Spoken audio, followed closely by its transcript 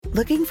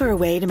Looking for a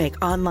way to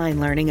make online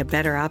learning a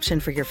better option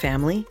for your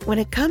family? When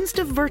it comes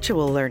to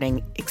virtual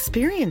learning,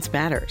 experience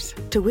matters.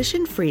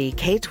 Tuition-free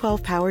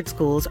K-12 powered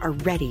schools are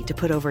ready to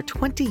put over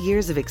 20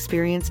 years of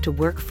experience to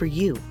work for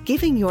you,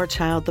 giving your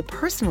child the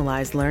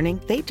personalized learning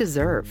they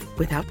deserve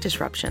without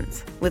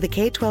disruptions. With a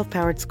K-12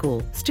 powered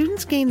school,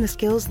 students gain the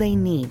skills they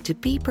need to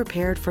be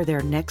prepared for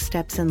their next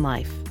steps in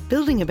life,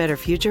 building a better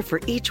future for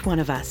each one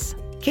of us.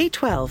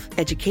 K-12,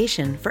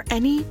 education for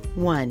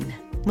anyone.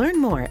 Learn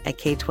more at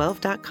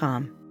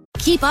k12.com.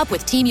 Keep up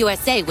with Team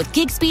USA with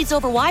gig speeds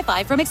over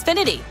Wi-Fi from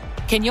Xfinity.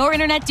 Can your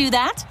internet do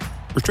that?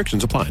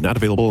 Restrictions apply. Not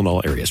available in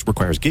all areas.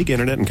 Requires gig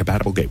internet and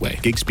compatible gateway.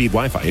 Gig speed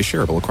Wi-Fi is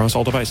shareable across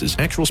all devices.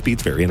 Actual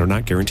speeds vary and are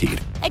not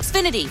guaranteed.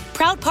 Xfinity,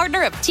 proud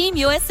partner of Team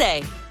USA.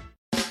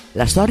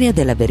 La storia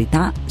della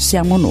verità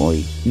siamo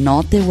noi,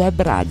 Note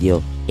Web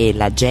Radio e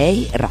la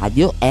J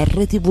Radio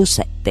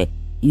RTV7.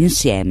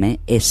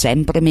 Insieme è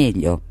sempre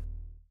meglio.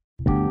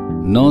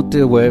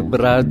 Note Web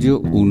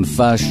Radio, un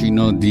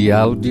fascino di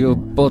audio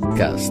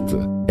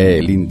podcast. E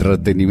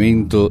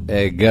l'intrattenimento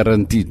è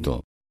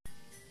garantito.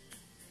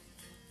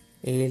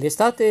 E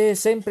l'estate è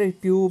sempre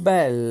più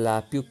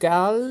bella, più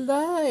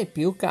calda e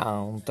più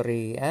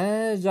country,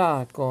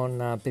 già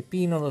con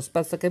Peppino lo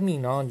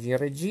spazzacamino oggi in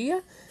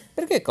regia,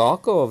 perché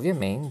Coco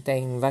ovviamente è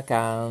in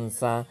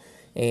vacanza.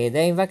 Ed è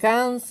in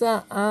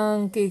vacanza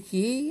anche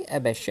chi?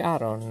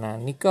 Sharon,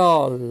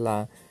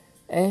 Nicole.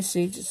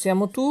 Sì,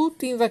 siamo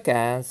tutti in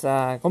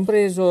vacanza,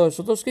 compreso il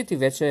sottoscritto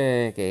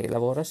invece che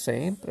lavora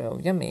sempre,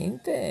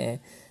 ovviamente,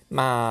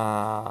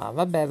 ma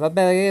vabbè,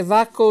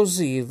 va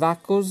così.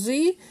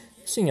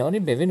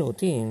 Signori,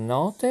 benvenuti in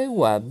Note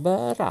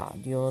Web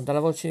Radio, dalla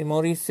voce di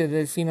Maurizio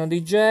Delfino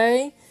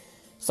DJ.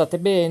 State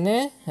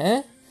bene?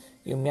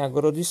 Io mi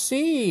auguro di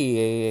sì,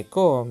 e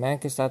come?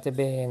 Che state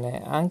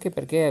bene, anche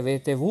perché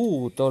avete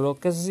avuto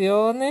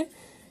l'occasione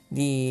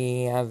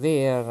di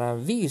aver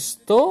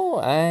visto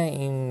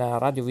in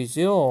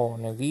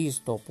radiovisione,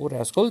 visto oppure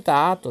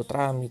ascoltato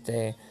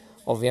tramite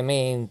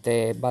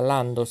ovviamente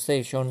Ballando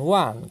Station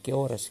One, che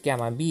ora si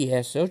chiama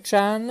BSO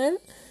Channel.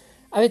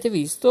 Avete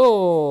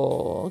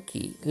visto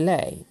chi?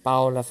 Lei,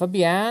 Paola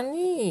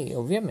Fabiani,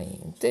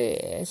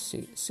 ovviamente,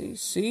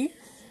 sì,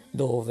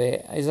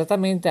 dove?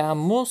 Esattamente a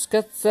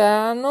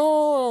Moscazzano,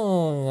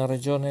 in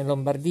regione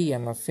Lombardia,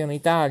 nazione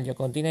Italia,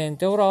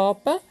 continente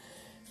Europa,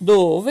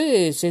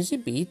 dove si è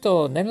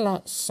esibito nella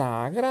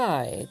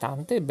sagra e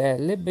tante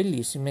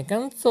bellissime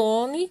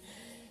canzoni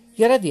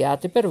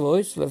irradiate per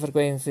voi sulle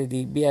frequenze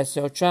di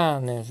BSO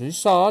Channel, sui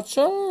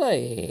social,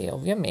 e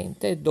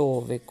ovviamente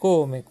dove,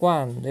 come,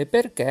 quando e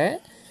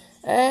perché.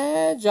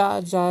 Già.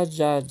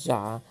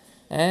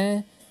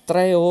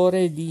 3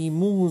 ore di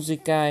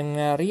musica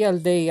in Real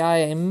Day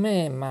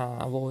AM,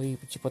 ma voi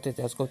ci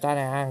potete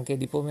ascoltare anche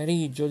di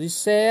pomeriggio, di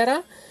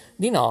sera,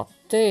 di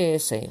notte,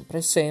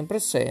 sempre,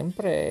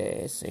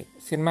 sì.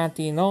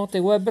 Firmati Note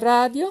Web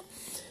Radio.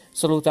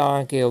 Saluto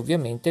anche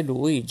ovviamente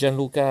lui,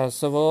 Gianluca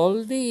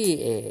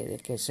Savoldi,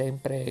 che è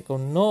sempre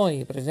con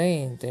noi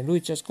presente.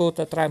 Lui ci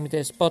ascolta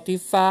tramite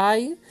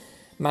Spotify,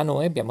 ma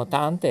noi abbiamo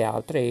tante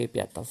altre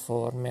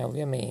piattaforme,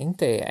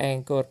 ovviamente,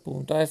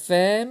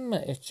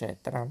 Anchor.fm,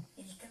 eccetera.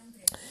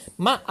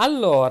 Ma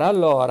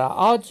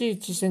allora, oggi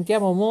ci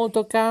sentiamo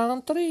molto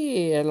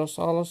country, e lo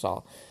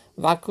so,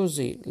 va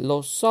così,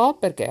 lo so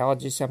perché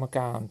oggi siamo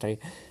country,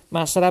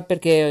 ma sarà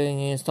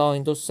perché sto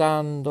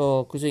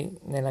indossando così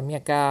nella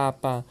mia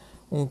capa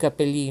un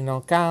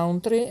cappellino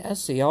country.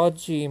 Sì,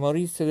 oggi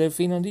Maurizio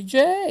Delfino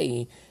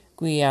DJ,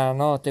 qui a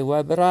Note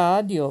Web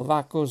Radio,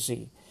 va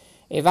così.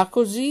 E va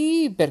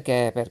così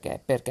perché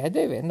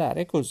deve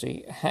andare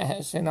così,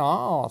 se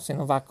non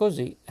va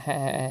così,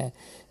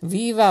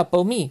 viva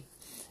Pomì,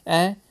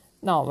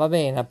 No, va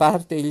bene, a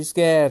parte gli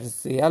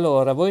scherzi.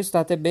 Allora, voi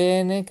state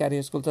bene, cari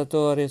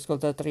ascoltatori e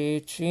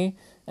ascoltatrici?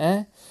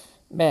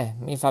 Beh,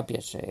 mi fa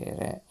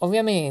piacere.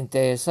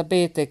 Ovviamente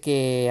sapete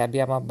che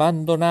abbiamo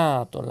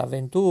abbandonato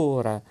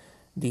l'avventura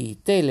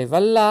di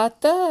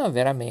Televallata,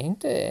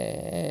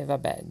 veramente,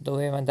 vabbè,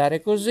 doveva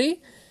andare così.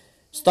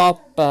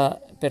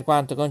 Stop per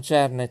quanto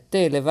concerne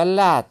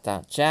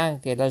Televallata, c'è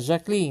anche la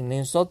Jacqueline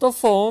in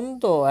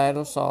sottofondo,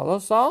 lo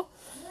so.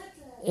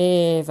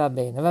 E va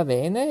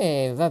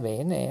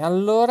bene.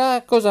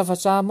 Allora, cosa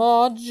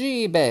facciamo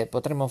oggi? Beh,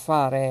 potremmo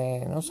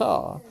fare, non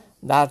so,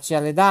 darci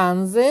alle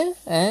danze,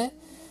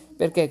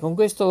 Perché con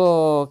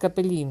questo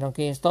cappellino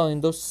che sto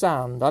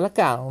indossando alla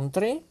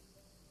country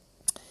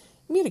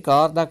mi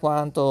ricorda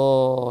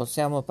quanto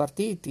siamo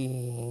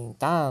partiti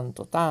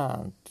tanto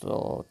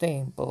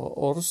tempo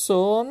or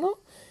sono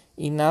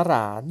in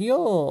radio,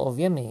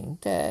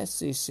 ovviamente,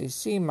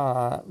 sì,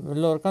 ma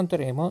lo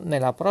racconteremo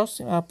nella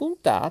prossima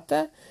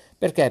puntata.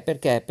 Perché?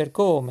 Per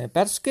come?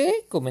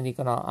 Perché, come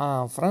dicono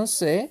en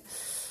français,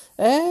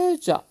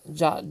 già.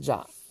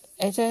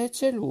 E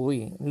c'è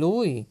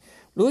lui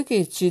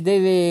che ci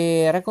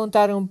deve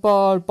raccontare un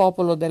po' il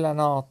popolo della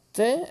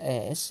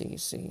notte. Sì.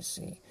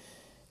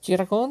 Ci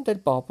racconta il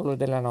popolo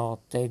della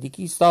notte. Di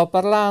chi sto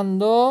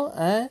parlando?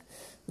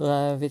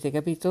 Avete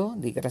capito?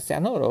 Di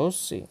Graziano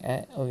Rossi,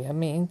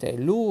 ovviamente.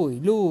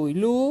 Lui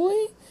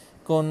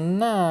con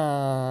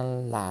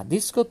la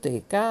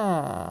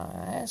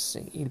discoteca,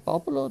 sì, il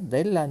popolo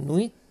della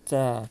Nuit.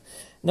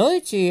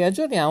 Noi ci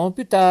aggiorniamo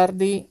più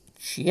tardi.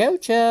 Ciao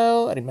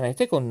ciao,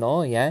 rimanete con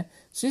noi,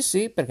 Sì,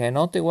 sì, perché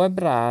Notte Web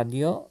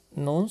Radio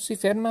non si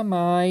ferma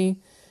mai.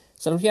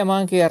 Salutiamo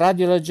anche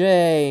Radio La J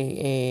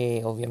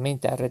e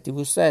ovviamente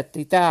RTV7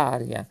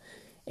 Italia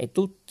e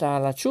tutta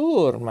la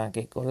ciurma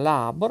che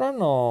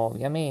collaborano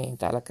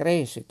ovviamente alla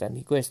crescita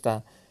di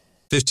questa.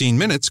 15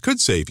 minutes could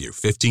save you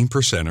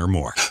 15% or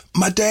more.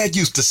 My dad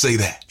used to say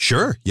that.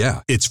 Sure,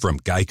 yeah. It's from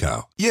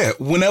Geico. Yeah,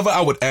 whenever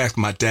I would ask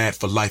my dad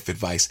for life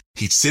advice,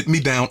 he'd sit me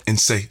down and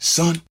say,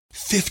 son,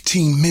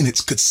 15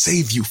 minutes could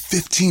save you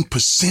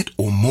 15%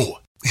 or more.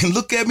 And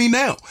look at me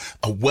now,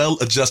 a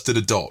well-adjusted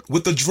adult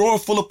with a drawer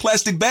full of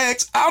plastic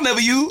bags I'll never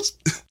use.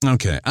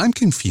 Okay, I'm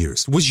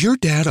confused. Was your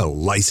dad a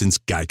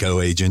licensed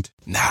Geico agent?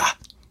 Nah,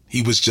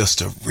 he was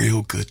just a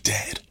real good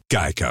dad.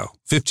 Geico.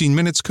 15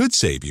 minutes could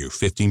save you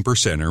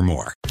 15% or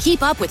more.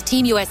 Keep up with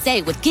Team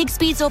USA with gig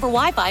speeds over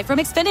Wi-Fi from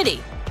Xfinity.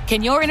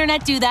 Can your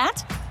internet do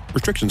that?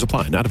 Restrictions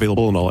apply. Not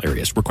available in all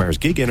areas. Requires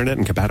gig internet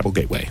and compatible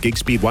gateway. Gig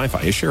speed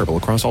Wi-Fi is shareable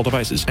across all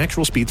devices.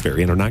 Actual speeds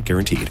vary and are not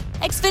guaranteed.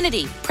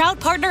 Xfinity, proud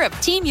partner of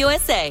Team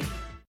USA.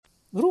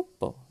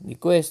 Gruppo di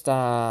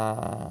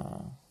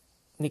questa.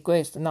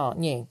 No,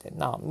 niente.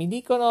 No, mi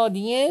dicono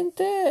di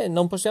niente.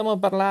 Non possiamo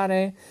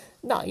parlare.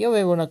 No, io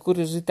avevo una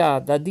curiosità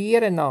da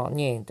dire. No,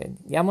 niente.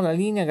 Diamo la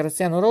linea a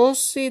Graziano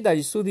Rossi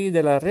dagli studi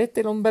della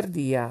Rete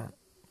Lombardia.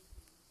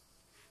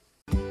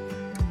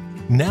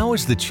 Now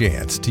is the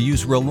chance to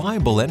use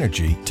reliable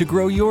energy to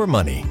grow your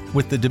money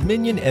with the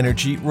Dominion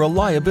Energy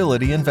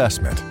Reliability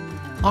Investment.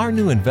 Our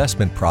new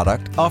investment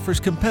product offers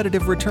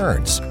competitive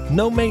returns,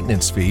 no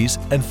maintenance fees,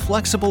 and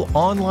flexible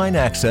online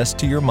access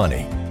to your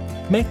money.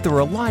 Make the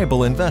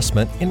reliable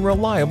investment in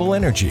reliable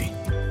energy.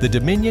 The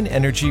Dominion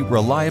Energy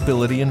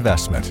Reliability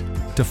Investment.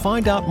 To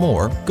find out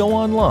more, go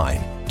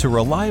online to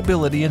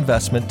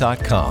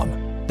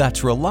reliabilityinvestment.com.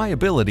 That's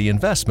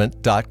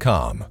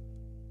reliabilityinvestment.com.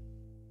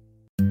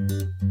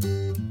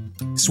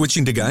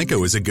 Switching to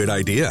Geico is a good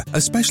idea,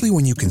 especially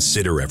when you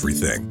consider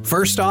everything.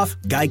 First off,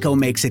 Geico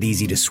makes it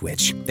easy to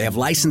switch. They have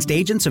licensed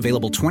agents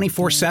available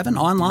 24/7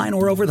 online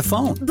or over the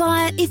phone.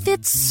 But if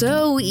it's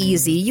so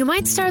easy, you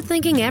might start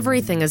thinking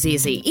everything is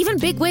easy, even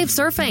big wave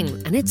surfing.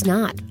 And it's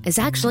not. It's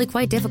actually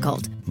quite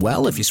difficult.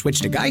 Well, if you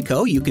switch to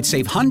Geico, you could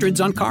save hundreds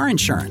on car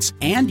insurance.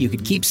 And you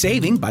could keep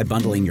saving by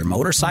bundling your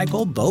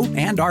motorcycle, boat,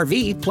 and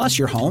RV, plus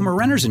your home or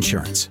renter's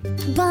insurance.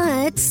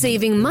 But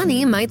saving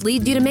money might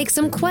lead you to make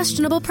some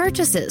questionable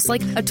purchases,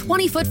 like a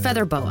 20-foot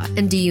feather boa.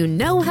 And do you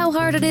know how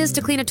hard it is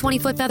to clean a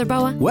 20-foot feather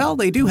boa? Well,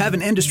 they do have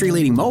an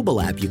industry-leading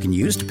mobile app you can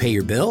use to pay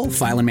your bill,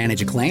 file and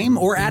manage a claim,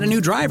 or add a new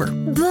driver.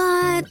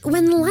 But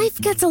when life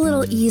gets a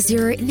little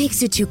easier, it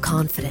makes you too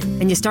confident,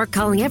 and you start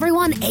calling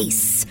everyone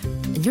Ace.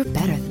 And you're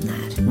better than that.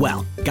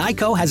 Well,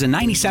 Geico has a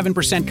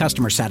 97%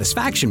 customer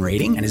satisfaction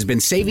rating and has been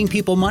saving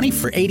people money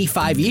for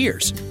 85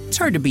 years. It's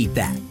hard to beat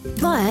that.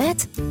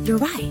 But you're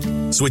right.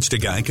 Switch to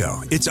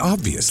Geico. It's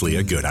obviously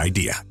a good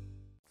idea.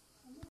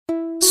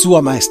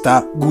 Sua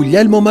Maestà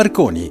Guglielmo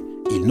Marconi,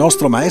 il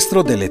nostro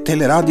maestro delle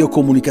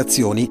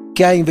teleradiocomunicazioni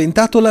che ha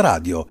inventato la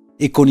radio,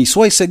 e con i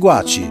suoi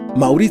seguaci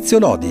Maurizio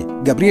Lodi,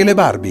 Gabriele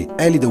Barbi,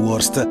 Eli The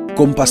Worst,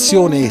 con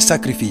passione e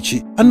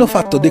sacrifici, hanno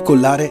fatto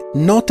decollare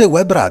Note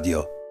Web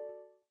Radio.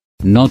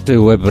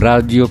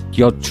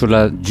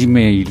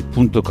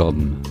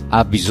 notewebradio@gmail.com.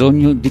 Ha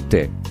bisogno di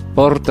te.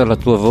 Porta la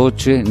tua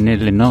voce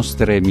nelle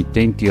nostre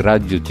emittenti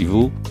radio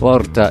TV,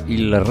 porta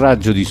il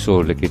raggio di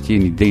sole che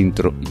tieni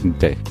dentro in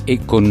te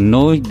e con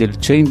noi del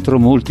centro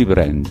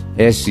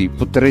multibrand. Sì,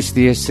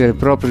 potresti essere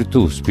proprio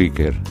tu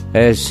speaker.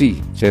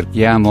 Sì,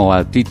 cerchiamo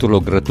a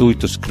titolo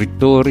gratuito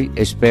scrittori,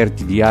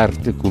 esperti di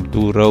arte,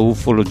 cultura,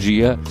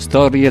 ufologia,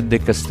 storia dei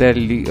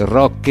castelli,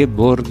 rocche,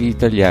 borghi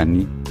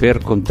italiani. Per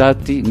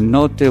contatti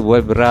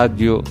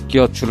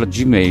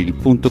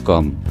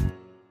notewebradio@gmail.com.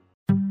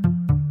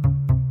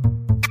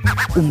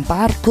 Un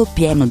parco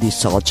pieno di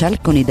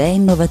social con idee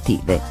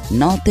innovative.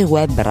 Note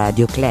Web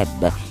Radio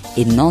Club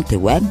e Note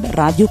Web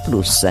Radio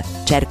Plus.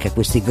 Cerca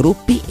questi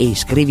gruppi e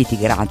iscriviti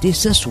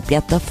gratis su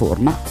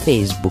piattaforma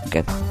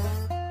Facebook.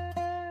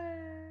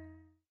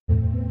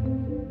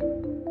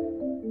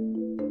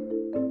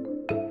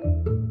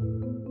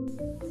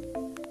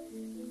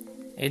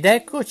 Ed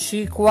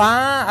eccoci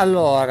qua,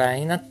 allora,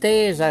 in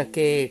attesa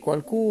che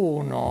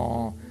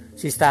qualcuno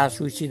si sta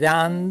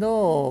suicidando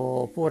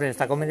oppure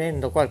sta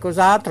commettendo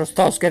qualcos'altro,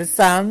 sto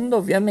scherzando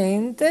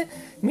ovviamente,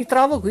 mi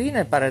trovo qui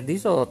nel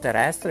paradiso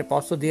terrestre,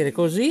 posso dire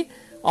così.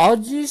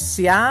 Oggi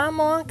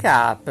siamo a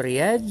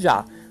Capri,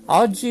 già,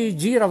 oggi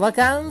giro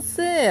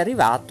vacanze, è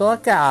arrivato a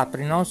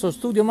Capri, il nostro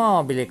studio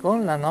mobile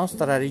con la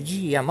nostra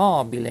regia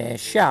mobile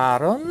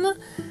Sharon.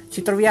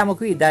 Ci troviamo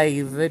qui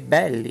dai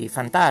belli,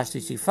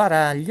 fantastici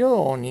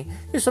faraglioni,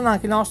 che sono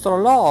anche il nostro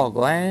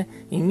logo,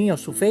 il mio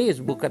su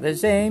Facebook ad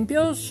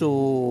esempio,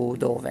 su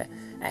dove?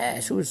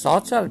 Sul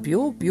social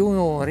più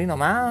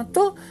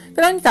rinomato,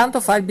 però ogni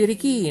tanto fa il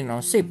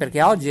birichino, sì,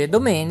 perché oggi è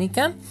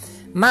domenica,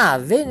 ma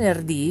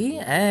venerdì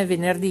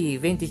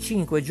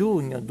 25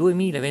 giugno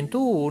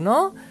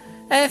 2021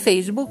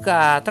 Facebook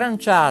ha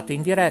lanciato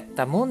in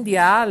diretta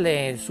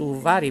mondiale su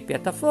varie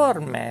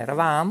piattaforme,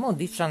 eravamo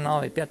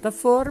 19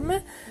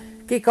 piattaforme,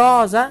 che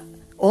cosa?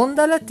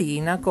 Onda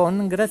Latina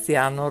con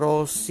Graziano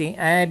Rossi,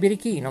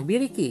 birichino,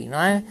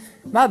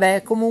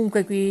 vabbè,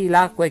 comunque qui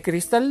l'acqua è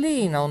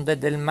cristallina, onde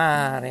del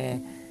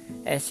mare,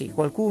 sì,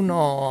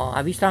 qualcuno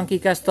ha visto anche i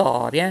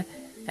castori,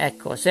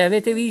 ecco, se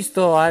avete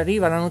visto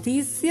arriva la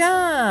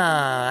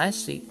notizia,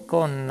 sì,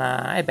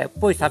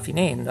 poi sta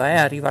finendo,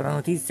 arriva la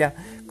notizia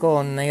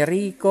con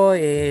Enrico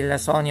e la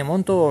Sonia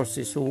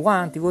Montorsi su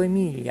One TV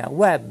Emilia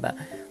Web,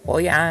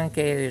 poi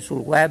anche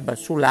sul web,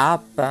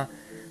 sull'app,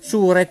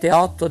 su Rete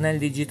 8 nel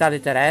digitale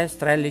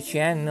terrestre,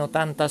 LCN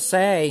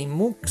 86,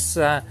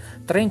 MUX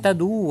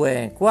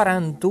 32,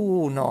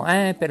 41,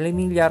 per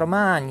l'Emilia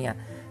Romagna.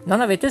 Non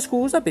avete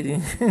scusa per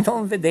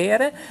non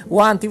vedere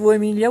One TV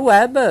Emilia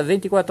Web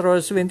 24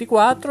 ore su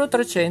 24,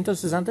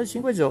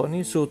 365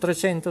 giorni su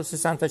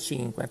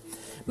 365.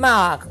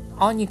 Ma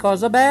ogni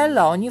cosa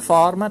bella, ogni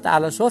format ha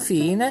la sua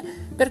fine,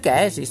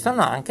 perché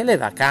esistono anche le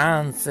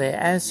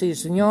vacanze. Sì,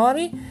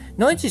 signori,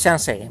 noi ci siamo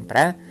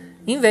sempre,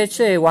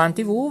 Invece One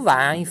TV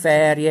va in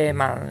ferie,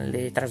 ma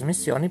le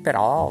trasmissioni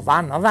però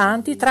vanno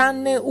avanti,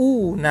 tranne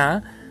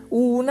una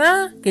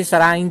che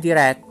sarà in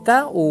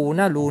diretta,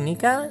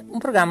 l'unica, un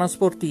programma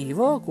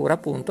sportivo a cura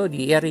appunto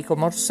di Enrico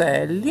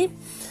Morselli,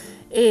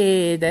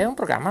 ed è un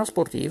programma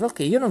sportivo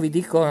che io non vi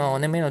dico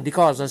nemmeno di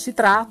cosa si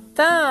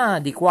tratta,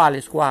 di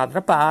quale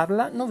squadra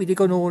parla, non vi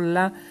dico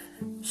nulla,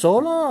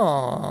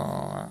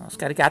 solo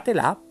scaricate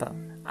l'app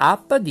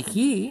di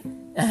chi?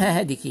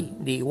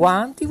 Di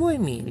One TV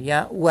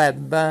Emilia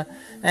Web,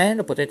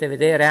 lo potete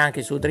vedere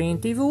anche su Dream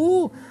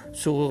TV,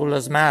 sul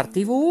Smart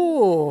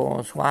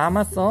TV, su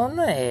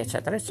Amazon,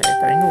 eccetera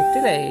eccetera.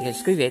 Inutile,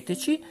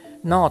 scriveteci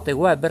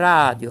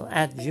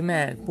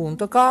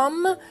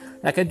notewebradio@gmail.com,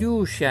 la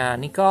Catiuscia,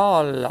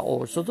 Nicole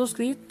o il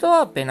sottoscritto,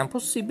 appena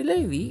possibile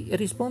vi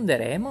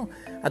risponderemo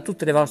a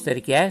tutte le vostre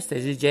richieste,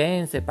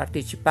 esigenze,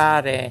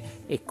 partecipare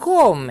e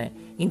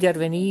come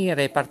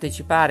intervenire e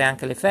partecipare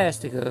anche alle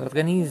feste che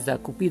organizza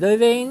Cupido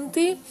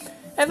Eventi.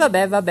 E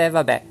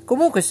vabbè.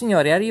 Comunque,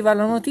 signori, arriva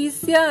la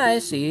notizia,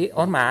 sì,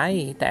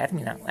 ormai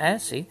termina,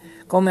 sì,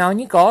 come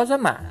ogni cosa,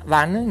 ma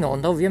vanno in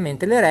onda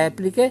ovviamente le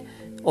repliche,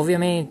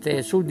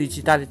 ovviamente sul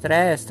digitale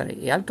terrestre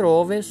e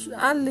altrove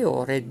alle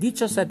ore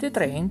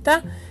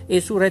 17:30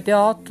 e su Rete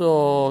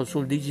 8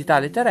 sul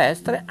digitale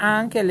terrestre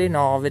anche alle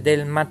 9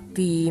 del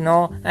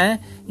mattino,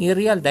 in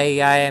Real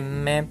Day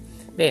AM.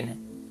 Bene.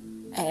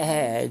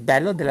 Il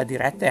bello della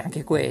diretta è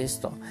anche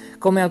questo,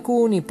 come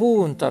alcuni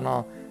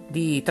puntano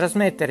di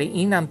trasmettere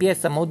in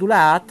ampiezza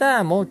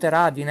modulata, molte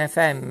radio in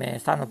FM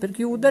stanno per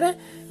chiudere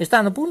e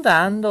stanno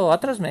puntando a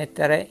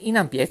trasmettere in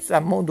ampiezza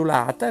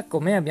modulata,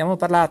 come abbiamo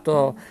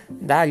parlato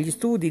dagli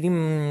studi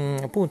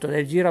appunto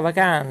del Giro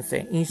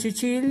Vacanze in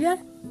Sicilia.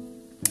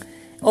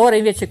 Ora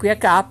invece qui a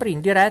Capri in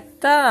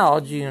diretta,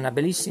 oggi una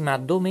bellissima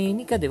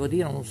domenica, devo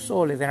dire un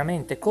sole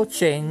veramente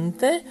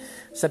cocente,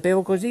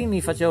 sapevo così,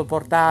 mi facevo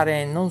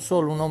portare non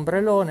solo un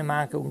ombrellone ma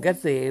anche un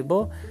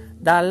gazebo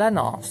dalla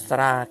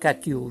nostra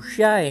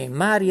Catiuscia e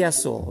Maria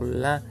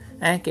Sol,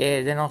 che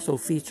è del nostro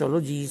ufficio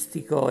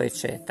logistico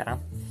eccetera.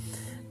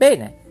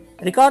 Bene,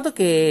 ricordo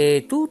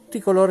che tutti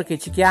coloro che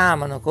ci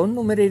chiamano con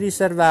numeri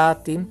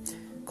riservati,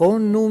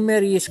 con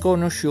numeri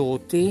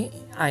sconosciuti,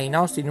 ai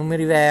nostri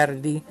numeri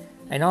verdi,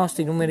 ai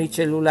nostri numeri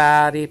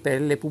cellulari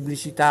per le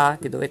pubblicità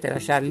che dovete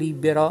lasciare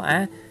libero,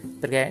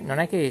 perché non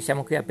è che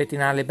siamo qui a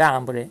pettinare le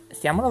bambole,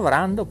 stiamo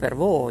lavorando per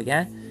voi,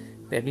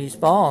 per gli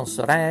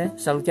sponsor,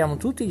 salutiamo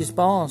tutti gli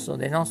sponsor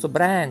del nostro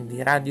brand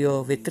di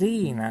Radio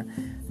Vetrina,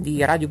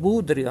 di Radio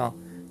Budrio,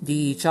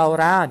 di Ciao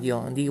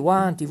Radio, di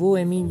One TV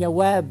Emilia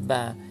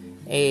Web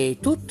e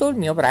tutto il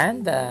mio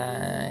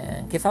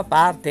brand che fa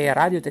parte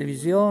radio,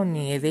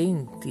 televisioni,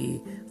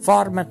 eventi,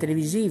 format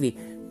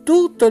televisivi,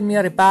 tutto il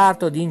mio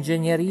reparto di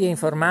ingegneria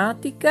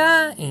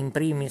informatica, in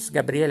primis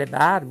Gabriele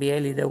Barbi,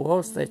 Eli De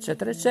Wost,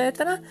 eccetera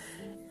eccetera,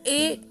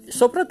 e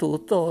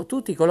soprattutto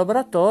tutti i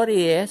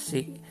collaboratori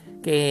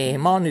che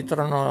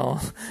monitorano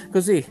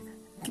così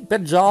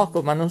per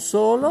gioco, ma non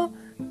solo,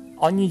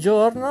 ogni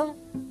giorno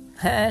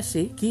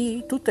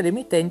tutte le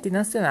emittenti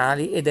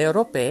nazionali ed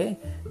europee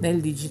nel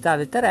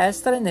digitale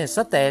terrestre, nel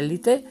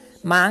satellite,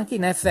 ma anche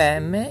in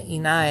FM,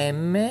 in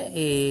AM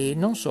e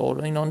non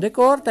solo, in onde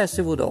corte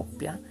SW.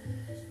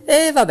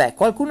 E vabbè,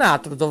 qualcun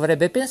altro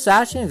dovrebbe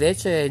pensarci,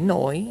 invece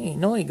noi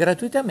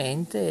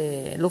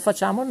gratuitamente lo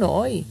facciamo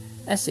noi.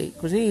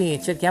 Così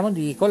cerchiamo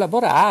di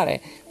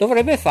collaborare.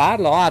 Dovrebbe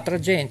farlo altra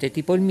gente,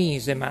 tipo il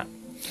Mise, ma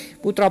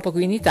purtroppo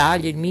qui in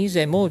Italia il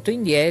Mise è molto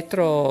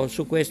indietro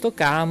su questo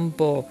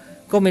campo,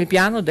 come il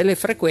piano delle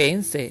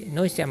frequenze.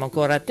 Noi stiamo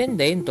ancora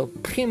attendendo,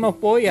 prima o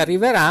poi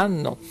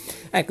arriveranno.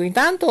 Ecco,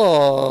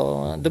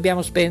 intanto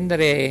dobbiamo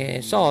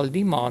spendere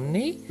soldi,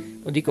 money,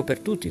 lo dico per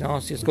tutti i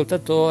nostri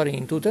ascoltatori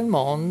in tutto il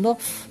mondo.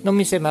 Non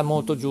mi sembra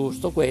molto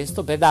giusto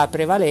questo, per dare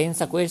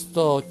prevalenza a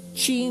questo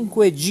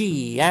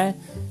 5G,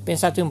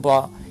 pensate un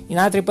po', In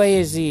altri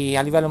paesi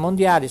a livello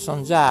mondiale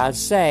sono già al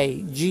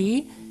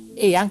 6G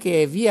e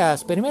anche via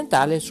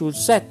sperimentale sul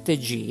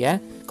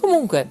 7G.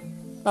 Comunque,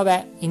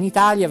 vabbè, in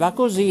Italia va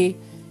così,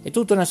 è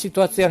tutta una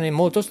situazione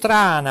molto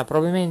strana,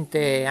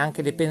 probabilmente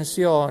anche le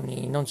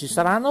pensioni non ci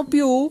saranno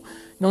più,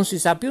 non si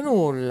sa più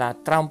nulla,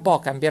 tra un po'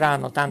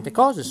 cambieranno tante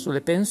cose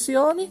sulle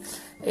pensioni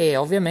e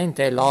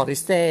ovviamente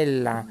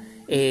Loristella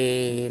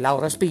e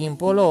Laura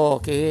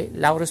Spimpolo, che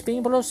Laura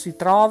Spimpolo si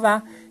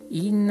trova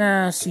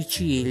in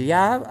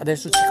Sicilia,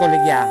 adesso ci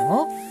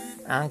colleghiamo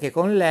anche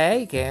con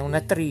lei che è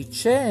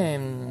un'attrice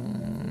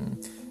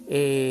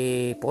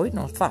e poi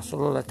non fa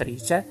solo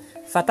l'attrice,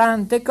 fa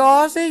tante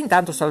cose.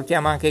 Intanto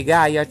salutiamo anche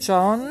Gaia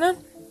Chon,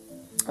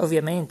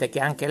 ovviamente,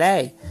 che anche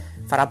lei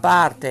farà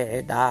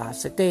parte da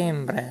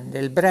settembre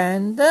del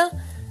brand,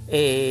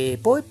 e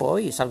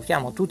poi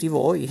salutiamo tutti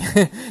voi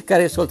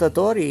cari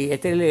ascoltatori e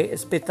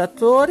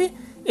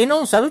telespettatori. E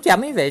non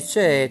salutiamo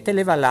invece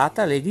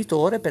Televallata,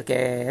 l'editore,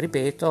 perché,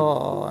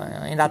 ripeto,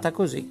 è andata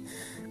così.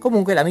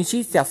 Comunque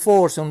l'amicizia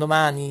forse un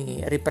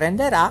domani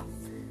riprenderà.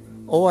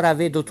 Ora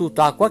vedo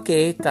tutto acqua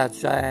cheta,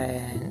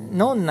 cioè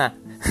non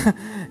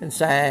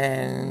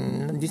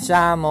cioè,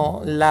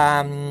 diciamo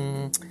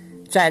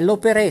cioè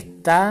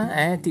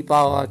l'operetta,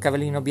 tipo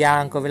Cavallino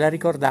Bianco, ve la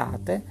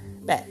ricordate?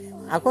 Beh,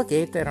 Acqua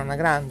cheta era una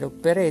grande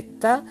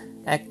operetta.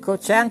 Ecco,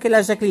 c'è anche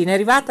la Jacqueline, è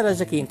arrivata la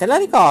Jacqueline, te la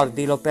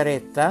ricordi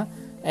l'operetta?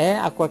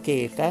 Acqua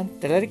cheta,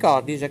 te la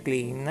ricordi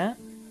Jacqueline?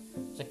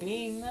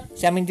 Jacqueline?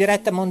 Siamo in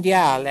diretta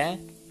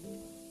mondiale?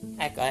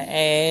 Ecco,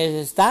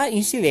 sta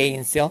in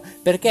silenzio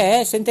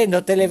perché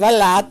sentendo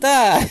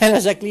Televallata la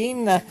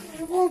Jacqueline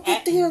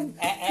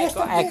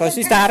ecco,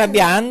 si sta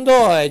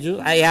arrabbiando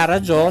e ha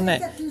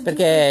ragione,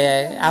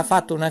 perché ha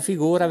fatto una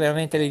figura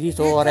veramente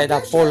l'editore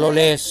da pollo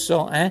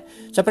lesso,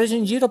 ci ha preso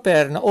in giro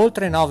per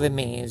oltre 9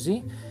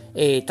 mesi.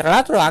 E tra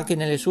l'altro anche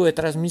nelle sue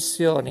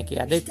trasmissioni che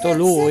ha detto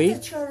lui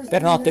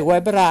per Note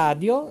Web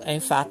Radio, e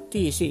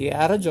infatti sì,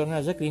 ha ragione,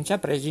 la Jacqueline ci ha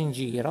preso in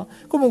giro.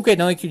 Comunque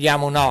noi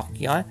chiudiamo un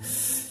occhio,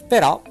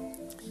 però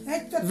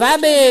va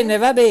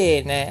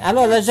bene.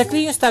 Allora la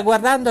Jacqueline sta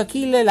guardando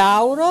Achille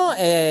Lauro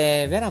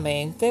e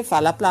veramente fa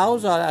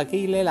l'applauso a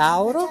Achille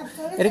Lauro.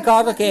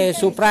 Ricordo che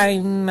su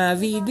Prime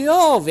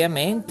Video,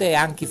 ovviamente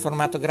anche in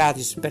formato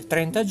gratis per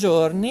 30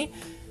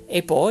 giorni,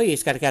 e poi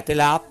scaricate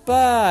l'app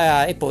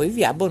e poi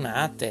vi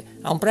abbonate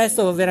a un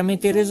prezzo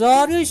veramente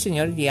irrisorio, i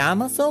signori di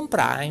Amazon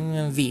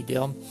Prime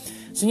Video.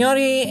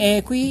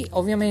 Signori, qui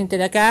ovviamente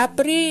da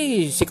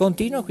Capri si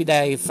continua qui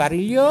dai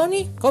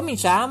Fariglioni.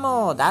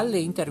 Cominciamo dalle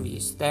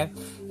interviste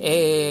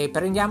e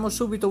prendiamo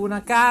subito una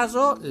a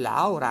caso,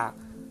 Laura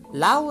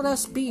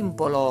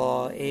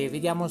Spimpolo, e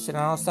vediamo se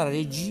la nostra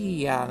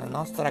regia, la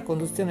nostra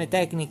conduzione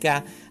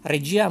tecnica,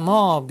 regia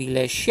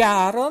mobile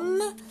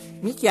Sharon,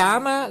 mi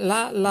chiama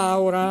la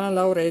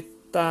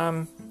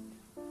Lauretta,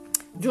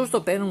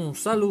 giusto per un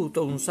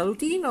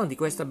salutino di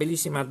questa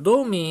bellissima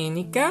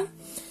domenica,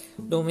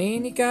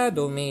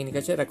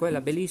 c'era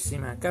quella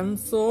bellissima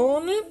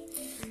canzone,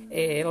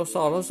 e lo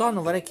so,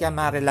 non vorrei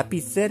chiamare la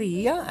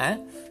pizzeria,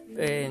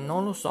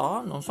 non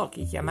so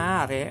chi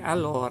chiamare.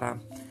 Allora,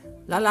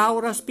 la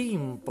Laura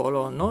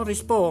Spimpolo non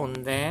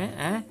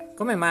risponde,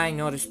 come mai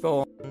non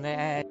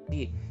risponde?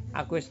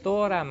 A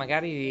quest'ora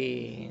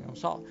magari, non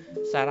so,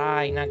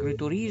 sarà in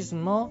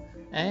agriturismo,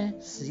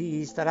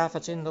 si starà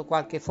facendo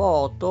qualche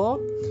foto.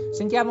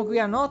 Sentiamo qui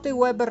a Note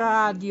Web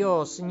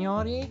Radio,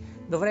 signori,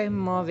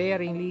 dovremmo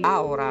avere in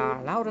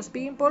linea Laura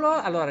Spimpolo.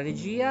 Allora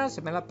regia,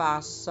 se me la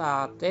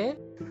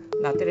passate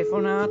la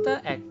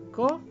telefonata,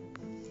 ecco.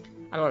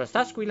 Allora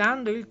sta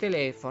squillando il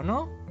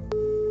telefono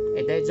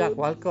ed è già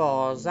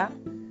qualcosa.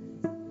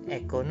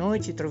 Ecco,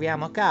 noi ci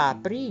troviamo a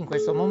Capri in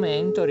questo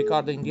momento,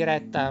 ricordo, in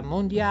diretta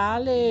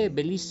mondiale,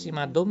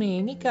 bellissima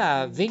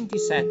domenica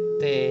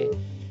 27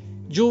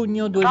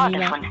 giugno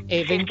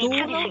 2021.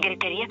 Servizio di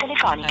segreteria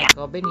telefonica.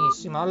 Ecco,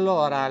 benissimo.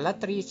 Allora,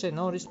 l'attrice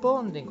non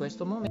risponde in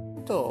questo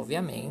momento,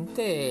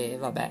 ovviamente,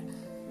 vabbè,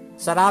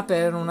 sarà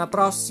per una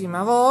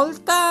prossima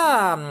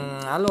volta.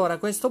 Allora, a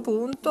questo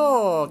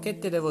punto, che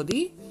te devo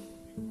dire?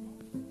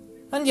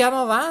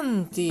 Andiamo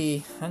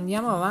avanti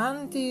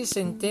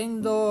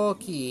sentendo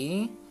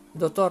chi?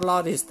 Dottor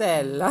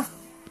Loristella?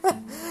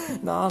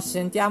 No,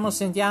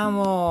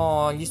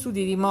 sentiamo gli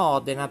studi di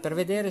Modena per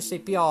vedere se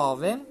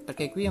piove,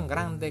 perché qui è un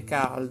grande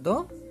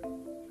caldo.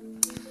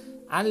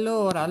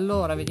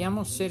 Allora,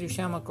 vediamo se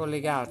riusciamo a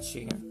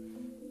collegarci.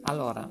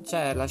 Allora,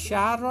 c'è la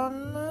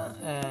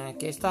Sharon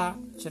che sta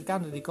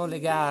cercando di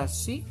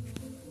collegarsi.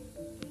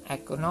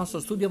 Ecco, il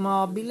nostro studio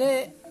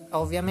mobile,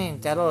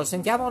 ovviamente. Allora,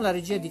 sentiamo la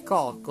regia di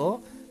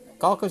Coco.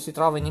 Coco si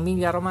trova in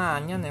Emilia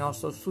Romagna, nel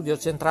nostro studio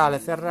centrale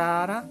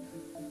Ferrara,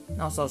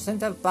 nostro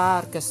Central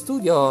Park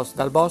Studios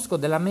dal Bosco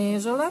della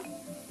Mesola.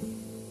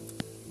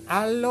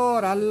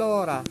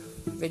 Allora,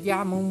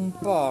 vediamo un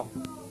po'.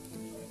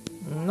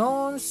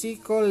 Non si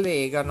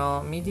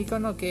collegano, mi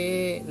dicono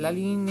che la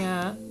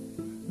linea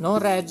non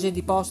regge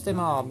di Poste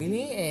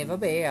Mobili, e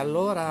vabbè,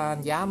 allora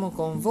andiamo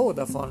con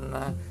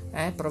Vodafone,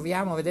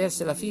 proviamo a vedere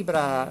se la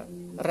fibra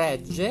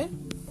regge.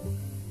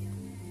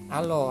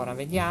 Allora,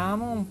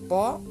 vediamo un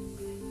po'.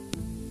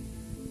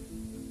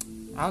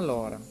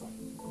 Allora,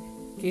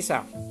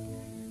 chissà.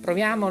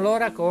 Proviamo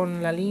allora con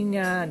la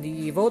linea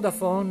di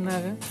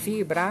Vodafone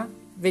Fibra.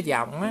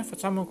 Vediamo,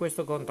 facciamo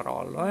questo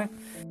controllo.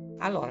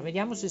 Allora,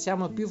 vediamo se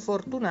siamo più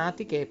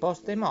fortunati che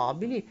Poste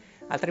Mobili,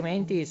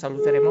 altrimenti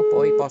saluteremo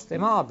poi Poste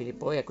Mobili,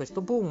 poi a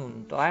questo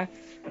punto.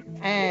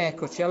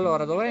 Eccoci,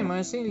 allora dovremmo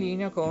essere in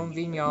linea con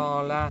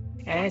Vignola.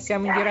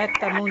 Siamo in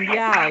diretta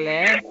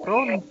mondiale,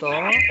 Pronto?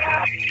 Buonasera.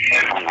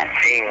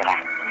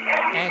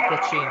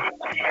 Eccoci.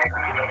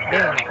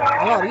 Bene,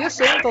 allora io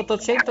sento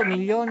 800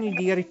 milioni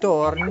di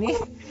ritorni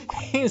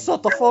in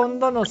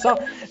sottofondo, non so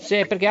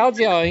se perché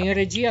oggi ho in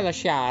regia la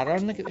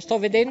Sharon, sto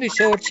vedendo i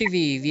sorci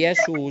vivi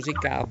su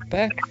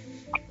Usicap,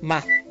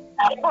 ma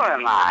come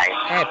mai?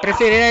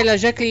 Preferirei la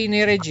Jacqueline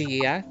in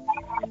regia.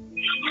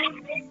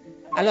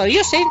 Allora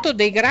io sento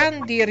dei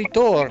grandi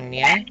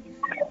ritorni, ha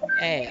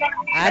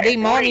dei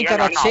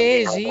monitor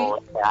accesi?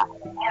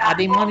 Ha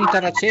dei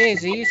monitor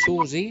accesi,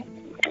 Susi?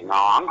 No,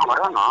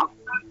 ancora no.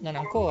 Non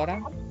ancora?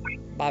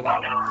 Vabbè.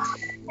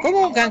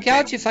 Comunque anche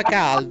oggi fa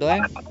caldo,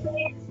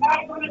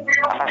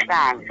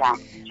 Abbastanza.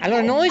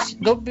 Allora noi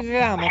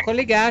dobbiamo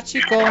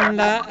collegarci con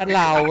la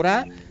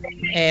Laura,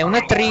 è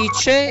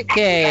un'attrice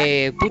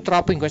che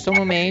purtroppo in questo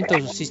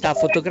momento si sta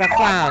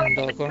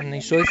fotografando con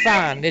i suoi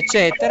fan,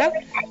 eccetera,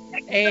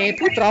 e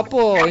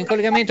purtroppo in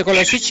collegamento con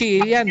la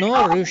Sicilia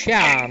non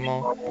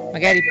riusciamo.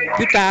 Magari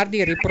più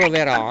tardi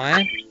riproverò,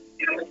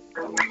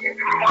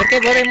 perché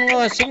vorremmo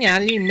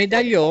assegnargli il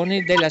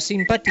medaglione della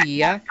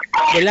simpatia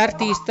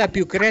dell'artista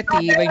più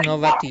creativa e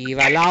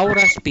innovativa,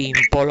 Laura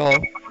Spimpolo.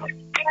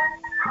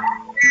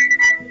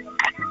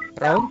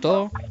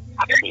 Pronto?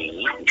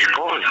 Sì,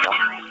 scusa.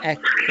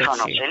 Eccoci.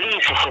 Sono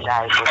felice che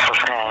dai questo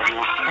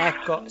premio.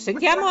 Ecco,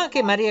 sentiamo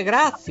anche Maria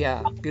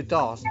Grazia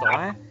piuttosto,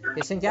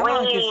 che sentiamo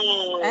anche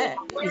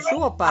il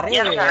suo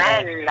parere. Mia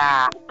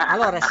sorella.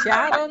 Allora,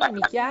 Sharon, mi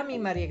chiami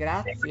Maria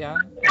Grazia?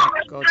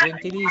 Ecco,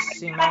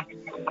 gentilissima.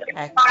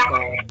 Ecco,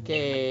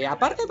 che a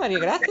parte Maria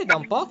Grazia da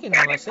un po' che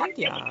non la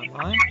sentiamo,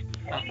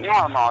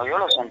 No, io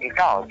l'ho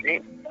sentita oggi.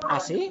 Ah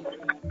sì?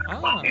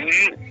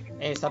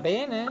 E sta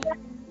bene?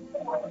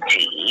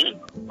 Sì.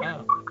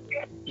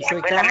 I suoi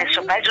Quella cani?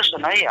 messo peggio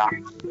sono io.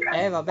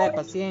 Vabbè,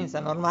 pazienza,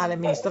 normale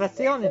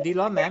amministrazione,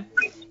 dillo a me.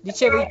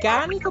 Dicevo, i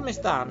cani come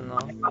stanno?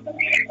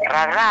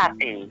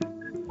 Rarrati.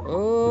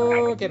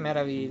 Oh, che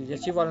meraviglia,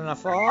 ci vuole una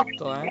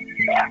foto,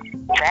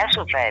 C'è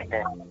su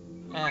Fede.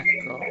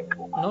 Ecco,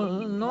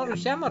 non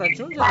riusciamo a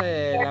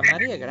raggiungere la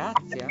Maria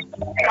Grazia?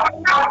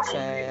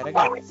 Cioè,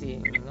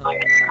 ragazzi,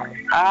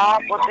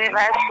 poteva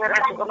essere,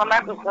 secondo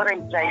me, quest'ora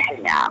è già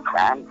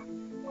impegnata.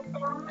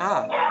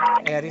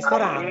 È al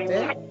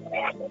ristorante?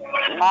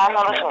 No,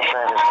 non lo so se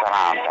è al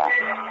ristorante.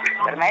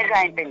 Per me è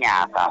già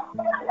impegnata.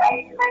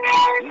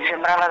 Mi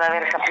sembrava di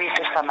aver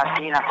capito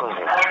stamattina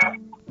così.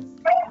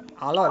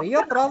 Allora,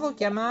 io provo a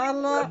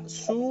chiamarla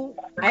su...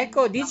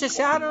 Ecco, dice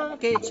Sharon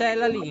che c'è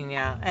la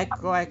linea.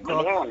 Ecco. È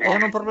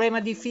un problema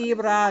di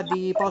fibra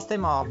di Poste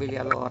Mobili,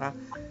 allora.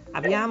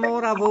 Abbiamo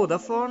ora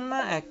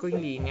Vodafone, ecco, in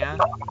linea.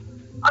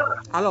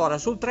 Allora,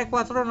 sul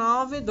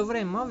 349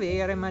 dovremmo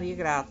avere Maria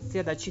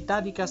Grazia da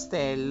Città di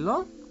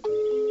Castello.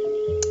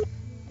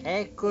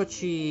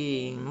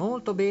 Eccoci,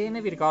 molto bene,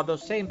 vi ricordo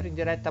sempre in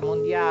diretta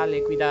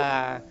mondiale qui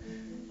da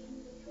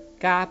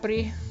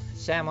Capri.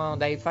 Siamo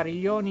dai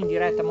Fariglioni in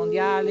diretta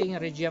mondiale, in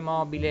regia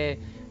mobile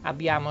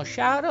abbiamo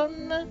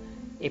Sharon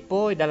e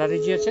poi dalla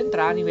regia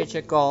centrale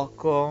invece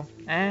Cocco.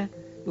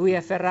 Lui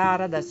è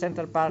Ferrara dal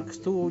Central Park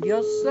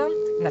Studios,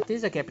 in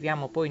attesa che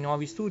apriamo poi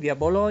nuovi studi a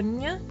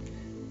Bologna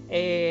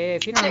e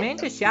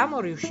finalmente siamo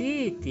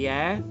riusciti,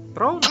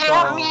 Pronto?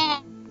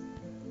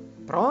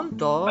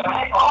 Pronto? Pronto?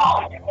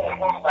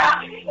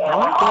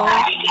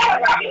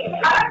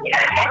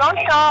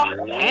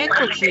 Pronto?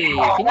 Eccoci,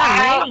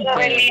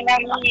 finalmente.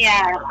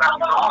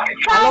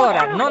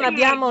 Allora, non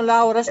abbiamo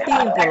Laura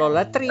Spimpolo,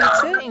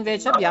 l'attrice,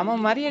 invece abbiamo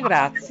Maria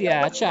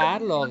Grazia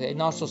Ciarlo, che è il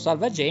nostro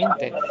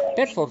salvagente,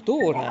 per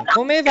fortuna.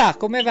 Come va?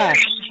 Come va?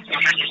 Stai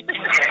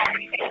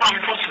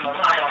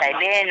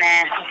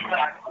bene?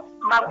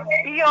 Ma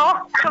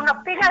io sono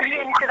appena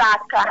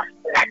rientrata.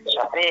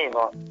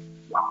 Sapevo.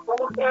 Ho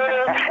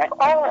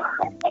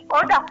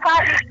da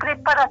fare i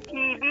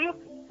preparativi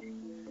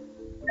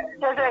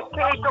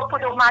perché dopo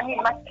domani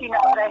mattina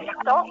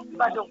presto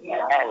vado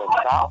via. Lo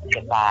so,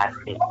 che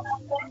parti.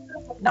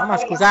 No, ma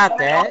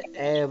scusate,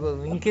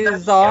 in che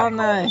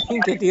zona, in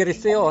che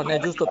direzione,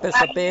 giusto per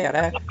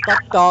sapere?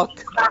 Toc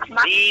toc.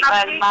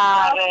 Viva il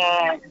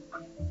mare!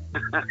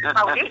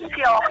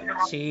 Maurizio?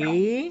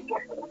 Sì?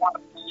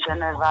 Se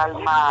ne va al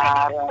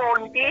mare.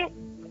 Rispondi?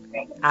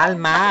 Al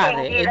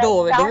mare? E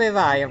dove? Dove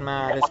vai al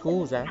mare,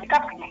 scusa?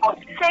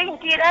 Sei in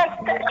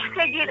diretta?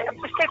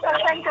 Stai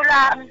facendo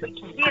la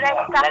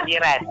diretta? La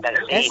diretta,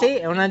 sì. Sì,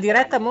 è una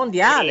diretta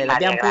mondiale, Sì,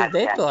 l'abbiamo pure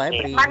Grazia, detto, sì.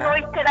 prima. Ma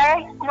noi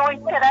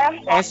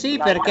tre? Sì,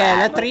 perché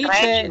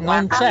l'attrice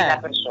non c'è.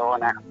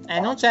 Persona.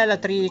 Non c'è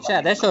l'attrice,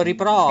 adesso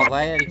riprovo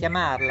a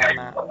richiamarla,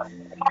 ma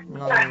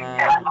non...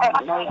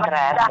 Noi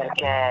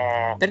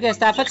tre perché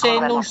sta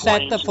facendo un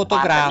set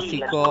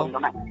fotografico.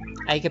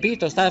 Hai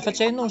capito? Sta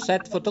facendo un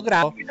set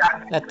fotografico,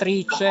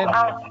 l'attrice.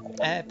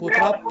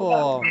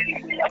 Purtroppo.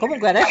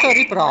 Comunque adesso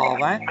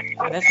riprova,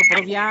 Adesso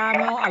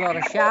proviamo. Allora,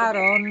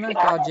 Sharon,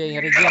 che oggi è in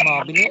regia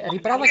mobile,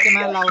 riprova a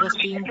chiamare Laura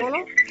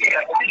Spimpolo.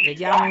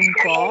 Vediamo un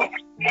po'.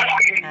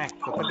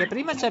 Ecco, perché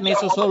prima ci ha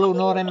messo solo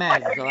un'ora e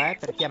mezzo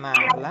per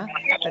chiamarla,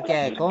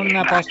 perché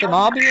con poste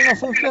mobili non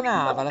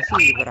funzionava la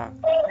fibra.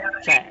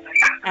 Cioè,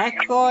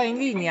 ecco, è in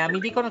linea, mi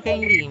dicono che è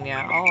in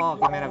linea. Oh,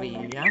 che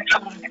meraviglia.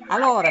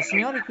 Allora,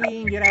 signori,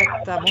 qui in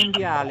diretta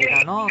mondiale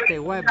da Note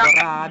Web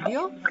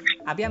Radio,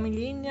 abbiamo in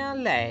linea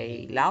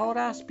lei,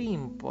 Laura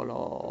Spimpolo.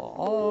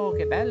 Oh,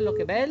 che bello,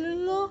 che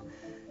bello,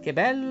 che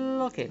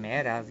bello, che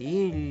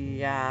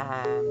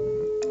meraviglia.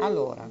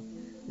 Allora,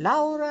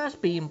 Laura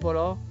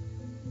Spimpolo,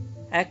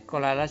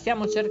 eccola, la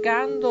stiamo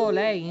cercando,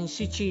 lei in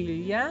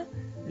Sicilia,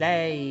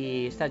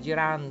 lei sta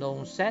girando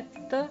un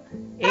set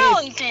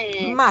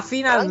e... Ma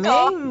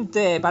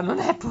finalmente, ma non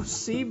è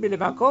possibile,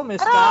 ma come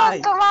stai?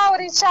 Pronto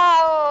Mauri,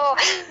 ciao!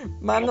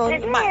 Ma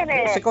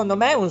secondo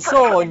me è un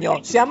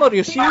sogno, siamo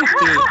riusciti.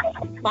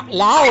 Ma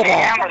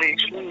Laura,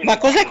 ma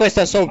cos'è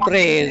questa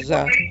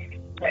sorpresa?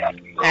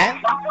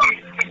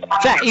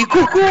 Cioè, i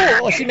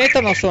cucù si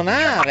mettono a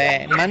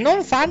suonare, ma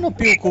non fanno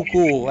più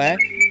cucù,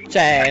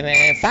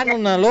 Cioè, fanno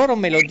una loro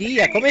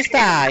melodia. Come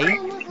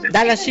stai?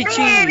 Dalla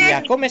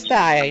Sicilia, come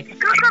stai?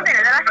 Tutto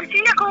bene, dalla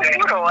Sicilia con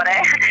furore.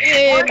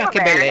 Ma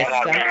che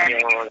bellezza.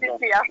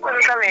 Sì,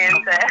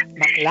 assolutamente.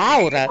 Ma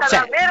Laura,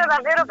 sta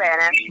davvero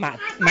bene.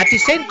 Ma ti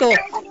sento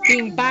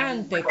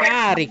pimpante,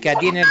 carica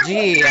di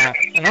energia,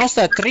 la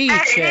nostra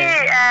attrice.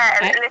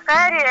 Le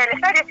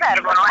ferie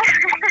servono,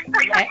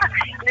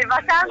 Le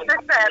vacanze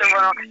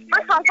servono.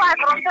 Poi sono qua a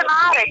fronte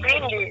mare,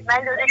 quindi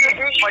meglio di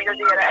così, voglio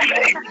dire.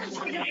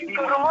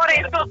 Con rumore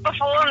in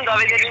sottofondo a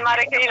vedere il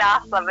mare che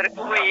rilassa, per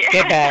cui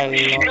che bello.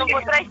 Non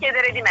potrei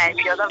chiedere di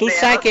meglio, davvero. Tu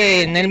sai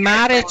che nel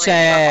mare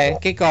c'è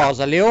che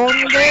cosa? Le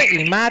onde,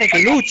 il mare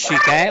che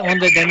luccica,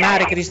 onde del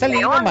mare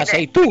cristallino, ma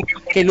sei tu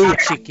che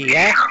luccichi,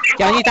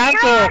 che ogni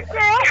tanto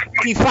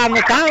ti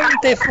fanno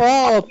tante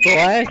foto,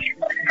 Sì,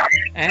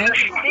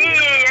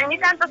 ogni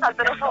tanto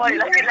saltano fuori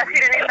la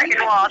sirenetta che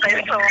nuota,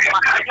 insomma.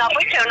 No,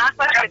 poi c'è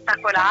un'acqua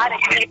spettacolare,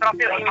 quindi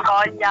proprio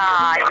invoglia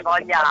a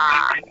fare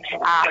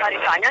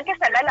il bagno, anche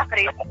se è bella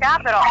fresca,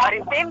 però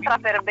ritempra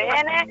per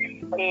bene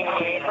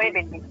e poi è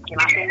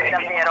bellissima, quindi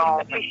davvero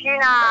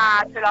piscina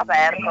a cielo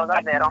aperto,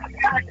 davvero.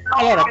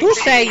 Allora, tu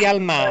sei al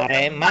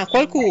mare, ma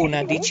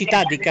qualcuna di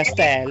Città di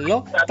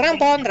Castello tra un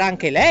po' andrà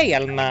anche lei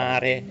al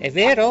mare, è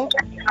vero?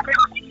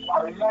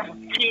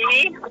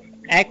 Sì.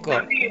 Ecco,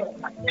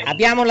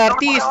 abbiamo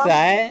l'artista,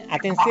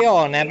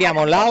 attenzione,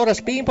 abbiamo Laura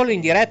Spimpolo in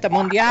diretta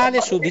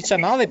mondiale su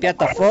 19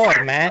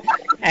 piattaforme,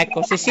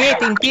 Ecco, se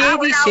siete in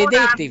piedi,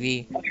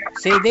 sedetevi.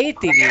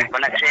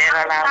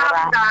 Buonasera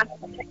Laura.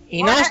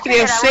 I nostri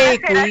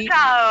ossequi,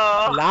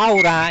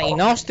 Laura, i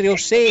nostri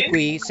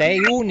ossequi, sei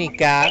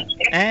unica,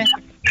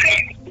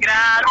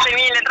 Grazie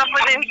mille, troppo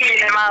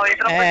gentile Mauri,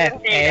 troppo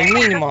gentile. È il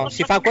minimo,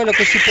 si fa quello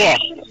che si può.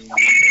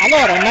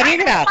 Allora, Maria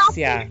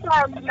Grazia.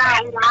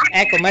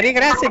 Ecco, Maria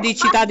Grazia di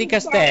Città di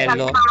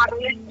Castello.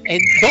 E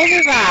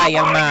dove vai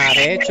al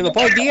mare? Ce lo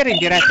puoi dire in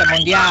diretta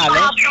mondiale?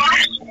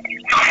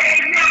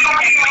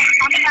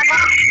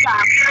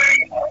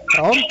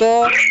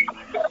 Pronto?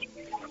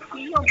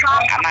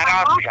 A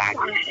Marozza.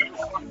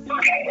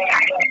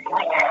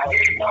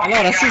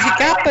 Allora, Susi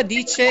K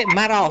dice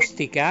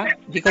Marostica.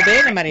 Dico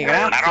bene, Maria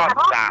Grazia?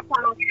 Marozza.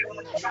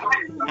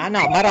 Ah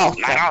no,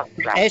 Marozza.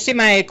 Sì,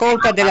 ma è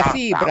colpa della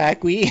fibra,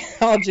 qui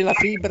oggi la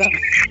fibra. E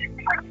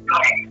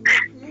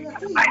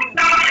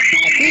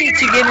qui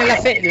ci viene la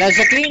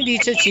Jacqueline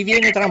dice ci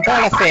viene tra un po'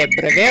 la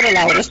febbre, vero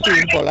Laura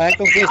Spimpola,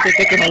 con queste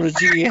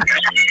tecnologie?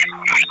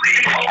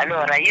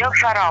 Allora, io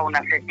farò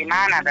una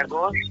settimana ad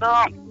agosto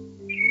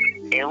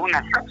e una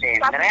a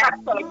settembre.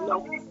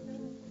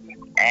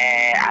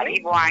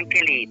 Arrivo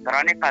anche lì,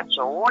 però ne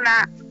faccio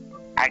una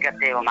a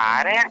Gatteo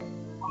Mare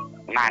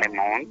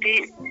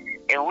Monti,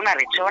 e una a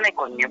Riccione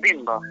col mio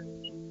bimbo.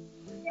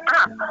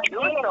 Ah,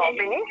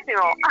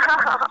 benissimo.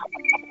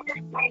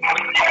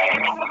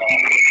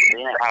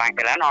 Quindi ne farà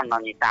anche la nonna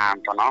ogni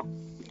tanto, no?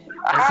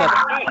 Sì,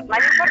 ma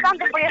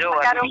l'importante poi è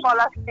staccare un po'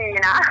 la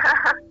spina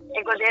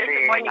e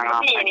godersi poi i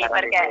nipotini,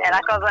 perché è la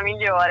cosa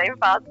migliore,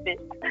 infatti.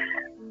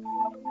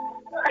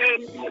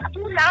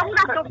 Tu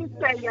Laura, dove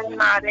sei al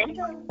mare?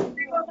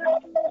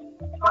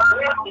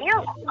 Io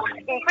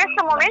in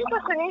questo momento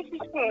sono in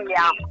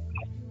Sicilia.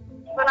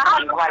 Sono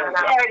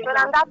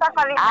andata a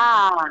Favignano.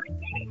 Ah,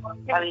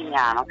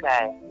 Favignano, ok.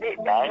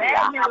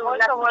 Bella.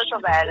 Molto molto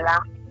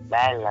bella.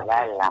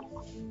 Bella.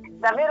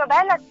 Davvero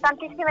bella,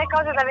 tantissime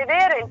cose da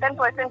vedere, il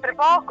tempo è sempre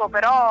poco,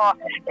 però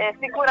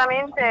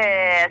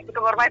sicuramente,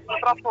 siccome ormai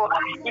purtroppo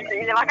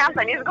le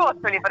vacanze mi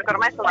sgoccioli, perché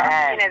ormai sono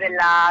alla fine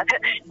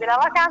della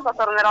vacanza,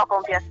 tornerò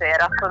con piacere,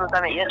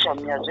 assolutamente. Io c'ho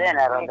il mio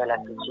genero della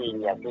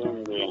Sicilia,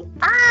 quindi...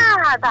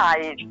 Ah,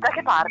 dai, da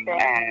che parte?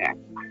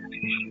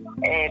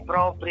 È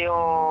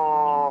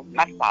proprio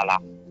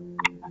Marsala.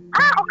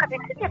 Ah, ho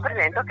capito, sì, è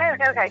presente, ok.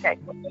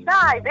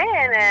 Dai,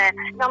 bene.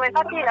 No, ma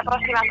infatti la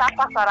prossima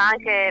tappa sarà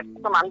anche,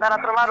 insomma, andare a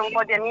trovare un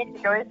po' di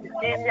amici che ho in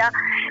Sicilia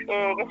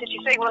e che se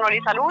ci seguono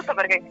li saluto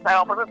perché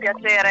ho proprio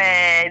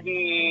piacere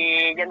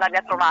di andarli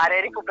a trovare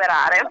e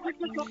recuperare.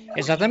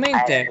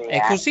 Esattamente, sì,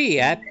 è così,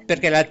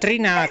 perché la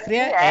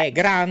Trinacria Sì, è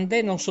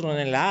grande non solo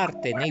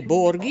nell'arte, nei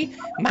borghi,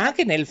 ma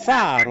anche nel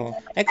faro.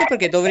 Ecco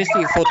perché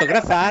dovresti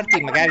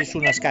fotografarti magari su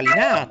una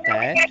scalinata,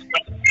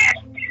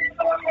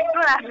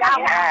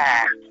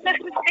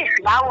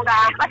 Laura,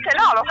 ma se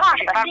no lo fa,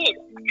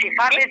 si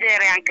fa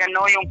vedere anche a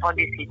noi un po'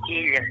 di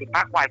Sicilia, si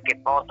fa qualche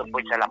foto,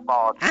 poi ce la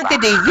posta. Anche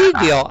dei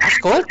video,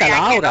 ascolta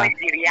Laura, noi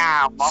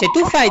giriamo. se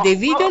tu fai dei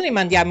video li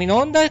mandiamo in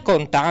onda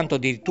con tanto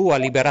di tua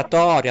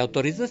liberatoria,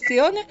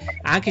 autorizzazione,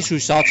 anche sui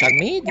social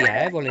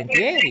media,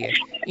 volentieri,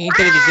 in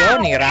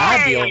televisione, in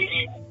radio.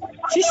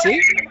 Sì.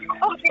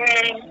 Ok.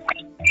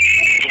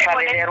 Si fa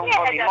vedere un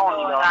po' di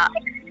mondo.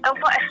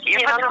 Io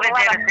faccio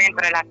vedere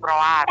sempre la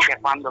Croazia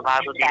quando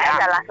vado di là.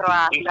 La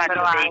Croazia, mi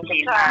faccio dei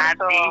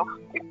filmati.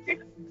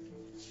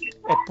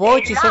 E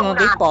poi ci sono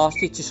dei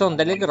posti, ci sono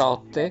delle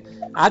grotte,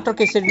 altro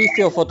che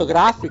servizio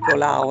fotografico,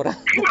 Laura.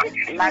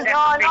 Ma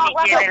no,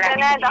 guarda, ce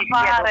n'è da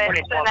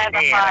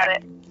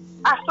fare.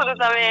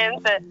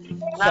 Assolutamente.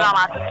 No,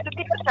 ma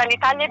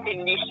l'Italia è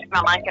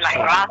bellissima, ma anche la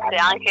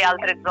Croazia, anche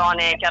altre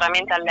zone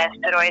chiaramente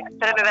all'estero, e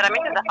sarebbe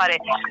veramente da fare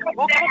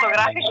book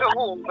fotografici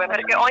ovunque,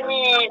 perché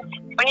ogni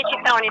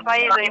città, ogni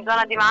paese, ogni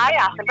zona di mare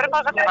ha sempre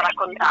qualcosa da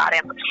raccontare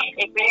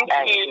e quindi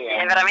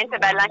è veramente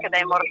bella anche da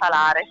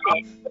immortalare,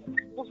 sì.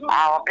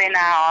 Ho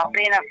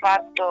appena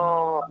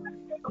fatto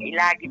i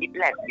laghi di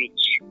Black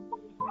Beach.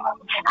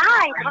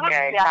 In Croazia. Che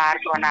è il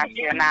parco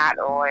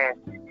nazionale, è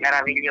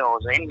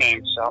meraviglioso, è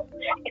immenso.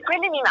 E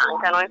quelli mi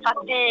mancano,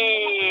 infatti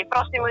il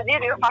prossimo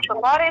giro io ho fatto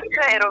Forest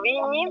e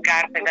Rovigni,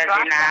 carte da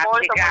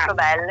molto molto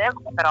belle,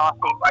 però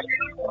sì,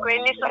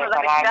 quelli sono da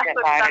vedere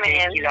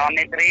assolutamente.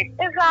 Chilometri.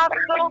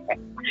 Esatto.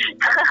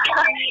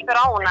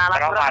 Però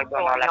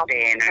valgono la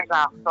pena.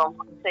 Esatto,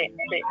 sì.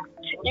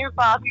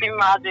 Infatti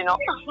immagino.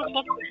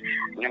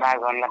 Ne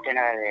valgono la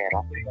pena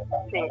davvero.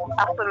 Sì,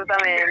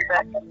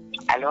 assolutamente.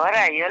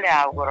 Allora io le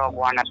auguro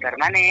buona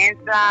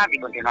permanenza, di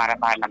continuare a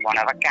fare una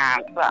buona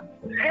vacanza.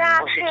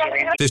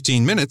 Grazie.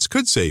 15 minutes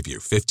could save you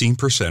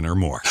 15% or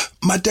more.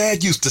 My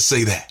dad used to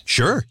say that.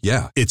 Sure,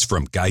 yeah. It's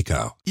from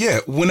Geico. Yeah,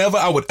 whenever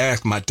I would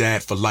ask my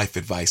dad for life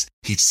advice,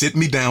 he'd sit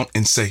me down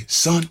and say,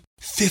 son,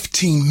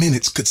 15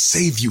 minutes could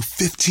save you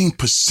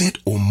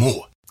 15% or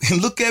more. And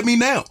look at me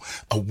now,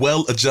 a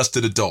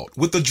well-adjusted adult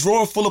with a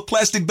drawer full of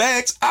plastic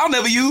bags I'll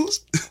never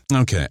use.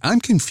 Okay, I'm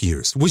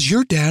confused. Was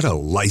your dad a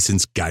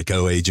licensed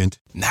Geico agent?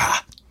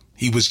 Nah,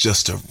 he was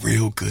just a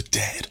real good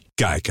dad.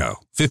 Geico.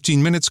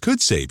 15 minutes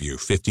could save you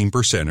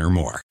 15% or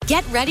more.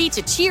 Get ready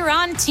to cheer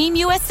on Team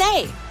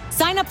USA.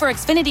 Sign up for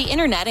Xfinity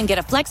Internet and get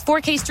a Flex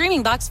 4K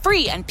streaming box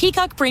free and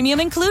Peacock Premium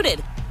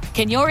included.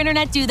 Can your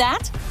internet do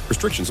that?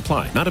 Restrictions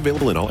apply. Not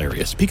available in all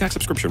areas. Peacock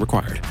subscription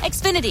required.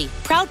 Xfinity,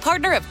 proud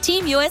partner of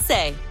Team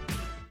USA.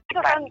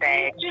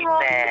 Partecipe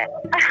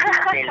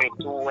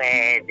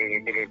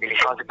delle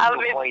cose che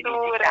tu puoi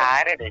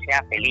visitare,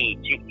 sia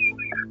felici.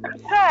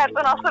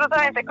 Certo, no,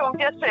 assolutamente, con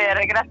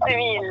piacere, grazie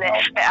mille.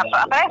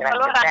 A presto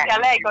allora anche a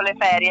lei con le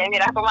ferie, mi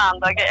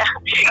raccomando, che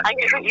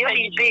anche tu io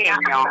mi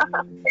impegno.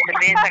 Se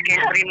pensa che è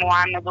il primo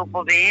anno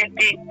dopo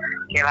 20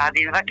 che vado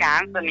in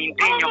vacanza, mi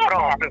impegno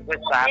proprio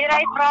quest'anno.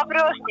 Direi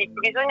proprio sì,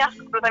 bisogna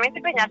assolutamente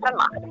impegnarsi al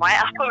massimo,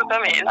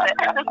 assolutamente.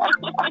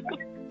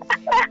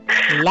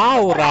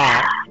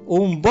 Laura,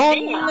 un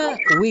buon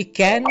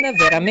weekend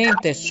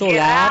veramente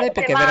solare,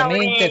 perché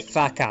veramente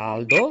fa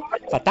caldo,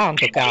 fa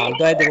tanto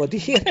caldo, devo dire.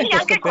 Sì,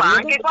 anche qua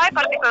è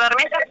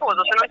particolarmente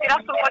affoso, se non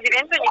tirasse un po' di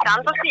vento ogni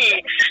tanto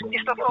si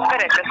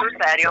soffocherebbe sul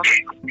serio.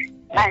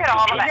 Però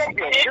vabbè,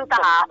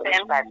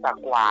 aspetta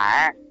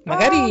qua,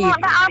 magari è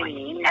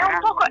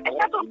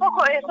stato un po'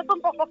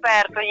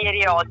 coperto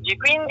ieri e oggi,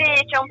 quindi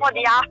c'è un po'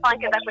 di affa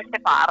anche da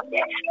queste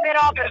parti,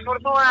 però per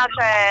fortuna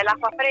c'è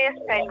l'acqua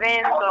fresca, il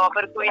vento,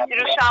 per cui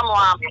riusciamo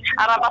a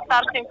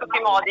rabattarci in tutti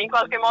i modi, in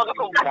qualche modo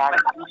comunque.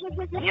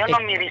 Io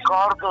non mi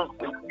ricordo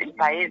il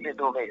paese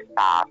dove è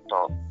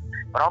stato,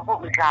 però ho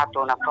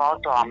pubblicato una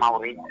foto a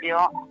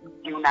Maurizio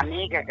di una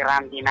mega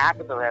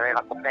grandinata dove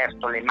aveva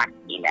coperto le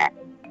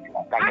macchine.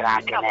 Da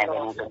grande che ne è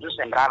venuto giù,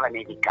 sembrava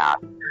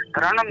nevicato,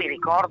 però non mi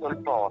ricordo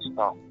il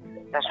posto.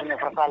 Adesso mio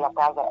fratello a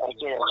casa per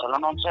chiedercelo,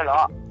 non ce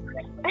l'ho,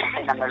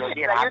 appena me lo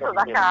dirà. Aiuto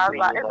da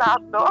casa,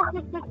 esatto.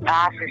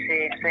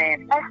 Sì,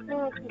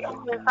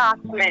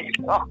 infatti.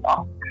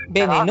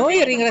 Bene,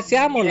 noi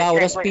ringraziamo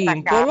Laura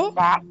Spimpolo,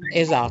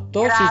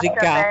 esatto, Susi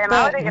K,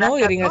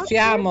 noi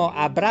ringraziamo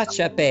a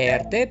braccia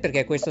aperte,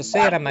 perché questa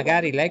sera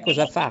magari lei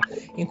cosa fa?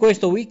 In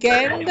questo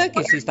weekend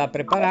che si sta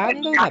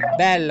preparando una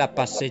bella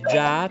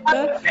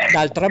passeggiata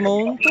dal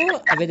tramonto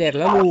a vedere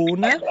la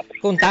luna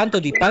con tanto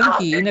di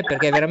panchine,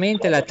 perché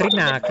veramente la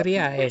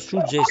Trinacria è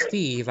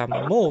suggestiva,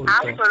 ma molto.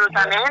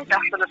 Assolutamente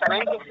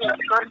sì,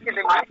 corsi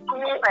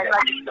bellissimi,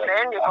 paesaggi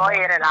stupendi, poi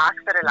relax,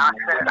 che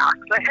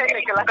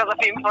è la cosa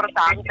più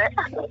importante.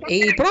 niente. E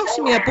i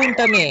prossimi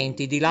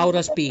appuntamenti di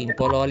Laura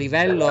Spimpolo a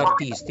livello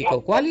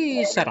artistico,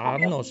 quali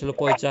saranno, se lo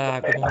puoi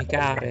già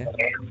comunicare?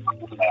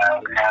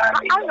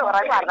 Allora,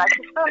 guarda,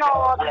 ci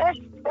sono tre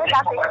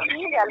date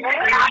estive al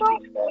momento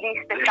di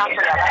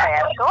spettacoli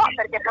all'aperto,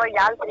 perché poi gli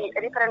altri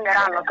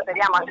riprenderanno,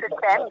 speriamo, a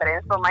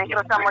settembre, insomma,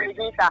 incrociamo le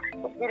dita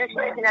di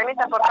riuscire finalmente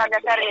a portarli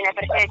a termine,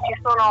 perché ci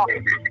sono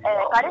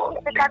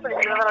parecchi spettacoli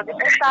che dovevano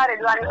debuttare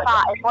 2 anni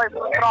fa e poi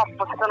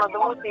purtroppo si sono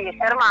dovuti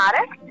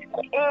fermare,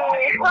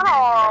 e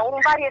sono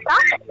un varietà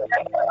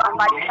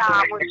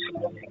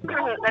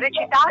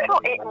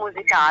recitato e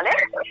musicale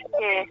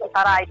che si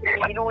farà i primi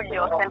di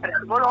luglio sempre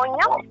su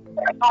Bologna,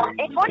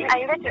 e poi ha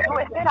invece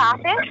 2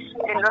 serate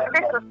dello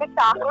stesso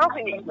spettacolo,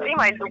 quindi il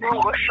primo è il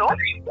Dugongo Show,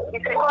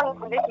 il secondo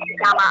invece si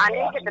chiama A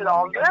Naked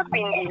Love,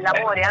 quindi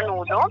l'amore a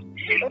nudo,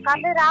 e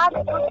parlerà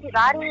di tutti i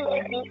vari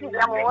tipi di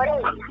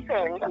amore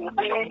esistenti,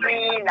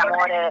 quindi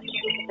l'amore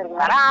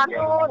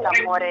separato,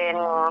 l'amore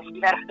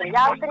verso gli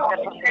altri,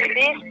 verso se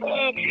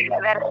stessi,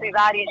 verso i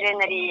vari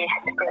generi di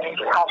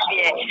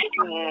coppie,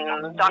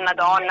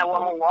 donna-donna,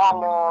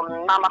 uomo-uomo,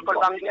 mamma col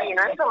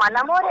bambino, insomma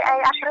l'amore è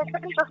a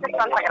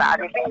 360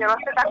 gradi, quindi è uno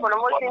spettacolo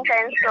molto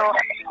intenso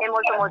e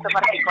molto molto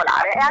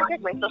particolare, e anche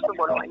questo su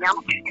Bologna.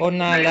 Con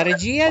la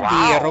regia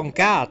di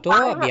Roncato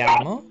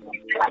abbiamo?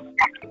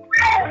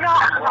 No,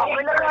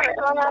 quello che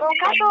non ha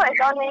Roncato è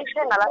Donne in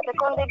Scena, la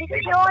seconda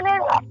edizione,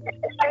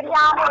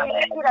 speriamo di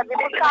riuscire a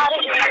debuttare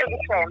il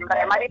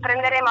dicembre, ma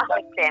riprenderemo a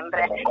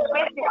settembre.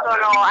 Questi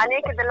sono A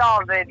Naked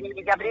Love di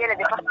Gabriele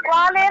De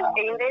Pasquale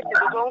e invece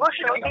di Gongo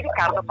Show di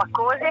Riccardo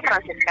Paccosi e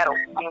Francesca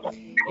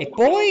Rossi. E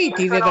poi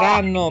ti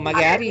vedranno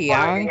magari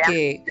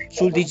anche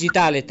sul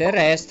digitale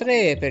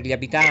terrestre per gli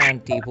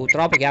abitanti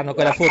purtroppo che hanno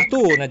quella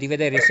fortuna di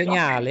vedere il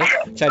segnale,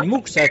 cioè il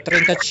MUX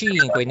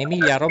 35 in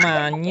Emilia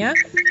Romagna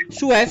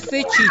su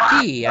FCT,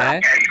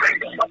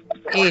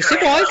 E se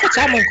vuoi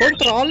facciamo un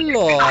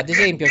controllo, ad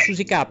esempio su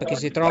K che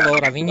si trova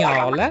ora a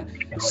Vignola,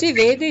 si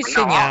vede il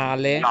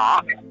segnale.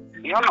 No,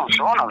 io non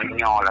sono a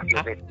Vignola, ti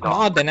ho detto.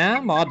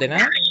 Modena?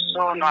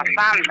 Sono a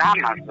San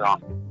Damaso.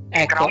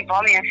 Ecco. Tra un po'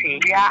 mia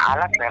figlia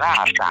alla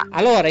serata.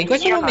 Allora, in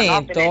questo io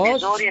momento, non ho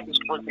televisori a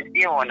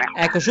disposizione.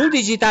 ecco, sul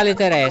digitale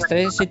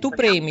terrestre, se tu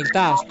premi il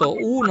tasto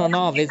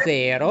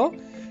 190,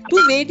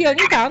 tu vedi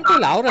ogni tanto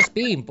Laura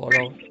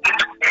Spimpolo.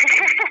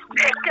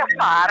 Che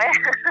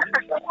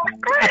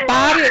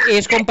Appare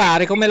e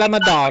scompare come la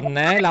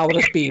Madonna, Laura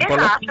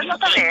Spimpolo. Esatto,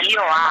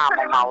 io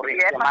amo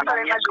Maurizio, ma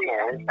non mi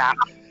ascolta.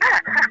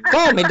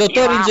 Come,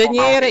 dottor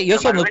ingegnere, io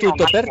sono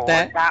tutto per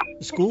te.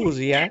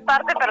 Scusi,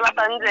 Parte per la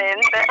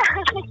tangente.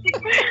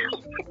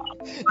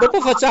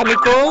 Dopo facciamo i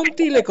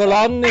conti, le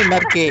colonne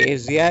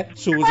marchesi,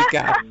 Susi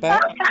K.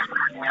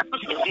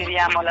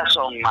 Tiriamo la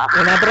somma.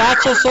 Un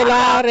abbraccio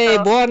solare,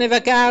 buone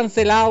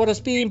vacanze Laura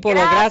Spimpolo,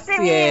 grazie.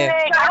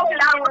 Mille, grazie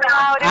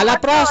Laura. Alla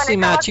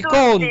prossima, ci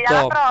conto.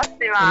 Alla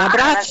prossima. Un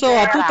abbraccio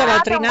a tutta la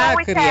Buon Trinacria.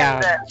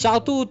 weekend. Ciao a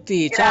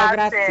tutti, ciao,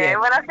 grazie.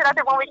 Buona serata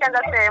e buon weekend a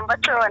te, un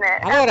bacione.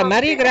 Allora,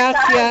 Maria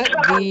Grazia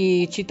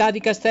di Città di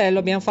Castello,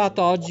 abbiamo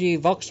fatto oggi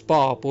Vox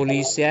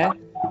Populis,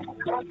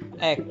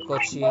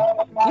 Eccoci.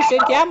 Ci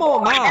sentiamo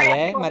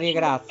male, Maria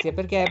Grazia,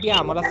 perché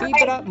abbiamo la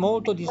fibra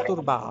molto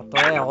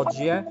disturbata,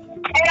 oggi, Non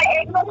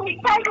mi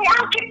sai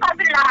neanche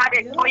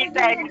parlare, poi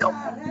bello.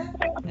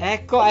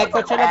 Ecco,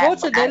 c'è la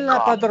voce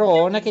della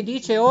padrona che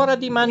dice ora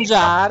di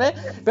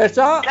mangiare,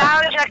 perciò... Ciao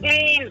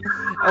Jacqueline!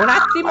 Un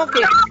attimo che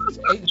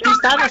ti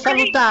stanno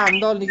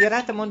salutando in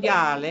diretta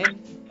mondiale.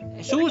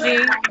 Susi,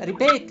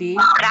 ripeti?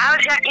 Ciao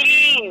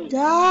Jacqueline!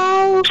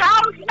 Ciao!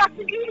 Ciao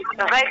Jacqueline!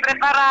 Cosa hai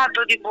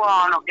preparato di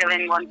buono che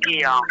vengo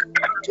anch'io?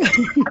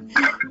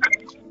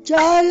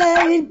 C'ho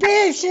il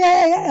pesce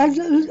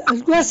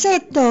al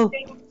guassetto.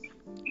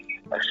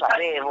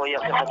 Sapevo io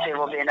che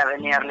facevo bene a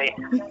venirli.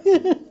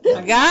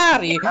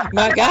 Magari,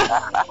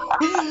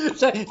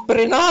 cioè,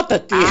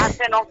 prenotati.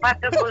 Se non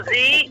faccio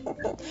così,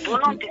 tu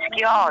non ti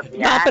schiodi.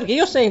 No, perché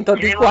io sento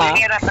di devo qua.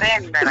 venire a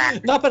prendere.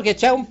 No, perché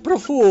c'è un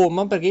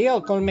profumo, perché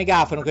io col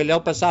megafono che le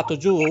ho passato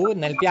giù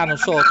nel piano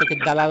sotto, che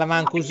dalla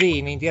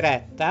Lavancusina in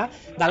diretta,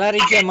 dalla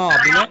regia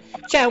mobile,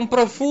 c'è un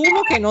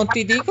profumo che non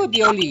ti dico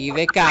di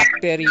olive,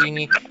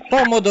 capperini,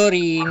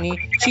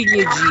 pomodorini,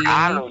 ciliegini.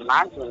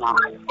 Immagino.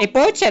 E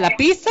poi c'è la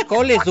pizza con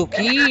le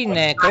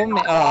zucchine,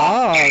 come...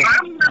 Perché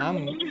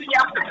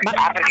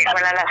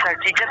quella la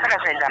salsiccia te la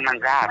sei già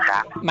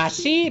mangiata. Ma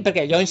sì,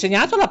 perché gli ho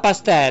insegnato la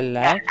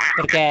pastella,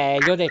 perché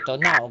gli ho detto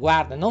no,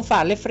 guarda, non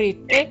farle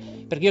fritte,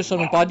 perché io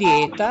sono un po' a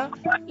dieta,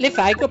 le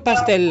fai con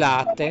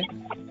pastellate.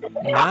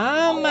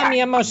 Mamma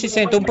mia, ma si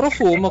sente un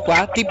profumo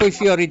qua, tipo i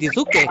fiori di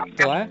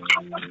zucchetto,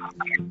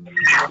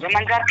 Devo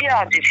mangiarti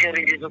oggi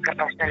fiori di zucca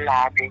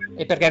pastellati.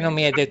 E perché non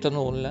mi hai detto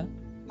nulla?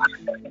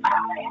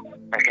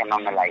 Perché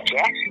non me l'hai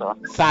chiesto.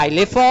 Fai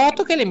le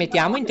foto che le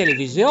mettiamo in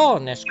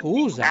televisione,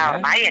 scusa.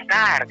 Ormai è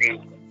tardi.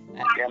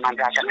 Le ho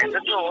mangiate a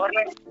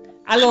mezzogiorno.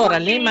 Allora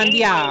le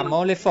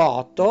mandiamo le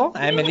foto,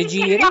 me le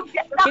giri,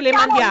 che le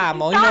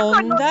mandiamo in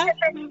onda.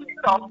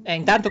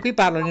 Intanto qui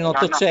parlano in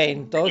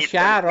 800,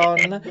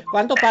 Sharon.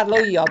 Quando parlo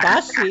io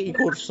abbassi i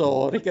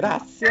cursori,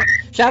 grazie.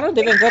 Sharon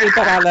deve ancora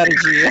imparare la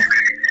regia.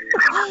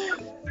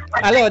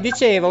 Allora,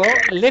 dicevo,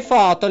 le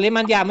foto le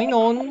mandiamo in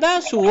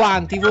onda su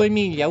One TV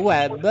Emilia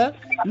Web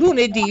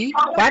lunedì,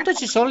 quando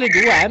ci sono le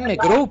 2M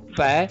Group,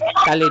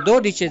 dalle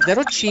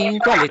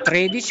 12.05 alle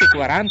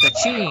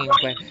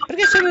 13.45,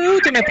 perché sono le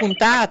ultime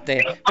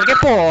puntate, perché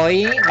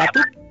poi va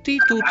tutti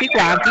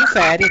quanti in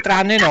ferie,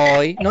 tranne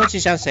noi ci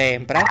siamo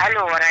sempre.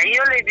 Allora,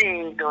 io le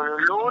vedo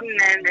il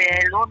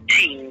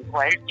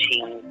 5,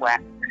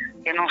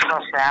 che non so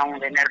se è un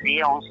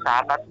venerdì o un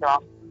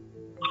sabato.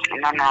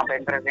 Non ho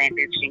ben presente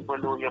il 5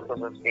 luglio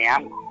cosa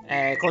sia.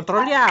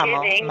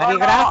 Controlliamo. Maria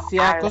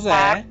Grazia,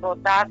 cos'è?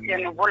 Tassi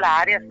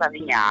nuvolari a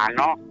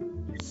Savignano,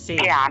 sì,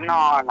 che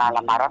hanno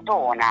la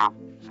maratona.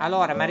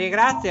 Allora, Maria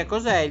Grazia,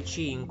 cos'è il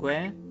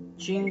 5?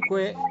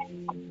 5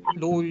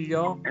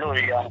 luglio.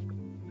 Un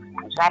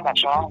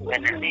sabato?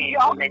 Venerdì?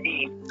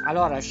 Lunedì?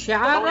 Allora,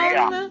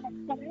 Sharon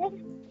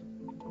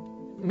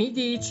mi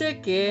dice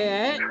che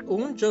è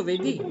un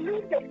giovedì.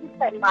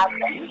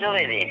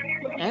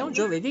 È un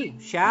giovedì.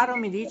 Sharon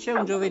mi dice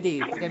un giovedì,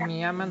 perché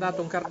mi ha mandato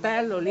un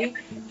cartello lì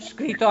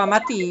scritto a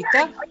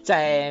matita,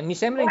 cioè mi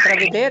sembra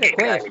intravedere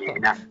questo.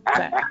 Cioè,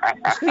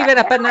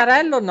 scrivere a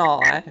pennarello no,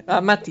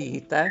 a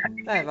matita.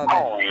 Vabbè.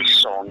 Oh,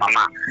 insomma,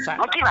 ma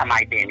non ti va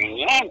mai bene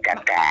niente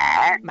a te?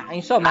 Ma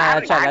insomma,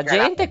 cioè, la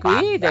gente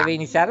qui deve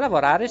iniziare a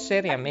lavorare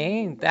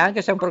seriamente,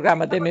 anche se è un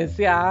programma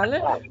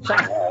demenziale, cioè,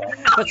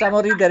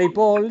 facciamo ridere i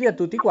polli a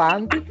tutti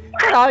quanti,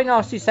 però i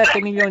nostri 7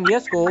 milioni di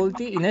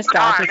ascolti in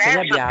estate ce li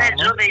abbiamo.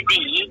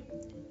 Giovedì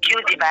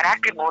chiudi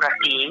baracche e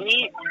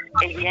burattini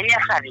e vieni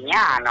a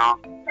Savignano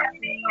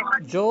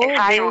e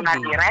fai una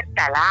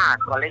diretta là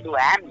con le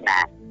 2M.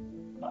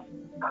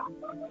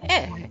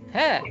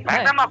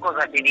 Ma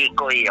cosa ti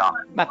dico io?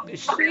 Ma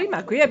sì,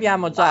 ma qui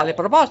abbiamo già le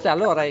proposte.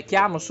 Allora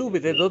chiamo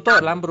subito il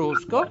dottor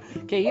Lambrusco,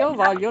 che io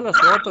voglio la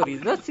sua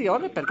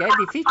autorizzazione, perché è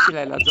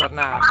difficile la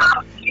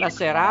giornata, la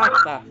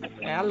serata.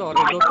 E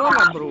allora il dottor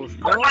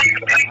Lambrusco,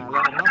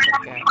 allora no,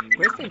 perché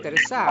questo è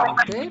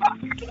interessante,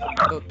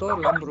 dottor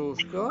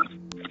Lambrusco.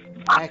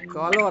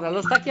 Ecco, allora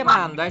lo sta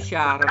chiamando,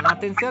 Sharon.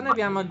 Attenzione,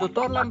 abbiamo il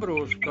dottor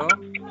Lambrusco.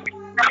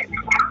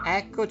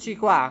 Eccoci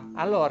qua.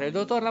 Allora, il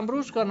dottor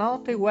Lambrusco,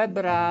 Note Web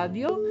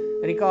Radio,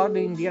 ricordo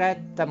in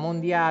diretta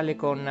mondiale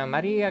con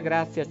Maria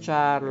Grazia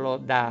Ciarlo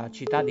da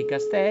Città di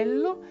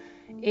Castello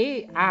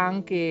e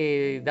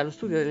anche dallo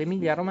studio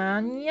dell'Emilia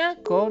Romagna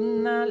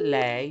con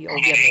lei,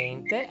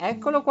 ovviamente.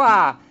 Eccolo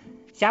qua.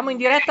 Siamo in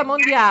diretta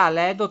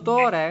mondiale,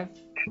 dottore?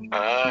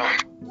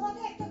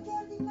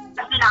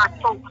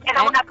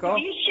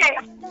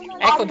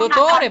 Ecco,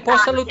 dottore, può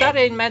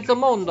salutare il mezzo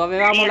mondo.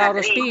 Avevamo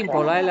Laura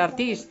Stimpolo,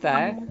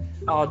 l'artista,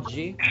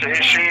 oggi.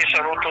 Sì,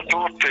 saluto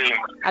tutti.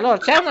 Allora,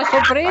 c'è una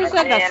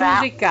sorpresa da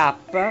Suzy K.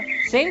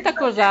 Senta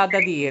cosa ha da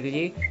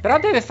dirgli, però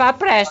deve far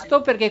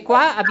presto, perché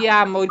qua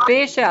abbiamo il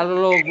pesce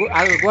al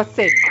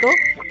guazzetto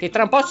che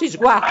tra un po' si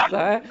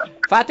sguazza.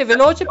 Fate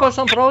veloce, poi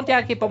sono pronti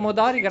anche i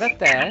pomodori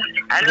grattè.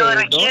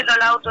 Allora, chiedo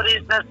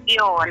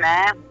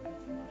l'autorizzazione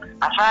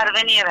a far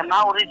venire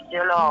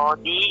Maurizio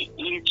Lodi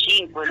il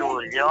 5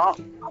 luglio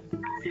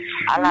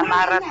alla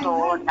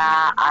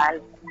maratona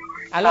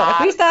Allora,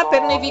 qui sta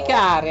per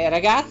nevicare,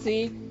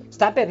 ragazzi,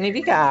 sta per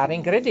nevicare,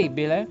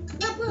 incredibile.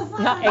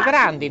 No, è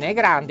grandine,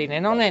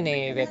 non è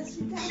neve,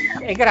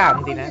 è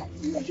grandine.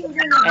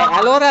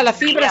 Allora la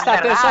fibra sta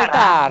per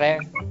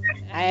saltare.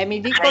 Mi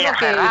dicono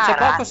che c'è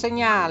poco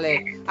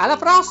segnale. Alla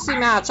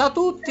prossima, ciao a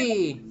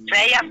tutti.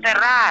 Sei a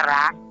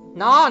Ferrara?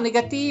 No,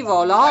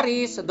 negativo.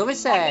 Loris, dove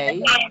sei?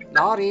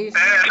 Loris?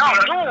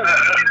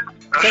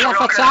 Ce la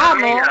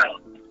facciamo?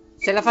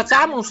 Se la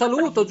facciamo, un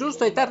saluto,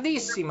 giusto? È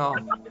tardissimo.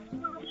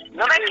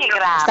 Dov'è che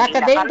grande? Sta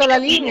cadendo la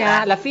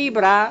linea, la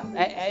fibra?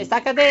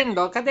 Sta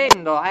cadendo.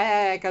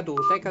 È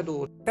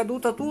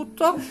caduto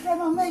tutto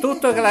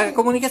la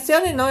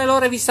comunicazione. Noi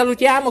allora vi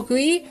salutiamo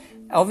qui,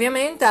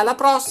 ovviamente. Alla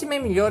prossima,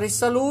 i migliori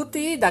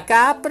saluti da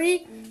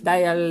Capri,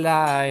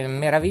 dalla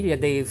meraviglia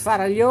dei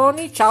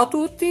faraglioni. Ciao a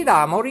tutti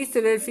da Maurizio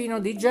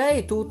Delfino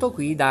DJ, tutto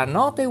qui da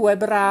Note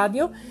Web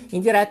Radio, in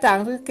diretta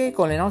anche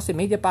con le nostre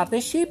media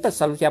partnership.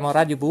 Salutiamo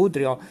Radio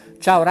Budrio,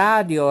 ciao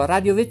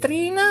Radio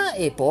Vetrina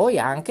e poi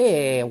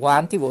anche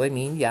One TV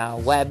Emilia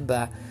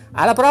Web.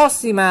 Alla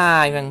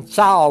prossima,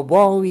 ciao,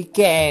 buon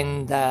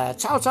weekend,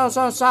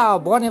 ciao,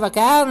 buone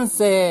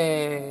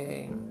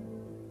vacanze.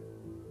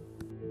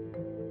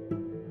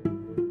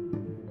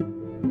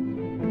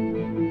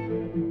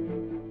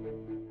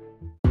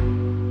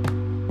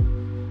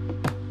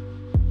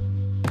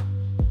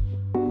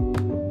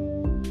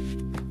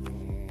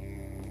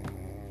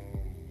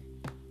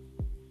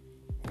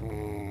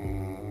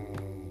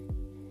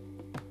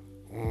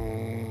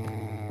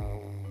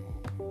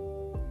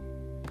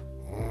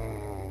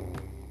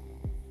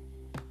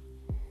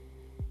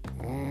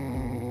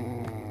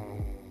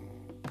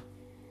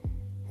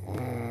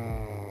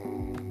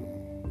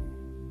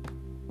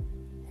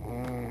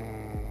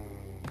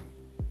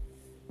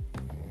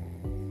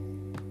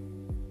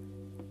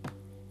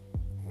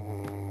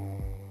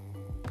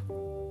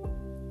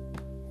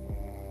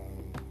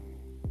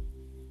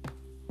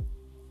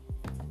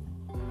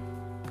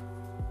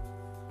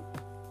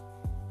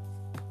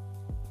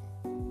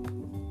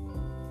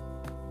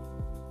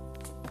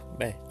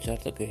 Beh,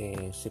 certo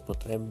che si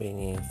potrebbe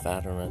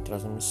fare una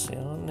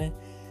trasmissione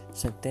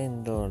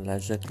sentendo la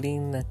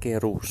Jacqueline che è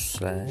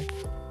russa, eh?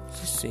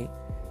 Sì, sì.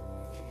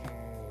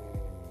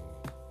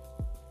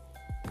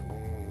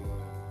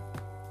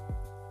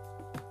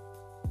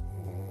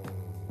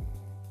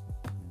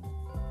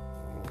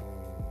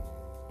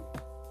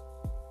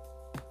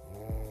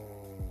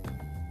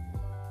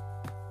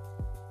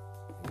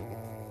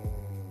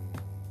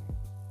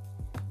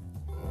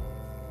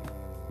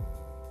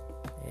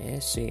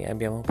 Sì,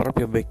 abbiamo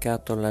proprio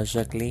beccato la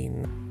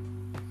Jacqueline.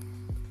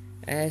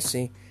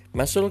 Sì,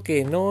 ma solo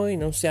che noi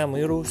non siamo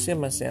in Russia,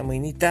 ma siamo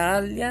in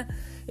Italia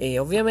e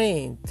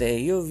ovviamente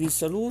io vi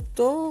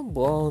saluto,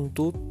 buon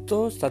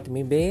tutto,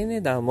 statemi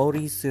bene, da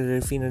Maurizio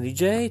Delfino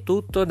DJ,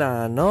 tutto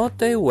da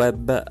Note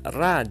Web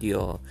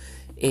Radio.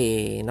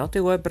 E Note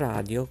Web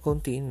Radio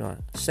continua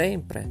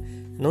sempre,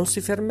 non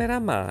si fermerà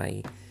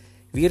mai.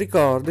 Vi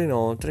ricordo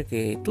inoltre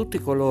che tutti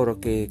coloro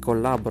che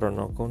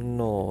collaborano con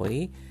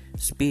noi,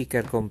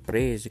 speaker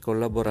compresi,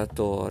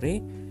 collaboratori,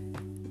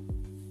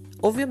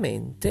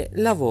 ovviamente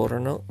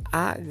lavorano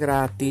a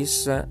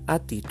gratis, a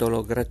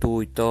titolo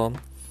gratuito.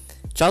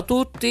 Ciao a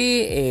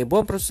tutti e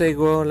buon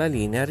proseguo, la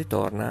linea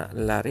ritorna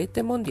alla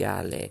rete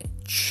mondiale.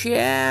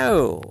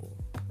 Ciao!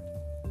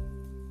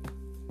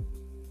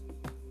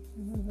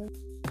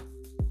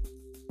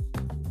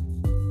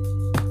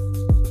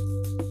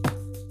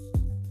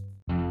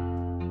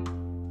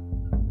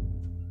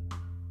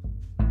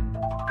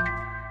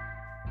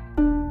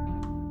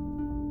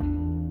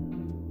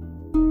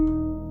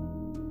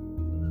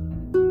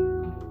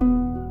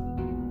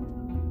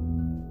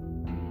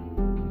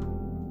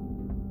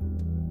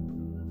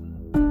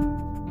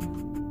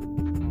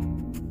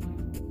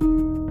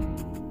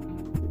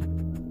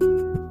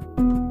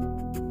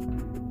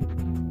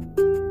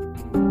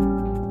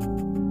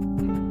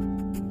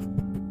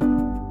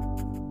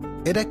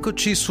 Ed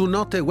eccoci su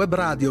Note Web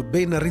Radio,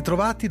 ben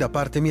ritrovati da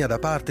parte mia, da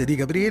parte di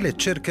Gabriele.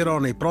 Cercherò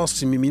nei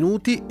prossimi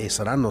minuti, e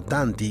saranno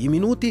tanti i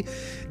minuti,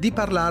 di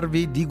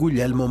parlarvi di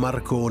Guglielmo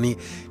Marconi,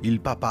 il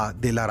papà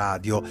della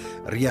radio.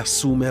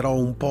 Riassumerò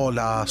un po'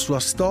 la sua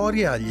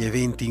storia, gli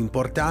eventi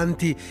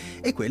importanti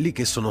e quelli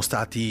che sono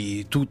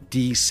stati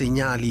tutti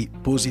segnali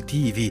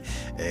positivi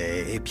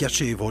e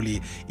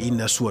piacevoli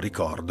in suo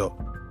ricordo.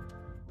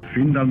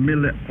 Fin dal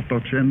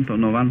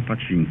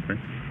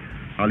 1895,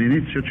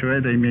 all'inizio cioè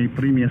dei miei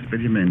primi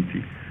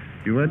esperimenti,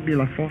 io ebbi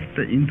la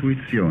forte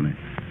intuizione,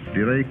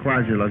 direi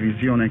quasi la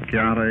visione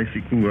chiara e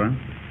sicura,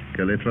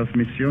 che le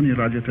trasmissioni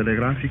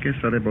radiotelegrafiche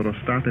sarebbero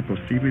state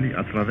possibili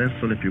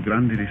attraverso le più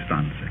grandi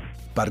distanze.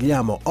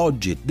 Parliamo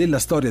oggi della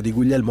storia di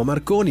Guglielmo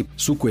Marconi,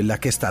 su quella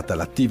che è stata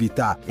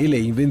l'attività e le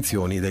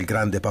invenzioni del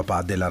grande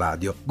papà della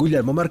radio.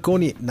 Guglielmo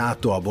Marconi,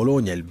 nato a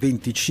Bologna il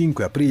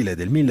 25 aprile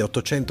del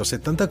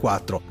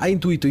 1874, ha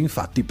intuito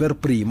infatti per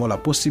primo la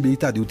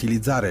possibilità di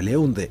utilizzare le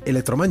onde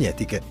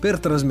elettromagnetiche per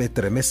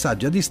trasmettere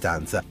messaggi a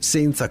distanza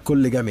senza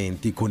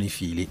collegamenti con i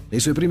fili. Nei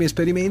suoi primi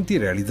esperimenti,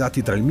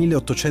 realizzati tra il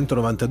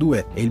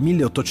 1892 e il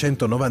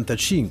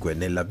 1895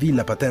 nella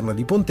villa paterna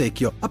di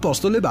Pontecchio, ha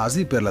posto le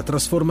basi per la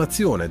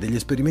trasformazione degli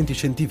esperimenti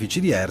scientifici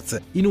di Hertz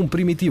in un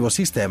primitivo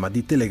sistema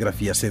di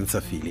telegrafia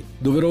senza fili.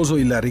 Doveroso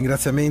il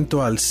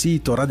ringraziamento al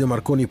sito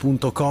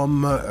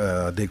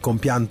radiomarconi.com del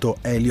compianto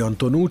Elio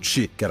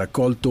Antonucci, che ha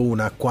raccolto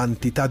una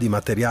quantità di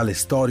materiale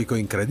storico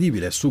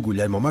incredibile su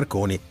Guglielmo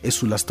Marconi e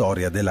sulla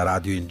storia della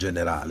radio in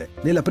generale.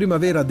 Nella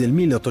primavera del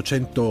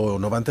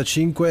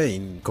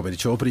 1895, come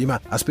dicevo prima,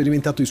 ha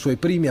sperimentato i suoi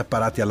primi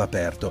apparati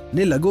all'aperto.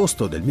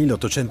 Nell'agosto del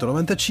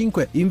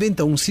 1895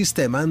 inventa un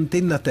sistema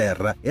antenna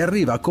terra e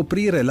arriva a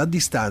coprire la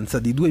distanza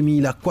di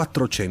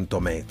 2400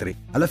 metri.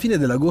 Alla fine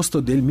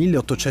dell'agosto del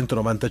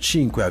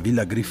 1895 a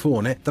Villa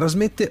Grifone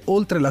trasmette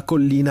oltre la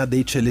collina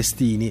dei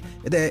Celestini,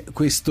 ed è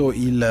questo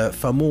il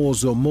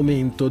famoso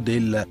momento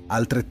del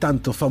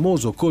altrettanto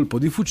famoso colpo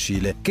di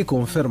fucile che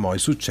confermò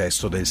il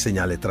successo del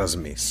segnale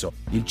trasmesso.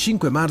 Il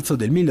 5 marzo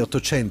del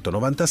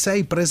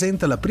 1896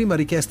 presenta la prima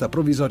richiesta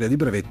provvisoria di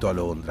brevetto a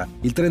Londra.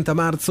 Il 30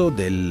 marzo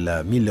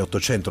del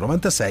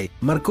 1896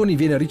 Marconi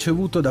viene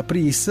ricevuto da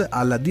Pris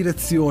alla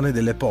direzione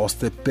delle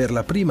poste per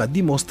la prima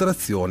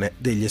dimostrazione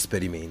degli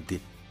esperimenti.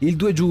 Il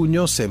 2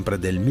 giugno, sempre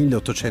del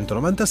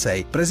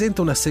 1896,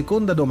 presenta una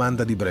seconda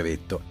domanda di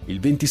brevetto. Il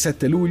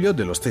 27 luglio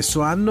dello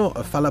stesso anno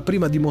fa la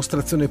prima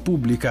dimostrazione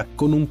pubblica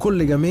con un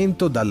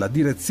collegamento dalla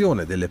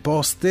direzione delle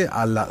poste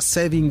alla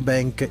Saving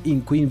Bank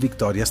in Queen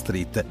Victoria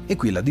Street, e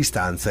qui la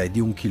distanza è di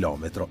 1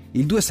 chilometro.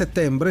 Il 2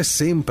 settembre,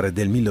 sempre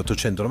del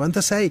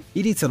 1896,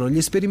 iniziano gli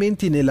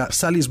esperimenti nella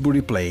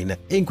Salisbury Plain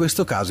e in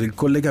questo caso il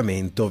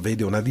collegamento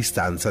vede una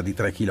distanza di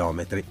 3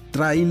 chilometri.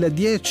 Tra il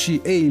 10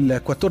 e il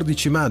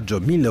 14 maggio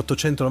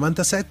 1897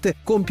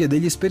 compie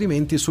degli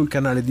esperimenti sul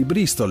canale di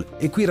Bristol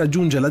e qui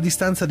raggiunge la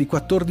distanza di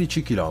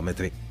 14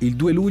 km. Il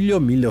 2 luglio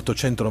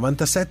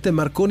 1897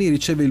 Marconi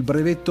riceve il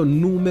brevetto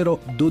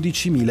numero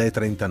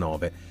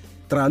 12039.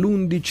 Tra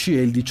l'11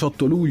 e il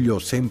 18 luglio,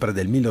 sempre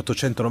del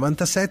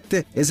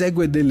 1897,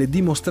 esegue delle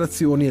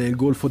dimostrazioni nel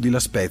Golfo di La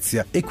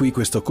Spezia e qui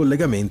questo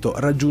collegamento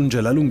raggiunge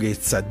la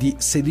lunghezza di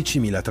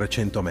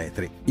 16.300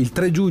 metri. Il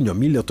 3 giugno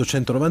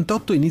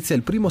 1898 inizia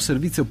il primo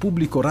servizio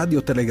pubblico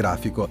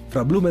radiotelegrafico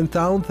fra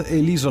Blumentown e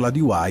l'isola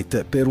di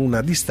White per una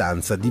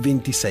distanza di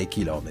 26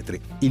 km.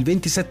 Il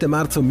 27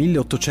 marzo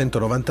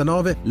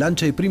 1899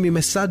 lancia i primi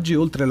messaggi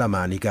oltre la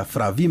Manica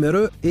fra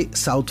Wimereux e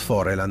South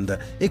Foreland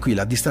e qui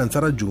la distanza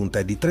raggiunta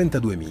è di 32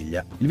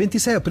 miglia. Il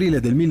 26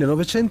 aprile del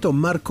 1900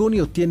 Marconi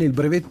ottiene il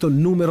brevetto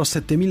numero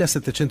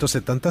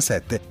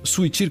 7777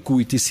 sui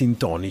circuiti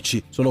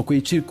sintonici. Sono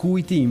quei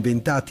circuiti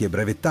inventati e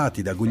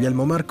brevettati da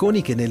Guglielmo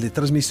Marconi che nelle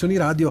trasmissioni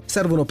radio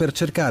servono per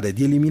cercare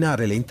di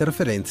eliminare le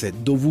interferenze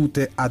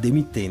dovute ad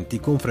emittenti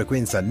con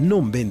frequenza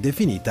non ben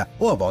definita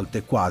o a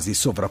volte quasi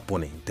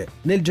sovrapponente.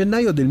 Nel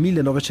gennaio del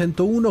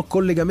 1901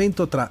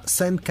 collegamento tra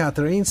St.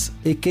 Catharines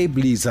e Cape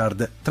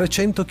Blizzard,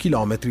 300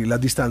 km la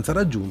distanza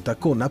raggiunta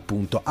con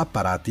appunto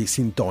apparati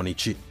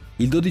sintonici.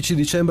 Il 12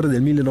 dicembre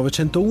del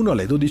 1901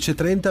 alle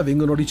 12.30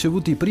 vengono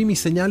ricevuti i primi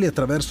segnali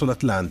attraverso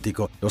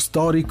l'Atlantico, lo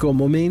storico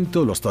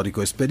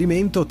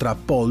esperimento tra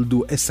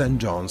Poldhu e St.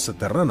 John's,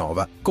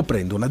 Terranova,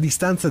 coprendo una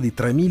distanza di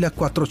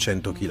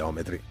 3.400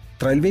 km.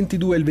 Tra il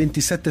 22 e il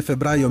 27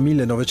 febbraio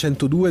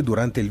 1902,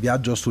 durante il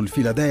viaggio sul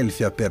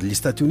Philadelphia per gli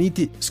Stati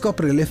Uniti,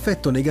 scopre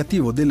l'effetto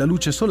negativo della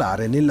luce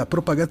solare nella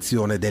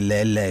propagazione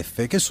delle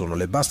LF, che sono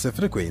le basse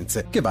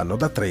frequenze che vanno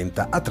da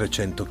 30 a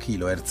 300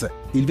 kHz.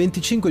 Il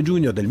 25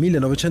 giugno del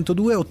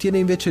 1902 ottiene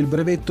invece il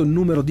brevetto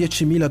numero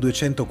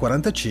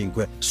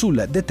 10.245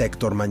 sul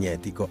detector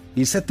magnetico.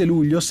 Il 7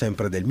 luglio,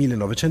 sempre del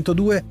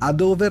 1902, a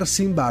Dover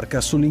si imbarca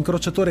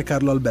sull'incrociatore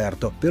Carlo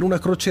Alberto per una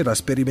crociera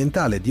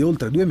sperimentale di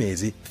oltre 2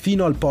 mesi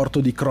fino al porto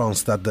di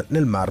Kronstadt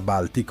nel Mar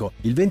Baltico.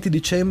 Il 20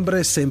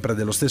 dicembre, sempre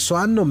dello stesso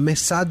anno,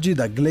 messaggi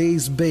da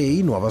Glace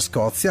Bay, Nuova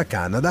Scozia,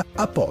 Canada,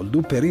 a Poldhu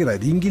per i re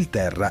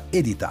d'Inghilterra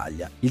ed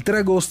Italia. Il 3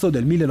 agosto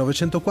del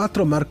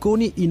 1904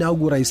 Marconi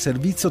inaugura il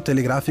servizio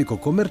telegrafico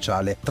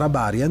commerciale tra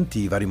Bari,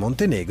 Antivari,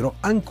 Montenegro,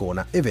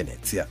 Ancona e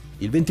Venezia.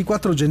 Il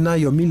 24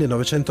 gennaio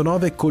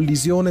 1909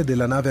 collisione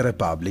della nave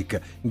Republic.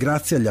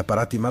 Grazie agli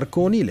apparati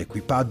Marconi,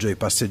 l'equipaggio e i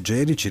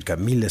passeggeri, circa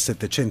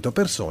 1700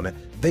 persone,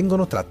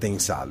 vengono tratte in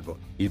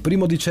salvo. Il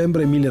 1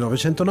 dicembre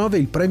 1909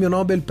 il premio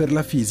Nobel per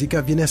la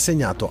fisica viene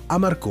assegnato a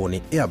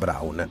Marconi e a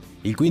Brown.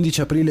 Il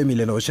 15 aprile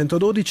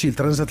 1912 il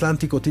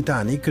transatlantico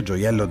Titanic,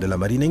 gioiello della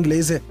marina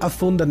inglese,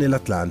 affonda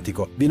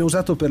nell'Atlantico. Viene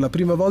usato per la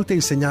prima volta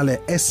il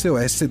segnale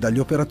SOS dagli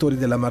operatori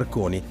della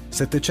Marconi,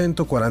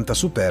 740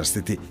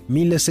 superstiti,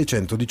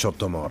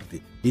 1618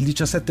 morti. Il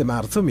 17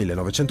 marzo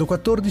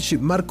 1914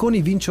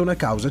 Marconi vince una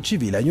causa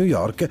civile a New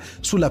York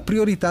sulla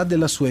priorità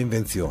della sua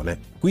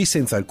invenzione. Qui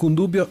senza alcun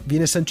dubbio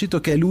viene sancito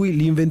che è lui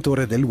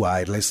l'inventore del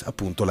wireless,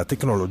 appunto la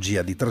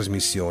tecnologia di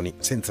trasmissioni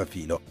senza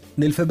filo.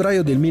 Nel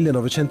febbraio del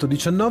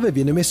 1919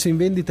 viene messo in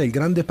vendita il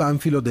grande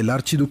panfilo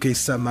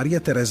dell'arciduchessa Maria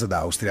Teresa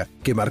d'Austria,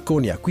 che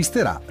Marconi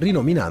acquisterà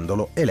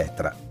rinominandolo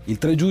Elettra. Il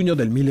 3 giugno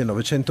del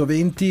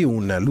 1920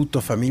 un lutto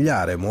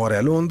familiare, muore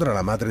a Londra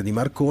la madre di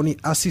Marconi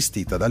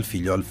assistita dal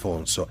figlio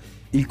Alfonso.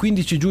 Il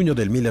 15 giugno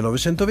del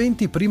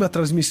 1920 prima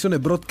trasmissione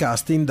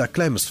broadcasting da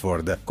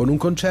Chelmsford con un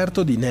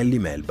concerto di Nelly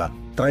Melba.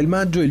 Tra il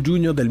maggio e il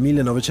giugno del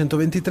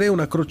 1923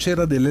 una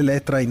crociera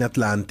dell'Elettra in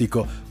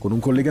Atlantico con un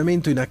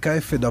collegamento in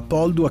HF da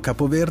Poldhu a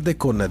Capoverde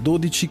con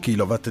 12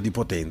 kW di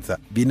potenza.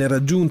 Viene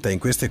raggiunta in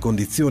queste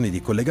condizioni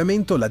di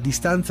collegamento la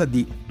distanza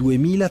di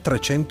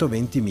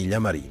 2320 miglia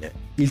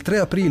marine. Il 3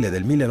 aprile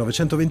del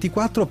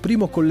 1924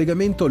 primo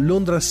collegamento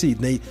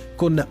Londra-Sydney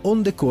con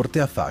onde corte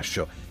a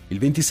fascio. Il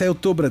 26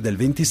 ottobre del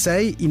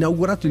 26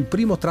 inaugurato il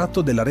primo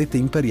tratto della rete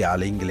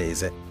imperiale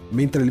inglese,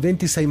 mentre il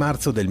 26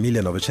 marzo del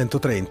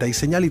 1930 i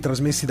segnali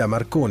trasmessi da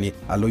Marconi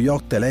allo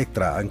yacht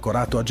Electra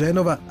ancorato a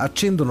Genova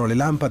accendono le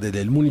lampade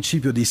del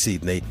municipio di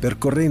Sydney,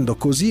 percorrendo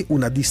così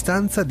una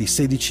distanza di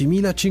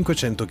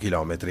 16.500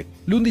 km.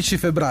 L'11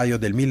 febbraio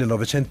del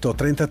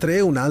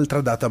 1933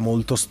 un'altra data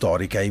molto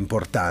storica e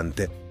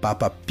importante.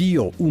 Papa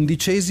Pio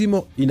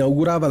XI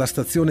inaugurava la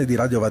stazione di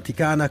Radio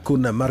Vaticana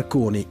con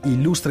Marconi,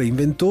 illustre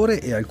inventore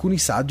e alcuni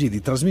saggi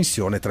di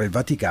trasmissione tra il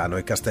Vaticano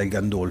e Castel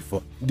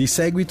Gandolfo. Di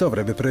seguito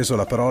avrebbe preso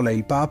la parola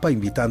il Papa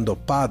invitando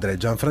padre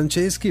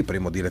Gianfranceschi,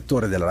 primo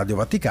direttore della Radio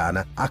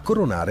Vaticana, a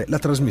coronare la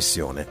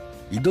trasmissione.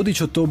 Il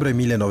 12 ottobre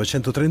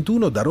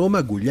 1931 da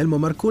Roma Guglielmo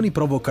Marconi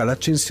provoca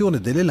l'accensione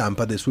delle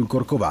lampade sul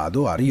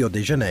Corcovado a Rio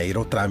de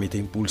Janeiro tramite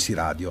impulsi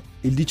radio.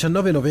 Il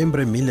 19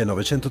 novembre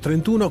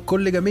 1931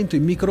 collegamento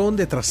in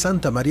microonde tra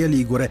Santa Maria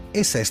Ligure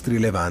e Sestri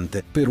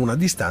Levante per una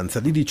distanza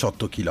di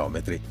 18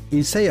 km.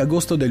 Il 6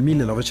 agosto del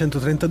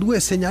 1932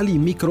 segnali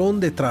in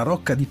microonde tra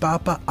Rocca di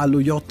Papa allo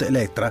yacht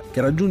Elettra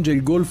che raggiunge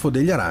il Golfo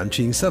degli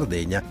Aranci in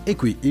Sardegna e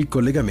qui il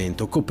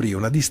collegamento coprì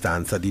una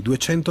distanza di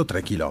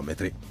 203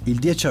 km. Il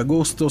 10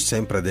 agosto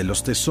sempre dello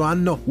stesso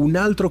anno un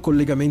altro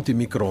collegamento in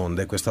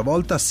microonde, questa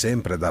volta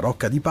sempre da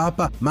Rocca di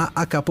Papa ma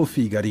a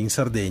Capofigari in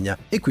Sardegna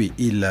e qui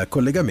il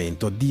collegamento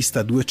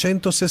dista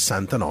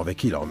 269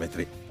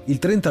 km. Il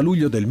 30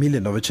 luglio del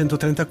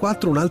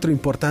 1934 un altro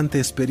importante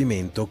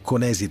esperimento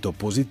con esito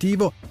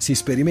positivo: si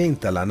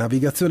sperimenta la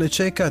navigazione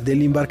cieca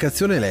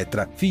dell'imbarcazione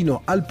Elettra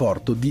fino al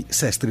porto di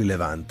Sestri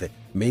Levante.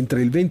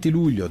 Mentre il 20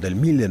 luglio del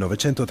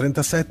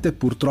 1937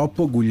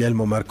 purtroppo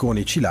Guglielmo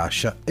Marconi ci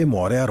lascia e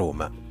muore a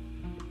Roma.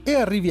 E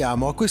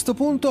arriviamo a questo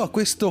punto a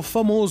questo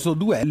famoso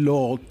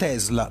duello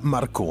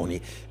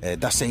Tesla-Marconi.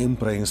 Da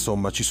sempre,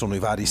 insomma, ci sono i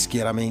vari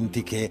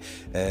schieramenti che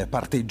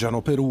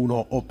parteggiano per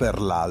uno o per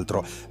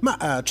l'altro,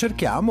 ma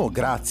cerchiamo,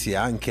 grazie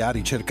anche a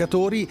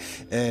ricercatori,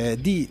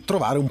 di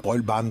trovare un po'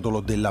 il bandolo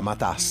della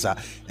matassa.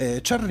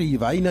 Ci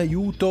arriva in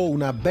aiuto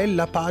una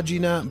bella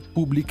pagina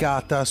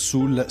pubblicata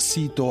sul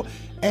sito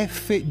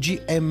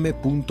fgm.it,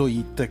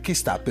 che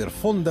sta per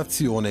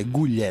Fondazione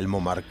Guglielmo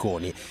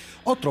Marconi.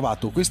 Ho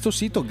trovato questo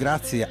sito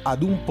grazie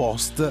ad un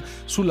post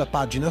sulla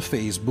pagina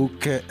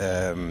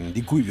Facebook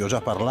di cui vi ho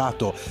già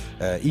parlato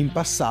in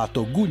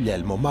passato,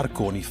 Guglielmo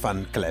Marconi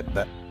Fan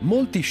Club.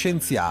 Molti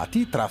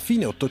scienziati tra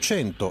fine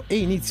 800 e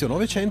inizio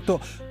 900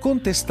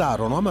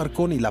 contestarono a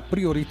Marconi la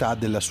priorità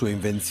della sua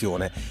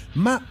invenzione,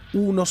 ma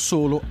uno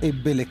solo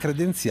ebbe le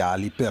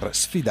credenziali per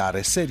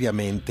sfidare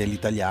seriamente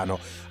l'italiano,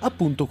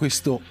 appunto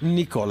questo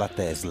Nikola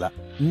Tesla.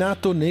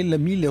 Nato nel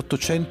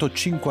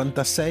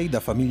 1856 da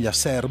famiglia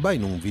serba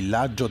in un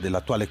villaggio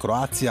dell'attuale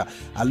Croazia,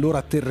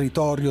 allora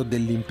territorio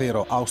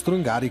dell'impero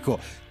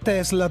austro-ungarico,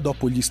 Tesla,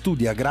 dopo gli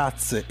studi a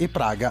Graz e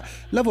Praga,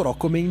 lavorò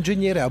come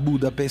ingegnere a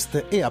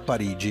Budapest e a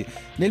Parigi.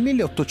 Nel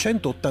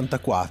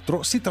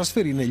 1884 si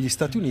trasferì negli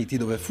Stati Uniti,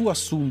 dove fu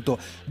assunto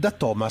da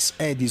Thomas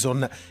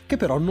Edison, che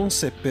però non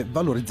seppe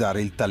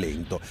valorizzare il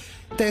talento.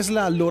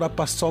 Tesla allora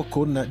passò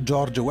con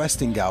George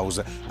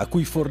Westinghouse, a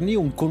cui fornì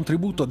un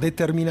contributo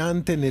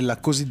determinante nella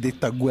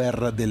cosiddetta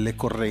guerra delle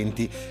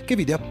correnti, che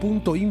vide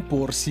appunto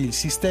imporsi il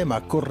sistema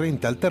a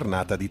corrente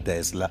alternata di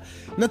Tesla.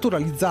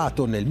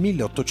 Naturalizzato nel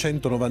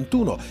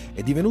 1891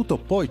 e divenuto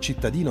poi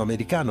cittadino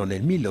americano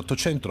nel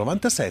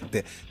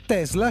 1897,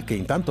 Tesla, che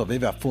intanto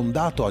aveva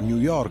fondato a New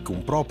York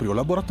un proprio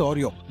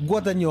laboratorio,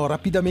 guadagnò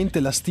rapidamente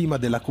la stima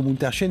della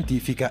comunità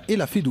scientifica e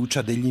la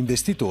fiducia degli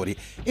investitori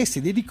e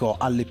si dedicò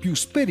alle più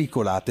spericolate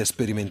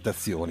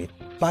sperimentazioni.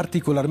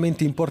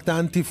 Particolarmente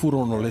importanti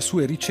furono le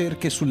sue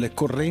ricerche sulle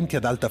correnti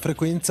ad alta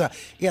frequenza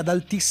e ad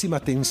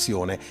altissima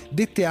tensione,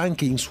 dette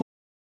anche in suo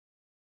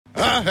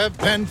I have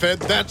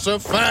PenFed, that's a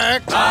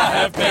fact. I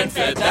have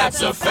PenFed,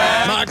 that's a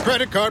fact. My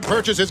credit card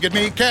purchases get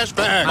me cash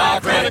back. My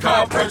credit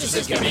card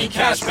purchases get me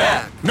cash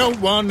back. No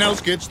one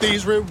else gets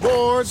these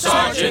rewards.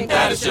 Sergeant,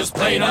 that is just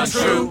plain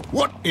untrue.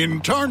 What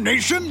in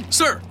tarnation?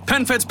 Sir,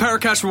 PenFed's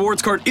PowerCash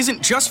Rewards card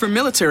isn't just for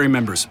military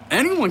members.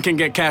 Anyone can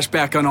get cash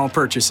back on all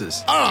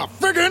purchases. Ah,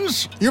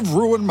 Figgins! You've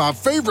ruined my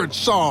favorite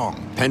song.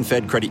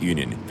 PenFed Credit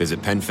Union.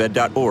 Visit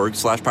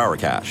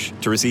PenFed.org/PowerCash.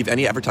 To receive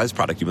any advertised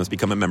product, you must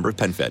become a member of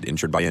PenFed,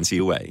 insured by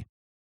NCUA.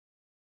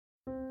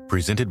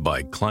 Presented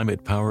by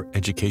Climate Power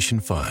Education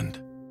Fund.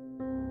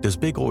 Does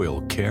big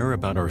oil care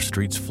about our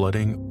streets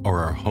flooding or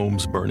our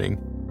homes burning?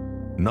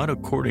 Not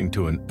according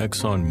to an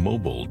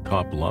ExxonMobil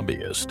top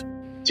lobbyist.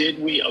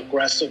 Did we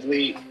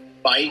aggressively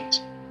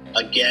fight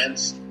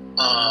against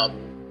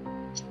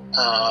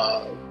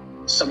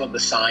some of the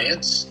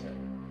science?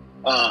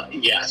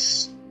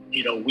 Yes.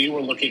 You know, we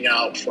were looking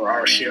out for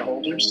our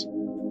shareholders.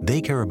 They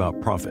care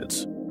about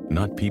profits,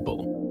 not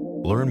people.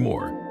 Learn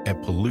more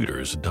at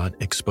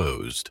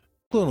polluters.exposed.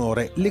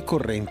 Onore le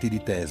correnti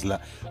di Tesla.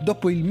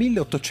 Dopo il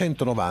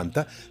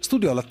 1890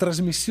 studiò la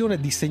trasmissione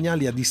di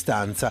segnali a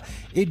distanza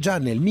e già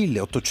nel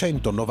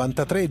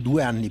 1893,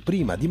 2 anni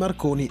prima di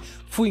Marconi,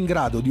 fu in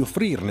grado di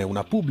offrirne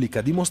una pubblica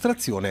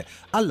dimostrazione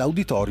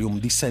all'Auditorium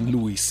di St.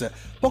 Louis.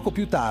 Poco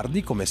più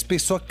tardi, come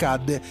spesso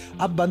accadde,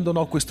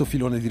 abbandonò questo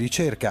filone di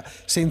ricerca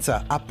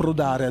senza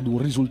approdare ad un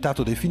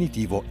risultato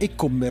definitivo e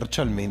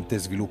commercialmente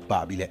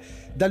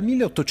sviluppabile. Dal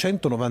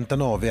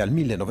 1899 al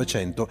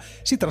 1900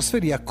 si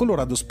trasferì a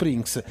Colorado Springs,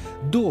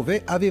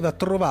 dove aveva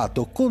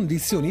trovato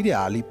condizioni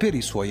ideali per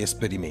i suoi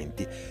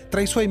esperimenti. Tra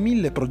i suoi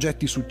 1000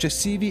 progetti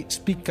successivi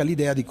spicca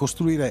l'idea di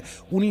costruire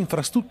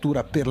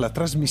un'infrastruttura per la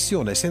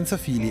trasmissione senza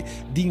fili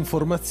di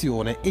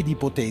informazione e di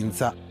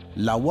potenza,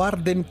 la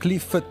Warden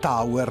Cliff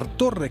Tower,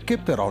 torre che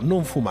però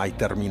non fu mai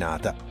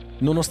terminata.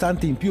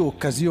 Nonostante in più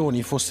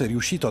occasioni fosse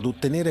riuscito ad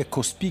ottenere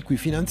cospicui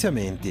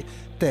finanziamenti,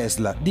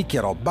 Tesla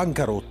dichiarò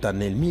bancarotta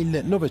nel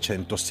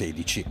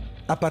 1916.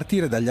 A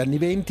partire dagli anni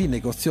 20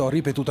 negoziò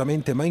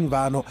ripetutamente ma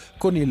invano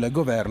con il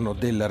governo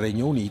del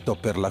Regno Unito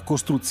per la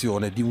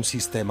costruzione di un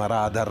sistema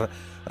radar.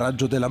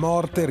 Raggio della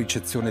morte,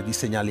 ricezione di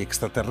segnali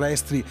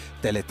extraterrestri,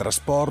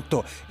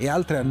 teletrasporto e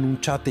altre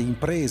annunciate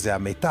imprese a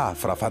metà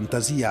fra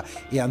fantasia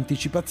e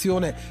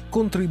anticipazione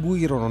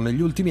contribuirono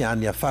negli ultimi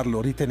anni a farlo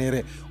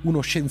ritenere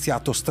uno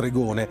scienziato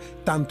stregone,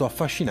 tanto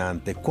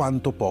affascinante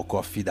quanto poco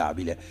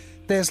affidabile.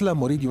 Tesla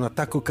morì di un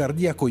attacco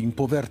cardiaco in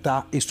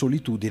povertà e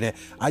solitudine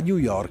a New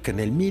York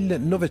nel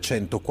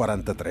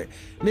 1943.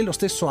 Nello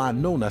stesso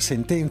anno una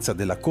sentenza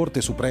della Corte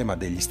Suprema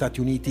degli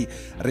Stati Uniti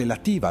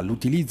relativa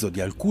all'utilizzo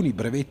di alcuni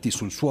brevetti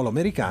sul suolo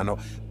americano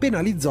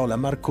penalizzò la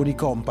Marconi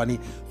Company,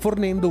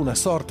 fornendo una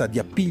sorta di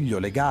appiglio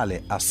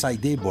legale assai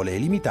debole e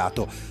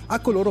limitato a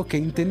coloro che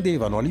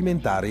intendevano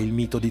alimentare il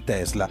mito di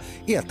Tesla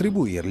e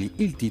attribuirgli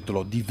il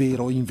titolo di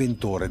vero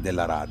inventore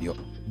della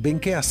radio.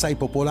 Benché assai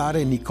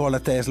popolare, Nikola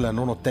Tesla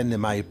non ottenne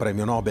mai il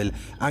premio Nobel,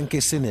 anche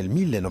se nel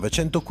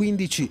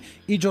 1915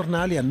 i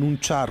giornali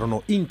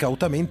annunciarono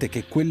incautamente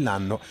che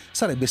quell'anno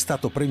sarebbe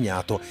stato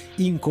premiato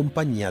in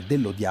compagnia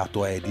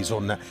dell'odiato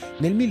Edison.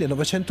 Nel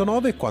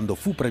 1909, quando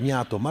fu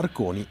premiato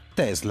Marconi,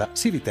 Tesla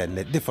si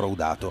ritenne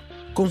defraudato.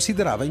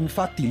 Considerava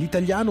infatti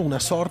l'italiano una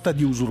sorta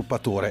di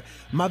usurpatore,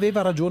 ma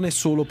aveva ragione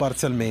solo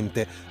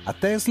parzialmente. A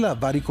Tesla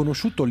va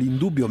riconosciuto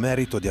l'indubbio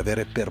merito di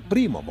avere per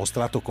primo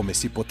mostrato come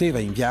si poteva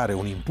inviare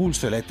un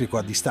impulso elettrico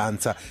a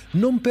distanza,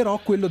 non però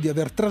quello di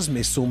aver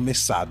trasmesso un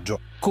messaggio,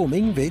 come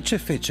invece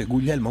fece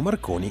Guglielmo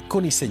Marconi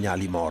con i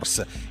segnali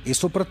Morse, e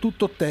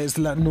soprattutto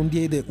Tesla non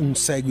diede un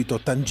seguito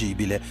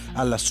tangibile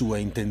alla sua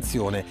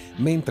intenzione,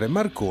 mentre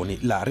Marconi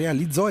la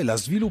realizzò e la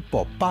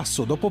sviluppò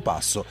passo dopo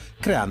passo,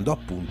 creando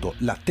appunto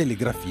la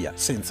telegrafia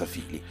senza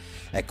fili.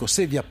 Ecco,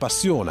 se vi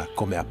appassiona,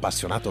 come ha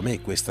appassionato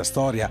me, questa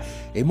storia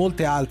e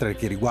molte altre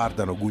che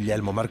riguardano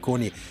Guglielmo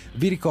Marconi,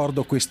 vi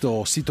ricordo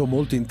questo sito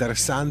molto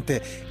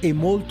interessante e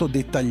molto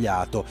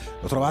dettagliato.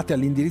 Lo trovate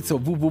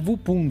all'indirizzo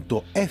www.fgm.it,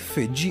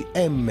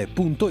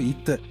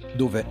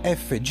 dove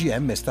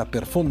FGM sta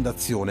per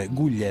Fondazione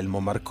Guglielmo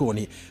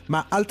Marconi,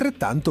 ma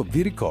altrettanto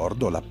vi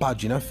ricordo la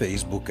pagina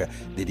Facebook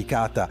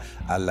dedicata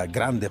al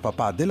grande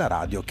papà della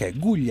radio, che è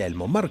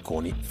Guglielmo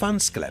Marconi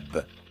Fans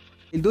Club.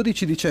 Il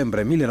 12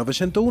 dicembre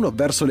 1901,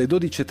 verso le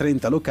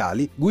 12:30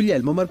 locali,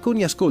 Guglielmo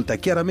Marconi ascolta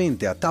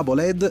chiaramente a tabo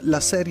LED la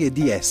serie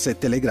di S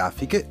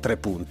telegrafiche, 3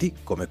 punti,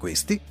 come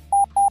questi,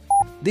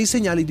 dei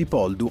segnali di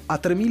Poldhu a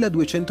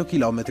 3200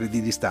 km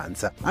di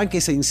distanza, anche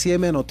se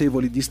insieme a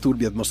notevoli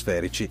disturbi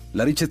atmosferici.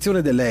 La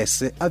ricezione delle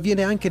S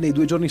avviene anche nei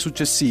 2 giorni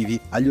successivi,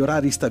 agli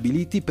orari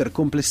stabiliti per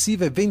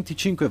complessive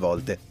 25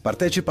 volte.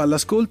 Partecipa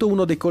all'ascolto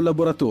uno dei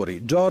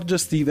collaboratori, George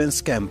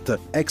Stevens Kempt,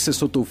 ex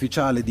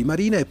sottufficiale di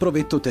Marina e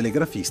provetto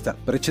telegrafista,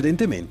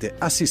 precedentemente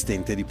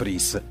assistente di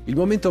Pris. Il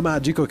momento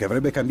magico che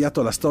avrebbe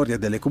cambiato la storia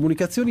delle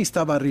comunicazioni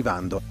stava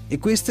arrivando, e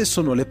queste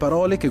sono le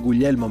parole che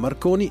Guglielmo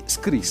Marconi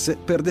scrisse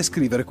per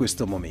descrivere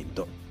questo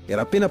momento.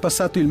 Era appena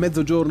passato il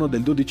mezzogiorno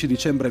del 12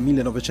 dicembre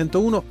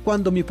 1901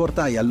 quando mi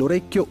portai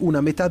all'orecchio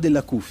una metà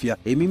della cuffia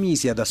e mi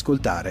misi ad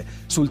ascoltare.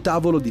 Sul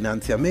tavolo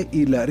dinanzi a me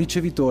il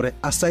ricevitore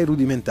assai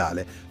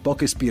rudimentale,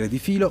 poche spire di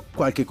filo,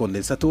 qualche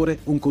condensatore,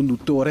 un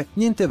conduttore,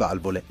 niente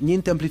valvole,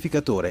 niente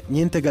amplificatore,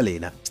 niente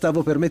galena.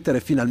 Stavo per mettere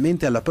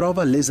finalmente alla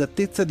prova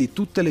l'esattezza di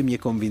tutte le mie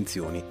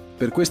convinzioni.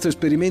 Per questo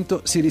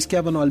esperimento si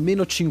rischiavano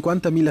almeno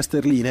 50.000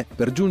 sterline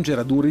per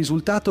giungere ad un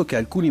risultato che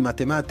alcuni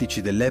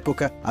matematici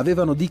dell'epoca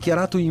avevano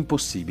dichiarato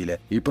impossibile.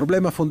 Il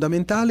problema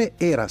fondamentale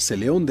era se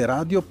le onde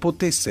radio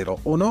potessero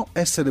o no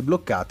essere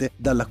bloccate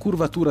dalla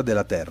curvatura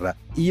della Terra.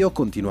 Io,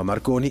 continua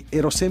Marconi,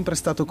 ero sempre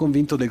stato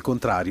convinto del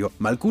contrario,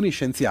 ma alcuni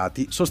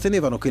scienziati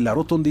sostenevano che la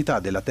rotondità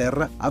della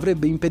Terra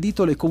avrebbe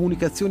impedito le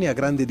comunicazioni a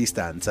grande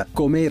distanza,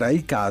 come era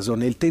il caso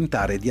nel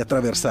tentare di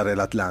attraversare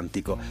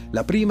l'Atlantico.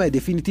 La prima e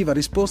definitiva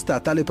risposta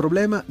a tale problema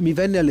mi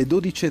venne alle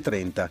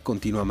 12:30,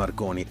 continua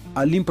Marconi.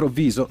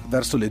 All'improvviso,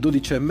 verso le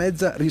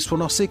 12:30,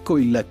 risuonò secco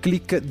il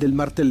click del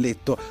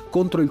martelletto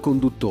contro il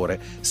conduttore,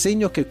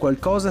 segno che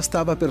qualcosa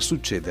stava per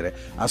succedere.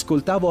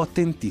 Ascoltavo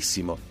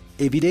attentissimo.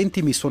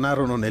 Evidenti mi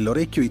suonarono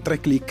nell'orecchio i 3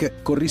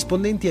 click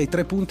corrispondenti ai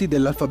 3 punti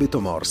dell'alfabeto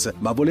Morse,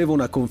 ma volevo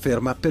una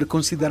conferma per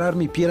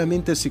considerarmi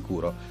pienamente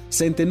sicuro.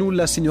 «Sente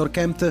nulla, signor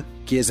Kempt?»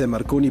 chiese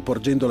Marconi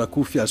porgendo la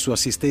cuffia al suo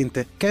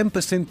assistente. Kemp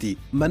sentì,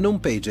 ma non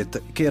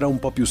Paget, che era un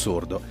po' più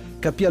sordo.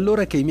 Capì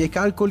allora che i miei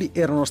calcoli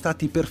erano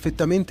stati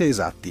perfettamente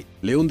esatti.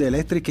 Le onde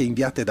elettriche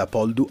inviate da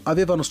Poldhu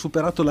avevano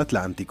superato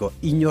l'Atlantico,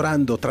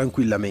 ignorando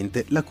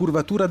tranquillamente la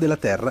curvatura della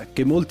Terra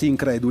che molti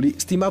increduli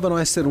stimavano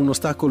essere un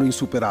ostacolo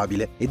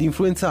insuperabile ed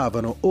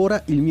influenzavano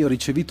ora il mio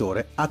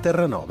ricevitore a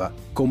Terranova.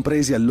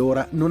 Compresi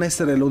allora non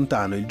essere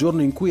lontano il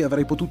giorno in cui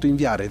avrei potuto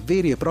inviare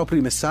veri e propri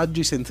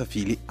messaggi senza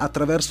fili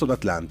attraverso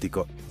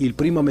l'Atlantico. Il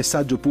primo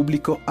messaggio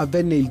pubblico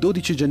avvenne il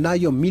 12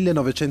 gennaio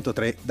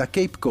 1903 da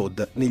Cape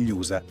Cod, negli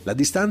USA. La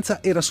distanza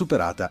era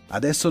superata,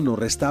 adesso non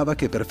restava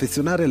che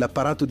perfezionare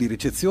l'apparato di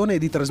ricezione e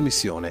di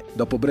trasmissione.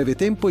 Dopo breve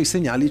tempo i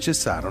segnali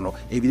cessarono,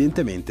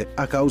 evidentemente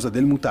a causa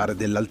del mutare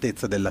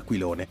dell'altezza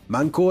dell'aquilone. Ma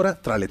ancora,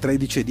 tra le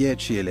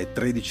 13:10 e le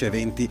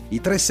 13:20,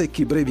 i 3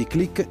 secchi brevi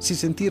click si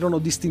sentirono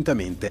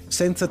distintamente,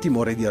 senza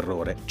timore di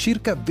errore,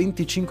 circa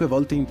 25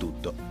 volte in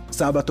tutto.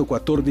 Sabato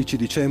 14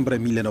 dicembre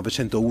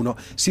 1901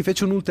 si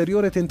fece un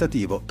ulteriore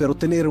tentativo per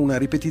ottenere una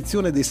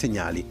ripetizione dei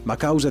segnali, ma a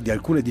causa di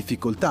alcune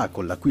difficoltà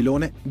con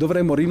l'aquilone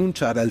dovremmo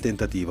rinunciare al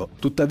tentativo.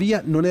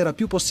 Tuttavia non era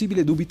più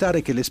possibile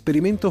dubitare che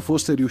l'esperimento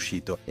fosse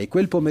riuscito e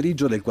quel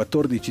pomeriggio del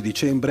 14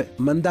 dicembre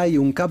mandai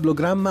un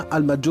cablogramma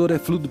al maggiore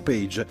Flood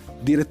Page,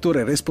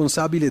 direttore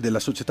responsabile della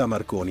società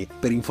Marconi,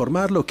 per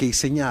informarlo che i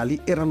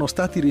segnali erano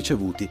stati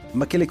ricevuti,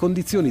 ma che le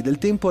condizioni del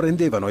tempo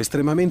rendevano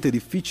estremamente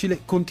difficile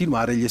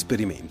continuare gli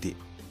esperimenti.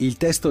 Il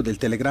testo del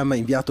telegramma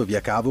inviato via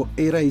cavo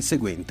era il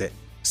seguente: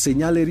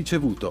 segnale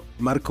ricevuto,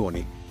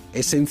 Marconi.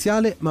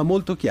 Essenziale ma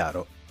molto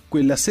chiaro.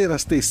 Quella sera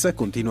stessa,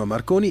 continua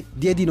Marconi,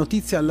 diedi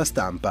notizia alla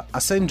stampa a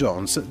St.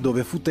 John's,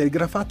 dove fu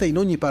telegrafata in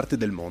ogni parte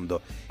del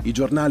mondo. I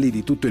giornali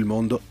di tutto il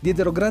mondo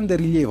diedero grande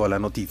rilievo alla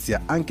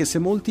notizia, anche se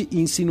molti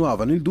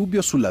insinuavano il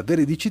dubbio sulla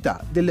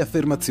veridicità delle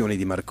affermazioni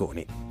di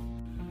Marconi.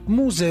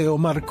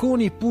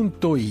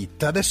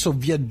 Museomarconi.it. Adesso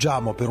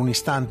viaggiamo per un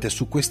istante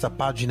su questa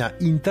pagina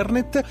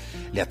internet.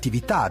 Le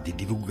attività di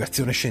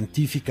divulgazione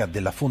scientifica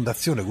della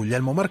Fondazione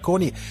Guglielmo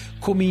Marconi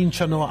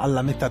cominciano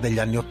alla metà degli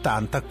anni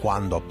 '80,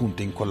 quando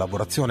appunto in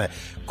collaborazione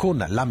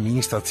con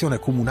l'amministrazione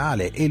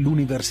comunale e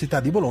l'Università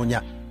di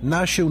Bologna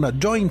nasce una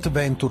joint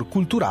venture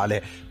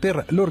culturale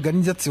per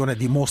l'organizzazione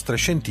di mostre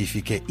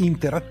scientifiche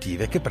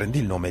interattive che prende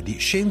il nome di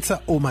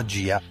Scienza o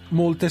Magia.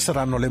 Molte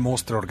saranno le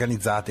mostre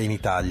organizzate in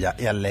Italia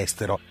e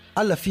all'estero.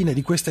 Alla fine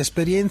di questa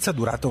esperienza,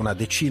 durata una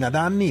decina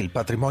d'anni, il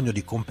patrimonio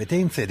di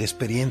competenze ed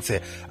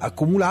esperienze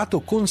accumulato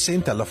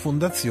consente alla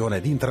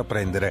Fondazione di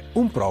intraprendere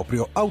un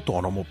proprio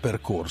autonomo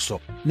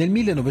percorso. Nel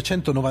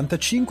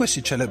 1995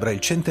 si celebra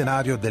il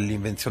centenario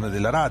dell'invenzione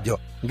della radio.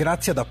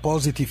 Grazie ad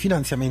appositi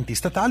finanziamenti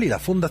statali, la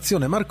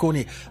Fondazione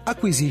Marconi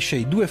acquisisce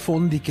i 2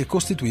 fondi che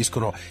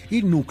costituiscono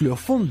il nucleo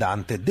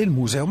fondante del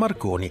Museo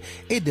Marconi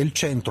e del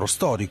Centro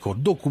Storico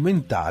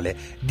Documentale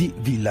di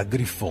Villa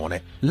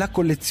Griffone. La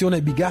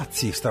collezione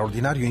Bigazzi,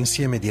 straordinario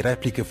insieme di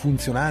repliche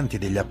funzionanti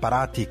degli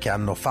apparati che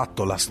hanno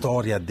fatto la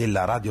storia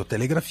della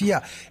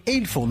radiotelegrafia, e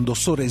il Fondo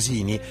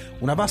Soresini,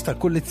 una vasta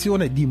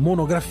collezione di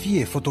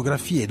monografie,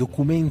 fotografie,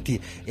 documenti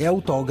e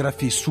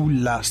autografi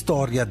sulla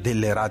storia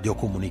delle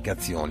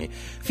radiocomunicazioni.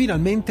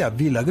 Finalmente a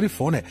Villa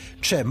Griffone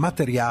c'è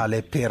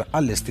materiale per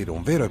allestire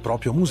un vero e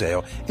proprio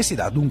museo e si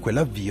dà dunque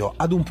l'avvio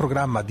ad un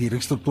programma di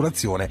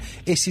ristrutturazione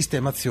e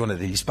sistemazione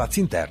degli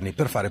spazi interni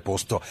per fare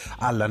posto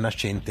alla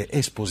nascente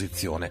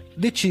esposizione.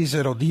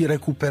 Decisero di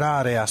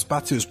recuperare a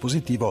spazio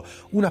espositivo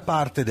una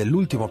parte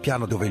dell'ultimo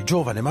piano dove il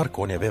giovane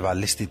Marconi aveva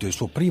allestito il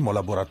suo primo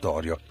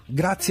laboratorio.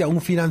 Grazie a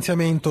un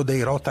finanziamento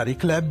dei Rotary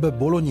Club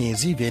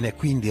bolognesi viene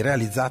quindi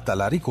realizzata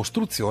la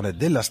ricostruzione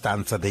della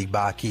stanza dei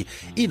bachi,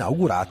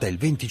 inaugurata il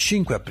 25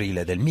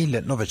 aprile del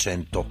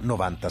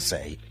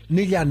 1996.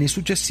 Negli anni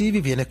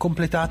successivi viene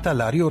completata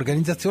la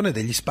riorganizzazione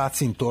degli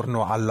spazi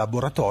intorno al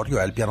laboratorio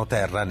e al piano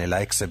terra nella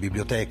ex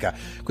biblioteca,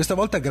 questa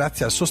volta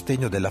grazie al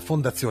sostegno della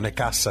Fondazione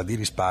Cassa di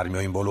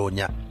Risparmio in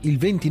Bologna. Il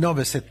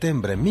 29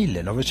 settembre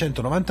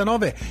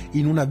 1999,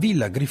 in una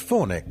Villa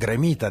Griffone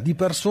gremita di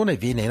persone,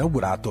 viene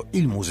inaugurato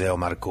il Museo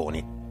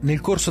Marconi. Nel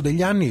corso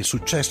degli anni il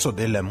successo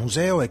del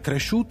museo è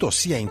cresciuto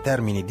sia in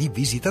termini di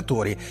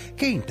visitatori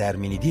che in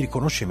termini di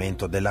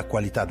riconoscimento della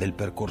qualità del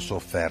percorso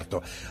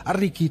offerto,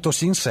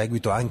 arricchitosi in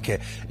seguito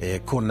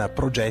anche con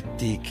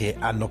progetti che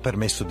hanno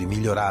permesso di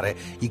migliorare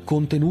i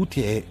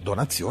contenuti e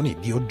donazioni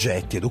di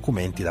oggetti e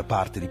documenti da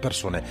parte di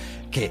persone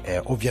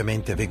che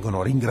ovviamente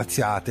vengono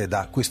ringraziate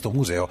da questo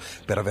museo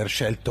per aver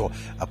scelto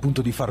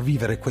appunto di far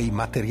vivere quei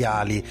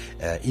materiali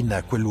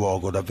in quel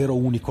luogo davvero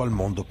unico al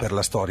mondo per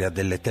la storia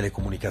delle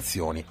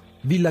telecomunicazioni.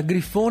 Villa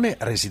Griffone,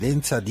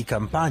 residenza di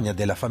campagna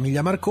della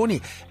famiglia Marconi,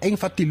 è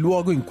infatti il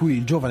luogo in cui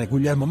il giovane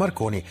Guglielmo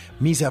Marconi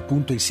mise a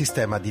punto il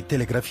sistema di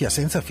telegrafia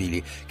senza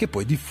fili che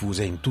poi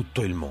diffuse in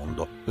tutto il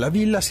mondo. La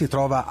villa si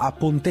trova a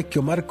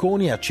Pontecchio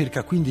Marconi, a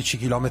circa 15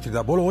 km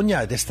da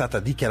Bologna, ed è stata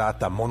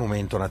dichiarata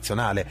monumento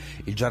nazionale.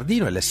 Il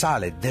giardino e le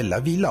sale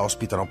della villa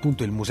ospitano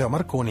appunto il Museo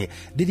Marconi,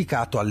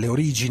 dedicato alle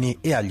origini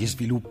e agli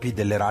sviluppi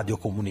delle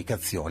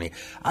radiocomunicazioni.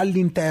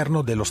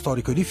 All'interno dello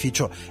storico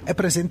edificio è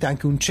presente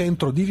anche un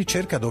centro di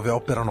ricerca dove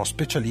operano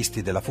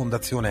specialisti della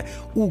Fondazione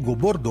Ugo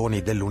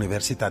Bordoni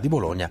dell'Università di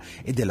Bologna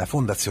e della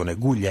Fondazione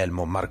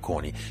Guglielmo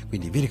Marconi.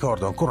 Quindi vi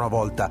ricordo ancora una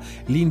volta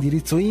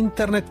l'indirizzo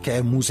internet, che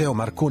è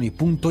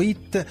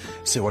museomarconi.it,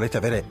 se volete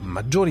avere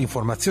maggiori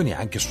informazioni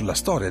anche sulla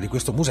storia di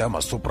questo museo,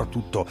 ma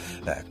soprattutto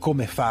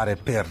come fare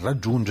per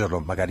raggiungerlo,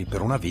 magari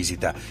per una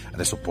visita.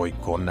 Adesso poi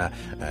con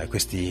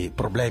questi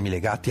problemi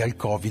legati al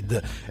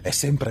Covid è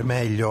sempre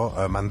meglio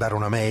mandare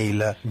una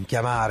mail,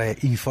 chiamare,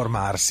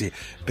 informarsi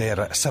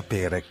per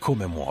sapere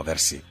come muoversi.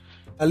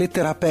 La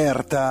lettera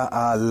aperta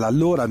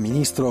all'allora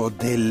ministro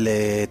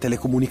delle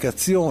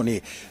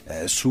telecomunicazioni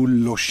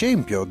sullo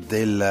scempio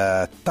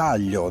del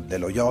taglio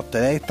dello yacht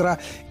Elettra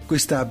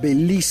questa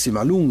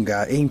bellissima,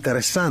 lunga e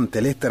interessante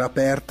lettera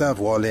aperta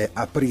vuole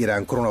aprire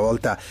ancora una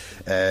volta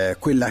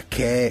quella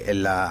che è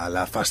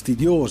la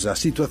fastidiosa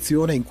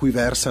situazione in cui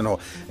versano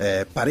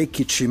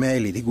parecchi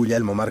cimeli di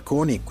Guglielmo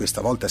Marconi.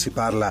 Questa volta si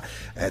parla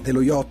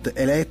dello yacht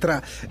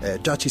Elettra.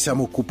 Già ci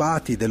siamo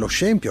occupati dello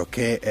scempio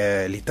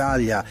che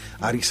l'Italia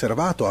ha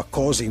riservato a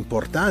cose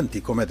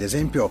importanti, come ad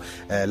esempio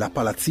la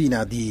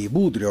palazzina di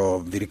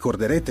Budrio. Vi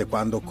ricorderete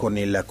quando con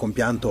il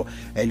compianto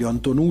Elio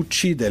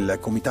Antonucci del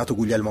comitato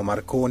Guglielmo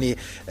Marconi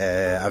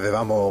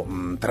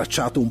avevamo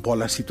tracciato un po'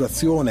 la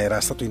situazione. Era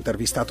stato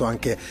intervistato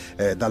anche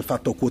dal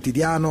Fatto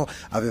Quotidiano,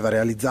 aveva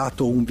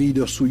realizzato un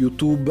video su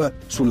YouTube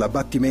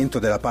sull'abbattimento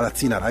della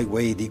palazzina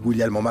Railway di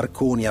Guglielmo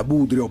Marconi a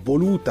Budrio,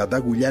 voluta da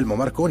Guglielmo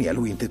Marconi, a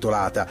lui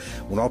intitolata,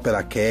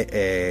 un'opera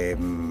che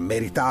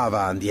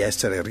meritava di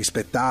essere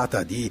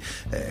rispettata, di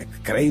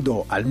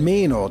credo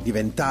almeno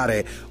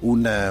diventare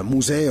un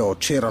museo.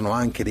 C'erano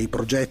anche dei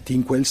progetti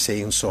in quel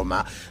senso,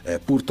 ma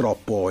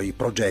purtroppo i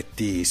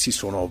progetti si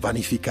sono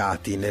vanificati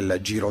nel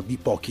giro di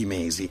pochi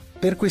mesi.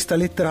 Per questa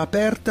lettera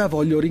aperta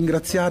voglio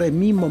ringraziare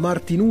Mimmo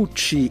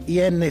Martinucci,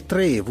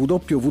 IN3,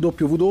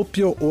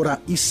 www, ora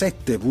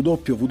I7,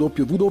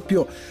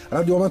 www,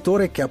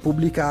 radioamatore, che ha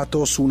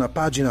pubblicato su una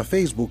pagina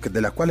Facebook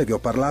della quale vi ho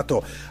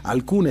parlato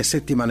alcune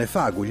settimane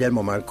fa,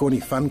 Guglielmo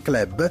Marconi Fan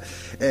Club,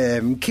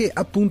 che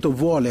appunto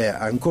vuole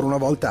ancora una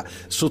volta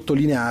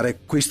sottolineare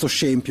questo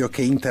scempio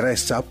che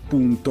interessa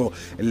appunto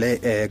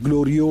le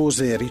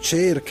gloriose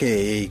ricerche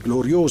e i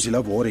gloriosi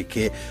lavori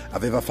che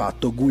aveva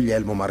fatto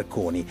Guglielmo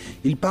Marconi.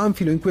 Il panfilo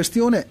in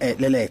questione è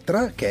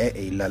l'Elettra, che è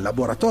il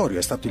laboratorio,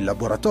 è stato il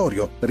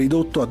laboratorio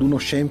ridotto ad uno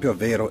scempio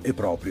vero e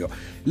proprio.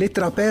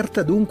 Lettera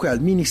aperta dunque al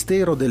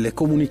Ministero delle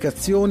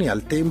Comunicazioni,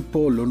 al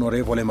tempo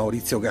l'onorevole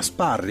Maurizio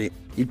Gasparri.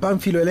 Il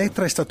panfilo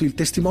Elettra è stato il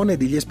testimone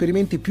degli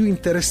esperimenti più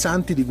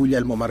interessanti di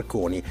Guglielmo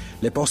Marconi.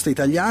 Le poste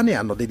italiane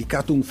hanno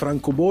dedicato un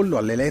francobollo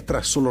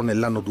all'Elettra solo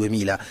nell'anno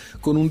 2000,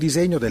 con un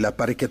disegno delle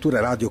apparecchiature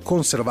radio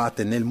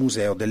conservate nel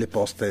Museo delle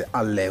Poste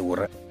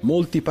all'Eur.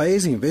 Molti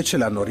paesi invece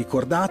l'hanno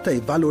ricordata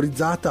e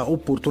valorizzata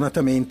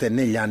opportunamente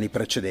negli anni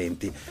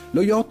precedenti.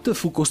 Lo yacht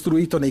fu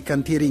costruito nei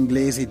cantieri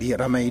inglesi di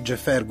Ramage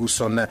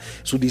Ferguson,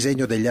 su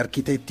disegno degli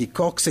architetti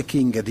Cox e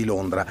King di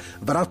Londra.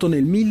 Varato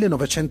nel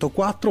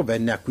 1904,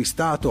 venne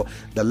acquistato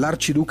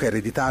dall'arciduca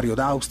ereditario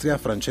d'Austria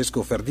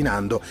Francesco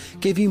Ferdinando,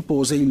 che vi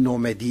impose il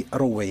nome di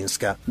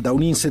Rowenska, da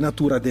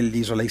un'insenatura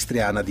dell'isola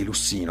istriana di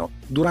Lussino.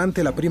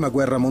 Durante la Prima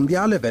Guerra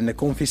Mondiale venne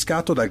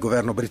confiscato dal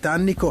governo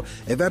britannico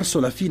e verso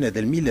la fine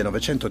del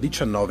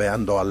 1919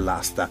 andò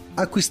all'asta.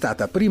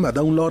 Acquistata prima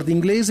da un lord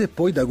inglese,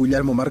 poi da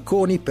Guglielmo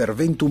Marconi per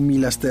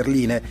 21.000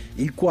 sterline,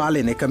 il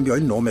quale ne cambiò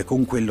il nome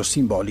con quello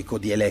simbolico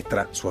di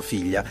Elettra, sua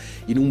figlia.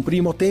 In un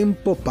primo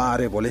tempo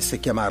pare volesse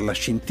chiamarla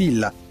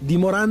Scintilla,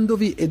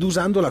 dimorandovi ed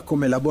usandola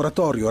come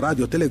laboratorio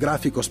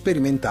radiotelegrafico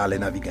sperimentale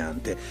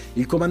navigante.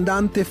 Il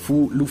comandante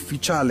fu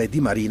l'ufficiale di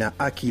marina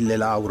Achille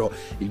Lauro.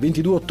 Il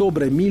 22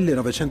 ottobre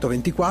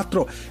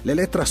 1924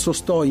 l'Elettra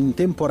sostò in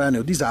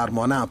temporaneo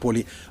disarmo a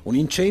Napoli. Un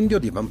incendio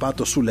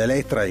divampato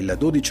sull'Elettra il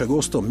 12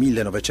 agosto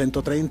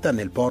 1930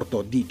 nel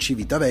porto di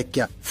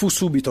Civitavecchia fu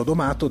subito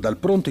domato dal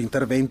pronto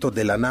intervento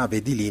della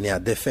nave di linea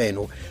De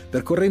Fenu.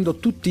 Percorrendo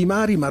tutti i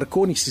mari,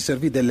 Marconi si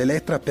servì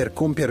dell'Elettra per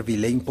compiervi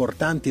le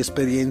importanti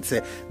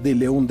esperienze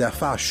delle onde a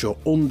fascio,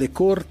 onde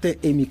corte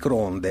e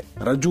microonde.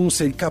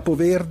 Raggiunse il Capo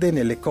Verde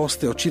nelle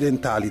coste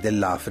occidentali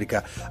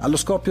dell'Africa. Allo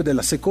scoppio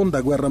della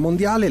Seconda Guerra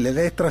Mondiale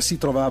l'Elettra si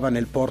trovava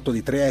nel porto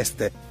di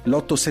Trieste.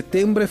 L'8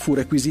 settembre fu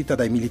requisita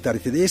dai militari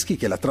tedeschi,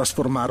 che la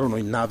trasformarono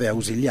in nave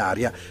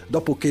ausiliaria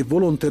dopo che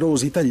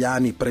volonterosi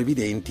italiani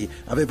previdenti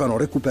avevano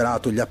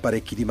recuperato gli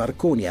apparecchi di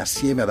Marconi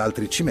assieme ad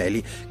altri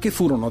cimeli che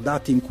furono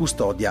dati in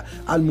custodia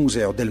al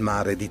Museo del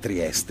Mare di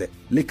Trieste.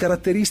 Le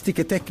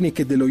caratteristiche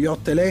tecniche dello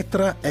yacht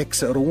Elettra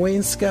ex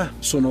Rowenska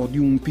sono di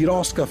un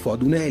piroscafo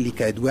ad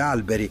un'elica e 2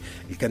 alberi.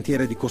 Il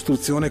cantiere di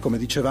costruzione, come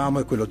dicevamo,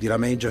 è quello di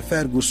Ramage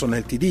Ferguson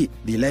Ltd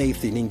di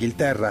Leith in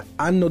Inghilterra.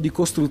 Anno di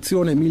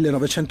costruzione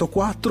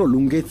 1904,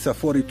 lunghezza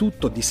fuori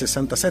tutto di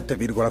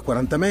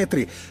 67,40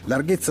 metri,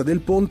 larghezza del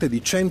ponte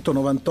di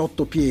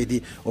 198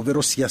 piedi,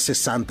 ovvero sia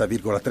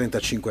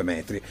 60,35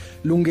 metri,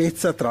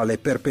 lunghezza tra le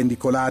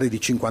perpendicolari di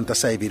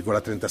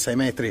 56,36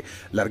 metri,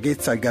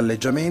 larghezza al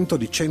galleggiamento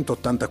di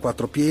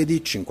 184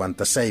 piedi,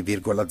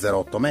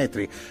 56,08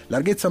 metri,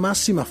 larghezza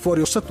massima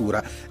fuori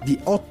ossatura di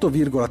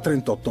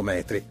 8,38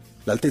 metri.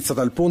 L'altezza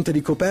dal ponte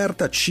di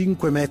coperta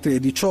 5,18 metri,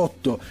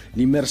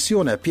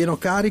 l'immersione a pieno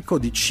carico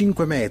di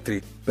 5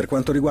 metri. Per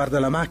quanto riguarda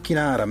la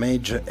macchina,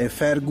 Ramage e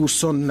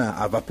Ferguson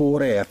a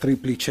vapore e a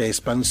triplice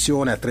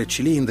espansione a 3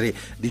 cilindri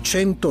di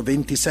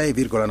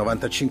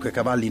 126,95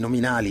 cavalli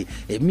nominali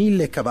e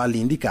 1000 cavalli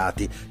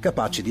indicati,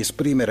 capaci di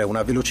esprimere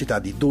una velocità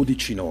di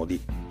 12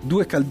 nodi.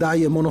 2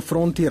 caldaie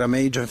monofronti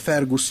Ramage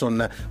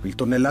Ferguson, il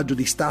tonnellaggio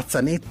di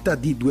stazza netta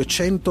di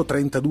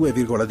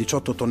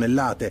 232,18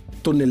 tonnellate,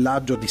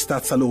 tonnellaggio di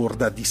stazza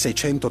lorda di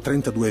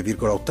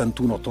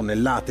 632,81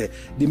 tonnellate,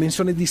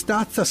 dimensione di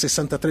stazza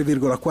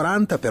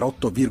 63,40 per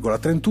 8,8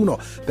 8,31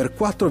 per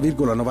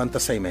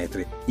 4,96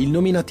 metri. Il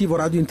nominativo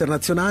radio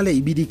internazionale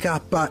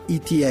IBDK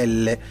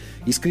ITL,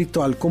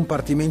 iscritto al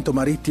compartimento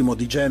marittimo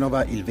di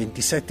Genova il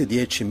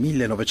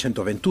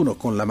 27/10/1921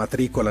 con la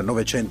matricola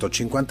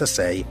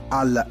 956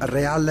 al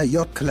Real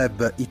Yacht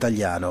Club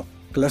italiano.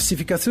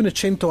 Classificazione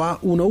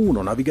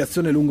 100A11,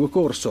 navigazione lungo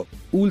corso.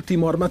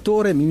 Ultimo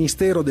armatore,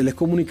 Ministero delle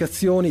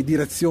Comunicazioni,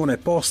 Direzione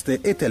Poste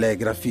e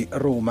Telegrafi,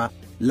 Roma.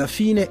 La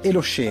fine e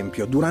lo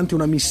scempio. Durante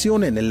una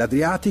missione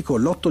nell'Adriatico,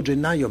 l'8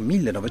 gennaio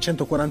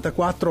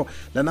 1944,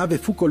 la nave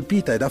fu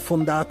colpita ed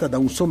affondata da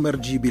un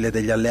sommergibile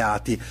degli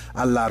alleati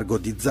al largo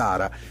di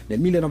Zara. Nel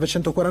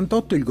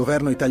 1948 il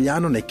governo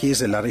italiano ne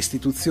chiese la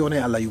restituzione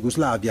alla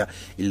Jugoslavia.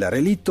 Il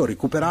relitto,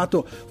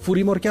 recuperato, fu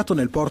rimorchiato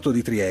nel porto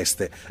di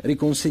Trieste.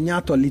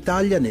 Riconsegnato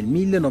all'Italia nel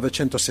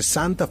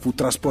 1960, fu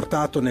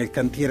trasportato nel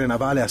cantiere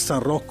navale a San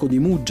Rocco di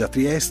Muggia,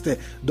 Trieste,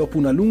 dopo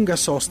una lunga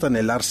sosta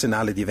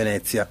nell'arsenale di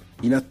Venezia.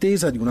 In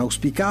attesa di un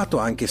auspicato,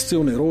 anche se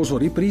oneroso,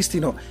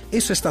 ripristino,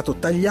 esso è stato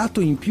tagliato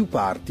in più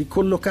parti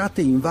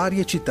collocate in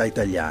varie città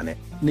italiane.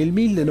 Nel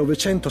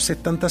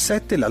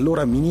 1977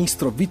 l'allora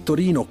ministro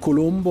Vittorino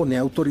Colombo ne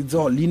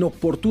autorizzò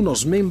l'inopportuno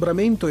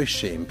smembramento e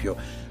scempio.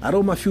 A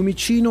Roma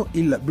Fiumicino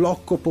il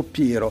blocco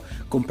poppiero,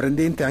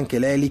 comprendente anche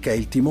l'elica e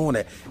il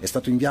timone, è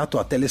stato inviato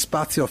a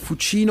Telespazio a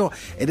Fucino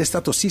ed è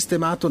stato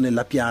sistemato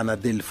nella piana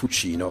del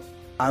Fucino.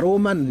 A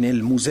Roma,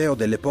 nel Museo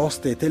delle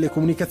Poste e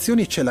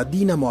Telecomunicazioni, c'è la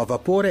dinamo a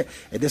vapore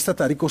ed è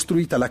stata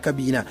ricostruita la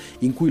cabina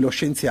in cui lo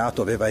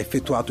scienziato aveva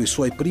effettuato i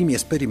suoi primi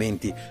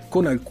esperimenti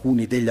con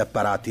alcuni degli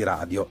apparati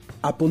radio.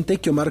 A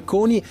Pontecchio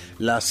Marconi,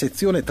 la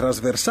sezione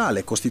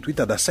trasversale,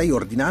 costituita da 6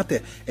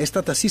 ordinate, è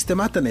stata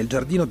sistemata nel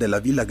giardino della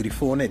Villa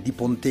Grifone di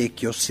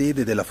Pontecchio,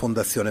 sede della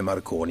Fondazione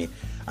Marconi.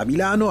 A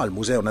Milano, al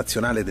Museo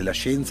Nazionale della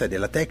Scienza e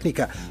della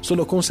Tecnica,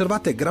 sono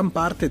conservate gran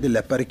parte delle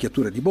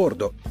apparecchiature di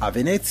bordo. A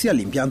Venezia,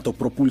 l'impianto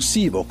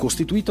propulsivo,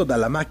 costituito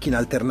dalla macchina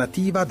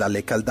alternativa,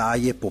 dalle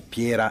caldaie,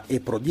 poppiera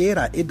e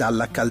prodiera e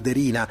dalla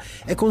calderina,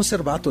 è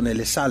conservato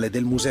nelle sale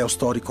del Museo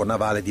Storico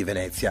Navale di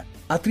Venezia.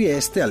 A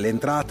Trieste,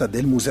 all'entrata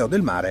del Museo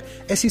del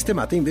Mare, è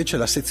sistemata invece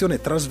la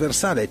sezione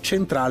trasversale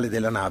centrale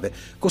della nave,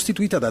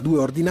 costituita da 2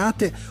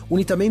 ordinate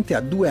unitamente a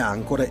 2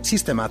 ancore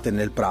sistemate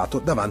nel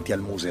prato davanti al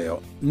museo.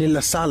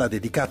 Nella sala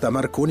dedicata a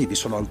Marconi vi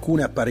sono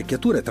alcune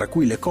apparecchiature, tra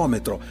cui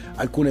l'ecometro,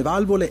 alcune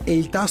valvole e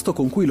il tasto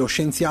con cui lo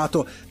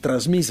scienziato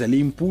trasmise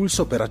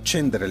l'impulso per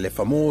accendere le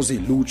famose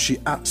luci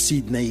a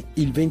Sydney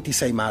il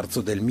 26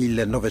 marzo del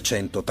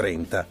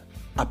 1930.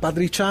 A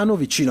Padriciano,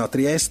 vicino a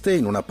Trieste,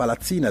 in una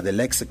palazzina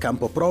dell'ex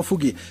campo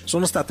profughi,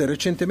 sono state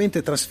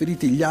recentemente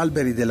trasferiti gli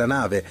alberi della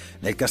nave.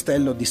 Nel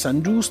castello di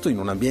San Giusto, in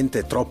un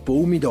ambiente troppo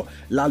umido,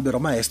 l'albero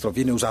maestro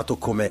viene usato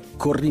come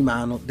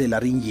corrimano della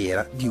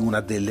ringhiera di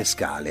una delle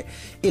scale.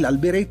 E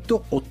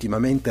l'alberetto,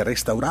 ottimamente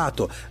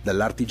restaurato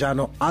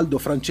dall'artigiano Aldo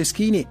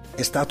Franceschini,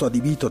 è stato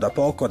adibito da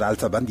poco ad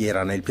alza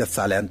bandiera nel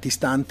piazzale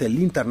antistante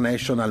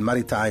l'International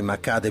Maritime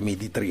Academy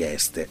di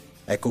Trieste.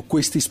 Ecco,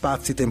 questi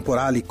spazi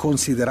temporali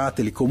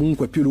considerateli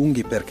comunque più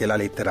lunghi perché la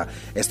lettera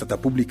è stata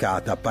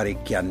pubblicata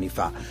parecchi anni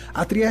fa.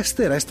 A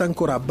Trieste resta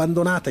ancora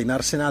abbandonata in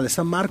Arsenale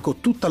San Marco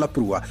tutta la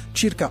prua,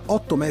 circa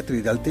 8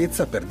 metri di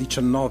altezza per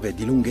 19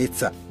 di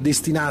lunghezza,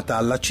 destinata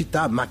alla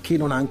città ma che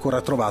non ha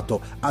ancora trovato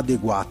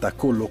adeguata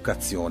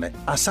collocazione.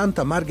 A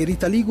Santa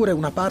Margherita Ligure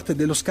una parte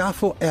dello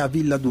scafo è a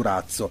Villa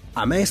Durazzo.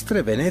 A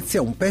Mestre,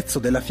 Venezia, un pezzo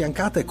della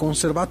fiancata è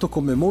conservato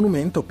come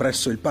monumento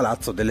presso il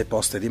Palazzo delle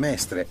Poste di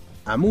Mestre.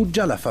 A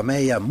Muggia la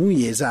famiglia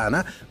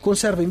muiesana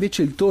conserva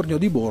invece il tornio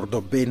di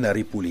bordo ben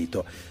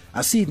ripulito.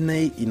 A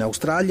Sydney, in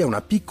Australia,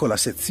 una piccola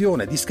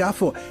sezione di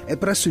scafo è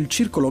presso il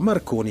Circolo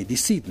Marconi di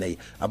Sydney.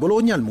 A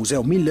Bologna, al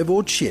Museo Mille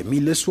Voci e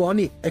Mille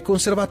Suoni, è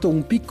conservato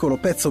un piccolo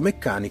pezzo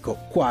meccanico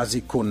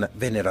quasi con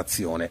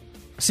venerazione.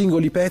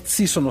 Singoli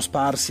pezzi sono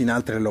sparsi in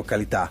altre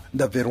località,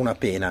 davvero una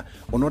pena.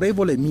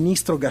 Onorevole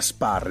Ministro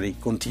Gasparri,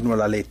 continua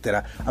la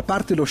lettera, a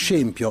parte lo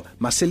scempio,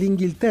 ma se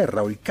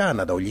l'Inghilterra o il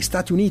Canada o gli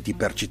Stati Uniti,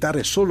 per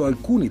citare solo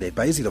alcuni dei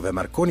paesi dove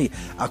Marconi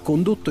ha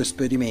condotto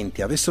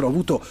esperimenti, avessero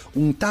avuto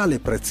un tale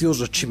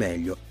prezioso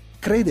cimelio,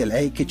 crede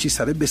lei che ci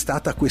sarebbe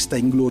stata questa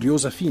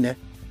ingloriosa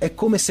fine? È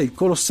come se il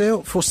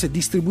Colosseo fosse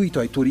distribuito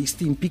ai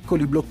turisti in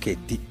piccoli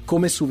blocchetti,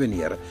 come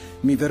souvenir.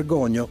 Mi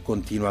vergogno,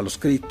 continua lo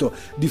scritto,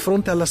 di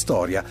fronte alla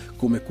storia,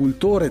 come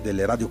cultore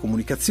delle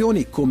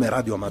radiocomunicazioni, come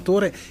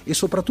radioamatore e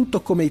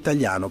soprattutto come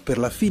italiano, per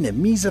la fine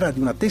misera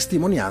di una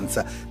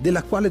testimonianza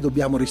della quale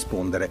dobbiamo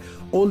rispondere,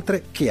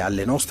 oltre che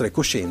alle nostre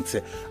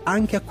coscienze,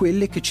 anche a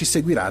quelle che ci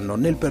seguiranno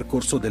nel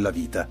percorso della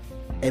vita.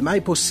 È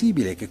mai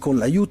possibile che con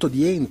l'aiuto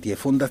di enti e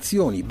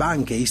fondazioni,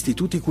 banche e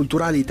istituti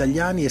culturali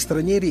italiani e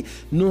stranieri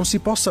non si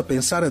possa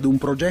pensare ad un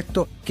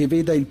progetto che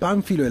veda il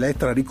Panfilo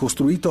Elettra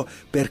ricostruito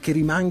perché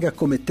rimanga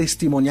come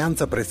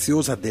testimonianza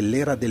preziosa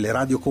dell'era delle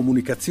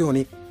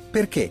radiocomunicazioni?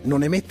 Perché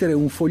non emettere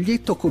un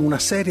foglietto con una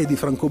serie di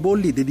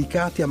francobolli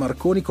dedicati a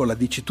Marconi con la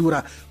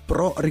dicitura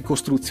Pro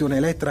Ricostruzione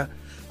Elettra?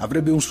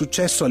 Avrebbe un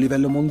successo a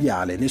livello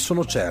mondiale, ne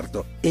sono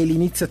certo, e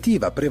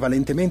l'iniziativa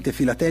prevalentemente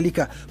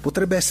filatelica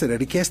potrebbe essere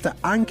richiesta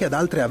anche ad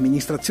altre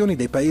amministrazioni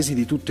dei paesi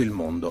di tutto il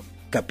mondo.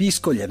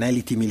 Capisco gli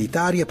aneliti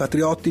militari e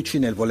patriottici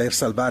nel voler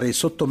salvare il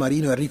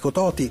sottomarino Enrico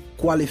Toti,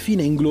 quale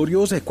fine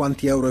ingloriosa e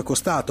quanti euro è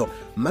costato,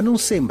 ma non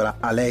sembra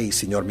a lei,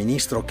 signor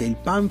Ministro, che il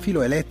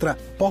Panfilo Elettra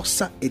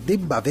possa e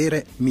debba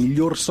avere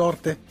miglior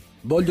sorte?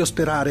 Voglio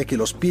sperare che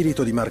lo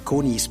spirito di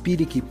Marconi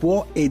ispiri chi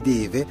può e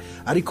deve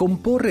a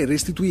ricomporre e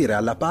restituire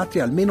alla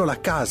patria almeno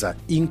la casa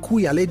in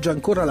cui aleggia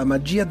ancora la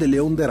magia delle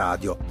onde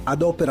radio,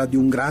 ad opera di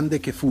un grande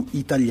che fu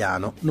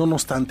italiano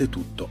nonostante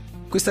tutto.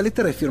 Questa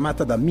lettera è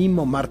firmata da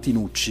Mimmo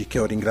Martinucci, che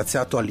ho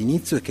ringraziato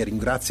all'inizio e che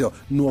ringrazio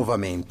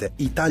nuovamente,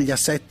 Italia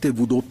 7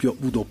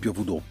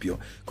 www.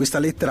 Questa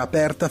lettera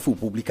aperta fu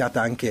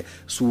pubblicata anche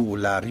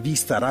sulla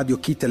rivista Radio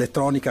Kit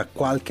Elettronica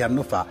qualche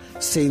anno fa,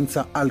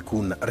 senza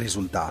alcun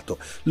risultato.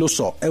 Lo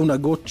so, è una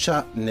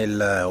goccia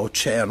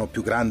nell'oceano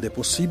più grande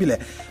possibile,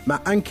 ma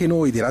anche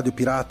noi di Radio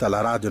Pirata,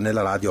 la radio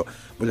nella radio,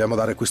 vogliamo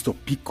dare questo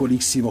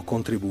piccolissimo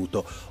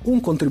contributo.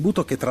 Un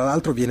contributo che tra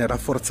l'altro viene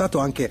rafforzato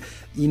anche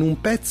in un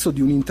pezzo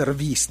di un'intervista,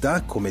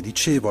 come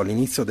dicevo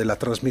all'inizio della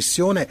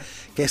trasmissione,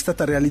 che è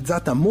stata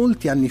realizzata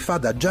molti anni fa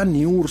da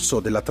Gianni Urso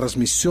della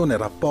trasmissione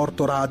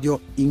Rapporto Radio,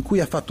 in cui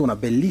ha fatto una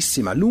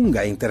bellissima,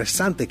 lunga e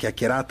interessante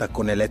chiacchierata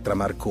con Elettra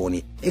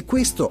Marconi. E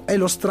questo è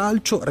lo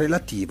stralcio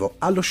relativo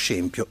allo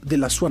scempio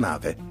della sua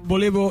nave.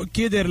 Volevo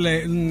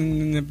chiederle,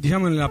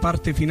 diciamo nella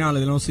parte finale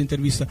della nostra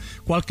intervista,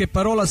 qualche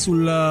parola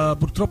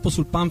purtroppo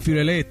sul Panfilo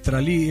Elettra.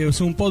 Lì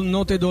sono un po'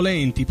 note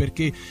dolenti,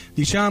 perché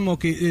diciamo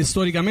che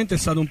storicamente è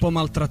stato un po'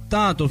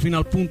 maltrattato fino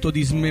al punto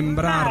di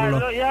smembrarlo.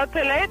 Lo yacht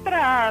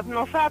Elettra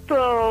hanno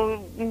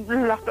fatto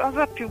la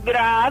cosa più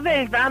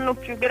grave, il danno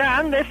più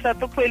grande è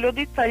stato quello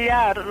di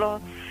tagliarlo,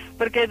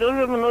 perché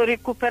dovevano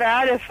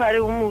recuperare e fare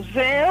un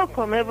museo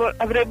come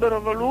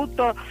avrebbero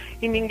voluto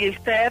in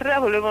Inghilterra,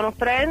 volevano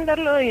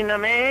prenderlo in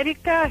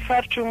America e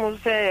farci un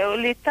museo.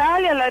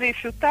 L'Italia l'ha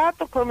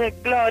rifiutato come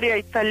gloria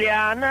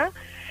italiana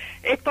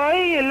e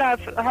poi l'ha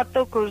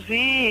fatto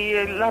così,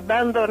 l'ha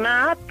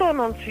abbandonato,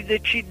 non si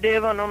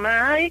decidevano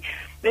mai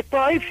e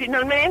poi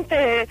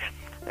finalmente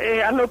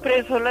hanno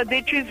preso la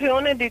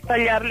decisione di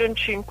tagliarlo in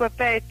 5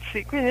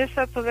 pezzi, quindi è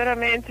stato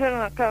veramente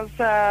una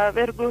cosa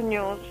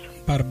vergognosa.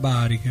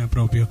 Barbarica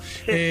proprio.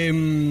 Sì.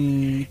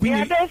 E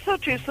adesso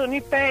ci sono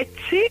i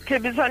pezzi che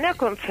bisogna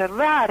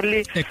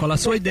conservarli. Ecco, la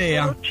sua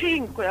idea. Sono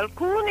 5,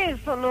 alcuni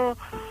sono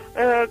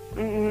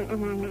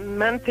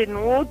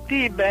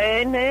mantenuti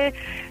bene,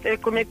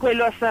 come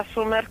quello a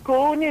Sasso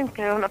Marconi,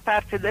 che è una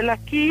parte della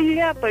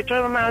chiglia, poi c'è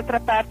un'altra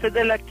parte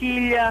della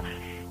chiglia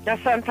a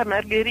Santa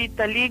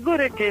Margherita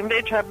Ligure che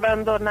invece è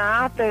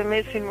abbandonata, è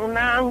messa in un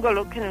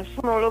angolo che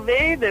nessuno lo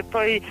vede,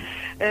 poi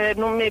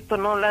non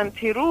mettono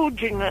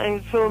l'antirugine,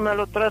 insomma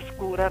lo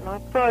trascurano. E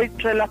poi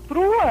c'è la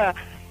prua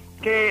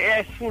che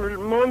è sul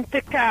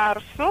Monte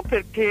Carso,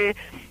 perché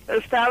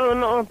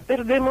stavano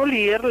per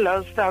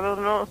demolirla,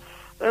 stavano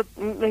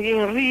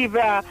in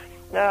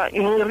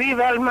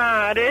riva al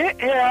mare,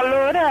 e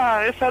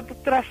allora è stato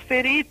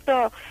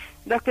trasferito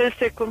da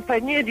queste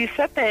compagnie di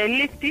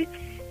satelliti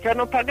che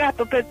hanno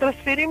pagato per il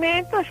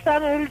trasferimento e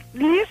stanno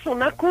lì su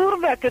una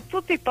curva che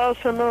tutti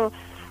possono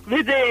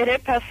vedere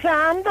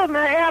passando,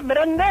 ma è a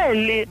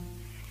brandelli.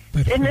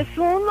 Perfetto. E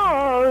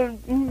nessuno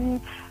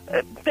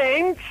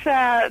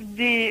pensa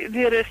di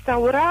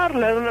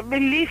restaurarla, è una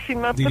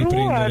bellissima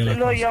prua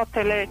dello yacht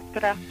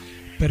Elettra.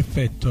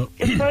 Perfetto.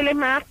 E poi le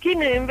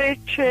macchine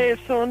invece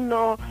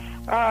sono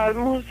al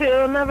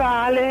Museo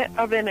Navale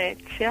a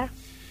Venezia.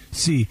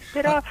 Sì.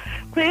 Però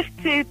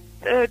questi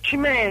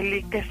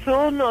cimelli che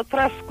sono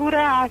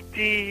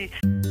trascurati.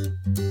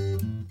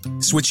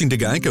 Switching to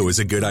Geico is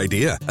a good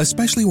idea,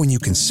 especially when you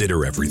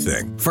consider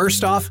everything.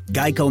 First off,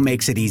 Geico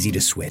makes it easy to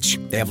switch.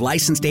 They have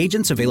licensed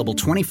agents available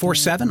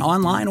 24/7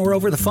 online or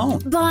over the phone.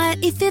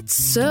 But if it's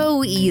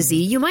so easy,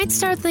 you might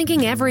start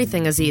thinking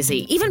everything is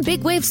easy, even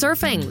big wave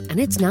surfing. And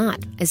it's not.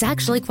 It's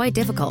actually quite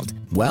difficult.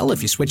 Well,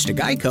 if you switch to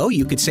Geico,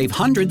 you could save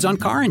hundreds on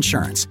car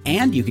insurance.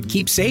 And you could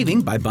keep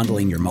saving by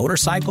bundling your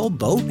motorcycle,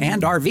 boat,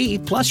 and RV,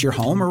 plus your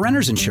home or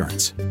renter's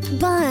insurance.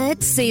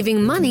 But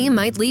saving money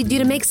might lead you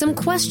to make some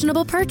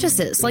questionable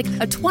purchases, like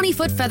a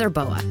 20-foot feather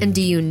boa. And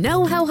do you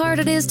know how hard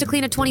it is to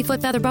clean a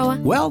 20-foot feather boa?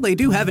 Well, they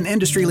do have an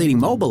industry-leading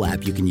mobile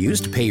app you can use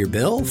to pay your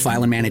bill,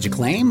 file and manage a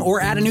claim, or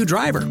add a new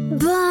driver.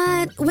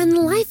 But when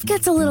life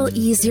gets a little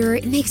easier,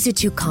 it makes you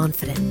too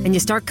confident, and you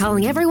start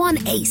calling everyone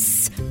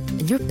Ace.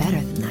 And you're better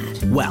than that.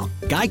 Well,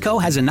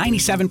 Geico has a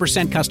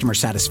 97% customer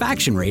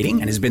satisfaction rating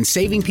and has been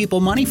saving people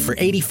money for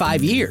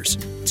 85 years.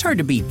 It's hard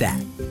to beat that.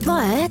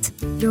 But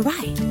you're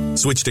right.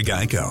 Switch to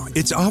Geico.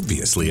 It's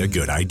obviously a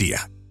good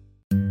idea.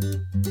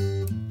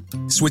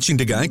 Switching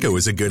to Geico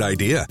is a good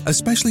idea,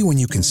 especially when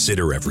you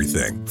consider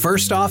everything.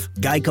 First off,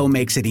 Geico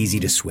makes it easy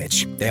to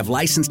switch. They have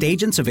licensed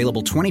agents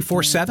available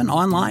 24/7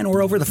 online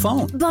or over the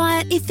phone.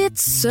 But if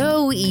it's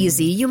so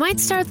easy, you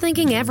might start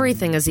thinking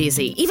everything is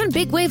easy, even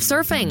big wave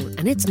surfing.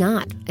 And it's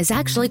not. It's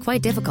actually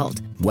quite difficult.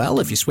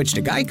 Well, if you switch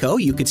to Geico,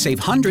 you could save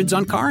hundreds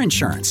on car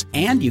insurance.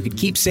 And you could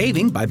keep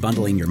saving by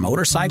bundling your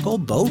motorcycle,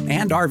 boat,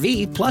 and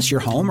RV, plus your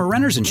home or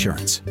renter's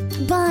insurance.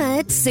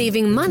 But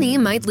saving money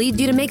might lead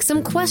you to make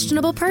some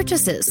questionable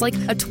purchases, like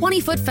a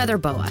 20-foot feather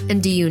boa.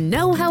 And do you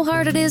know how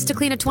hard it is to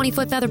clean a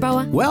 20-foot feather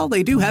boa? Well,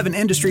 they do have an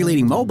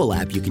industry-leading mobile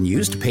app you can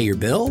use to pay your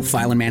bill,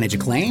 file and manage a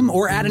claim,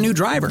 or add a new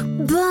driver.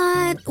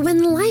 But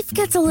when life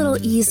gets a little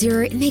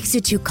easier, it makes you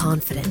too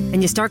confident,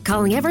 and you start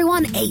calling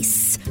everyone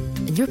Ace.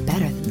 And you're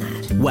better than that.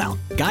 Well,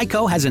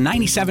 Geico has a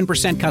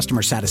 97%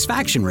 customer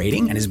satisfaction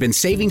rating and has been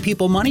saving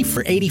people money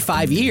for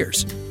 85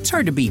 years. It's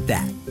hard to beat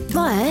that.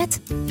 But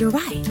you're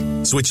right.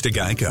 Switch to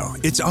Geico.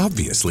 It's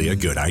obviously a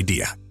good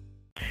idea.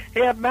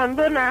 E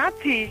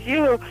abbandonati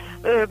io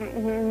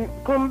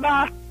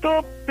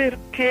combatto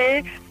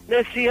perché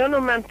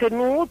siano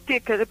mantenuti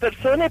e che le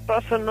persone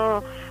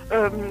possano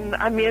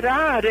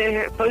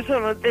ammirare, poi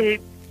sono dei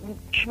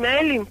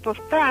cimeli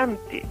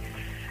importanti.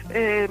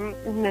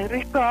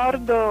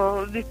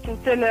 Ricordo di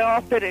tutte le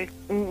opere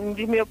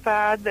di mio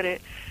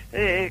padre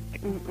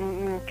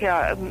che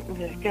ha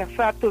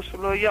fatto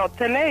sullo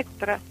yacht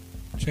Elettra.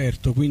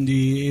 Certo,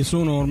 quindi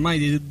sono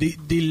ormai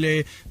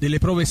delle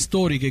prove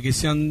storiche che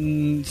se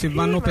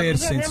vanno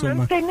perse, insomma.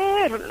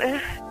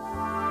 Mantenerle.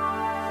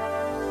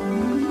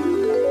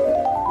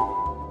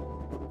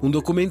 Un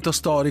documento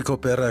storico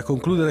per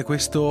concludere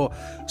questo,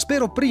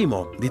 spero,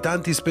 primo di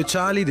tanti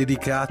speciali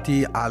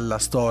dedicati alla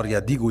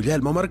storia di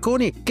Guglielmo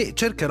Marconi, che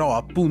cercherò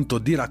appunto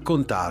di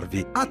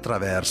raccontarvi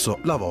attraverso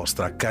la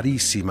vostra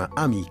carissima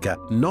amica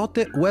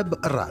Note Web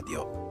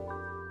Radio.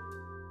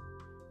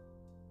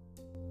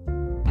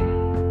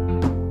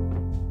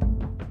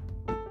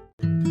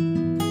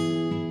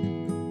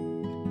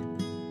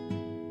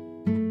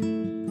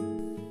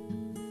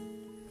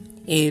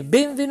 E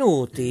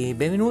benvenuti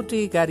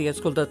cari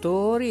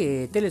ascoltatori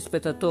e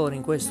telespettatori,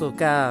 in questo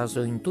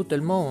caso in tutto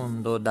il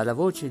mondo, dalla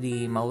voce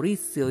di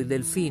Maurizio il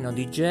Delfino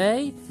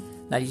DJ,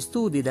 dagli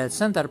studi del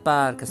Center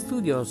Park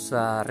Studios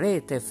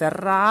Rete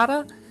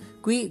Ferrara,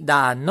 qui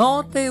da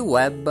Note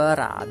Web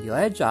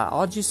Radio. Già,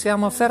 oggi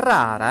siamo a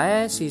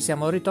Ferrara, sì,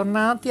 siamo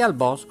ritornati al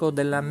Bosco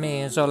della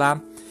Mesola.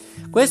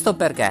 Questo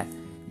perché?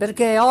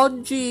 Perché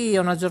oggi è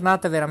una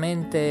giornata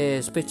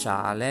veramente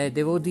speciale,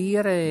 devo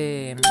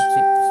dire, sì,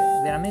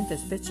 veramente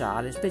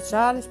speciale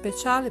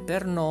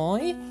per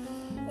noi.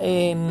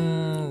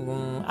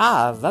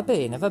 Va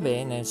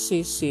bene,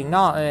 sì,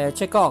 no,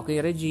 c'è Coco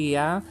in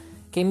regia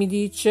che mi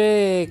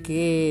dice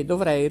che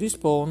dovrei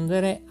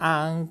rispondere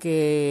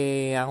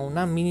anche a un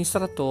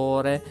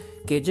amministratore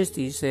che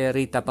gestisse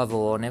Rita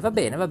Pavone. Va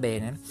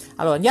bene.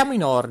 Allora, andiamo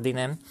in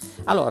ordine.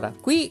 Allora,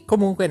 qui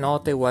comunque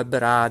Note Web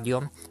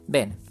Radio.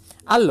 Bene.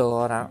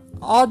 Allora,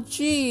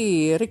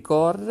 oggi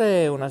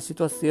ricorre una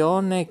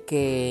situazione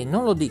che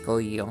non lo dico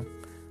io,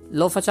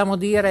 lo facciamo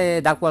dire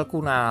da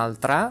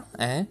qualcun'altra,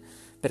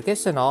 perché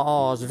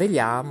sennò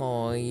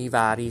svegliamo i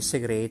vari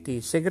segreti,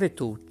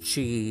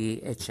 segretucci,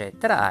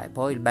 eccetera. E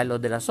poi il bello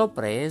della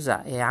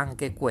sorpresa è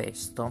anche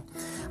questo.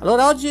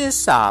 Allora, oggi è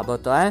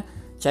sabato,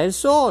 c'è il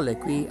sole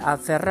qui a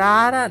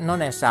Ferrara,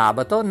 non è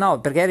sabato, no,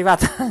 perché è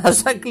arrivata la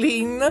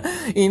Jacqueline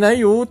in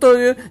aiuto,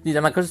 dice: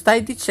 ma cosa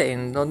stai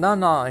dicendo?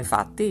 No,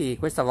 infatti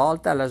questa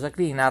volta la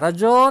Jacqueline ha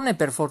ragione,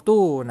 per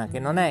fortuna che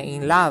non è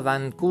in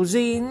lavand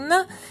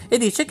cuisine, e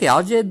dice che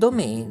oggi è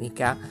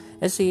domenica.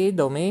 Sì,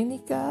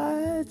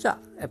 domenica, già,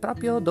 è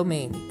proprio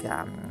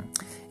domenica.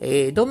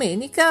 E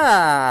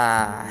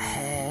domenica,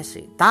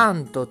 sì,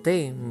 tanto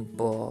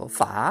tempo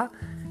fa,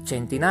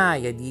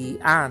 centinaia di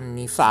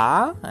anni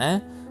fa,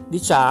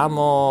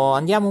 diciamo,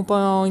 andiamo un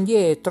po'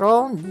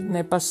 indietro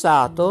nel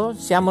passato,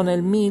 siamo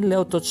nel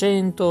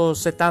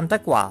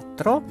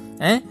 1874,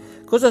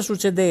 Cosa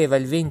succedeva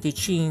il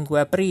 25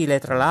 aprile,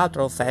 tra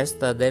l'altro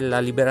festa della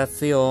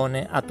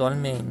liberazione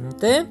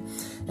attualmente?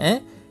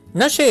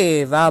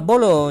 Nasceva a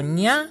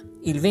Bologna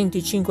il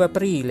 25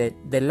 aprile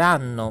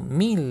dell'anno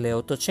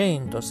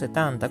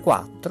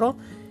 1874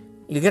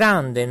 il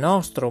grande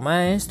nostro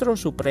maestro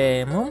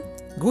supremo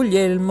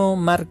Guglielmo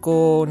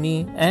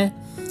Marconi,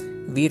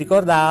 Vi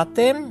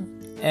ricordate?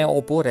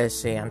 Oppure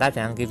se andate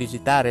anche a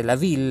visitare la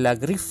Villa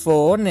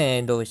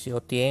Griffone, dove si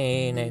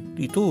ottiene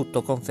di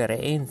tutto,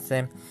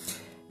 conferenze,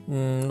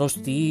 lo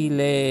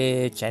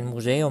stile, c'è il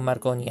museo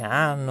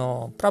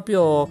marconiano,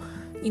 proprio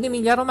in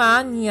Emilia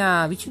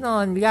Romagna, vicino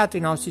agli altri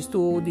nostri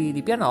studi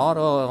di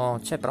Pianoro,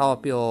 c'è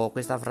proprio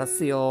questa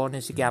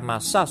frazione, si chiama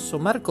Sasso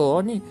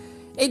Marconi,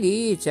 e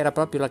lì c'era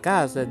proprio la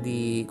casa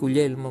di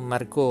Guglielmo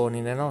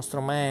Marconi, del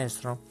nostro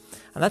maestro.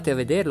 Andate a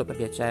vederlo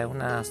perché c'è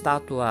una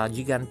statua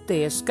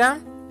gigantesca,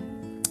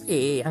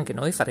 e anche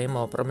noi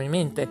faremo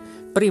probabilmente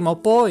prima o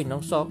poi,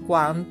 non so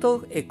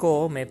quanto e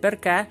come,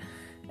 perché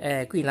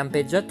qui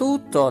lampeggia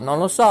tutto, non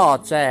lo so,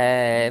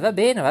 va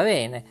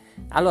bene.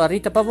 Allora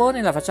Rita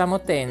Pavone la facciamo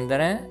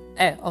attendere?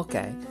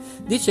 Ok.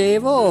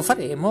 Dicevo,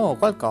 faremo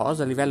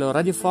qualcosa a livello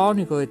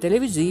radiofonico e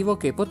televisivo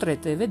che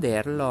potrete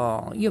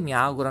vederlo, io mi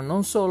auguro,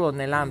 non solo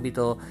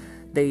nell'ambito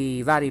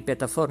dei vari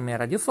piattaforme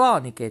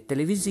radiofoniche,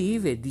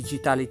 televisive,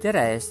 digitali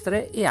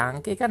terrestre e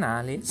anche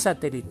canali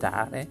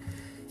satellitari.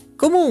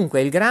 Comunque,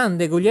 il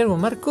grande Guglielmo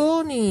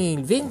Marconi,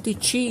 il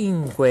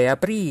 25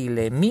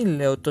 aprile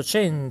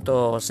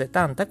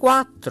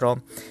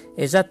 1874,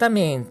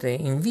 esattamente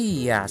in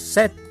via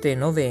 7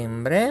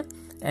 novembre,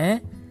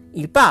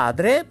 il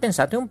padre,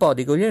 pensate un po',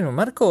 di Guglielmo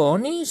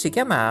Marconi, si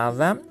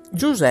chiamava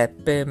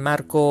Giuseppe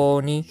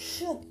Marconi.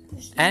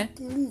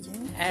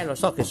 Lo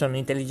so che sono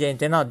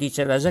intelligente, no?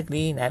 Dice la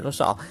Jacqueline, lo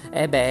so.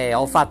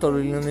 Ho fatto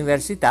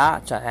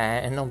l'università,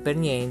 cioè, non per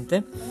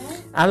niente.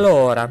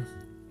 Allora,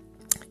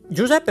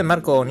 Giuseppe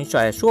Marconi,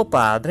 cioè suo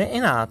padre, è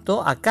nato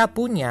a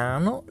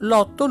Capugnano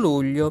l'8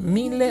 luglio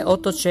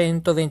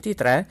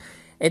 1823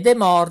 ed è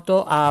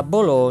morto a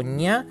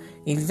Bologna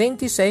il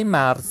 26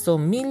 marzo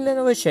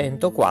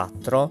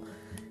 1904.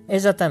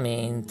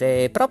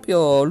 Esattamente,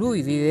 proprio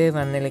lui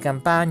viveva nelle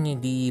campagne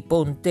di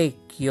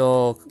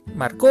Pontecchio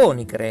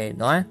Marconi,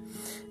 credo,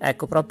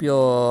 Ecco,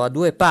 proprio a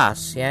 2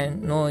 passi,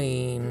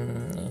 Noi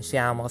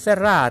siamo a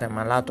Ferrara,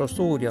 ma l'altro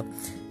studio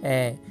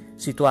è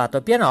situato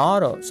a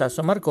Pianoro.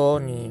 Sasso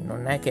Marconi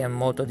non è che è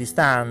molto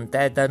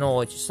distante, da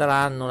noi ci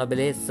saranno la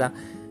bellezza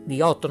di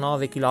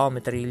 8-9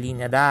 km in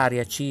linea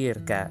d'aria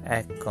circa,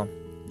 ecco.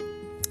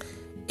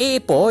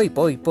 E poi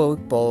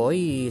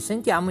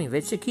sentiamo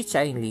invece chi c'è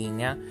in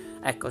linea.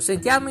 Ecco,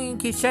 sentiamo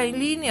chi c'è in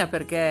linea,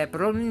 perché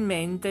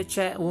probabilmente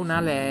c'è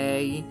una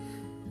lei.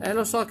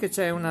 Lo so che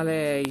c'è una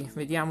lei,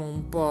 vediamo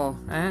un po',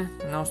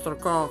 il nostro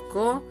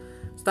Cocco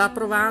sta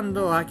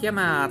provando a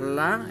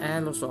chiamarla,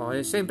 lo so,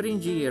 è sempre in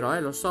giro,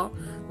 lo so,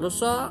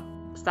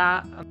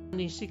 sta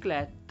andando in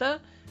cicletta,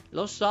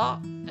 lo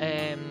so,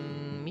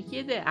 mi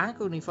chiede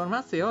anche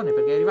un'informazione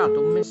perché è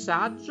arrivato un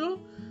messaggio,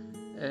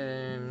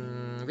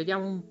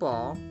 vediamo un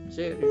po'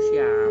 se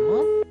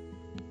riusciamo,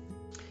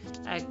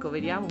 ecco,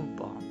 vediamo un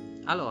po'.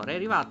 Allora, è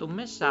arrivato un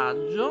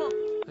messaggio,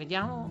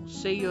 vediamo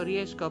se io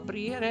riesco a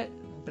aprire,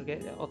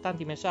 perché ho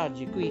tanti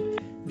messaggi qui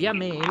via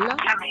mail.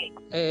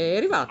 È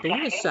arrivato un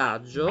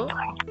messaggio,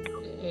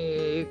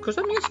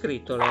 cosa mi ha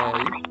scritto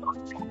lei?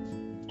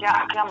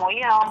 Chiamo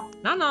io?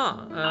 No,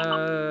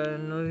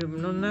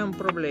 non è un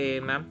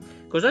problema.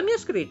 Cosa mi ha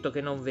scritto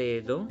che non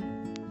vedo?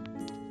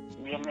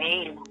 Via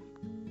mail?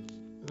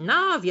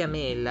 No, via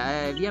mail,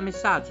 via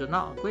messaggio,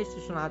 no, questi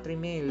sono altri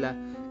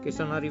mail che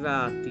sono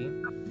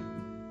arrivati.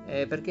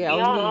 Perché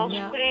io l'ho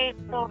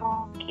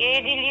scritto,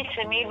 chiedigli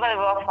se mi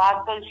aveva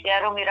fatto il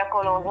siero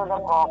miracoloso da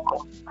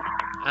poco.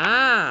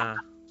 Ah,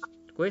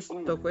 questo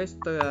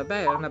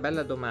è una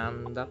bella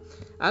domanda.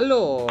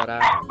 Allora,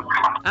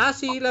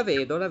 sì, la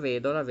vedo,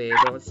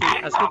 sì,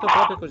 ha scritto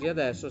proprio così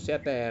adesso, si è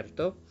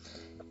aperto.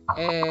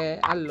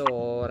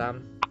 Allora,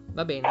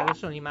 va bene,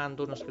 adesso gli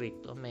mando uno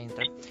scritto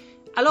mentre.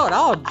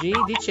 Allora, oggi,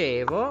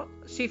 dicevo,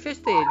 si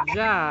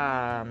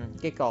festeggia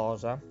che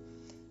cosa?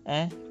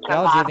 Che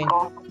oggi è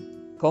 20...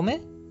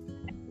 Come?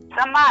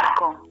 San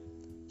Marco.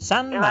 Ecco.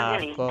 San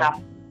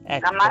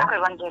Marco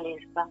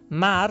Evangelista.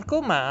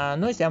 Marco, ma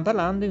noi stiamo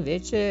parlando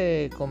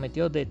invece, come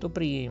ti ho detto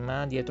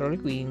prima, dietro le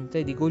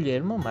quinte, di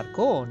Guglielmo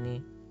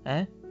Marconi.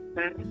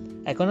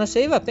 Ecco,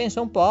 nasceva,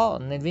 pensa un po',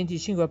 nel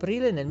 25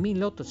 aprile del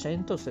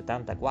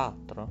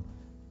 1874.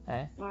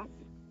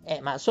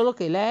 Ma solo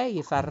che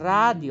lei fa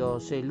radio,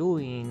 se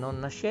lui non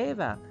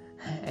nasceva,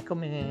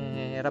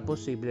 come era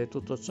possibile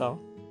tutto ciò?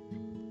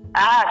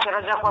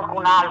 C'era già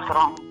qualcun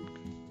altro.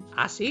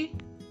 Ah sì?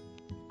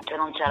 Che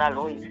non c'era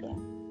lui, sì.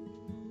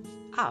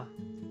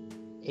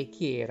 E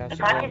chi era?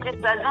 Infatti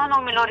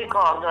non me lo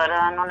ricordo,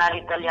 non era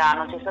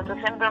italiano, c'è stata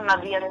sempre una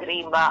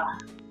diatriba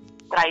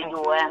tra i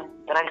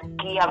due, tra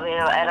chi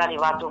era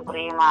arrivato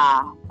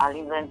prima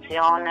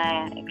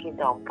all'invenzione e chi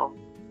dopo.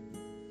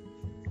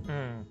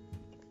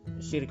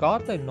 Si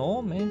ricorda il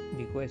nome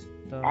di questo?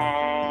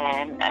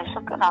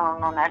 So che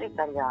non era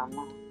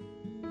italiano.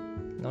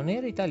 Non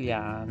era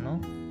italiano?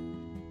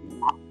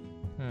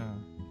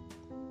 No.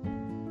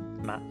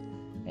 Ma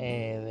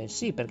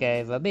sì,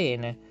 perché va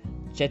bene,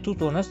 c'è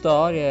tutta una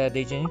storia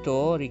dei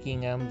genitori, chi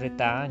in Gran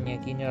Bretagna,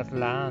 chi in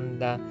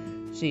Irlanda,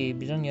 sì,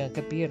 bisogna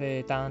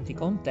capire tanti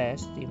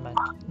contesti, ma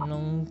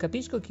non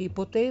capisco chi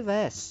poteva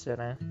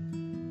essere.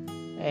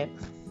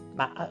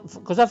 Ma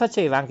cosa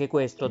faceva anche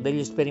questo? Degli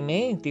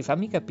esperimenti?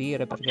 Fammi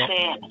capire, perché...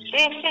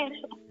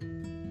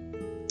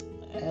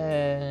 Sì.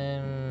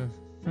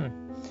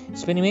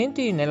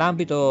 Esperimenti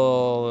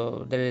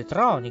nell'ambito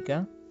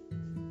dell'elettronica?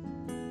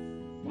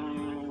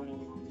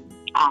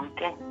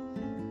 Anche.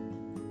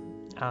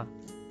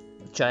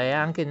 Cioè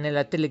anche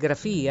nella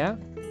telegrafia?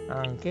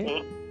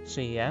 Anche?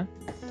 Sì.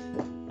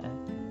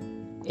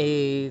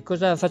 E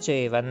cosa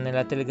faceva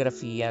nella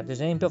telegrafia? Ad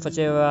esempio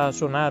faceva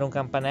suonare un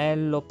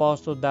campanello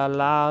posto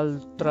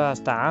dall'altra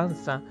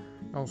stanza?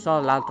 Non so,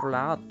 l'altro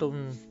lato?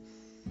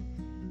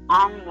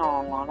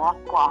 No,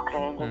 qua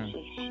credo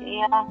ci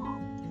sia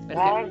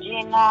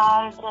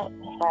Reginald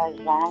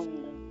Fazend.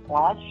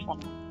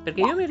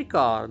 Perché io mi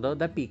ricordo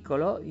da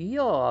piccolo,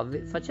 io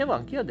facevo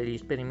anch'io degli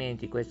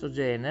esperimenti di questo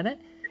genere,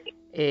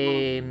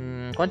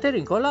 e quando ero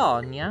in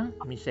colonia,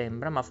 mi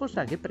sembra, ma forse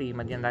anche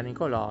prima di andare in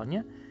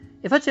colonia,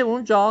 e facevo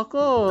un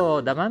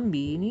gioco da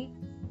bambini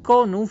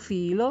con un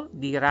filo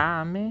di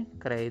rame,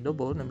 credo,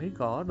 non mi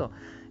ricordo,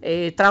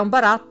 e tra un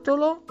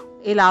barattolo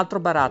e l'altro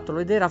barattolo,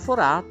 ed era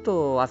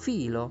forato a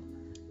filo.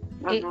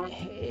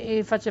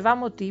 E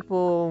facevamo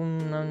tipo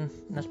una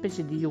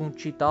specie di un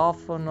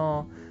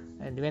citofono,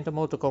 diventa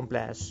molto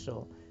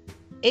complesso.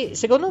 E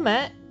secondo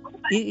me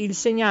il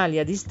segnale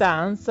a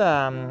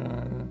distanza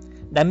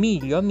da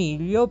miglio a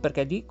miglio,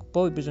 perché lì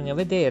poi bisogna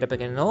vedere,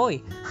 perché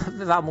noi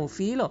avevamo un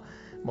filo,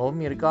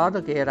 mi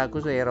ricordo che era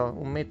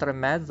 1,5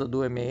 metri,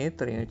 2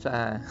 metri,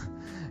 cioè,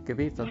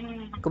 capito?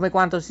 Come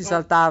quando si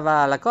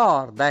saltava la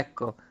corda,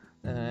 ecco.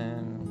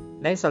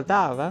 Lei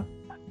saltava?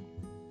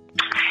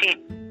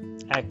 Sì.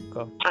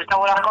 Ecco.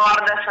 Saltavo la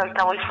corda,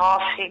 saltavo i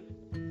fossi,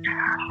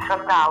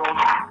 saltavo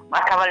la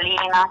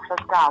cavallina,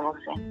 saltavo,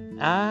 sì.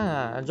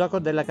 Ah, il gioco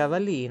della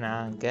cavallina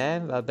anche,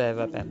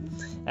 Vabbè.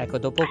 Ecco,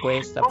 dopo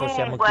questa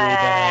possiamo Comunque,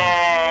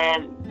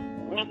 chiudere.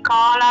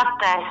 Nikola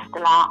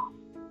Tesla.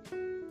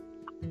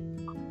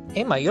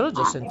 Ma io l'ho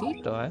già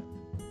sentito,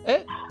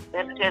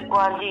 Perché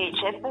qua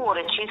dice,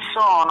 eppure ci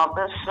sono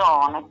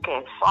persone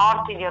che,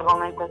 forti di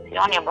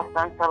argomentazioni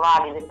abbastanza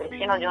valide,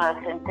 persino di una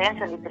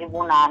sentenza di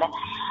tribunale,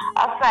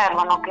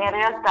 affermano che in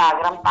realtà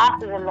gran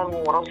parte del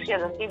lavoro sia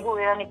da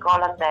attribuire a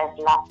Nikola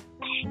Tesla,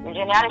 il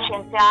geniale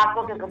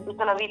scienziato che per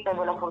tutta la vita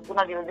ebbe la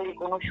fortuna di vedere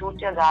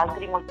riconosciuti ad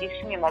altri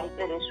moltissimi meriti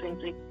delle sue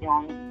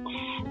intuizioni.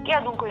 Chi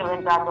ha dunque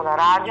inventato la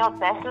radio,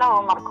 Tesla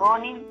o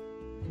Marconi?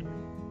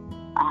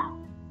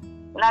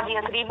 La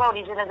diatriba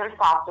origina dal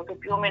fatto che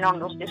più o meno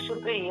nello stesso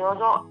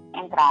periodo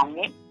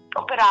entrambi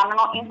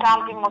operavano in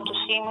campi molto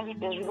simili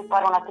per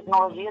sviluppare una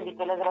tecnologia di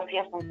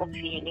telegrafia senza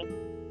fili,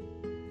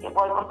 che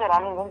poi porterà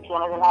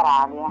all'invenzione della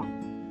radio,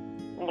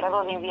 in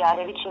grado di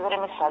inviare e ricevere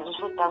messaggi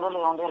sfruttando le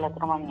onde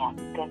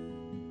elettromagnetiche.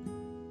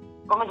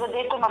 Come già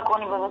detto,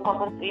 Marconi brevettò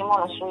per primo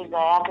la sua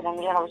idea, che nel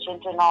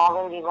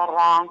 1909 gli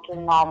varrà anche il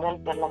Nobel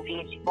per la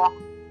fisica,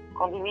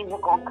 condiviso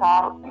con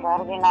Carl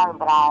Ferdinand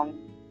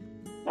Braun.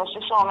 Nello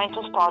stesso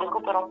momento storico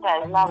però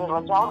Tesla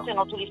aveva già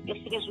ottenuto gli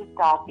stessi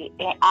risultati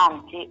e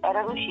anzi era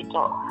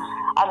riuscito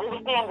ad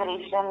estendere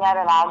il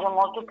segnale radio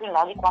molto più in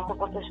là di quanto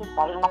potesse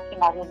fare il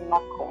macchinario di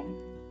Marconi.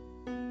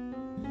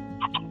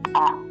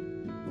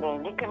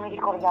 Vedi che mi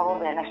ricordavo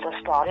bene questa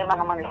storia, ma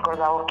non mi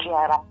ricordavo chi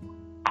era.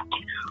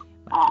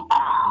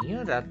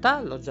 Io in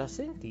realtà l'ho già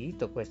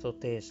sentito questo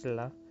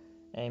Tesla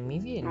e mi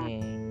viene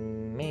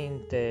in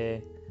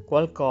mente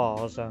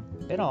qualcosa,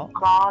 però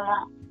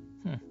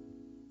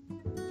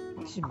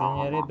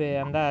bisognerebbe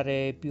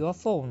andare più a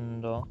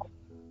fondo, con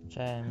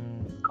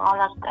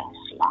la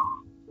Tesla.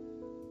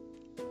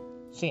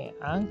 Sì,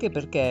 anche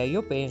perché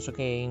io penso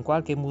che in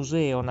qualche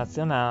museo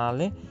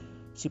nazionale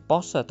si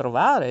possa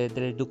trovare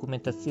delle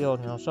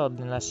documentazioni, non so,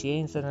 nella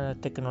scienza, nella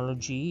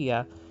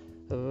tecnologia.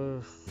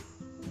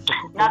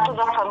 Nato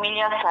da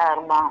famiglia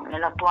serba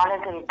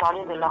nell'attuale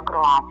territorio della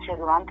Croazia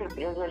durante il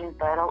periodo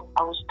dell'impero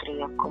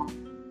austriaco,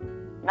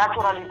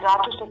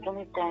 naturalizzato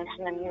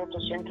statunitense nel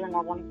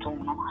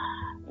 1891,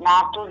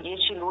 nato il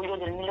 10 luglio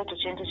del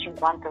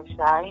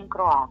 1856 in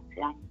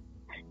Croazia,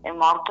 è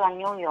morto a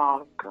New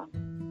York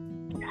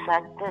il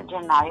 7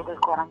 gennaio del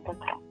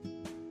 43.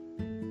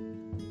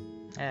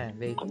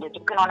 Vedi. Ho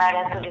detto che non era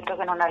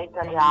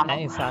italiano.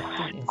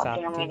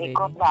 Infatti non mi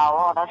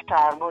ricordavo, era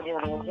serbo di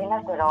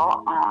origine,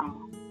 però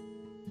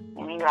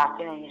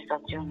emigrato negli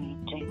Stati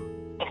Uniti.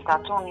 È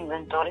stato un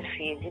inventore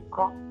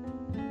fisico,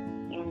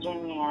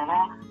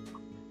 ingegnere.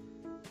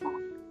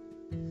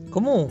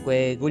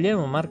 Comunque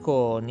Guglielmo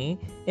Marconi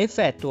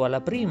effettua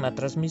la prima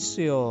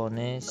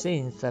trasmissione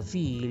senza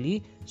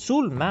fili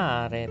sul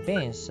mare,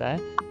 pensa,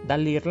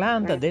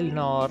 dall'Irlanda del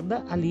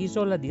Nord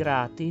all'isola di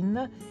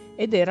Ratin,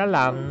 ed era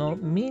l'anno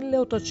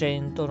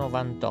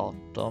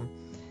 1898.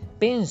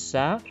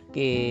 Pensa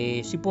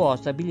che si può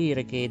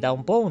stabilire che da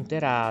un ponte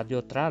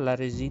radio tra la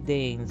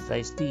residenza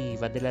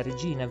estiva della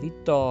regina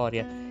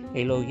Vittoria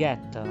e lo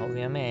yacht,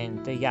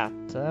 ovviamente,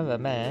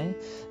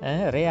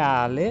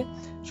 reale,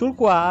 sul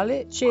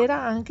quale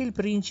c'era anche il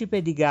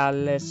principe di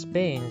Galles,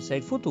 pensa,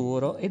 il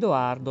futuro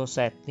Edoardo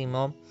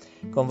VII,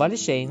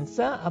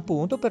 convalescenza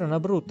appunto per una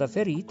brutta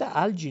ferita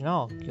al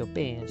ginocchio,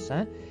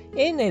 pensa,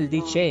 e nel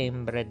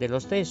dicembre dello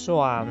stesso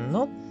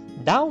anno,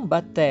 da un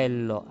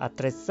battello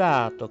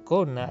attrezzato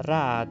con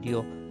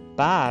radio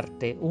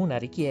parte una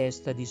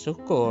richiesta di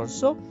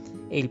soccorso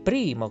e il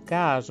primo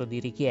caso di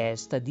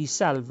richiesta di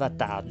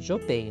salvataggio,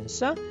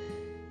 pensa,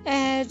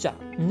 già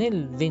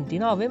nel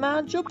 29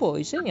 maggio poi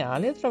i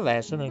segnali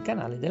attraversano il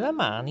canale della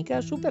Manica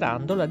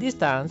superando la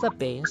distanza,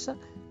 pensa,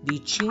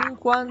 di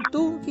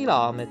 51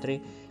 chilometri.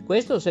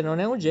 Questo se non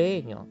è un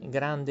genio, il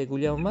grande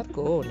Guglielmo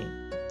Marconi,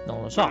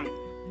 non lo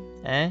so.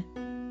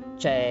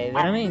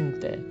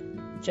 Veramente,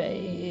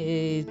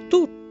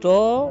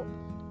 tutto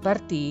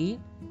partì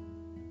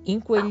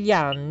in quegli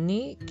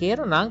anni che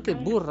erano anche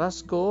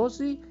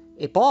burrascosi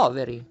e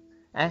poveri,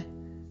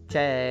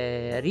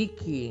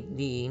 ricchi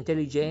di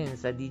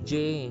intelligenza, di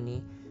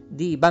geni,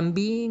 di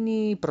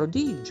bambini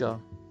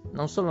prodigio,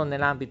 non solo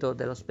nell'ambito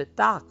dello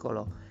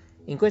spettacolo,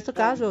 in questo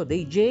caso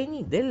dei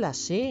geni della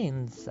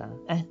scienza,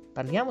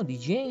 parliamo di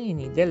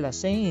geni della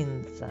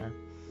scienza,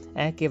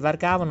 che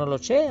varcavano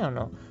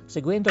l'oceano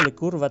seguendo le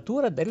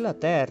curvature della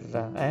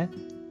Terra,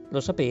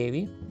 lo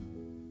sapevi?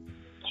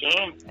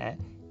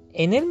 sì.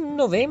 E nel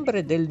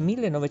novembre del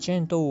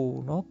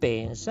 1901,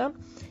 pensa,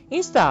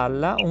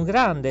 installa un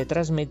grande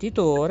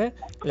trasmettitore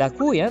la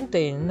cui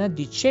antenna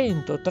di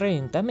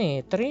 130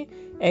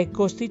 metri è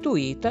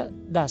costituita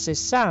da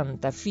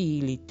 60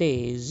 fili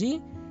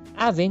tesi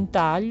a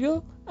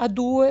ventaglio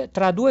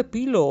tra due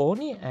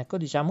piloni, ecco,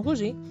 diciamo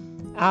così,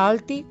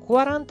 alti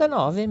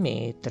 49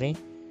 metri.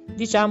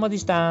 Diciamo a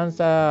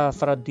distanza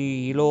fra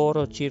di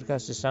loro circa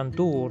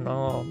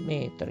 61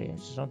 metri,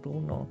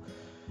 61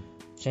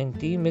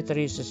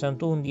 centimetri,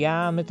 61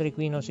 diametri,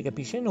 qui non si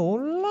capisce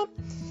nulla.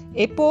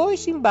 E poi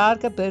si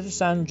imbarca per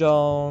St.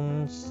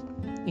 John's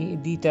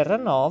di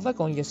Terranova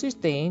con gli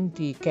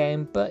assistenti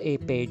Kemp e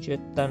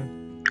Paget.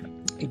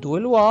 I due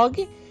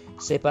luoghi,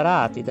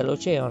 separati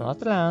dall'Oceano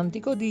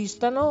Atlantico,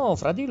 distano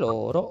fra di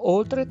loro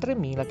oltre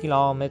 3.000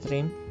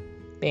 chilometri.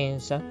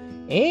 Pensa.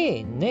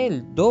 E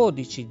nel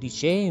 12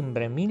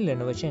 dicembre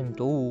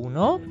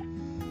 1901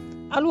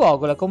 ha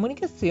luogo la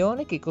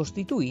comunicazione che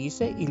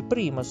costituisce il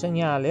primo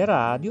segnale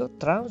radio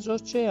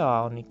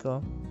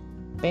transoceanico.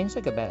 Pensa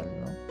che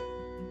bello.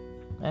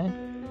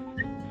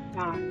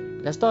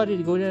 La storia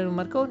di Guglielmo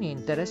Marconi è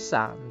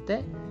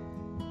interessante,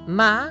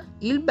 ma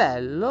il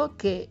bello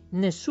che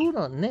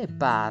nessuno ne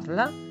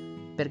parla,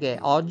 perché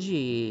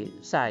oggi,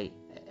 sai,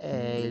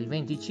 è il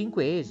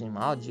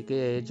 25esimo, oggi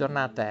che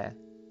giornata è?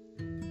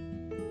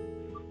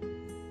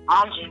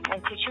 Oggi,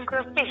 25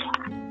 aprile.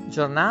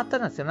 Giornata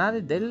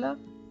nazionale del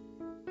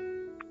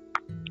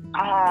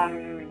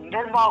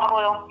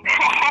popolo.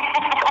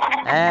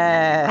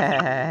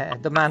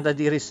 Domanda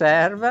di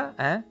riserva,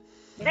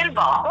 Del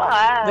popolo,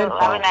 Del la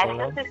popolo.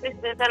 Venezia, sì,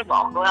 del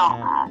popolo,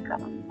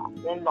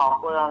 del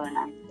popolo, la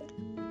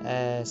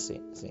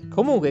Venezia. Sì.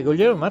 Comunque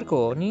Guglielmo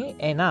Marconi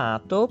è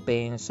nato,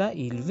 pensa,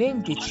 il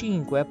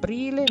 25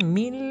 aprile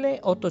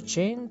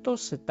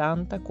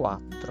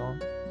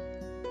 1874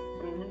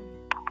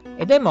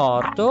 ed è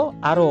morto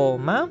a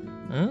Roma,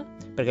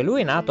 perché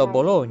lui è nato a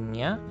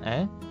Bologna,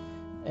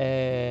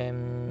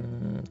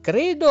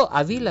 credo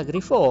a Villa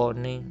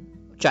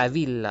Grifoni, cioè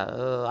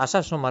a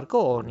Sasso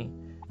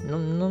Marconi.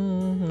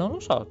 Non lo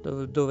so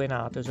dove è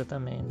nato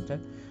esattamente.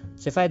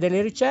 Se fai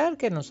delle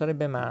ricerche non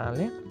sarebbe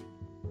male.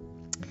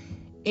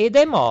 Ed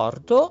è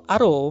morto a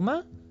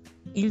Roma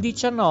il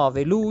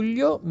 19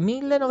 luglio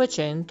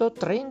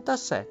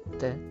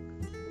 1937.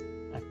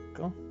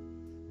 Ecco.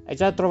 Hai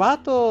già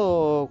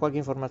trovato qualche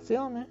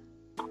informazione?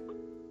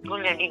 Di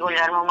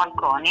Guglielmo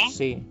Marconi?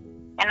 Sì.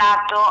 È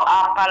nato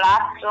a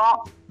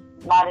Palazzo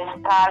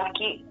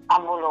Marescalchi a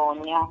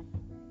Bologna.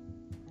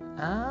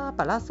 Ah,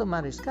 Palazzo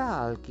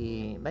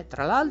Marescalchi. Beh,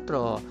 tra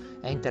l'altro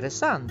è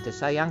interessante,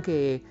 sai,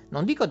 anche,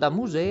 non dico da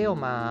museo,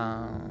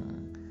 ma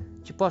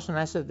ci possono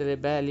essere delle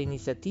belle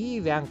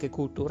iniziative anche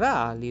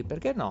culturali,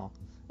 perché no?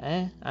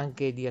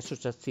 Anche di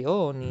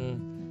associazioni,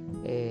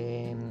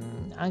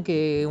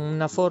 anche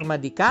una forma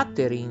di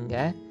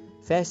catering,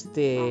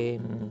 feste,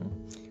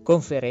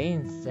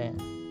 conferenze.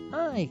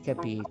 Hai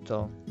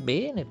capito?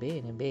 Bene.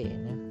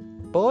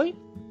 Poi?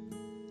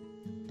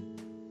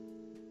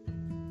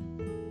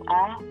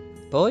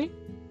 Poi?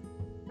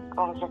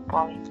 Cosa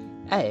poi?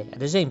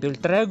 Ad esempio il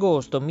 3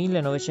 agosto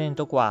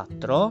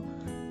 1904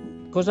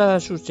 cosa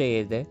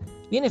succede?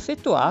 Viene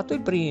effettuato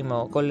il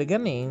primo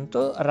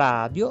collegamento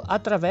radio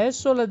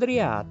attraverso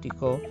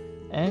l'Adriatico,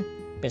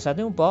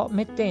 pensate un po',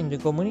 mettendo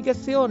in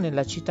comunicazione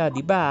la città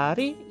di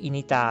Bari in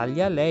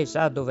Italia. Lei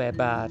sa dov'è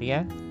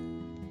Bari,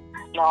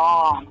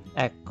 No.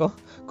 Ecco,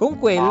 con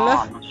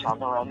quella... No, non so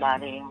dove è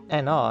Bari.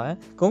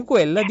 Con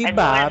quella di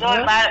Bar...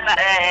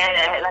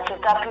 la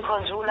città più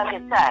fagiula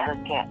che c'è,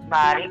 perché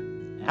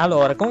Bari...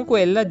 Allora, con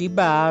quella di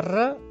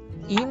Bar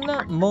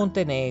in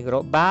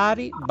Montenegro.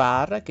 Bari,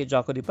 Bar, che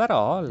gioco di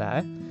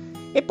parola,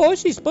 E poi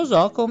si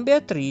sposò con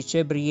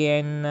Beatrice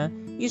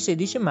Brienne il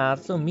 16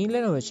 marzo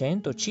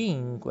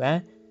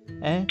 1905,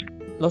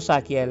 Lo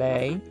sa chi è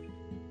lei?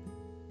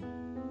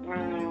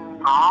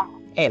 No.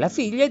 È la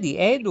figlia di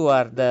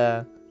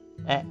Edward,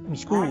 mi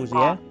scusi,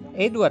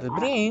 Edward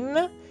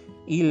Brienne,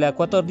 il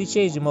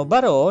 14°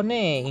 barone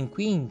in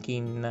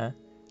Quinkin.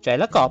 Cioè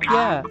la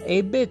coppia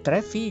ebbe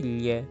 3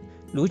 figlie: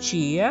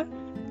 Lucia,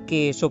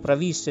 che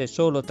sopravvisse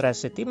solo 3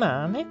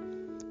 settimane,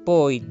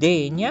 poi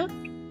Degna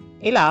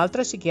e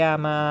l'altra si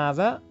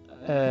chiamava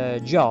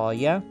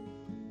Gioia,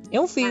 e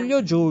un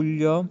figlio,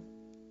 Giulio.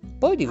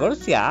 Poi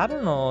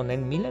divorziarono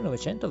nel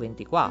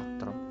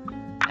 1924.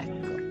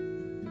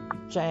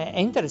 Cioè è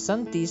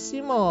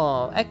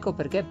interessantissimo, ecco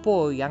perché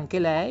poi anche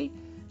lei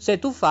si è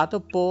tuffato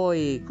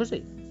poi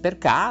così, per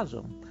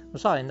caso, non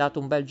so, è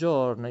andato un bel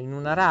giorno in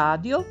una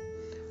radio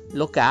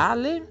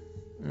locale,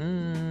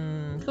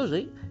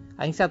 così,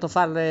 ha iniziato a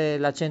fare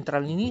la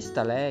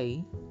centralinista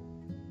lei?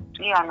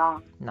 Io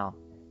no. No.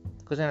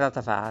 Cosa è andata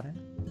a fare?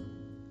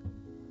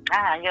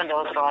 Io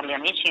devo trovare gli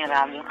amici in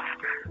radio.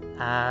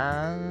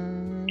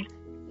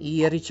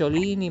 I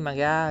ricciolini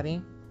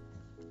magari?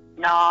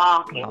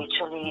 No, che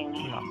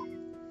ricciolini. No.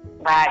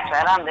 Beh,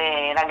 c'erano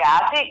dei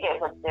ragazzi che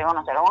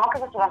facevano, c'era uno che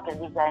faceva anche il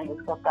DJ in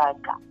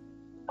discoteca,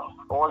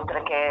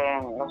 oltre che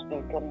lo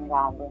speaker in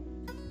radio.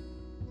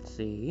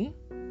 Sì?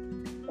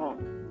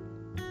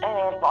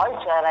 E poi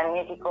c'era il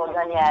mitico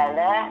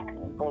Daniele,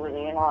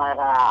 poverino,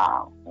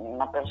 era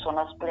una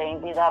persona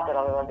splendida,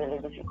 però aveva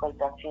delle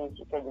difficoltà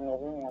fisiche di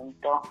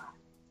movimento,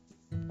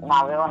 ma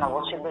aveva una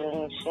voce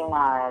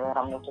bellissima ed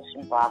era molto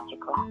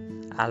simpatico.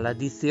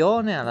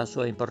 All'addizione alla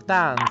sua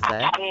importanza,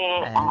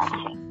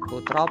 Sì.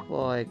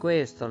 Purtroppo è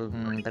questo,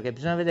 perché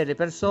bisogna vedere le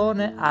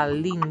persone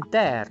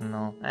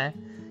all'interno,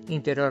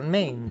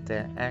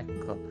 interiormente,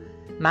 ecco.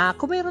 Ma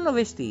come erano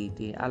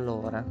vestiti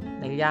allora?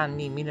 Negli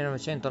anni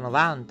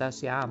 1990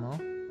 siamo?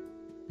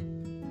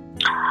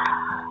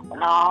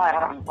 No,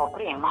 era un po'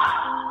 prima.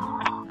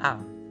 Ah,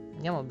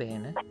 andiamo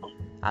bene.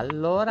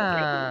 Allora...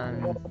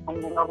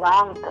 Anni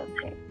 90,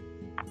 sì.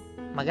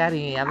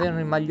 Magari avevano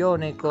il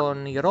maglione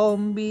con i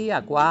rombi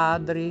a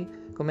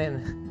quadri.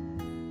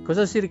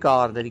 Cosa si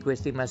ricorda di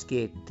questi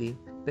maschietti?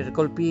 Per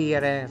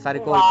colpire,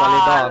 fare colpo alle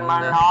donne? Ma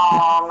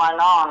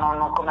no,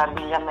 non come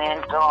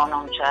abbigliamento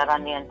non c'era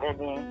niente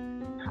di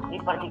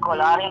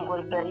particolare in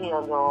quel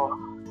periodo.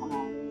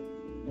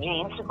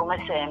 Jeans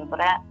come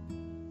sempre,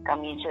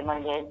 camicie e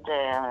magliette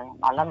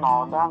alla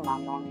moda, ma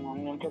non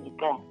niente di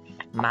che.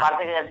 A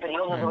parte che nel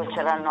periodo dove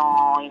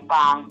c'erano i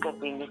punk,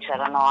 quindi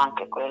c'erano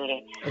anche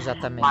quelli.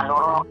 Esattamente. Ma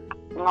loro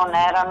non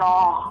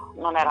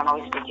erano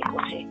vestiti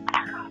così,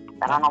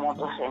 erano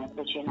molto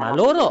semplici. Ma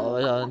loro,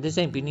 ad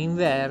esempio, in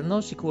inverno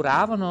si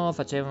curavano,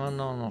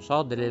 facevano, non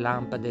so, delle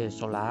lampade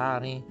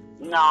solari?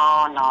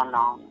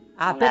 No.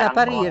 Ah, per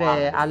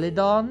apparire alle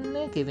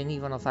donne che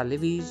venivano a fare le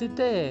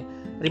visite,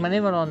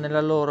 rimanevano nella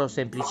loro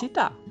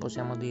semplicità,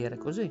 possiamo dire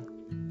così.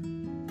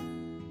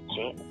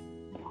 Sì.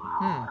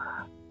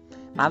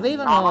 Ma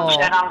avevano... No, non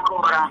c'era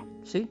ancora.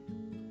 Sì?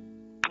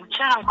 Non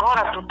c'era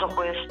ancora tutto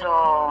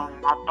questo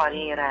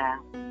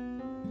apparire.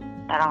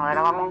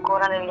 Eravamo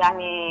ancora negli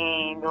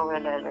anni dove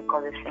le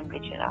cose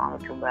semplici erano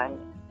più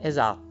belle.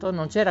 Esatto,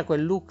 non c'era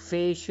quel look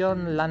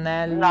fashion,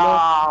 l'anello.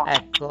 No,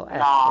 ecco,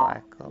 vedi?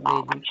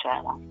 non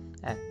c'era.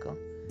 Ecco.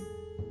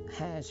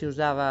 Si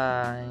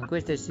usava in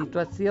queste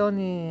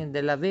situazioni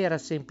della vera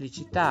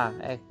semplicità,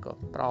 ecco,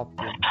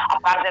 proprio. A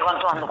parte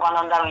quando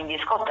andavo in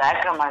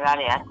discoteca,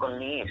 magari ecco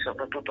lì,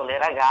 soprattutto le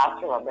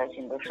ragazze, vabbè, si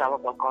indossava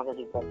qualcosa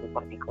di un po' più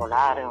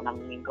particolare, una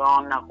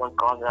minigonna,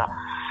 qualcosa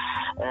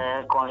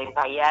con le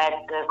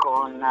paillette,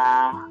 con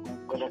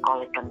quelle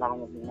cose che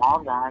andavano di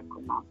moda, ecco,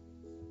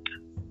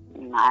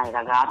 ma i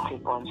ragazzi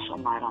poi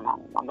insomma erano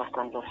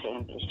abbastanza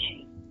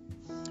semplici.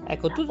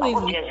 Ecco, tu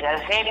c'era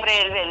sempre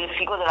il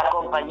figo della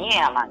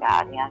compagnia,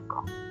 magari,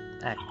 ecco.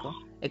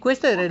 E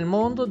questo era il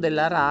mondo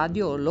della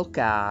radio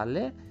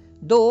locale,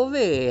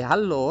 dove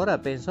allora,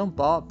 pensa un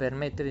po', per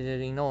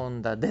mettere in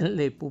onda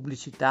delle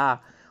pubblicità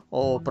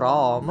o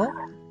promo,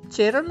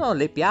 c'erano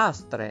le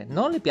piastre,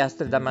 non le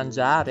piastre da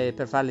mangiare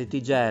per fare le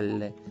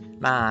tigelle,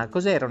 ma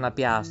cos'era una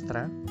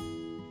piastra?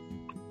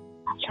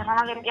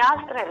 C'erano le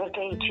piastre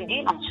perché i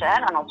CD non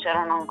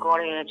c'erano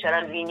ancora, c'era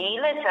il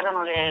vinile,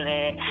 c'erano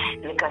le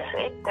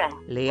cassette.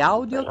 Le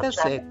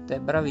audiocassette,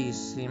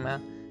 bravissima,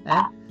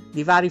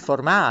 di vari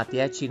formati,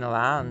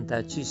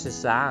 C90,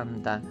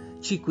 C60,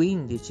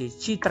 C15,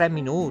 C3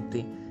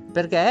 minuti,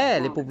 perché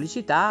le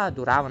pubblicità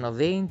duravano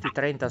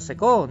 20-30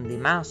 secondi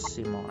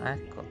massimo,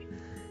 ecco.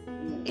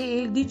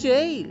 E il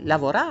DJ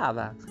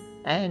lavorava.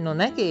 Non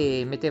è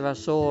che metteva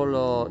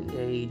solo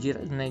nei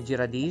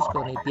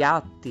giradisco, nei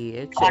piatti,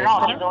 eccetera.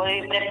 No,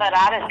 dovevi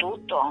preparare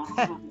tutto,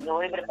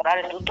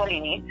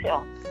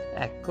 all'inizio.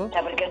 Ecco.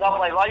 Cioè, perché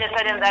dopo hai voglia di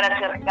andare a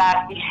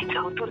cercarti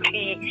tutti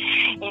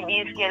i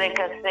dischi e le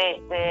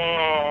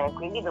cassette,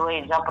 quindi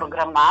dovevi già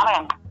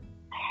programmare.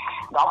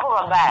 Dopo,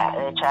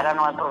 vabbè,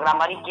 c'erano il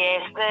programma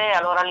richieste,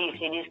 allora lì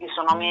se i dischi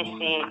sono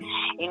messi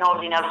in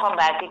ordine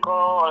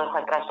alfabetico,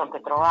 fai presto anche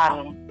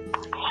trovarli.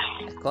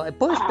 Ecco, e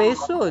poi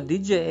spesso il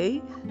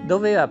DJ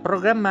doveva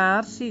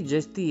programmarsi,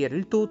 gestire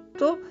il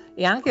tutto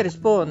e anche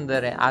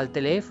rispondere al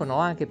telefono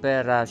anche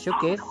per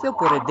sciocchezze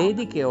oppure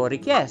dediche o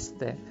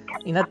richieste,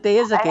 in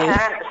attesa che... Se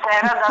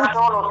era da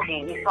solo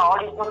sì, di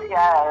solito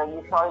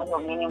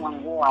minimo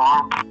in due.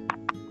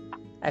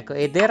 Ecco,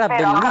 ed era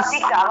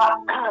bellissimo.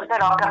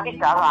 Però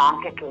capitava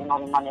anche che uno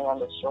rimaneva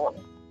da solo.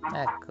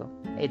 Ecco,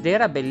 ed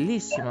era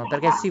bellissimo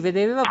perché si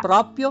vedeva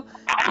proprio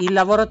il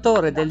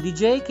lavoratore del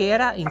DJ che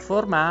era in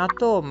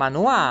formato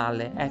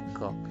manuale,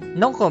 ecco,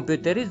 non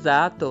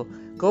computerizzato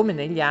come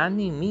negli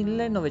anni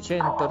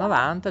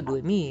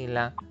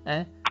 1990-2000,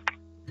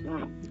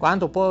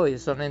 Quando poi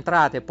sono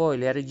entrate poi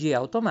le regie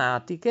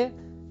automatiche,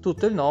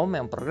 tutto il nome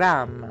è un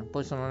programma.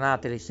 Poi sono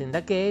nate le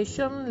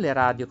syndication, le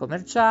radio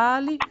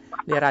commerciali,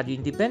 le radio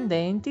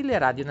indipendenti, le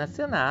radio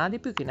nazionali,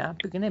 più che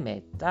ne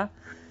metta.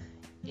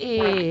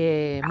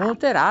 E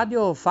molte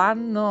radio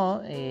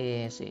fanno,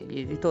 sì, gli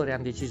editori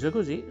hanno deciso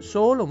così,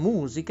 solo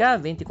musica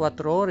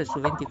 24 ore su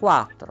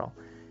 24,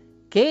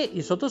 che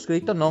il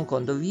sottoscritto non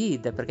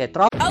condivide perché è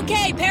troppo.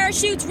 Okay,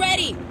 parachutes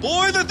ready.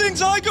 Boy, the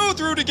things I go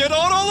through to get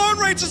auto loan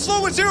rates as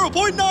low as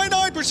 0.99%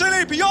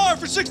 APR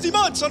for 60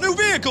 months on new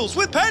vehicles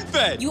with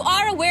PenFed. You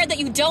are aware that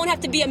you don't have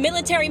to be a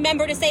military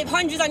member to save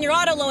hundreds on your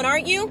auto loan,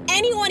 aren't you?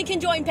 Anyone can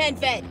join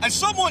PenFed. As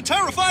someone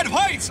terrified of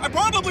heights, I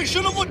probably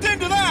should have looked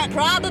into that.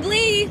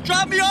 Probably.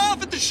 Drop me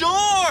off at the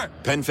shore.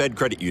 PenFed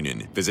Credit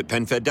Union. Visit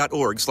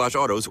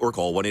PenFed.org/autos or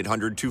call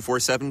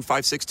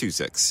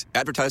 1-800-247-5626.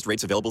 Advertised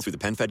rates available through the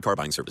PenFed car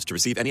buying service. To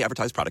receive any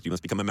advertised product, you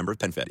must become a member of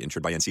PenFed,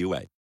 insured by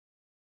NCUA.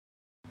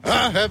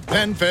 I have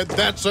PenFed,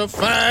 that's a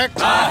fact.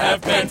 I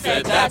have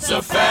PenFed, that's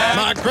a fact.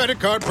 My credit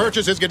card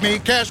purchases get me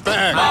cash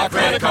back. My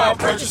credit card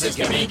purchases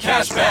get me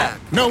cash back.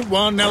 No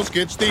one else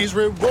gets these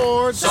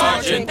rewards.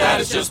 Sergeant, that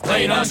is just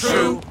plain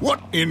untrue. What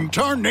in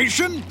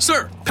tarnation?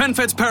 Sir,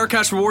 PenFed's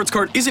PowerCash Rewards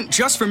Card isn't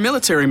just for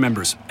military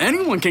members.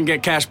 Anyone can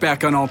get cash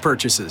back on all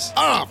purchases.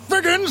 Ah,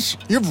 Figgins,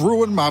 you've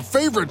ruined my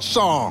favorite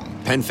song.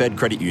 PenFed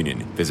Credit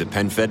Union. Visit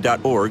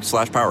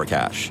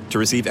PenFed.org/PowerCash. To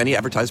receive any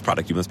advertised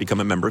product, you must become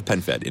a member of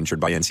PenFed, insured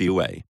by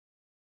NCUA.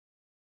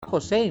 Un po'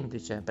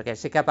 semplice, perché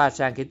sei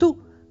capace anche tu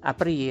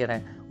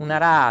aprire una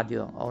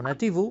radio o una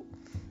TV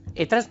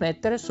e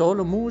trasmettere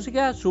solo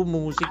musica su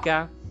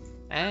musica,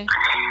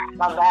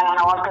 Va bene,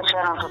 una volta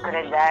c'erano tutte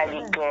le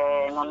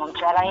dediche, non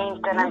c'era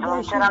internet,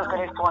 non c'erano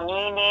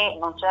telefonini,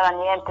 non c'era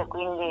niente,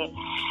 quindi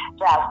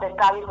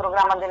aspettavi il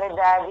programma delle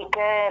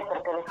dediche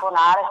per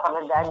telefonare,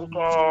 fare le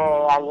dediche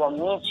agli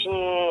amici,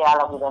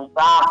 alla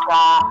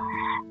fidanzata,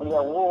 gli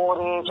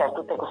auguri,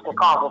 tutte queste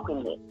cose,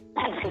 quindi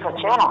si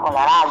facevano con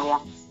la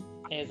radio.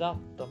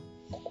 Esatto,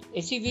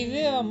 e si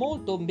viveva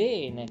molto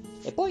bene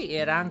e poi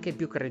era anche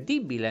più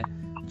credibile,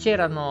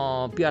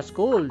 c'erano più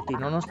ascolti,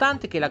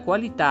 nonostante che la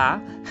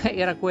qualità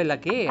era quella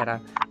che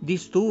era,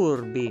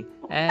 disturbi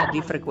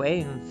di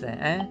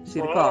frequenze,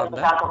 si ricorda?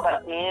 Ogni tanto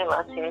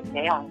partiva, sì,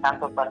 ogni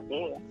tanto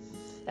partiva.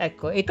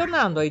 Ecco, e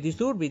tornando ai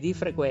disturbi di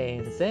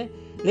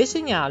frequenze, le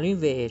segnalo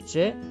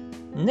invece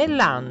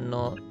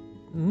nell'anno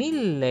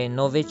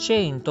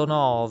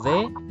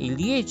 1909, il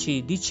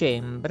 10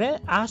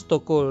 dicembre, a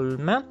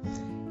Stoccolma,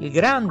 il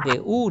grande,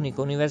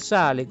 unico,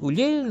 universale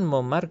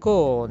Guglielmo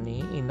Marconi,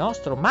 il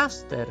nostro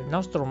master, il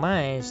nostro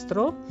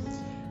maestro,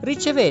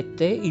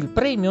 ricevette il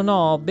premio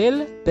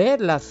Nobel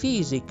per la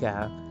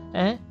fisica.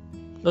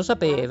 Lo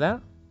sapeva?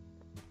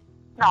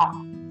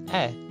 No.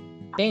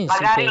 Pensi.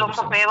 Magari lo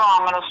sapevo,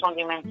 ma me lo sono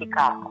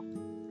dimenticato.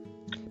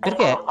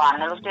 Perché?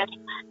 Nello stesso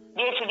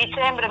 10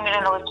 dicembre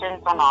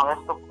 1909 a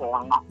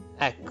Stoccolma.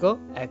 Ecco,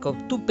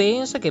 tu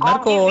pensa che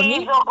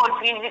Marconi... col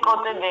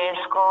fisico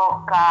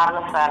tedesco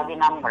Carl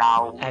Ferdinand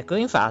Braun. Ecco,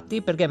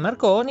 infatti, perché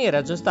Marconi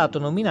era già stato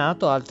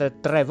nominato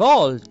altre 3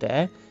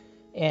 volte,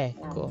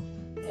 Ecco,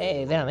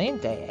 è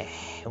veramente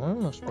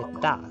uno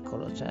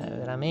spettacolo,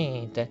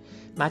 veramente.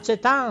 Ma c'è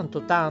tanto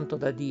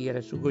da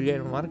dire su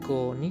Guglielmo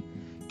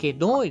Marconi, che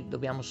noi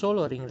dobbiamo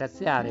solo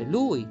ringraziare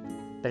lui,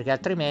 perché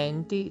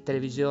altrimenti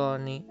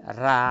televisioni,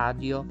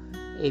 radio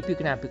e più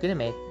che ne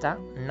metta,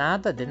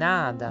 nada de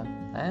nada,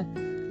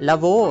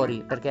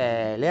 lavori,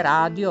 perché le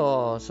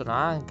radio sono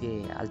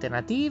anche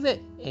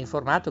alternative e in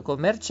formato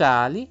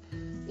commerciali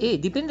e i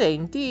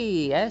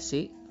dipendenti,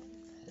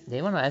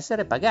 devono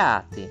essere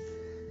pagati.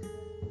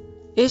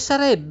 E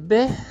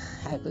sarebbe,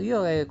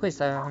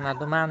 questa è una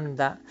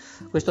domanda,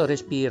 questo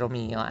respiro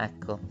mio,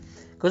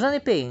 cosa ne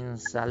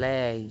pensa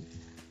lei?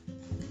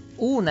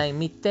 Una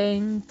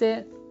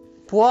emittente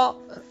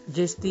può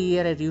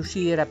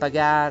riuscire a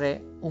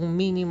pagare un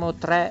minimo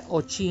 3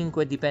 o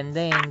 5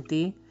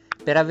 dipendenti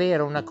per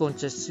avere una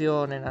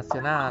concessione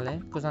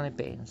nazionale? Cosa ne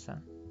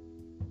pensa?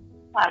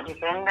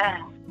 Dipende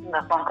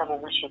da quanta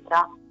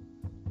pubblicità,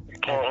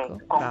 perché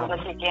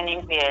come si tiene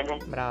in piedi.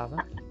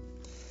 Brava.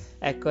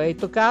 Ecco, hai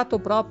toccato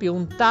proprio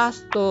un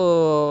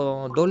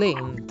tasto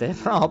dolente,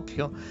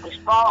 proprio.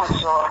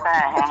 Sponsor,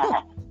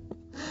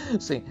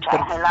 Sì.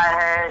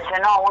 se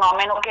no a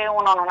meno che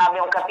uno non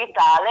abbia un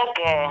capitale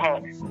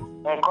che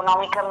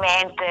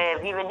economicamente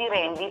vive di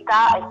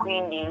rendita e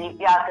quindi gli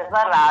piace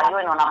fare radio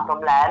e non ha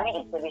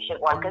problemi, inserisce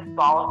qualche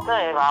spot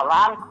e va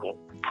avanti,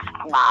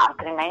 ma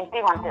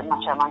altrimenti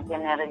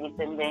mantenere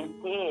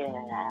dipendenti è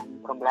un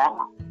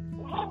problema.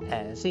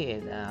 Sì,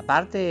 a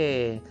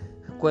parte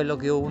quello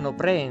che uno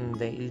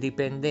prende, il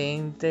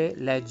dipendente,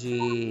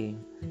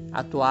 leggi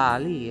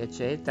attuali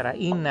eccetera,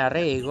 in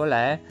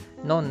regola,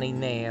 non in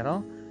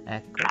nero,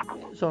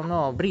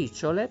 sono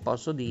briciole,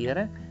 posso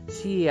dire,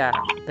 sia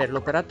per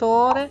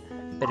l'operatore,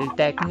 per il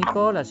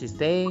tecnico,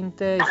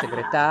 l'assistente, il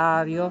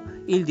segretario,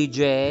 il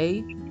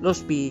DJ, lo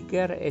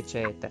speaker,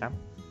 eccetera.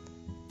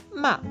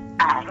 Ma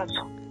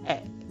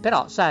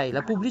però sai,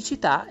 la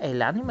pubblicità è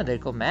l'anima del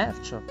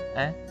commercio,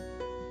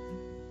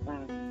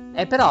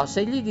 E però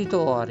se gli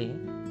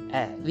editori,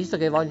 visto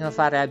che vogliono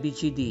fare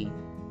ABCD,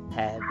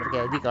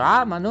 perché dicono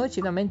ma noi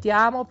ci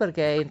lamentiamo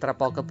perché entra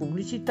poca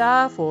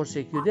pubblicità,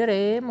 forse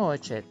chiuderemo,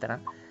 eccetera,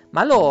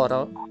 ma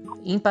loro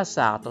in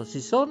passato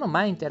si sono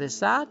mai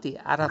interessati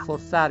a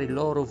rafforzare il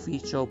loro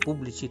ufficio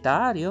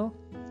pubblicitario?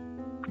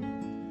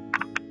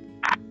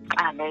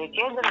 Devi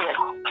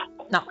chiederglielo.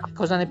 No,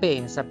 cosa ne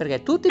pensa?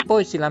 Perché tutti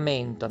poi si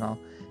lamentano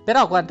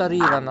Però quando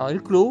arrivano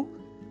il clou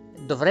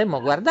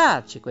dovremmo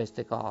guardarci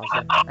queste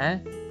cose,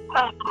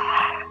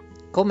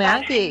 come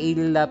anche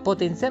il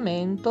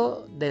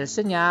potenziamento del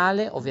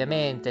segnale,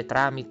 ovviamente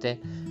tramite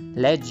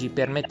leggi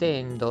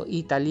permettendo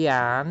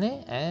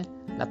italiane,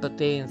 la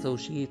potenza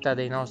uscita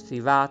dai nostri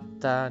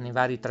watt nei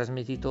vari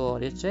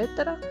trasmettitori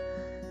eccetera.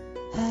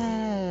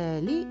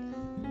 Lì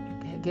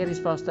che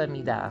risposta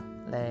mi dà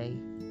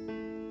lei?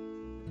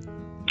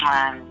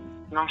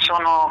 Non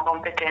sono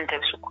competente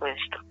su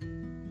questo.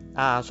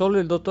 Solo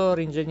il dottor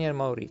ingegner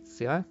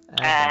Maurizio,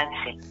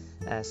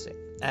 sì,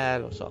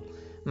 lo so.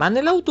 Ma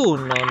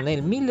nell'autunno,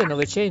 nel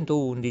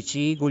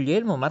 1911,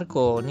 Guglielmo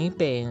Marconi,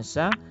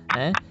 pensa,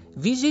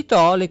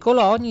 visitò le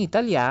colonie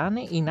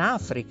italiane in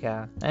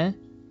Africa,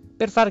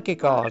 per fare che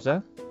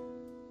cosa?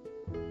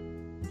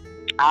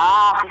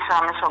 Chissà,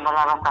 ha messo a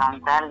ballare la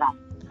tarantella.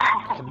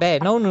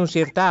 Non un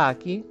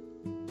sirtaki?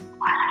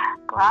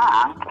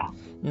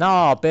 Anche.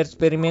 No, per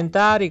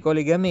sperimentare i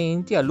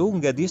collegamenti a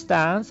lunga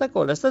distanza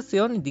con la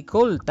stazione di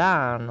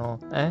Coltano,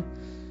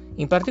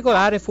 In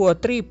particolare fu a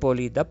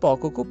Tripoli, da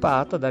poco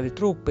occupata dalle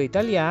truppe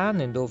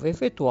italiane, dove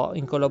effettuò,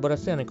 in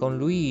collaborazione con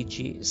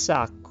Luigi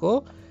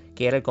Sacco,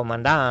 che era il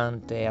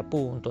comandante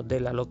appunto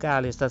della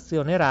locale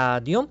stazione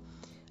radio,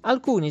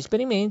 alcuni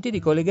esperimenti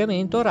di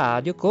collegamento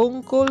radio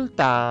con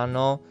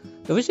Coltano.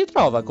 Dove si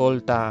trova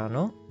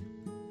Coltano?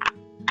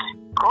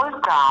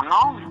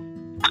 Coltano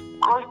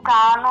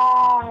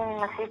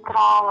si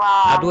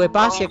trova a 2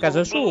 passi a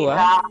casa sua?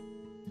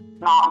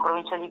 No, in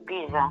provincia di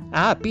Pisa.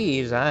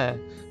 Pisa,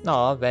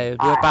 No, 2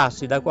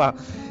 passi da qua.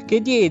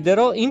 Che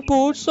diedero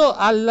impulso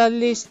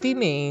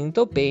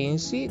all'allestimento,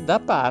 pensi, da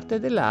parte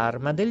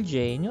dell'Arma del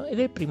Genio e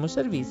del primo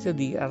servizio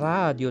di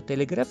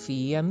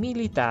radiotelegrafia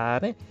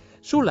militare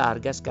su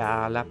larga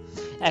scala.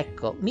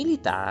 Ecco,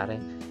 militare.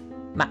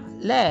 Ma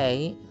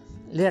lei...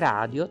 Le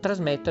radio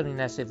trasmettono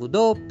in SW,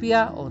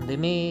 onde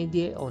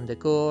medie, onde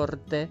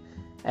corte,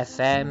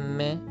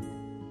 FM,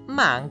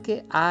 ma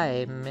anche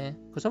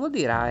AM. Cosa vuol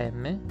dire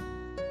AM?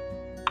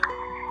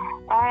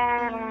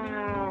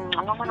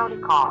 Non me lo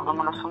ricordo,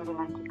 me lo sono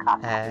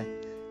dimenticato.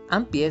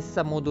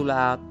 Ampiezza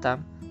modulata.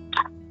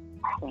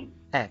 Sì.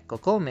 Ecco,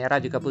 come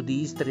Radio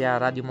Capodistria,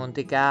 Radio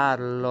Monte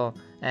Carlo,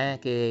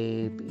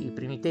 che i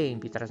primi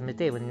tempi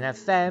trasmettevano in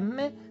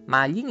FM,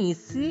 ma agli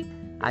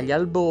inizi, agli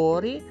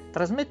albori,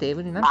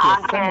 trasmettevano in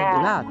ampiezza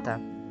modulata.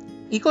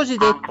 I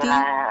cosiddetti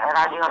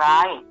Radio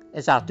Rai.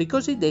 Esatto, i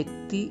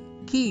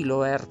cosiddetti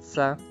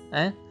kilohertz,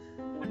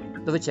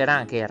 dove c'era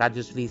anche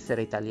Radio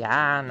Svizzera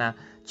Italiana,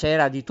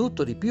 c'era di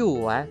tutto di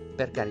più,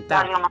 per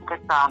carità. Radio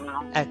Monte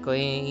Carlo. Ecco,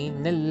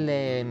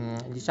 nelle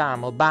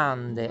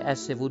bande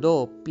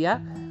SW,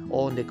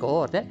 onde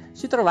corte,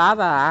 si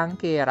trovava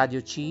anche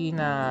Radio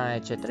Cina,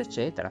 eccetera,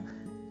 eccetera.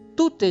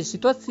 Tutte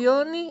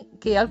situazioni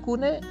che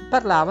alcune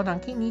parlavano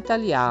anche in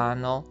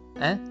italiano,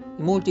 in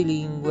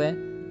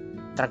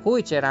multilingue, tra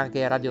cui c'era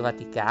anche Radio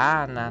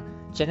Vaticana,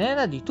 ce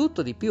n'era di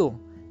tutto di più.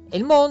 E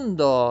il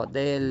mondo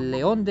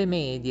delle onde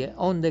medie,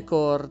 onde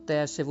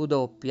corte,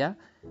 SW,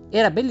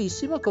 era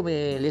bellissimo,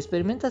 come le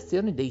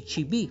sperimentazioni dei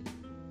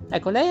CB.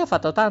 Ecco, lei ha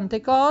fatto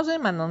tante cose,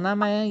 ma non ha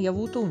mai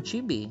avuto un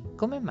CB.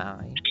 Come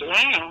mai?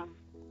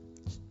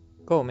 Sì.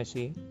 Come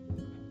sì?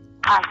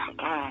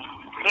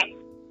 Sì.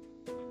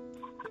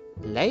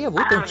 Lei ha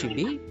avuto un CB?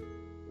 Sì.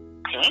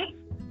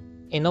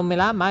 E non me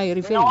l'ha mai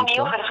riferito? Non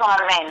io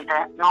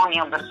personalmente.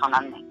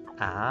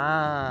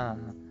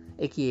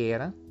 E chi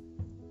era?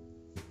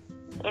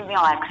 Il mio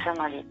ex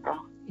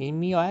marito. Il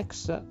mio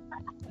ex?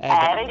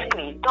 Era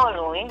iscritto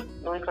lui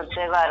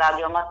faceva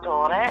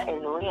radioamatore e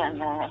lui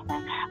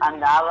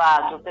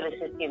andava tutte le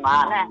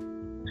settimane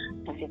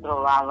e si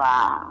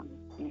trovava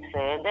in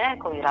sede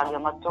con i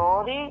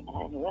radioamatori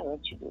e lui aveva il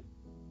CD.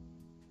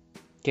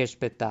 Che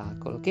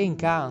spettacolo, che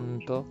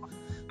incanto,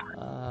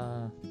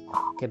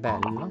 che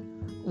bello.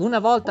 Una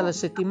volta alla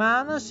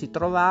settimana si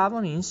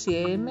trovavano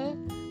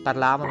insieme,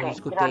 parlavano,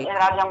 discutevano. I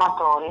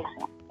radioamatori,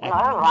 sì. Noi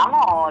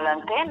avevamo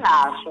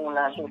l'antenna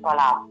sul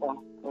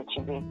palazzo del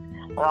CD,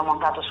 l'avevamo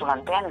montato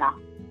sull'antenna.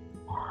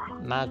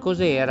 Ma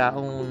cos'era?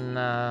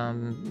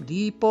 Un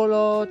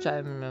dipolo?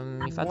 Cioè,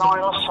 mi faccio... Non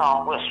lo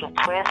so, questo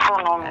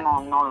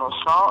non lo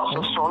so,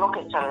 so solo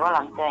che c'aveva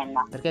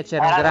l'antenna. Perché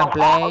c'era un gran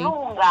play?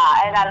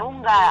 Era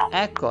lunga.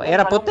 Ecco,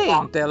 era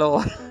potente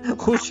allora,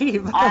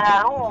 usciva.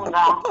 Era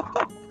lunga,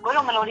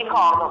 quello me lo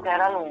ricordo che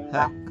era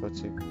lunga.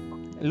 Eccoci.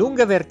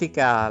 Lunga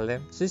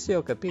verticale, sì,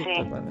 ho capito.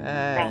 Sì.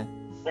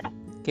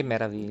 Che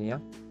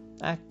meraviglia.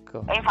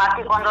 Ecco. E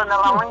infatti quando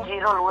andavamo in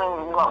giro lui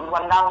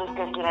guardando i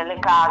tetti nelle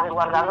case,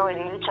 guardando,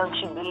 vedi lì c'è un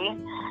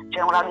CB,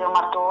 c'è un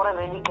radioamatore,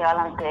 vedi che ha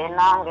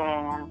l'antenna,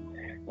 che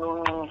lui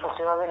mi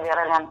faceva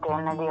vedere le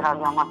antenne dei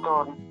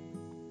radioamatori.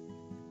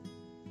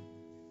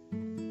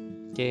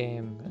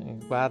 Che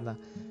guarda,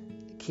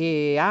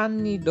 che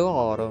anni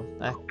d'oro,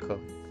 ecco,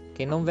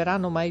 che non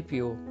verranno mai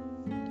più.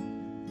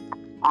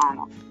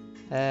 No.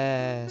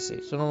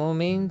 Sì, sono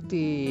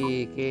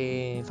momenti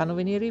che fanno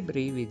venire i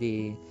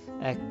brividi,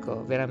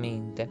 ecco,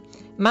 veramente.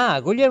 Ma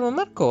Guglielmo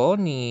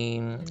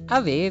Marconi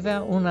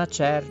aveva una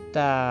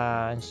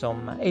certa,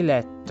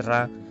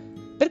 Elettra,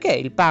 Perché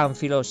il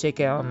panfilo si è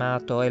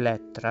chiamato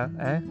Elettra?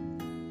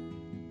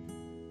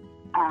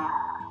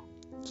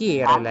 Chi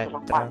era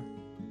Elettra?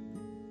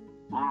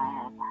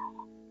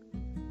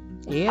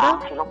 Era?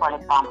 Panfilo, quale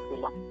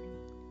panfilo?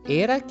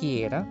 Era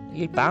chi era?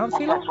 Il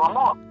panfilo? Sua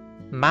moglie.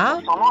 Ma?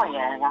 Sua moglie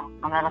era,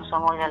 non era sua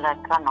moglie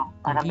Elettra, no.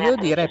 Era Io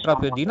Beatrice, direi sua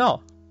proprio moglie. di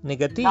no.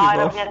 Negativo. No,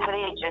 era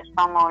Beatrice,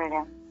 sua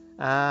moglie.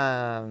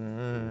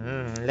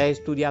 Lei ha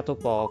studiato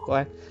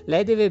poco,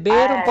 Lei deve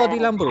bere un po' di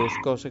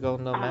Lambrusco,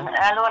 secondo me.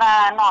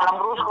 Allora, no,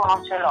 Lambrusco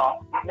non ce l'ho.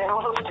 Bevo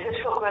lo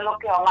stesso quello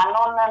che ho, ma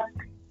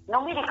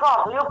non mi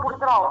ricordo. Io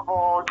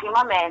purtroppo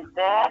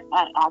ultimamente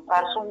ho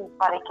perso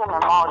parecchia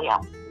memoria.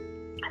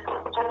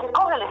 Certe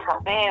cose le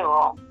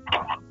sapevo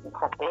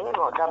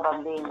da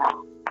bambina.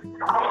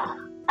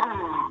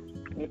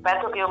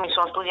 Ripeto che io mi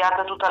sono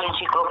studiata tutta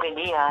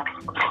l'enciclopedia.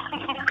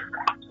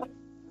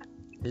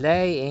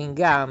 Lei è in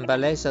gamba,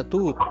 lei sa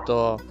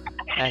tutto.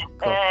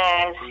 Ecco.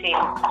 Sì,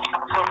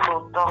 so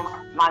tutto,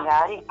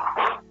 magari.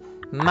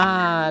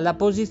 Ma la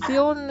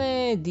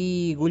posizione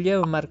di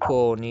Guglielmo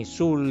Marconi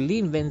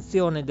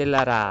sull'invenzione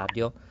della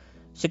radio,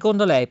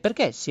 secondo lei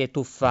perché si è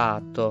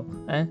tuffato?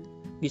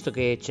 Visto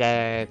che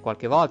c'è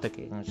qualche volta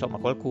che insomma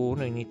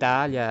qualcuno in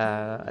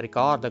Italia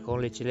ricorda con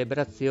le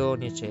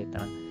celebrazioni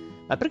eccetera,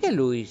 ma perché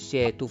lui si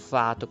è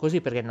tuffato così?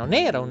 Perché non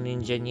era un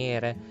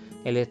ingegnere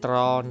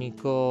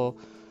elettronico,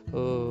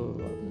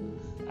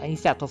 ha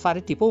iniziato a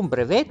fare tipo un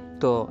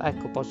brevetto,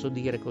 ecco, posso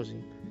dire così.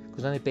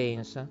 Cosa ne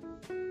pensa?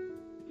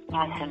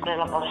 È sempre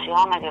la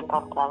passione che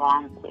porta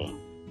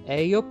avanti.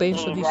 Io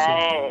penso le di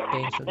idee,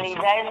 sì. Le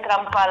idee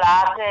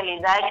strampalate, le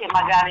idee che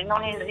magari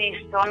non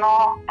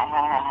esistono,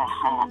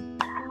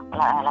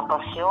 la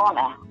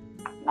passione,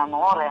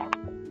 l'amore,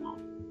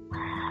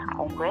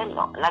 con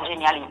quello, la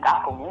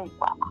genialità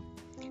comunque.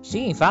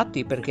 Sì,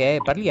 infatti, perché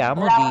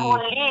parliamo La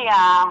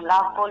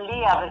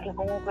follia, perché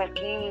comunque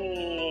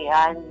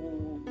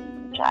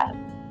la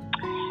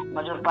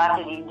maggior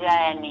parte di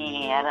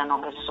geni erano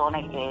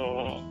persone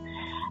che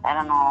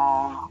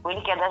erano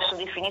quelli che adesso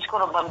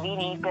definiscono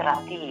bambini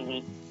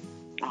iperattivi,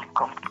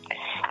 ecco,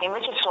 che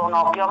invece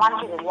sono più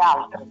avanti degli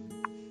altri.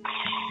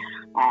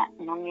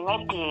 Non li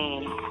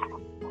metti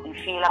in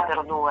fila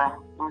per due.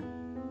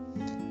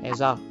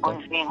 Esatto.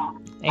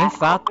 E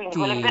infatti quindi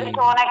quelle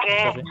persone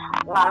che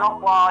vanno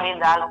fuori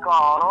dal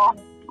coro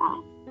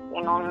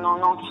e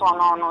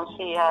non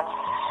si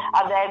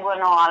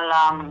adeguano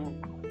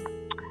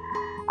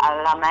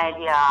alla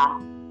media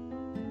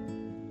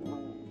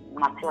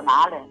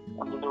nazionale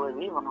dove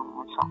vivono,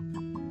 non so.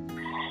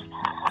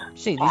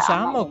 Sì,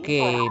 diciamo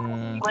che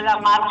quella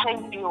marcia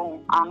in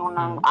più, hanno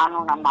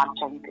una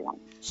marcia in più.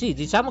 Sì,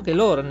 diciamo che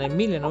loro nel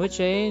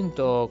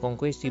 1900 con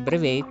questi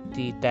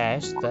brevetti,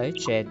 test,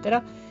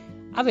 eccetera,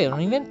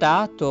 avevano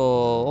inventato,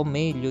 o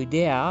meglio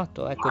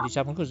ideato, ecco,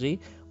 diciamo così,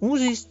 un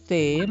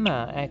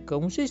sistema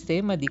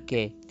di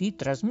che? Di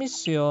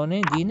trasmissione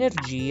di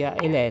energia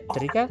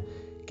elettrica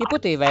che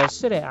poteva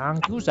essere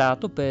anche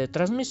usato per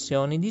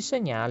trasmissioni di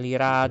segnali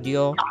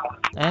radio.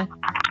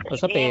 Lo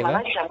sapeva?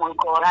 Ma noi siamo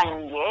ancora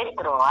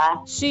indietro,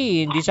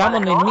 Sì, diciamo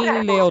nel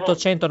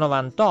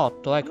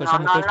 1898, ecco,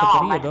 siamo in questo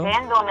periodo. Ma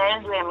essendo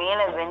nel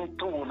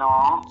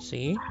 2021,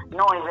 sì,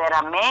 noi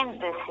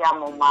veramente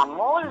siamo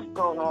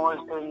molto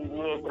molto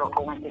indietro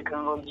come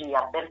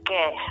tecnologia,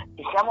 perché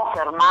ci siamo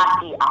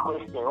fermati a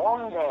queste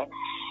onde,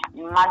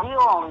 ma di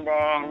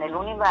onde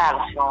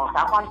nell'universo,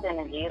 sa quante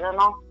ne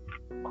girano?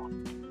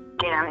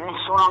 Che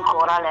nessuno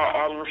ancora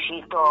è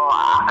riuscito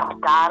a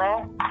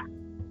captare.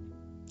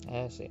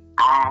 Sì.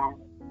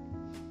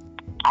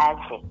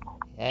 Sì.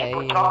 E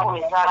purtroppo mi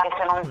sa che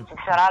se non ci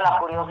sarà la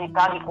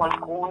curiosità di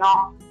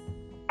qualcuno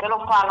che lo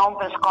fa non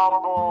per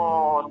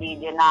scopo di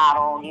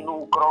denaro, di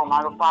lucro,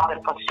 ma lo fa per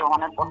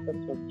passione, forse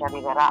ci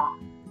arriverà.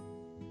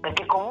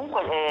 Perché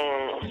comunque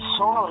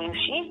sono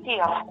riusciti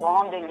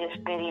con degli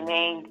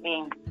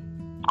esperimenti,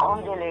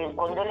 con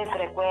delle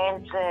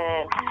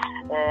frequenze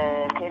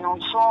che non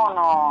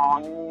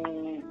sono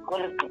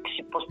quelle che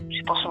si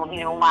possono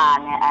dire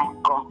umane,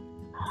 ecco.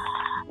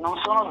 Non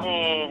sono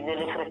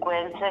delle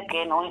frequenze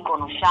che noi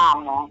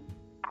conosciamo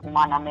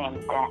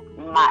umanamente,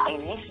 ma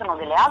esistono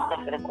delle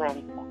altre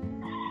frequenze,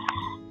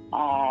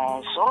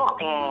 solo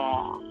che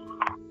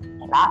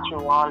là ci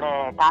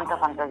vuole tanta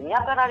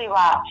fantasia per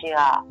arrivarci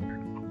a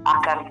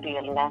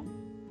capirle,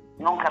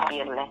 non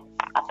capirle,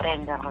 a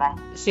prenderle.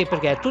 Sì,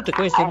 perché tutte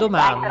queste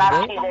domande,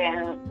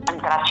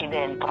 entrarci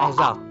dentro.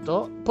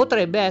 Esatto,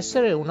 potrebbe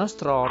essere un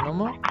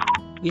astronomo,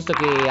 visto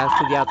che ha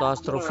studiato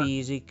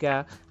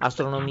astrofisica,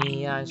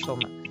 astronomia,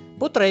 insomma,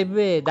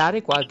 potrebbe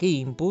dare qualche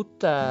input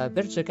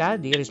per cercare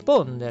di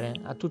rispondere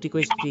a tutti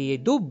questi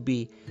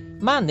dubbi.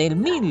 Ma nel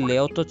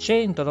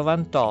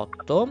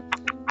 1898,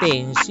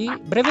 pensi,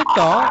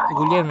 brevettò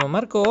Guglielmo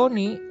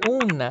Marconi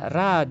un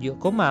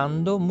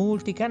radiocomando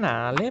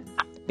multicanale,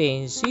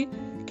 pensi,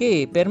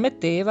 che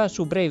permetteva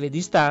su breve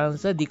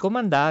distanza di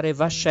comandare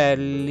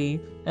vascelli,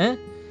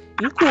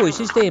 il cui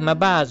sistema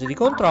base di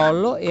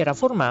controllo era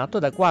formato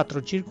da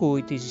 4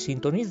 circuiti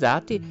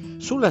sintonizzati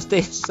sulla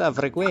stessa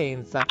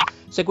frequenza.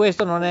 Se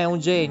questo non è un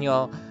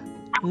genio,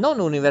 non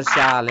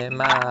universale,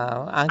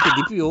 ma anche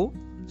di più,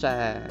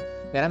 cioè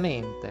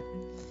veramente.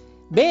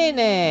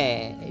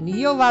 Bene,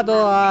 io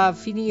vado a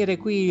finire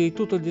qui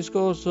tutto il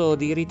discorso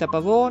di Rita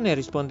Pavone,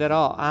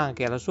 risponderò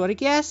anche alla sua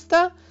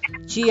richiesta,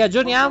 ci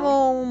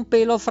aggiorniamo un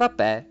pelo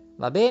frappè,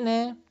 va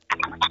bene?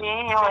 Sì,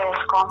 io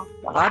esco.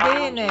 Va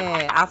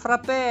bene, a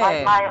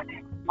frappè.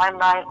 Bye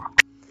bye.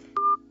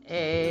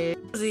 E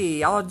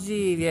così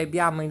oggi vi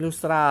abbiamo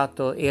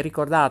illustrato e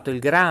ricordato il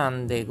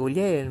grande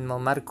Guglielmo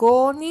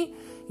Marconi,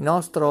 il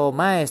nostro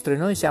maestro, e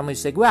noi siamo i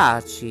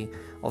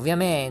seguaci.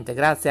 Ovviamente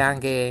grazie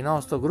anche al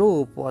nostro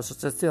gruppo,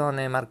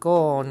 Associazione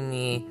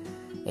Marconi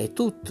e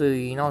tutti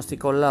i nostri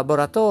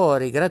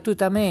collaboratori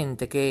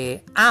gratuitamente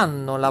che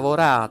hanno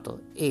lavorato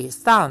e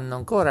stanno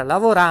ancora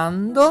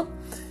lavorando.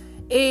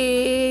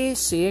 E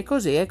sì, è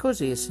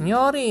così,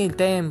 signori, il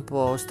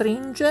tempo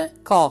stringe,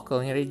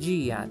 Coco in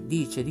regia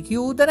dice di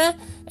chiudere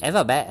e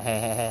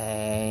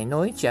vabbè,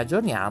 noi ci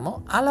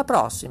aggiorniamo alla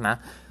prossima.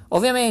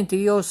 Ovviamente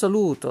io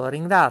saluto,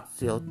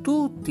 ringrazio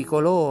tutti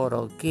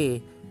coloro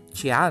che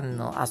ci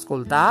hanno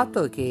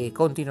ascoltato e che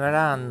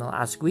continueranno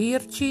a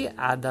seguirci,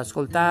 ad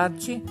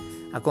ascoltarci,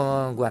 a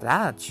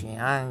guardarci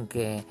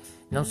anche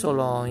non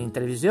solo in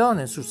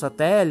televisione, sul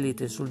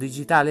satellite, sul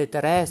digitale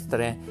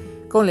terrestre,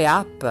 con le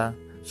app,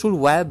 sul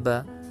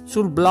web,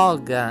 sul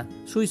blog,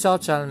 sui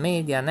social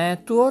media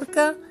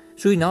network,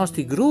 sui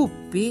nostri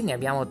gruppi, ne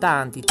abbiamo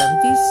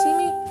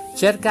tantissimi,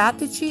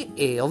 cercateci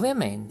e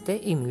ovviamente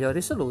i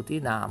migliori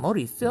saluti da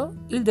Maurizio,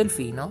 il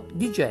Delfino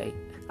DJ.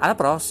 Alla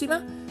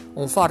prossima!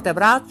 Un forte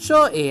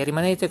abbraccio e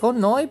rimanete con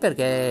noi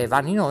perché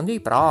vanno in onda i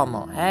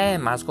promo,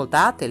 ma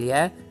ascoltateli,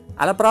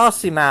 Alla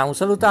prossima, un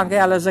saluto anche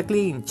alla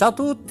Jacqueline. Ciao a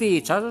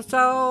tutti,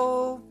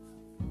 ciao.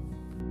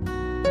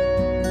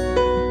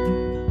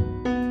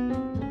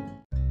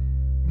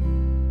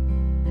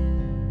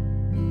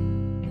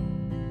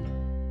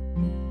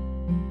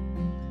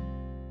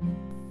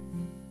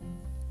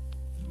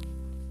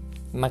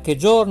 Ma che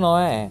giorno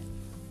è?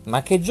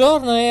 Ma che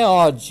giorno è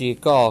oggi,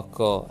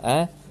 Coco,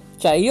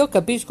 Cioè, io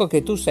capisco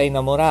che tu sei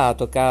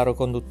innamorato, caro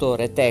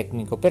conduttore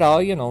tecnico, però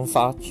io non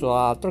faccio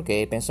altro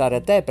che pensare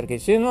a te, perché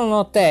se non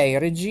ho te in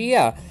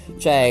regia,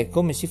 cioè,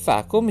 come si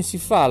fa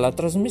la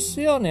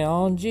trasmissione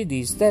oggi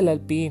di Stella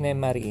Alpina e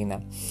Marina?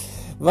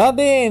 Va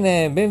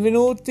bene,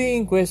 benvenuti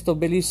in questo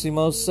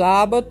bellissimo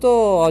sabato.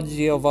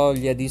 Oggi ho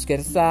voglia di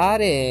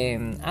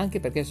scherzare, anche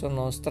perché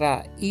sono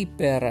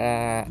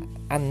iper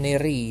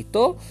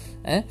annerito,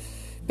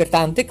 per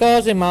tante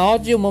cose, ma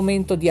oggi è un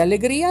momento di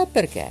allegria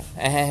perché?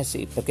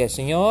 Sì, perché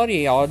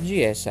signori,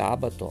 oggi è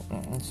sabato,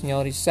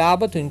 signori,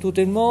 sabato in tutto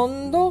il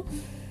mondo,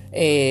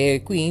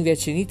 e qui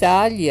invece in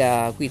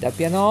Italia, qui da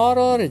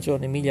Pianoro,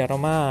 regione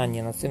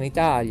Emilia-Romagna, nazione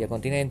Italia,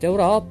 continente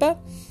Europa,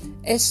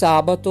 è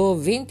sabato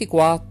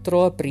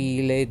 24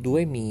 aprile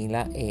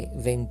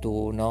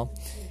 2021.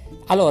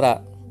 Allora,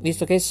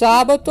 visto che è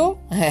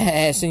sabato,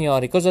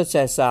 signori, cosa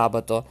c'è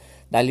sabato?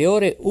 Dalle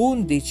ore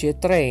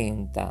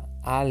 11:30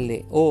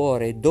 alle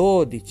ore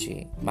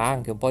 12, ma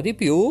anche un po' di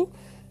più,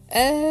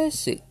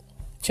 sì,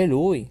 c'è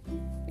lui,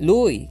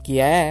 chi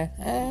è?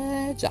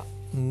 Già,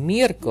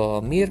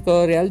 Mirko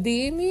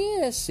Realdini,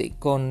 sì,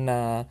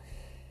 con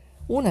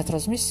una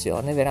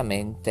trasmissione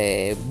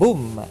veramente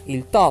boom,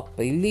 il top,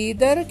 il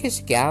leader, che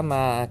si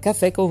chiama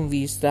Caffè con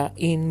Vista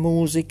in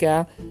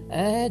Musica.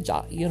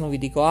 Già, io non vi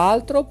dico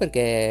altro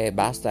perché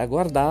basta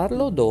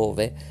guardarlo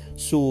dove?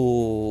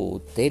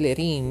 Su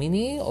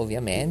Telerimini,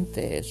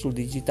 ovviamente, sul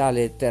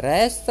digitale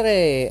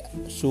terrestre,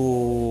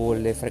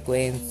 sulle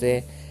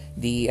frequenze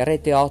di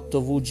Rete 8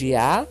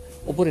 VGA,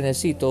 oppure nel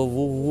sito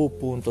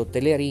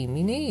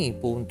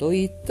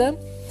www.telerimini.it,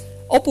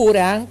 oppure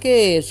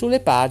anche sulle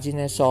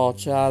pagine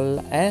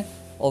social,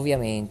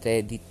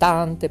 ovviamente, di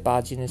tante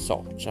pagine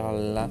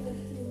social,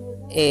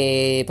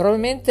 e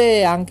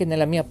probabilmente anche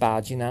nella mia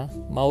pagina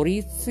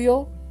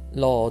Maurizio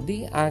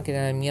Lodi, anche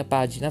nella mia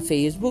pagina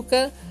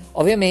Facebook.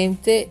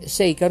 Ovviamente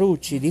se i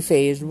carucci di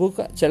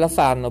Facebook ce la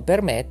fanno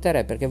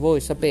permettere, perché voi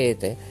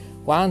sapete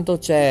quando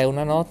c'è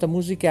una nota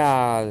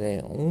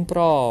musicale, un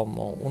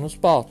promo, uno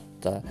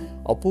spot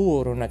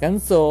oppure una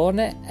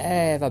canzone,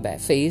 vabbè,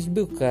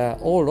 Facebook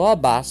o lo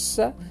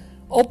abbassa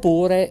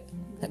oppure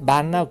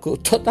banna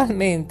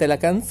totalmente la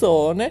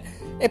canzone,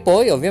 e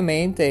poi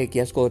ovviamente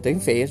chi ascolta in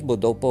Facebook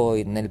dopo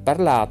nel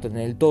parlato,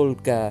 nel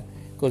talk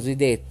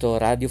cosiddetto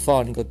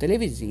radiofonico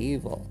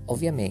televisivo,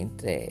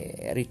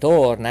 ovviamente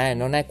ritorna,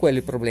 non è quello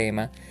il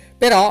problema.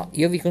 Però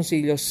io vi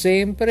consiglio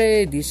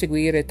sempre di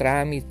seguire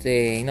tramite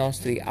i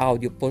nostri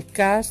audio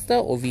podcast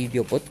o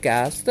video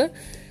podcast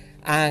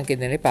anche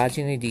nelle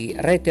pagine di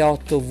Rete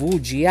 8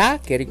 VGA,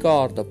 che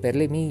ricordo per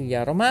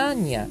l'Emilia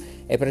Romagna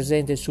è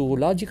presente su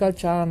Logical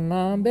Chart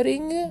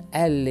Numbering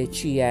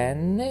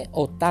LCN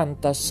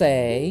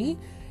 86,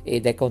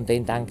 ed è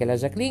contenta anche la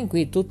Jacqueline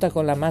qui tutta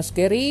con la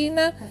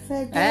mascherina,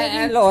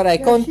 allora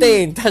è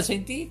contenta,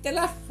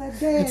 sentitela,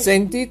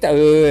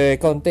 è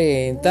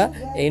contenta,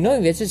 e noi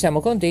invece siamo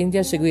contenti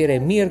a seguire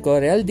Mirko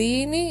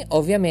Realdini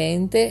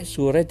ovviamente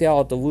su Rete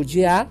 8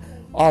 VGA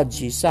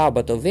oggi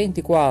sabato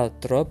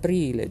 24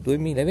 aprile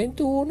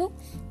 2021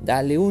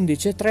 dalle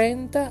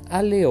 11.30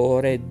 alle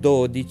ore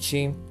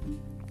 12.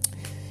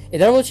 E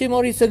dalla voce di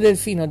Maurizio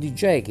Delfino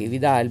DJ che vi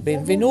dà il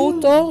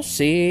benvenuto.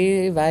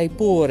 Sì, vai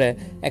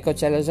pure. Ecco,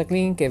 c'è la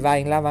Jacqueline che va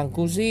in l'avant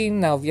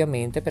cuisine,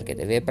 ovviamente, perché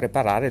deve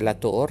preparare la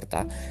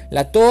torta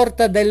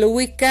del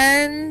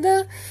weekend.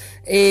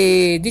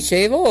 E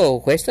dicevo,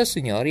 questa,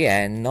 signori,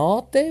 è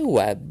Note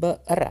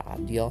Web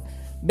Radio.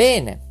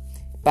 Bene,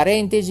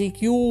 parentesi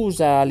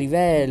chiusa a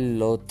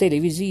livello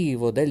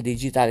televisivo del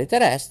digitale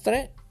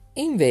terrestre.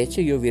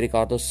 Invece io vi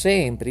ricordo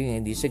sempre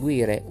di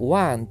seguire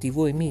One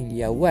TV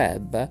Emilia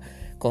Web,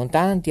 con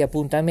tanti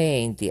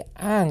appuntamenti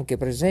anche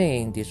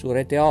presenti su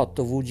Rete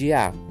 8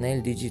 VGA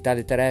nel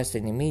digitale terrestre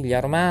in Emilia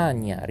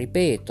Romagna,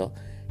 ripeto,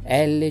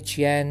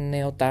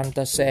 LCN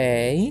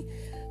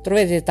 86.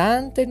 Trovate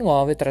tante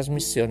nuove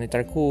trasmissioni,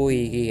 tra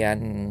cui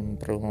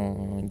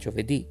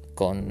giovedì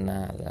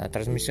con la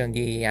trasmissione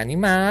di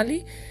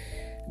animali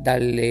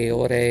dalle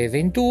ore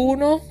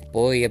 21,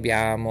 poi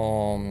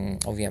abbiamo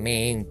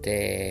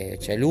ovviamente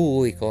c'è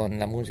lui con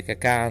la musica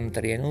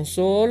country e non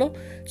solo,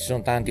 ci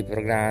sono tanti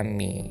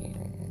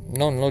programmi,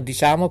 non lo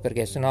diciamo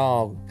perché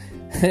sennò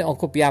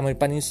occupiamo il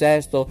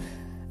palinsesto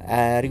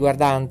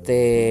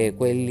riguardante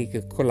quelli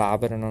che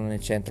collaborano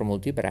nel centro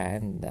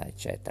multibrand,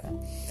 eccetera.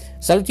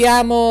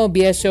 Salutiamo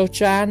BSO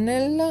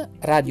Channel,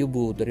 Radio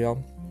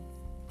Budrio.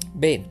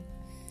 Bene,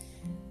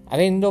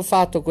 avendo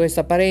fatto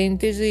questa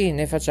parentesi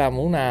ne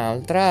facciamo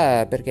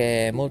un'altra,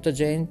 perché molta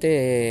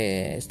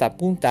gente sta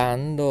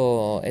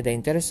puntando ed è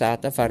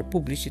interessata a fare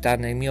pubblicità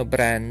nel mio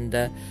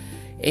brand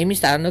e mi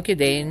stanno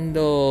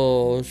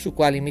chiedendo su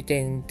quali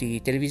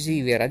emittenti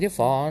televisive e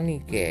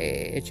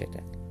radiofoniche,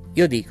 eccetera.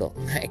 Io dico,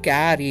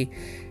 cari,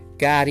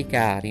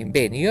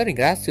 bene, io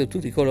ringrazio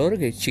tutti coloro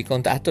che ci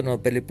contattano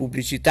per le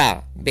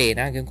pubblicità,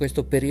 bene, anche in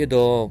questo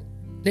periodo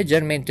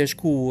leggermente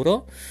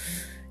scuro,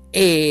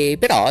 e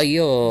però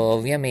io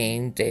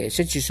ovviamente,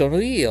 se ci sono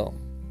io,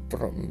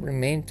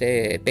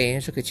 probabilmente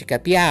penso che ci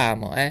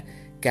capiamo,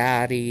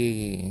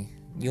 cari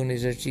di un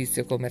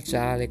esercizio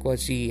commerciale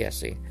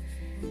qualsiasi.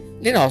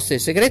 Le nostre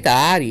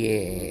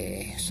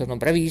segretarie sono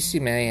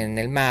bravissime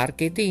nel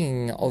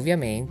marketing,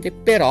 ovviamente,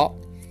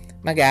 però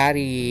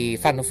magari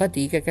fanno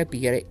fatica a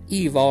capire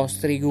i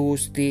vostri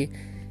gusti.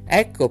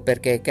 Ecco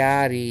perché,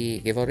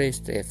 cari che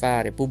vorreste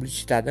fare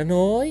pubblicità da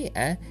noi,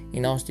 i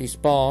nostri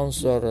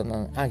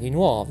sponsor, anche i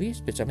nuovi,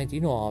 specialmente i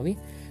nuovi,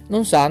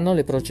 non sanno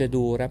le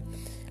procedure.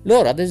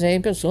 Loro, ad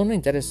esempio, sono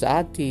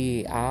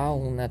interessati a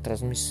una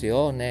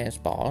trasmissione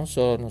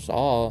sponsor, non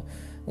so,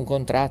 un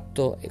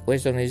contratto, e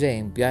questo è un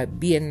esempio,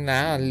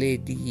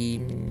 biennale di,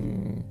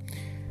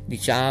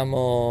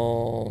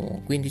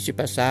 diciamo, 15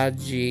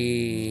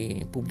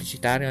 passaggi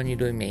pubblicitari ogni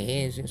 2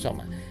 mesi,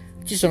 insomma,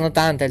 ci sono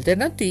tante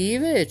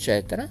alternative,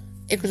 eccetera.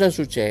 E cosa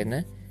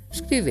succede?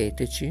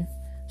 Scriveteci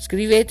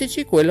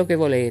quello che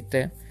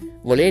volete.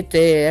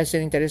 Volete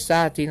essere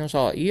interessati, non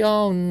so, io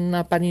ho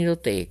una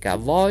paninoteca,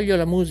 voglio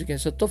la musica in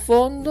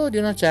sottofondo di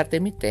una certa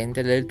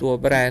emittente del tuo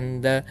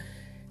brand.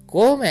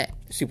 Come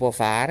si può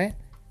fare?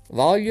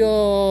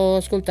 Voglio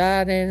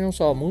ascoltare, non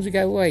so,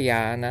 musica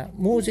hawaiana,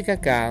 musica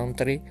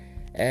country.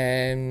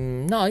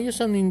 No, io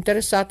sono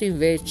interessato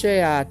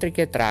invece a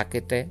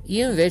trichetrachete,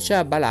 io invece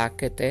a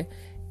balacchete,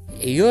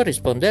 e io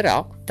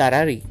risponderò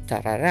tararì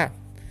tararà.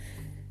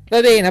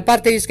 Va bene, a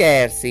parte gli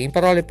scherzi, in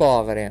parole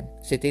povere,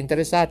 siete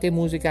interessati a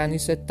musica anni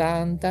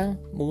 70,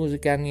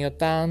 musica anni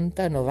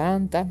 80,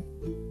 90?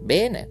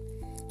 Bene,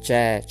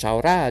 c'è Ciao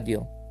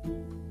Radio,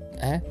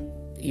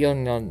 io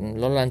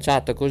l'ho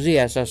lanciato così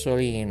a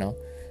Sassolino,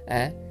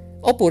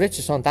 oppure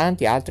ci sono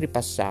tanti altri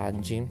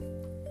passaggi.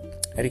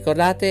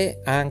 Ricordate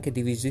anche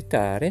di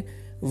visitare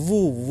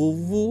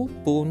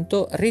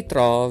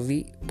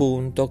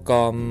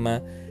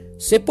www.ritrovi.com.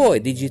 Se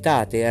poi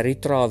digitate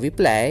Ritrovi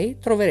Play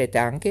troverete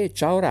anche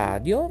Ciao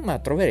Radio, ma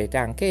troverete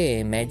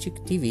anche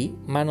Magic TV,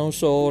 ma non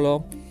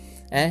solo,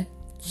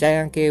 c'è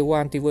anche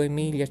One TV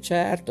Emilia,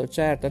 certo,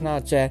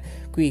 no, c'è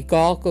qui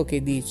Coco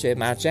che dice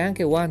ma c'è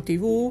anche One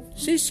TV?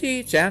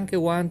 Sì, c'è anche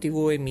One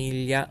TV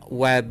Emilia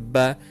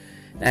Web,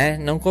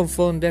 non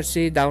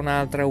confondersi da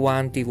un'altra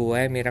One TV,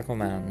 mi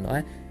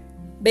raccomando,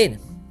 Bene,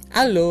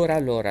 allora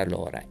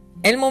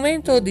è il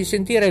momento di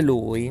sentire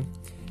lui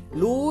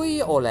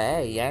o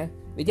lei,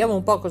 Vediamo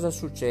un po' cosa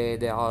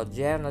succede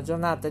oggi. È una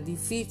giornata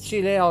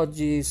difficile,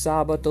 oggi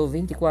sabato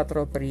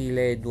 24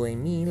 aprile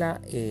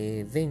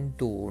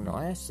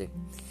 2021, sì.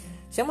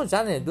 Siamo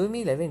già nel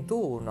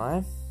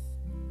 2021,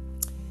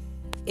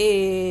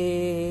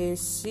 E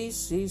sì,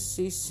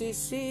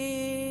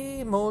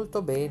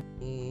 molto bene.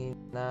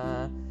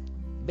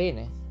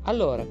 Bene,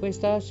 allora,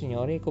 questa,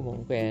 signori,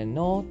 comunque è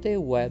Note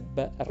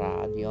Web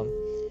Radio.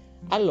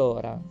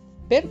 Allora,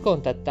 per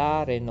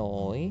contattare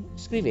noi,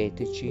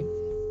 scriveteci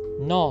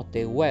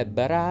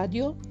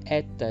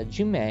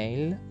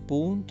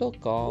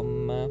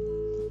notewebradio@gmail.com.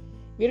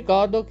 Vi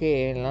ricordo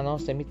che la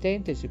nostra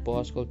emittente si può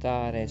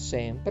ascoltare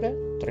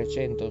sempre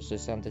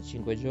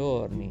 365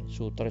 giorni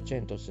su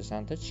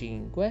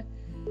 365,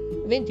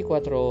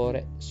 24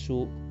 ore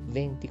su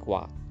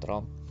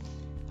 24.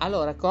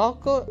 Allora,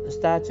 Cocco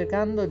sta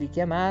cercando di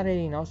chiamare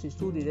i nostri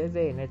studi del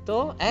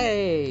Veneto.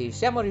 Ehi,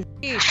 siamo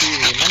riusciti,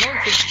 ma non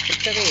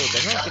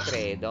ci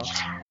credo.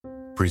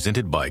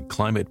 Presented by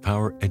Climate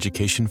Power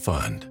Education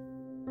Fund.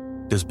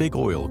 Does big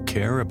oil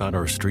care about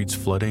our streets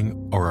flooding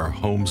or our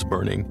homes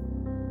burning?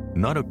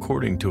 Not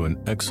according to an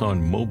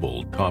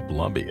ExxonMobil top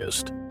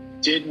lobbyist.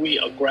 Did we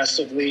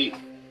aggressively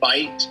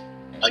fight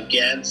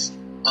against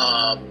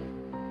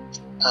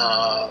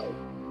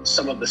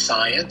some of the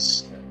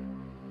science?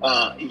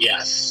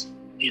 Yes.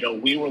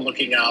 We were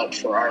looking out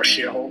for our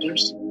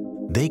shareholders.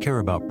 They care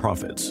about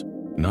profits,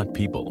 not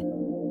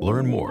people.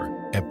 Learn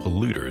more at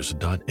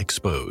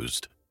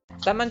polluters.exposed.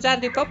 Sta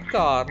mangiando i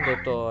popcorn,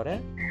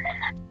 dottore?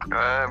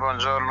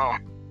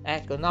 Buongiorno.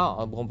 Ecco,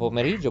 no, buon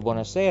pomeriggio,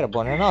 buonasera,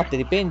 buonanotte,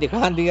 dipende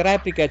quando in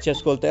replica ci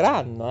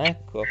ascolteranno,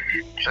 ecco.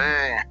 Sì.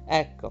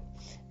 Ecco.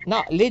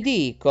 No, le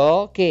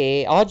dico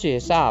che oggi è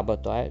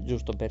sabato,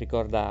 giusto per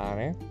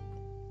ricordare.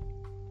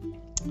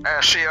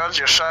 Sì,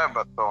 oggi è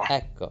sabato.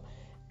 Ecco.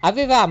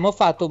 Avevamo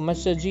fatto un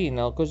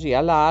messaggino così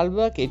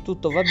all'alba che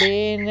tutto va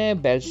bene,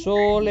 bel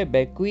sole,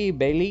 bel qui,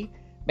 bel lì.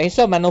 Ma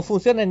insomma non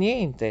funziona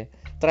niente.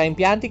 Tra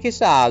impianti che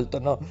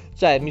saltano.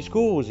 Cioè, mi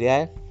scusi,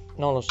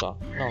 Non lo so.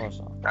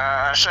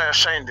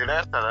 Sei in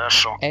diretta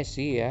adesso?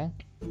 Sì,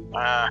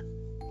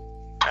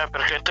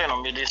 perché te non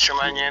mi dici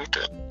mai niente.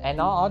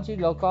 No, oggi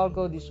lo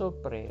colgo di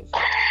sorpresa.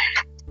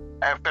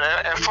 È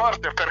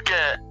forte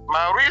perché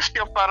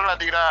Maurizio parla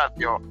di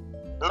radio,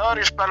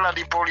 Loris parla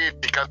di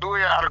politica,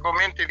 due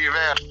argomenti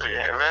diversi,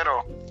 è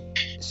vero?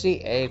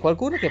 Sì,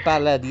 qualcuno che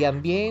parla di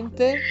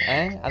ambiente,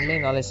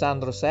 almeno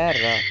Alessandro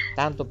Serra,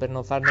 tanto per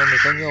non far nomi e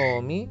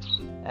cognomi,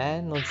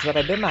 non ci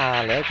sarebbe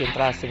male che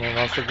entrasse nel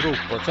nostro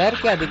gruppo.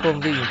 Cerca di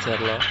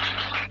convincerlo.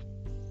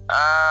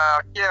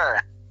 Chi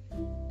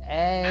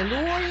è?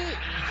 Lui,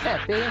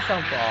 pensa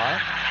un po',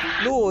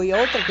 Lui,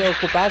 oltre che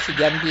occuparsi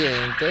di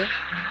ambiente,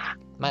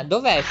 ma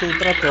dov'è? Sul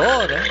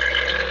trattore?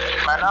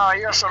 Ma no,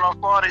 io sono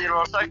fuori,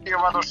 lo sai che io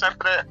vado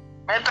sempre,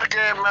 mentre che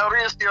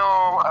Maurizio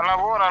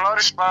lavora,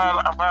 Loris va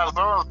a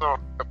Zoso,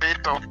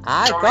 capito?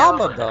 Ah, è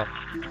comodo.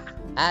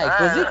 È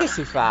così che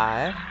si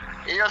fa,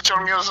 Io c'ho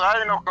il mio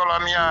zaino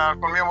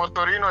col mio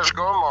motorino e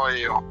sgomo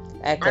io.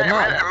 Ecco,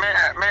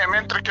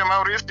 mentre che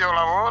Maurizio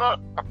lavora,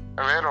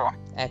 è vero?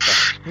 Ecco,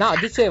 no,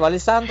 dicevo,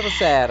 Alessandro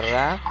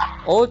Serra,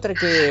 oltre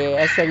che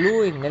essere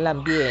lui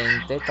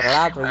nell'ambiente, tra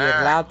l'altro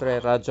ieri l'altro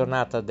era la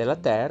giornata della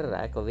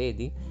Terra, ecco,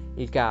 vedi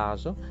il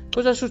caso,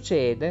 cosa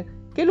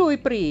succede? Che lui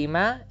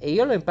prima, e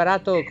io l'ho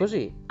imparato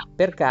così,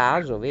 per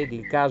caso, vedi,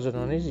 il caso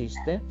non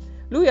esiste,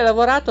 lui ha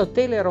lavorato a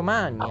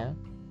Teleromagna.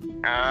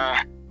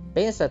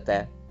 Pensa a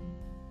te.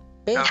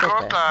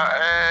 Ascolta,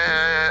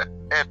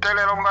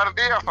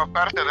 Telelombardia fa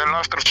parte del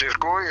nostro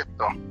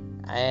circuito.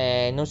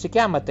 Non si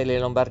chiama Tele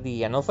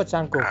Lombardia, non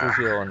facciamo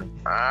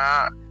confusioni.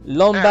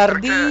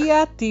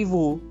 Lombardia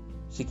TV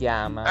si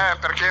chiama.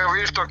 Perché ho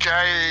visto che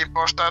hai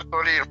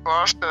postato lì il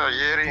post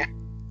ieri.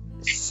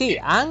 Sì,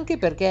 anche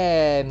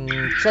perché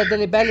c'è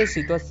delle belle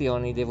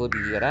situazioni, devo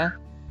dire.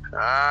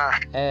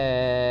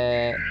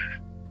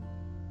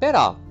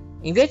 Però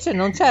invece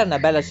non c'è una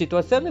bella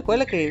situazione,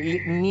 quella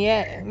che mi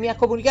ha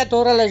comunicato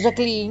ora la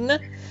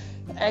Jacqueline.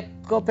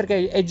 Ecco,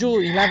 perché è giù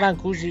in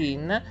avant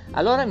cuisine,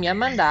 allora mi ha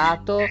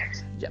mandato,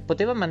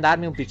 poteva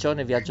mandarmi un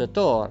piccione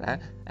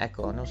viaggiatore,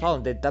 ecco, non so,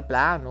 un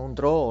deltaplano, un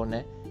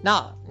drone,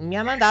 no, mi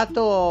ha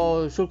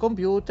mandato sul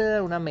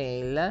computer una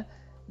mail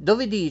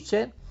dove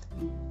dice: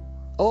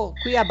 oh,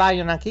 qui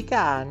abbaiano anche i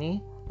cani,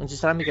 non ci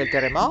sarà mica il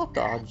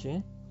terremoto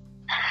oggi?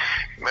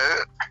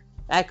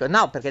 Ecco,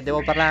 no, perché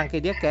devo parlare anche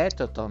di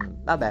Hackathon,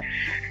 vabbè.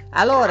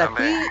 Allora,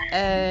 qui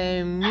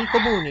mi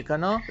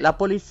comunicano, la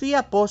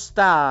polizia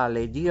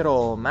postale di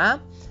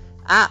Roma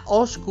ha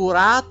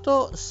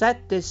oscurato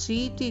 7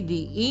 siti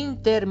di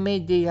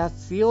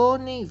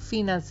intermediazioni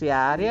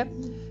finanziarie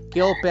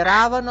che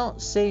operavano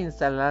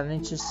senza la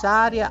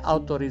necessaria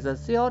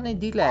autorizzazione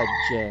di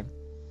legge.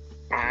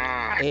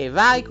 E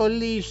vai col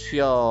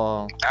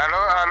liscio.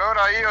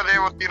 Allora io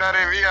devo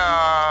tirare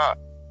via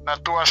la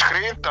tua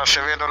scritta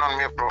se vedono il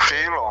mio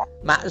profilo.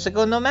 Ma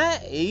secondo me,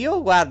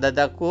 io guarda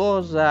da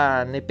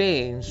cosa ne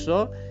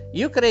penso,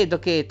 io credo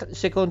che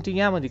se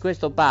continuiamo di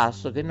questo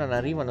passo che non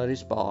arrivano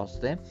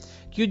risposte,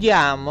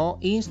 chiudiamo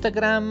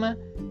Instagram,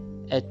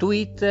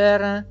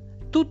 Twitter,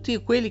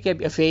 tutti quelli che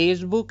abbiamo,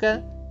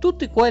 Facebook,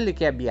 tutti quelli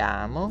che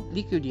abbiamo,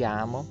 li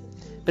chiudiamo,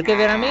 perché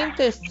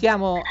veramente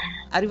stiamo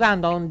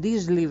arrivando a un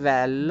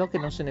dislivello che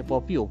non se ne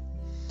può più.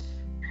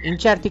 In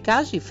certi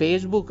casi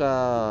Facebook,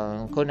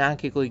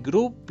 anche con i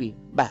gruppi,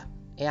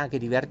 è anche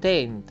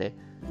divertente,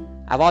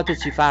 a volte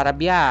ci fa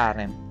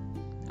arrabbiare,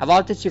 a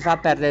volte ci fa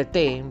perdere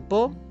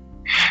tempo.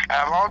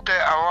 A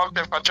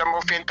volte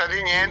facciamo finta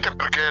di niente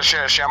perché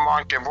siamo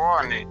anche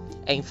buoni.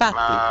 E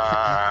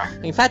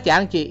infatti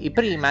anche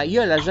prima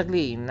io e la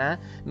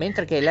Jacqueline,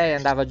 mentre che lei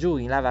andava giù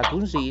in Lava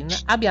Cuisine,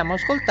 abbiamo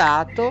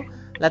ascoltato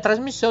la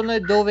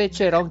trasmissione dove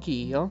c'ero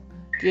anch'io,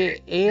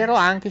 che ero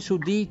anche su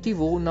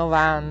DTV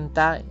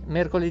 90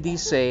 mercoledì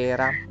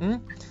sera.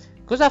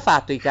 Cosa ha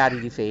fatto i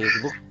cari di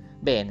Facebook?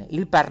 Bene,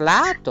 il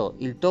parlato,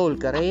 il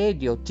talk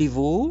radio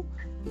TV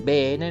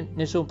bene,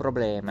 nessun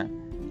problema.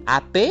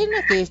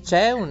 Appena che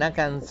c'è una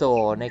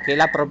canzone che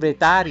la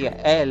proprietaria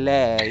è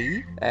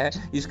lei,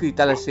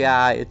 iscritta alla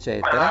SIAE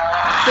eccetera,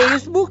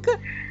 Facebook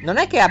non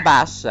è che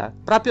abbassa,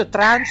 proprio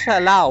trancia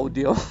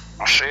l'audio.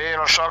 Sì,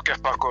 lo so che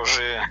fa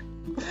così.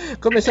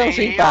 Come sono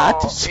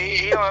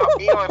simpatici.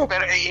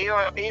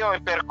 Io è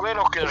per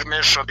quello che ho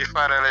smesso di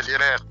fare le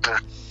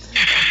dirette.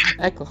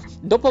 Ecco,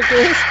 dopo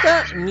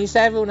questa mi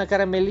serve una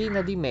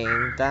caramellina di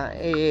menta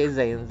e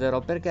zenzero,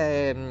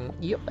 perché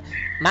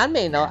ma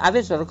almeno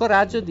avessero il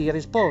coraggio di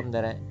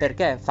rispondere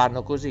perché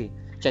fanno così.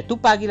 Cioè, tu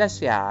paghi la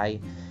SIAE,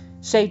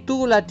 sei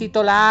tu la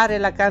titolare,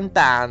 la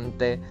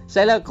cantante,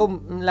 sei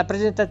la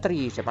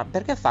presentatrice, ma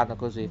perché fanno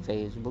così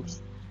Facebook?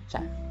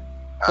 Cioè,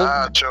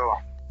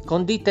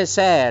 con ditte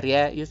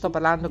serie, io sto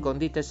parlando con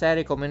ditte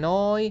serie come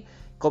noi,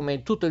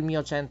 come tutto il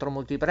mio centro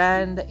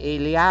multibrand e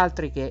le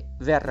altre che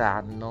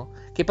verranno,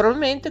 che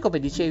probabilmente, come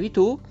dicevi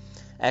tu,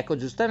 ecco,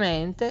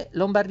 giustamente,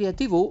 Lombardia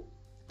TV,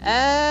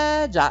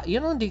 già, io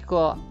non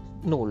dico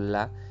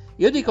nulla,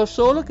 io dico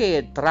solo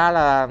che tra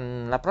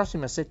la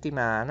prossima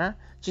settimana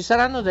ci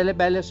saranno delle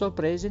belle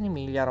sorprese in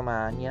Emilia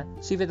Romagna,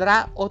 si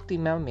vedrà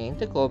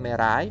ottimamente come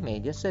Rai,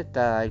 Mediaset,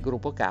 il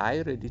gruppo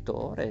Cairo,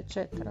 editore,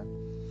 eccetera.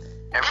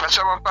 E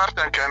facciamo parte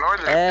anche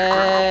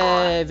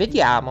noi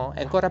vediamo,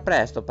 è ancora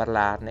presto a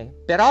parlarne,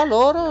 però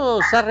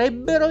loro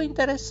sarebbero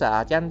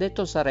interessati, hanno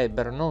detto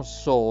sarebbero, non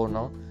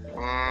sono,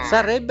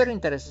 sarebbero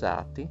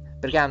interessati,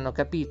 perché hanno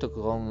capito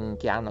con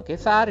chi hanno a che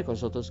fare, col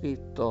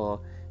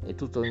sottoscritto e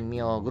tutto il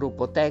mio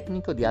gruppo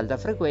tecnico di alta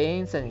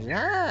frequenza, ne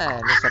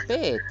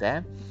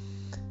sapete,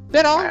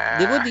 però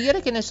devo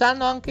dire che ne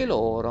sanno anche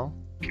loro,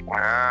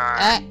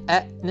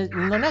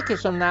 non è che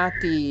sono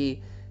nati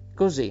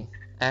così.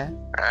 Io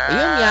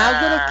mi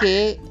auguro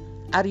che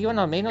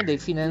arrivano almeno dei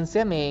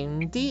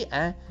finanziamenti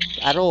a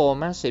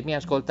Roma, se mi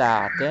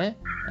ascoltate,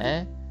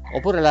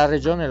 oppure la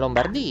regione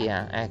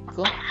Lombardia,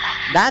 ecco,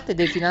 date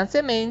dei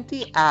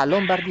finanziamenti a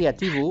Lombardia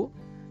TV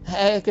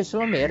che se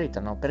lo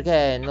meritano,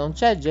 perché non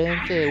c'è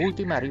gente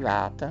ultima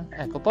arrivata,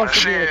 ecco,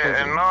 posso dire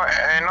così. E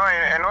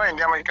noi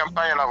andiamo in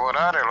campagna a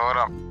lavorare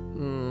allora?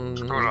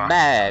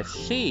 Beh,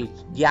 sì,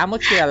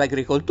 diamoci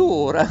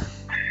all'agricoltura.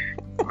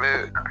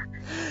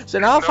 Se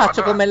no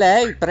faccio come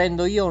lei,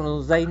 prendo io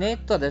uno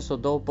zainetto, adesso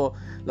dopo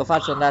lo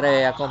faccio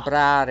andare a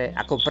comprare,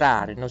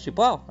 non si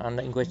può,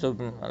 in questo,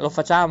 lo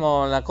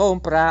facciamo la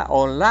compra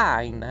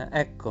online,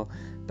 ecco,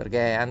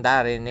 perché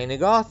andare nei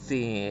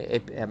negozi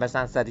è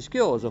abbastanza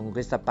rischioso con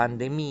questa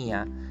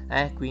pandemia,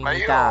 qui in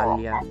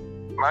Italia.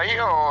 Ma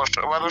io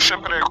vado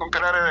sempre a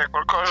comprare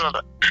qualcosa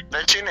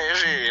dai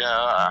cinesi,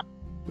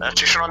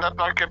 ci sono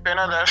andato anche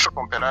appena adesso a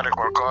comprare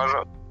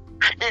qualcosa,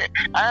 e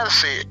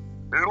anzi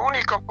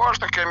l'unico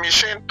posto che mi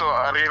sento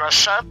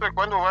rilassato è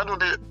quando vado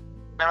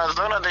nella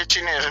zona dei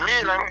cinesi. Lì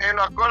è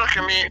una cosa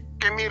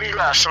che mi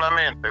rilassa la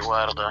mente,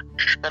 guarda,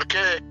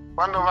 perché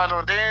quando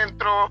vado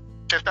dentro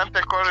c'è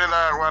tante cose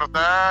da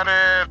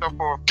guardare,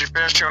 dopo ci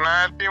pensi un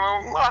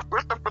attimo, ma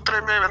questo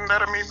potrebbe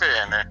andarmi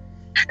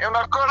bene. È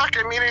una cosa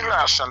che mi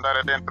rilassa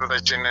andare dentro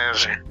dai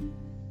cinesi.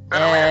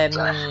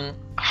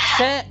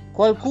 C'è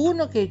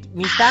qualcuno che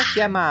mi sta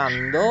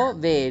chiamando,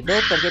 vedo,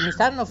 perché mi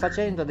stanno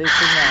facendo dei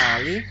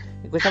segnali.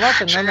 Questa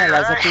volta non è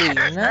la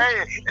Jacqueline.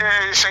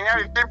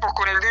 Segnali il tempo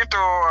con il dito,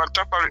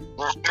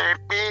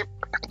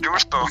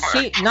 giusto?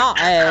 Sì, no,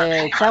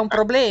 c'è un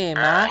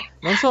problema,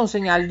 non sono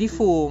segnali di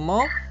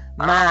fumo,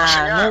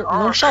 ma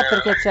non so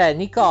perché c'è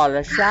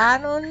Nicole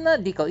Shannon,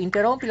 dico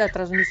interrompi la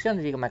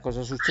trasmissione, dico ma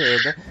cosa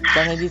succede?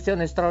 C'è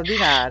un'edizione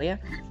straordinaria,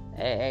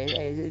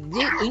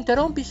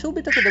 interrompi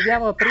subito che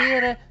dobbiamo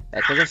aprire,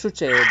 cosa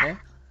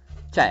succede?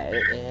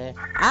 Cioè,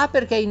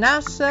 perché i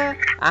NAS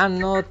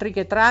hanno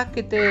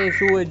tracchete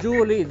su e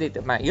giù lì,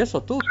 dite, ma io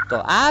so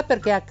tutto.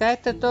 Perché a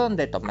Hackathon,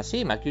 detto, ma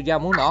sì, ma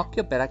chiudiamo un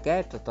occhio per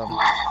Hackathon.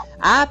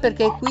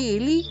 Perché qui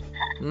lì,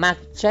 ma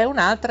c'è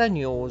un'altra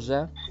news.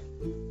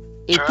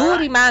 E tu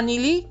rimani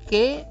lì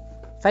che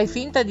fai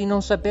finta di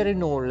non sapere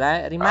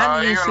nulla,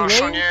 rimani in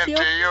silenzio,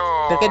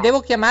 perché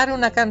devo chiamare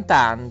una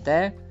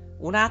cantante.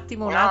 Un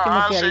attimo che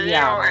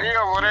arriviamo.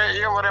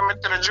 Io vorrei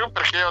mettere giù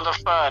perché ho da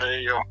fare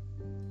io.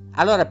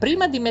 Allora,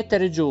 prima di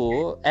mettere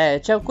giù,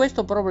 c'è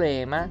questo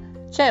problema,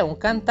 c'è un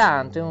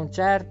cantante, un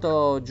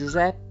certo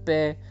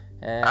Giuseppe,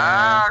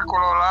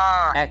 quello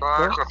là, ecco,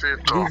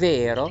 di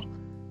Vero,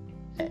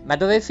 ma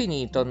dove è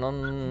finito?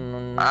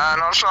 Non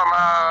so,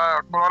 ma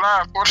quello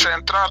là forse è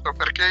entrato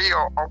perché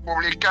io ho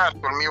pubblicato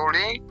il mio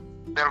link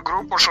del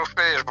gruppo su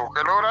Facebook, e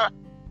allora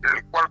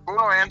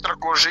qualcuno entra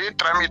così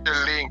tramite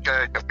il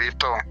link,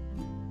 capito?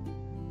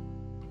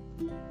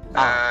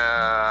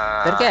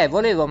 Perché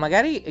volevo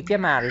magari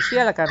chiamare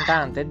sia la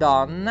cantante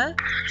donna,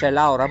 cioè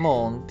Laura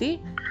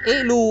Monti,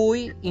 e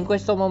lui in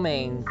questo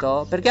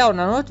momento, perché ho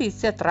una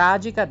notizia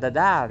tragica da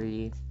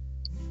dargli.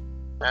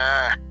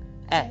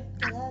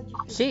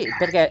 Sì,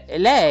 perché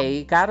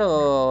lei,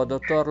 caro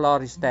dottor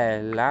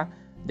Loristella,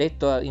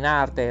 detto in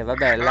arte,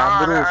 vabbè, No,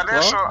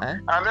 Lambrusco.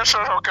 adesso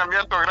ho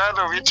cambiato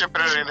grado,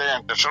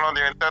 vicepresidente, sono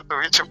diventato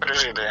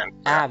vicepresidente.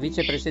 Ah,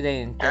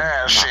 vicepresidente.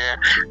 Sì,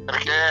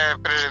 perché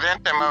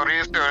presidente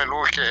Maurizio è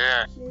lui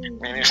che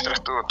ministra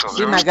tutto. Sì,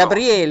 giusto? ma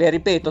Gabriele,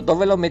 ripeto,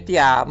 dove lo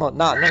mettiamo?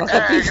 No, non ho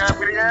capito.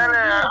 Gabriele,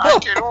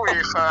 anche lui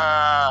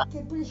fa...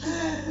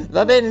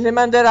 Va bene, le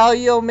manderò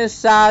io un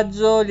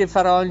messaggio, gli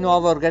farò il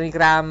nuovo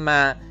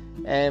organigramma.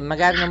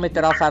 Magari non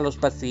metterò a fare lo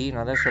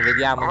spazzino, adesso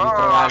vediamo di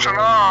trovarlo. Se no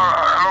lo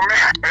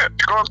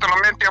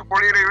metti a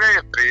pulire i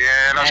vetri,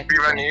 la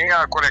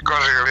scrivania, quelle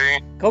cose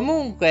lì.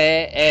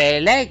 Comunque,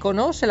 lei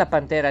conosce la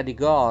Pantera di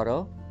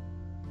Goro?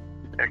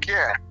 E chi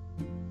è?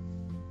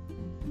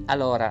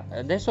 Allora,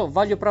 adesso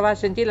voglio provare a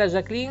sentire la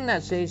Jacqueline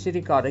se si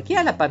ricorda. Chi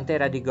è la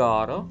Pantera di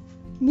Goro?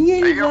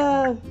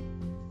 Milva.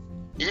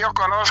 Io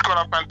conosco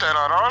la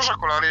Pantera Rosa,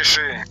 quella lì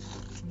sì.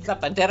 La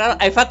Pantera...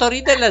 Hai fatto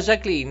ridere la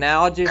Jacqueline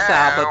oggi è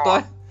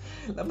sabato.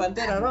 La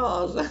Pantera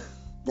Rosa.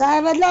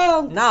 Dai,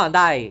 Madonna. No,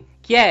 dai.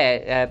 Chi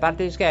è?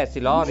 Parte di scherzi,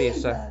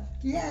 Loris.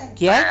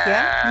 Chi è?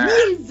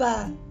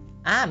 Milva.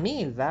 Ah,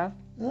 Milva?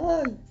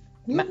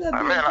 Milva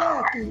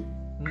Biocati.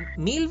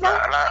 Milva?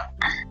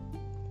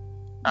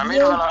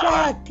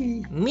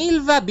 Biocati.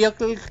 Milva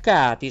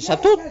Biocati. Sa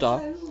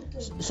tutto?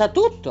 Sa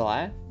tutto,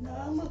 eh?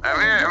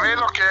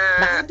 Vedo che...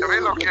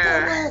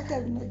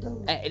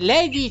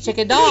 lei dice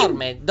che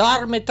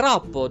dorme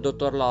troppo,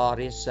 dottor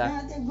Loris.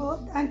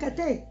 Anche a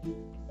te.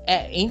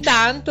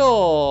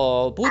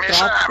 Intanto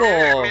purtroppo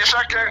mi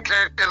sa che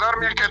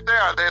dormi anche te,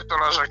 ha detto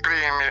la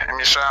Jacqueline,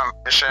 mi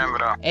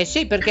sembra.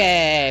 Sì,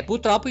 perché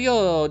purtroppo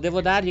io devo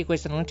dargli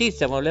questa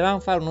notizia. Volevamo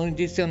fare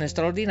un'edizione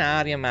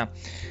straordinaria, ma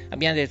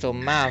abbiamo detto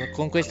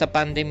con questa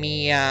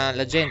pandemia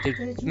la gente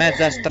è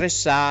mezza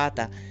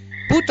stressata.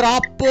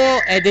 Purtroppo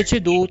è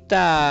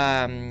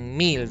deceduta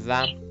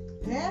Milva.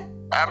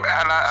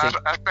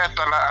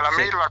 Aspetta, la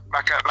Milva,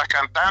 la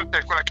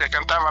cantante, quella che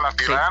cantava la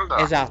Filanda?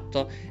 Sì,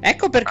 esatto.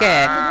 Ecco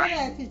perché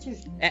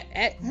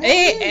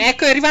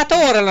ecco, è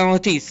arrivata ora la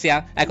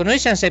notizia. Ecco, noi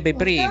siamo sempre i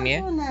primi.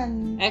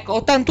 81 Ecco,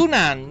 81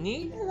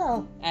 anni.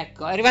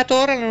 Ecco, è arrivata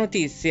ora la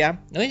notizia.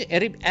 Noi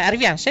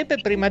arriviamo sempre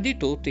prima di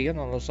tutti, io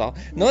non lo so.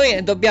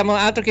 Noi dobbiamo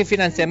altro che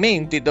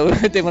finanziamenti,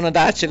 devono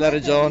darci la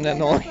regione a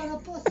noi.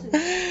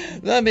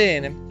 Va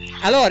bene,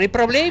 allora i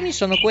problemi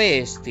sono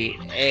questi.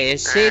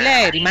 Se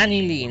lei rimane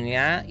in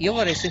linea, io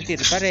vorrei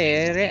sentire il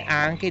parere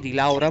anche di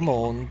Laura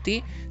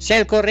Monti, se è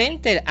al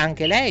corrente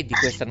anche lei di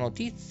questa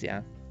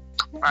notizia.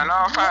 Ma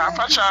no,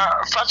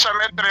 faccia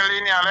mettere in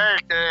linea lei,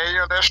 che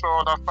io adesso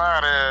ho da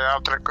fare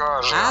altre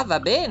cose. Ah, va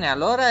bene,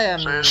 allora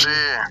sì.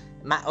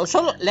 Ma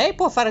lei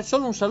può fare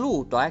solo un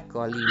saluto,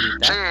 ecco, al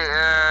limite. Sì,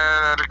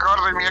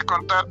 ricordo i miei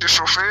contatti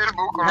su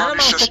Facebook. No,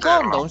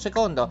 un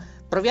secondo.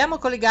 Proviamo a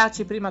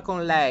collegarci prima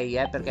con lei,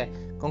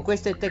 perché con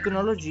queste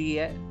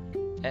tecnologie...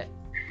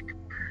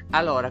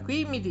 Allora,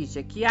 qui mi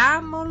dice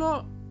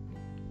chiamalo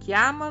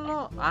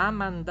a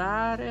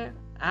mandare...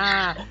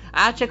 Ah,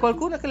 c'è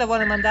qualcuno che la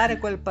vuole mandare a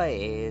quel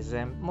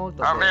paese.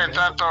 Molto bene. Vabbè,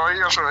 intanto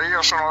io sono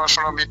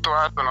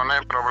abituato, non è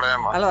un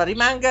problema. Allora,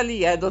 rimanga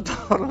lì,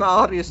 dottor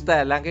Loris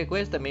Stella, anche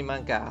questa mi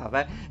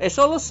mancava. È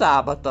solo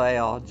sabato,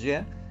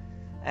 oggi,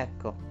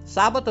 Ecco,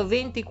 sabato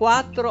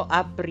 24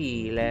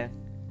 aprile.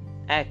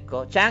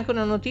 Ecco, c'è anche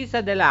una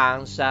notizia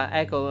dell'ANSA.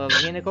 Ecco,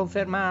 viene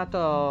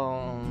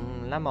confermato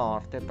la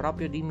morte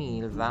proprio di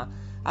Milva.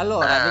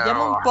 Allora,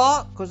 vediamo un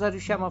po' cosa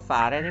riusciamo a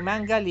fare.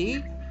 Rimanga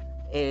lì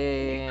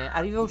e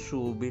arrivo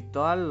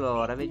subito.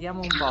 Allora,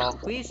 vediamo un po'.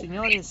 Qui,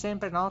 signori, è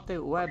sempre Notte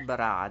Web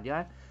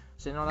Radio,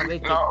 Se non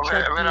l'avete capito.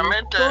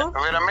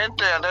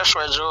 veramente adesso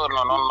è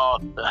giorno, non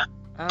notte.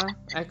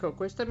 Ecco,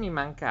 questo mi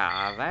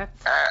mancava.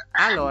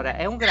 Allora,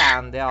 è un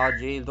grande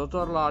oggi il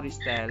dottor Loris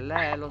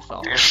Stella, lo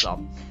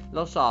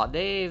so,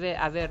 deve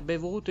aver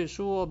bevuto il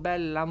suo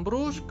bel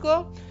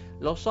lambrusco,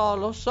 lo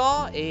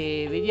so,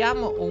 e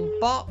vediamo un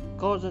po'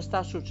 cosa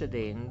sta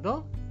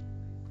succedendo.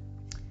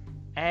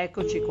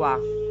 Eccoci qua,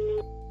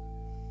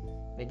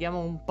 vediamo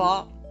un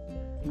po'.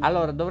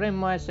 Allora,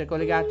 dovremmo essere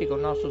collegati con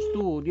il nostro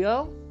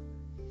studio,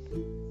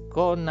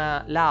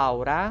 con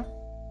Laura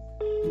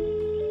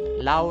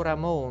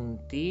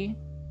Monti.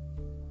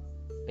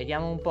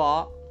 Vediamo un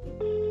po'.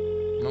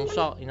 Non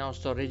so il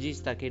nostro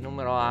regista che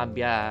numero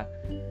abbia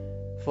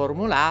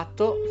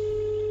formulato.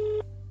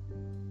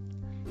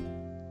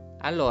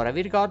 Allora,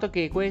 vi ricordo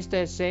che questa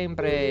è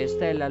sempre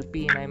Stella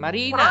Alpina e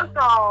Marina.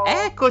 Pronto?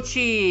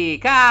 Eccoci,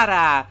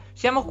 cara,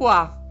 siamo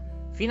qua.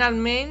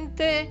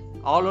 Finalmente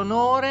ho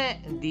l'onore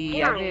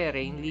di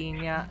avere in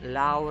linea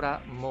Laura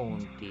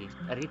Monti.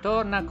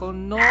 Ritorna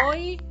con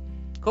noi.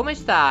 Come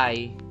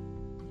stai?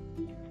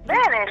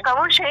 Bene,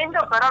 stavo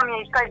uscendo, però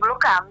mi stai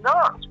bloccando.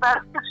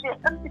 Spero che sia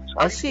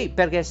Sì,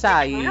 perché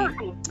sai,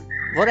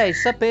 vorrei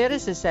sapere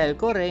se sei al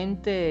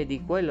corrente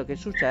di quello che è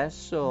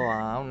successo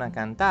a una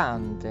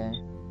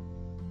cantante.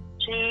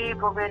 Sì,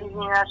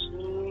 poverina,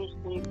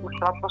 sì,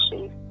 purtroppo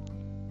sì.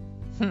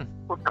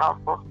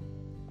 Purtroppo.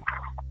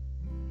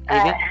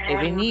 E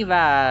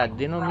veniva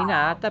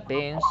denominata,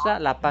 pensa,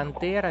 la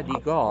Pantera di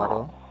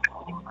Goro.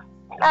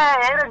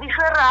 Era di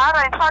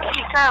Ferrara, infatti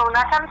c'è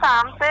una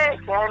cantante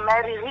che è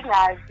Mary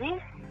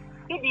Rinaldi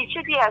che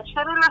dice di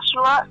essere la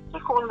sua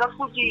seconda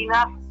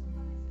cugina.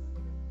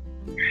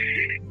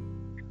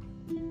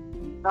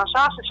 Non so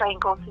se sei in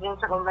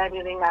confidenza con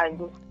Mary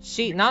Rinaldi.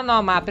 Sì,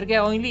 no, ma perché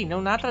ho in linea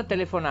un'altra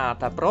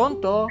telefonata.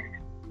 Pronto?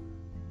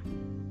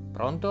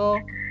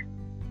 Pronto?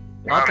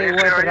 Notte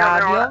Web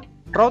Radio?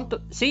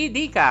 Pronto? Sì,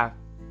 dica.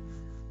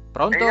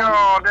 Pronto? Io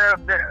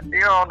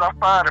ho da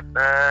fare,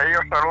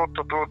 io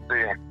saluto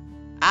tutti.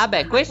 Ah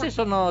beh, queste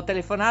sono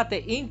telefonate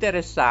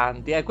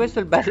interessanti, questo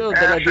è il bello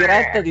della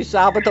diretta di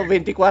sabato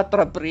 24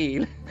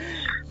 aprile.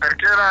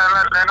 Perché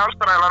la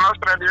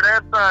nostra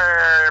diretta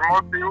è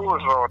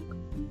multiuso,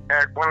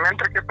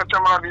 mentre che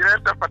facciamo la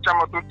diretta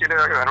facciamo tutti i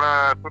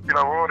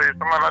lavori,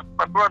 insomma la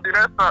tua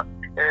diretta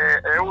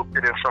è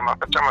utile, insomma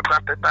facciamo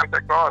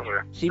tante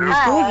cose. Sì, mi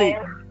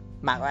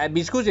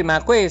scusi,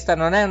 ma questa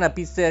non è una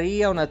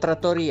pizzeria, una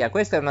trattoria,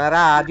 questa è una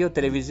radio,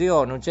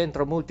 televisione, un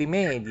centro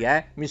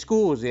multimedia, mi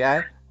scusi,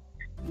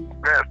 No,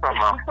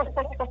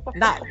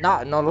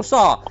 non lo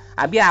so.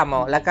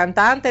 Abbiamo la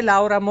cantante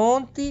Laura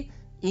Monti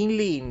in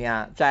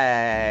linea,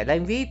 cioè la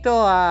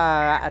invito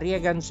a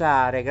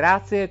riagganciare.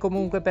 Grazie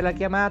comunque per la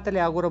chiamata,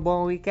 le auguro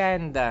buon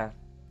weekend.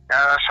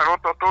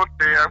 Saluto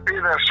tutti, a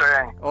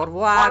Wiedersehen. Au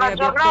revoir. Buona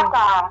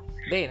giornata.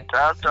 Bene.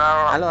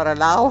 Ciao. Allora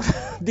Laura,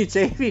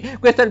 dicevi,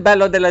 questo è il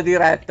bello della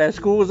diretta,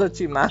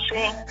 scusaci, ma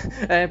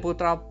sì.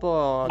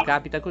 Purtroppo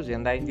capita così,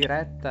 andare in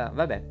diretta,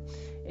 vabbè.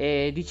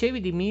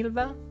 Dicevi di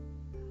Milva?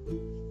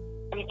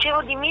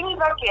 Dicevo di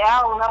Milva che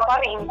ha una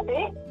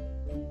parente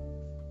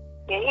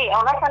che è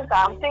una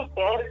cantante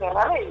che è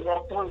ferrarese,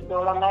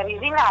 appunto, la Mary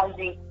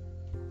Rinaldi.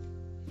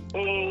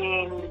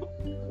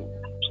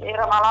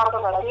 Era malata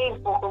da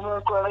tempo,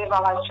 comunque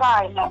aveva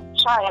l'Alzheimer,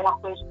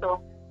 questo.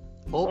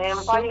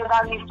 Un paio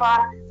d'anni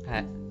fa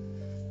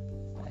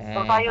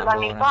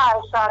è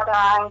stata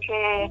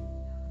anche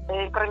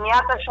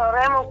premiata a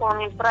Sanremo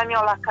con il premio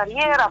alla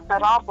carriera,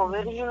 però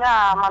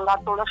poverina ha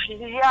mandato la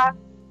figlia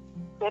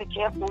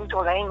perché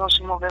appunto lei non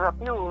si muoveva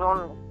più,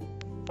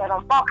 era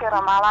un po' che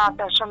era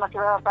malata, insomma, che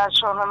aveva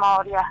perso la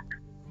memoria.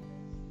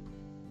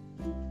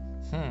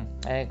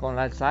 Con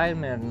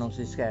l'Alzheimer non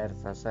si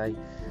scherza, sai,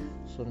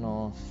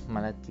 sono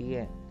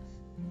malattie,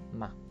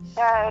 ma...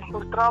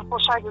 purtroppo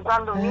sai che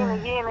quando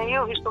viene,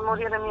 io ho visto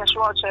morire mia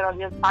suocera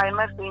di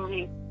Alzheimer,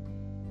 quindi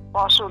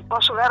posso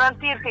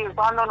garantirti che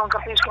quando non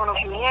capiscono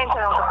più niente,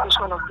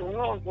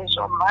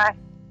 insomma,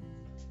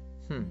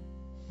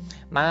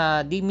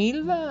 Ma di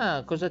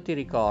Milva cosa ti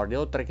ricordi,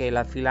 oltre che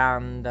la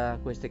filanda,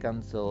 queste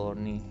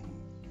canzoni?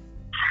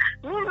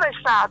 Milva è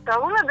stata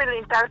una delle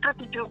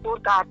interpreti più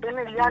quotate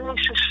negli anni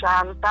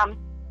 60,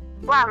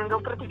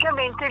 quando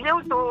praticamente gli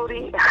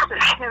autori,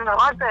 perché una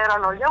volta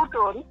erano gli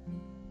autori,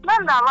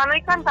 mandavano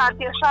i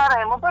cantanti a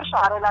Sanremo per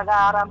fare la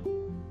gara.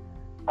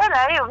 E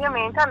lei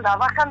ovviamente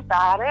andava a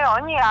cantare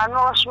ogni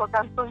anno la sua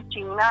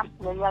canzoncina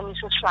negli anni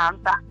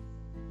 60.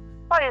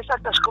 Poi è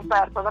stata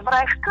scoperta da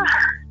Brecht,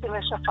 si è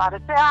messa a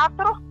fare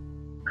teatro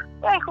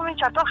e ha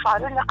cominciato a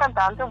fare la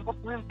cantante un po'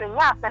 più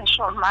impegnata,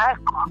 insomma,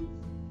 ecco.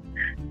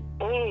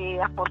 E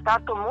ha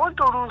portato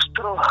molto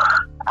lustro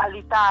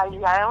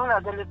all'Italia, è una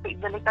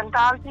delle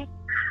cantanti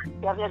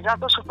che ha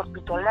viaggiato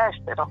soprattutto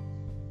all'estero,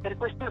 per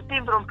questo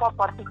timbro un po'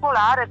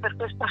 particolare, per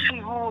questa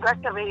figura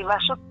che aveva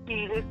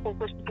sottile, con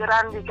questi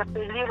grandi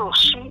capelli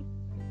rossi.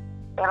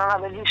 Era una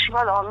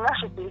bellissima donna,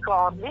 se ti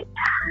ricordi.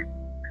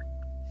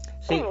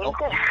 Sì, e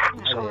niente,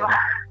 insomma.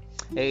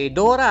 Ed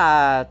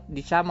ora,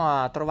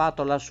 diciamo, ha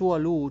trovato la sua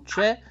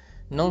luce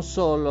non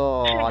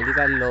solo a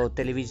livello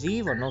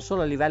televisivo, non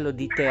solo a livello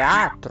di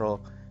teatro,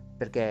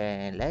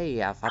 perché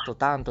lei ha fatto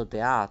tanto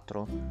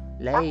teatro.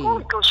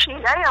 Appunto, sì,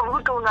 lei ha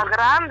avuto una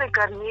grande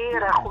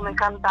carriera come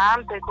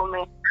cantante,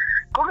 come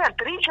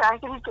attrice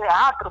anche di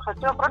teatro,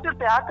 faceva proprio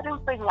teatro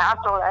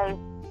impegnato lei.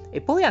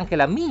 E poi anche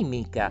la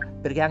mimica,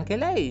 perché anche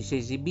lei si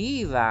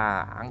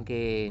esibiva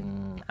anche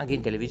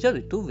in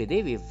televisione, tu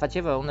vedevi,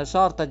 faceva una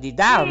sorta di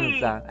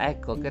danza, sì,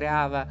 ecco,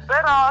 creava...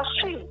 Però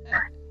sì,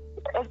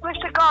 e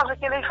queste cose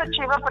che lei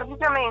faceva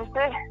praticamente,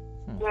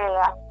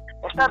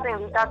 è stata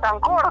invitata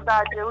ancora da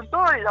altri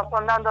autori, dopo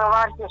andando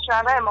avanti a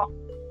Sanremo,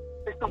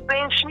 se tu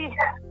pensi,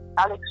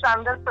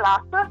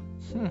 Alexanderplatz,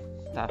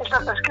 è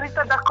stata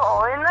scritta da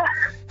Cohen,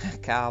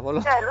 cavolo,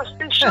 che è lo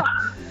stesso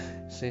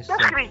che ha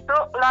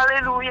scritto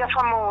l'Alleluia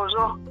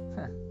famoso.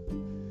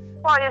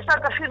 Poi è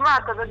stata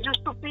firmata da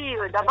Giusto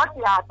Pio e da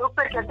Battiato,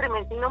 perché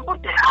altrimenti non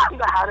poteva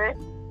andare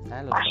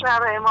a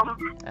Sanremo.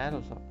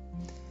 Lo so.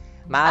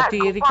 Ma ecco,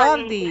 ti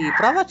ricordi, poi...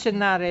 prova a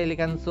accennare le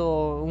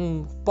canzoni,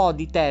 un po'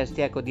 di testi,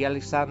 ecco, di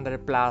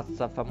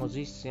Alexanderplatz,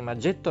 famosissima,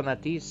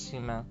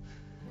 gettonatissima.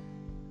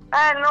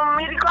 Non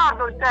mi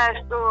ricordo il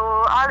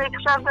testo.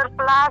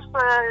 Alexanderplatz,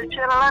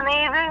 c'era la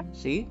neve.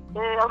 Sì.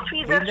 Auf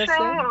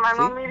Wiedersehen, ma sì,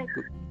 non mi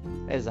ricordo.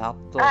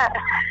 Esatto.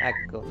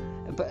 Ecco.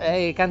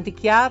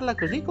 Canticchiarla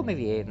così come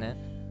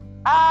viene.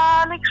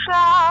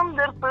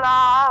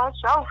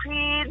 Alexanderplatz, Auf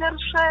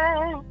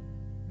Wiedersehen,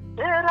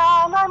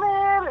 c'era la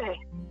neve.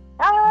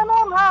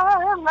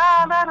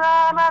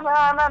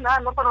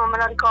 Dopo non me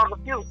la ricordo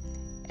più.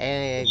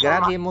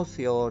 grandi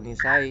emozioni,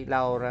 sai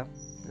Laura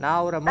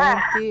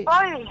Monti.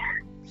 Poi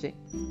sì.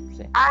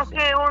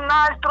 Anche un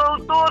altro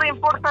autore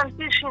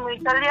importantissimo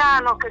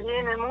italiano che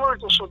viene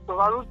molto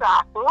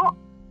sottovalutato,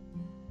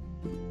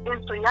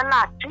 Enzo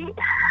Iannacci,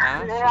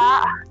 ha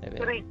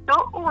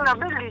scritto una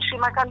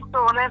bellissima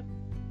canzone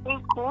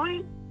in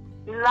cui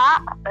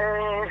la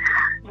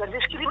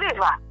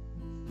descriveva.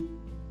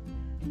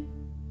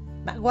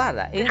 Ma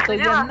guarda, Enzo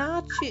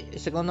Iannacci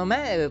secondo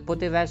me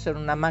poteva essere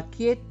una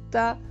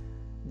macchietta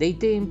dei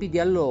tempi di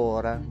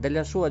allora,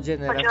 della sua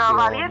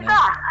generazione.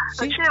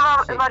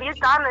 Faceva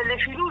varietà nelle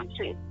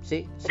Filuzzi,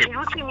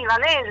 Filuzzi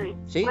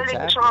milanesi, quelle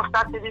che sono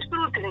state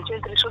distrutte nei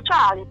centri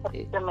sociali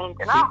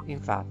praticamente, no? Sì,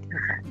 infatti.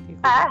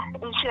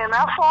 Insieme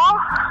a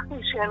Fo,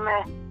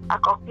 insieme a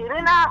Cocchi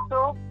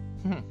Renato,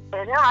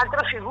 ed è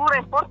un'altra figura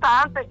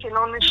importante che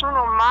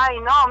nessuno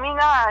mai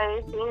nomina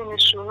e che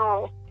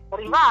nessuno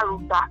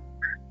rivaluta,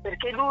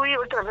 perché lui,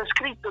 oltre ad aver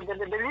scritto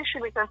delle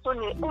bellissime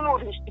canzoni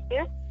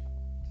umoristiche,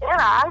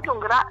 era anche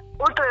oltre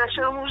ad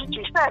essere un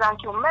musicista, era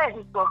anche un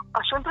medico, ha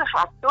sempre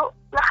fatto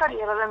la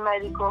carriera del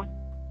medico.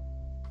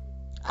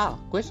 Ah,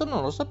 questo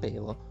non lo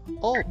sapevo.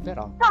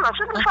 Però. No, ha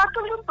sempre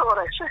fatto il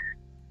dottore, sì.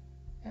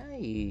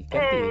 Hai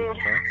capito?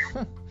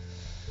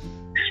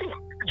 Sì,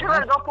 c'era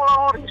il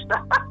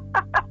dopolavorista.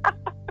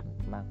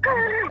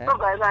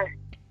 Vabbè, dai.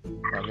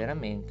 Ma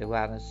veramente,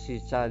 guarda, si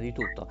sa di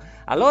tutto.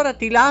 Allora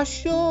ti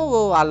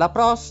lascio alla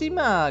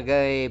prossima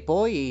e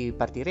poi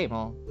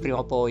partiremo prima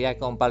o poi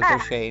con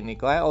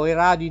palcoscenico, o in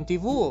radio, in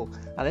TV.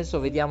 Adesso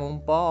vediamo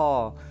un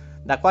po',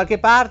 da qualche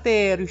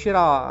parte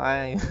riuscirò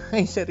a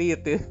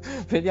inserirti,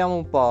 vediamo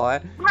un po'.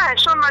 Beh,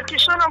 insomma, ci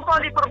sono un po'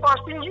 di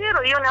proposte in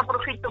giro, io ne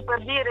approfitto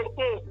per dire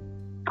che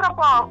tra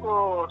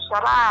poco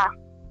sarà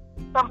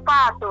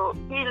stampato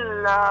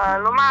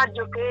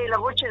l'omaggio che la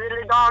Voce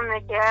delle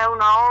Donne, che è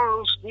una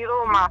onlus di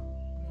Roma,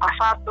 ha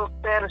fatto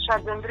per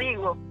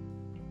Sant'Endrigo,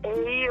 e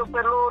io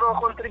per loro ho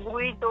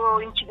contribuito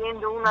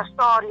incidendo una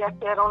storia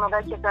che era una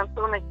vecchia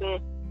canzone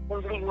che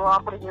Endrigo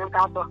ha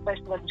presentato al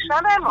Festival di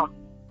Sanremo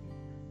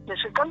del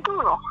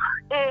 71,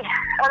 e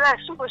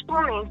adesso in questo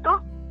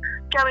momento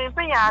siamo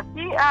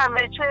impegnati a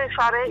invece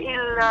fare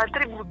il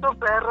tributo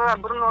per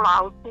Bruno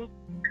Lauti,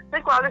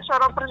 nel quale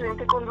sarò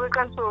presente con 2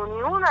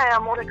 canzoni. Una è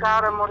Amore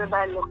caro, Amore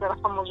bello, che era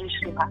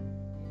famosissima,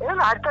 e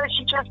un'altra è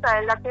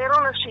Cicciastella, che era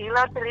una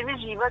sigla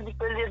televisiva di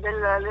quelle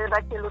delle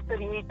vecchie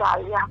Lotterie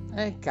Italia.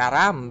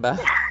 Caramba,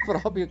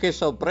 proprio che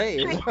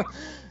sorpresa! Sì.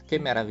 Che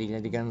meraviglia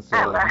di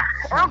canzone!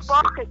 È un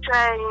po' che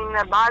c'è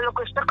in ballo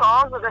questa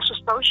cosa, adesso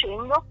sta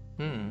uscendo,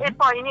 e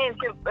poi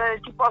niente,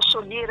 ti posso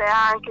dire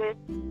anche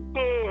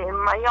che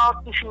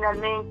Maiotti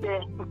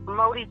finalmente,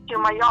 Maurizio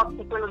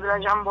Maiotti, quello della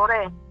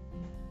Jamboree,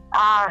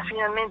 ha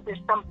finalmente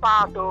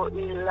stampato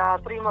il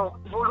primo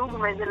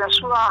volume della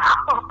sua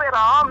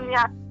opera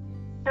omnia,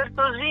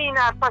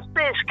 certosina,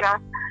 pazzesca,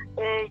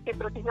 che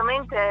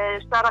praticamente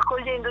sta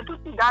raccogliendo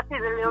tutti i dati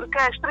delle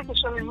orchestre che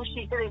sono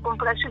esistite, dei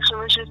complessi che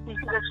sono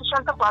esistiti dal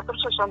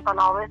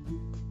 64-69,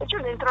 e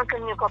c'è dentro anche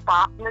il mio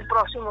papà nel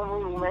prossimo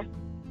volume.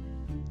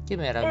 Che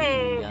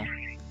meraviglia!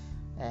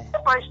 E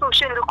poi sto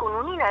uscendo con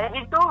un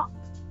inedito,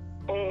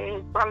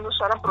 e quando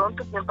sarà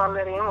pronto ne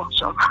parleremo,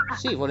 insomma.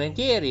 Sì,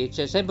 volentieri,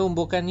 c'è sempre un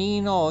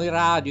boccanino o in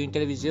radio, in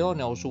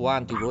televisione o su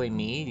AntiVo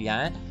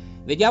Emilia,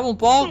 Vediamo un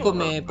po'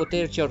 come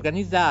poterci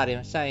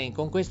organizzare, sai,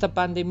 con questa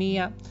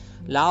pandemia,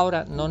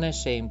 Laura, non è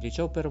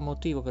semplice, o per un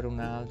motivo o per un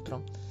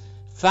altro.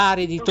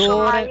 Fare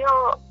editore,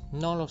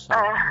 non lo so.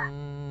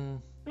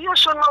 Io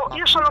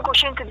sono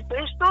cosciente di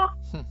questo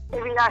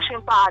e vi lascio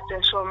in pace,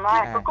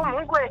 insomma. Ecco,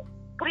 comunque,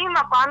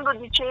 prima quando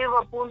dicevo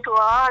appunto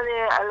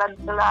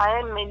la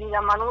M di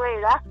la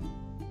Manuela,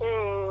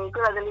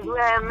 quella delle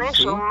 2M,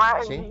 insomma,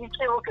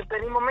 dicevo che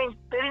per il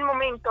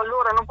momento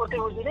allora non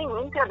potevo dire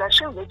niente,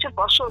 adesso invece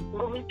posso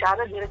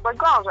cominciare a dire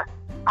qualcosa,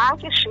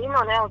 anche se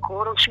non è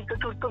ancora uscito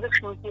tutto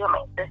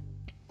definitivamente.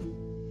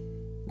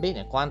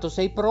 Bene, quando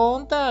sei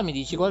pronta mi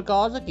dici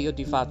qualcosa che io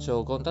ti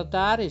faccio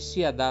contattare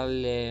sia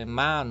dalle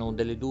Manu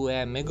delle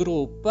 2M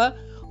Group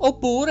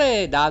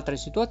oppure da altre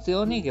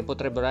situazioni che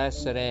potrebbero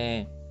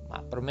essere, ma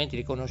probabilmente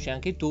li conosci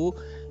anche tu,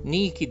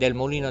 Niki del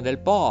Mulino del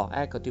Po,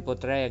 ecco, ti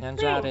potrei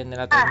agganciare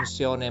nella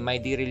trasmissione Mai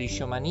dire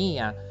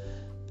Lisciomania.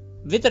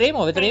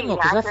 Vedremo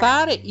cosa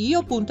fare.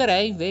 Io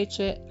punterei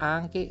invece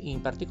anche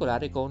in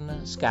particolare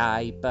con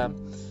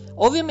Skype.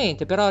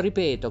 Ovviamente però,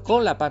 ripeto,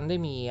 con la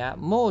pandemia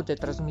molte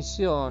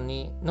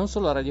trasmissioni, non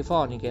solo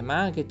radiofoniche ma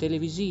anche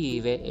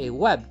televisive e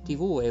web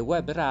tv e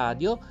web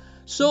radio,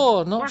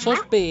 sono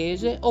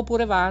sospese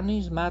oppure vanno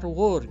in smart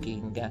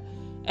working.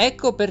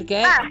 Ecco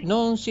perché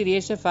non si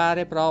riesce a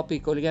fare proprio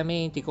i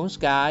collegamenti con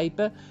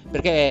Skype,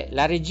 perché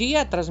la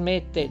regia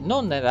trasmette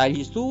non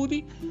dagli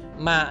studi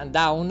ma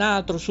da un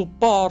altro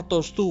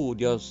supporto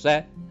studios,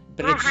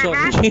 perché ci sono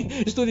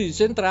gli studi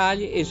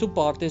centrali e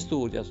supporto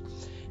studios.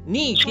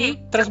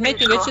 Niki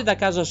trasmette invece da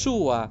casa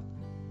sua,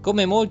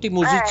 come molti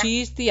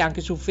musicisti,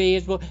 anche su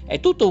Facebook, è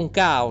tutto un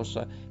caos.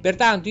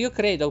 Pertanto io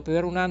credo che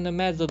per 1 anno e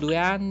mezzo, 2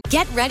 anni.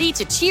 Get ready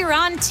to cheer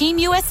on Team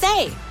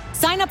USA.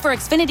 Sign up for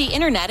Xfinity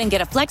Internet and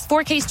get a Flex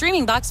 4K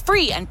streaming box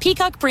free and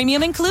Peacock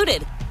Premium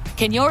included.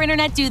 Can your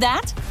internet do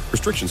that?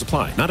 Restrictions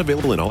apply. Not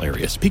available in all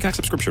areas. Peacock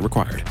subscription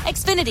required.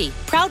 Xfinity,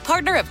 proud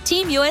partner of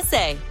Team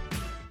USA.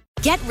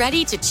 Get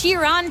ready to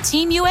cheer on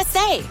Team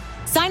USA.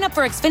 Sign up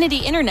for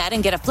Xfinity Internet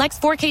and get a Flex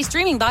 4K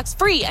streaming box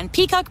free and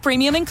Peacock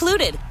Premium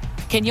included.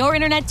 Can your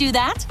internet do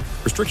that?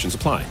 Restrictions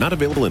apply. Not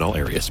available in all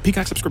areas.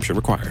 Peacock subscription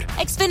required.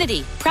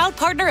 Xfinity, proud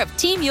partner of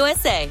Team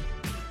USA.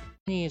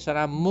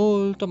 Sarà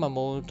molto ma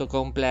molto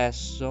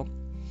complesso.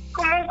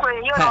 Comunque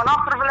io non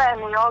ho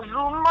problemi, ho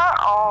Zoom,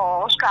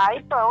 ho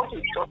Skype, ho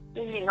tutto,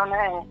 quindi non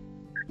è...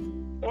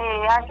 E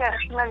anche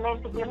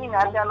finalmente per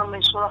Minardi hanno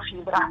messo la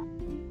fibra.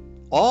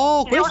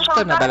 Oh, questa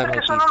è una bella perché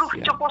notizia. sono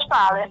all'ufficio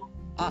postale.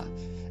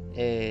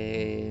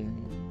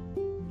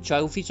 Cioè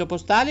ufficio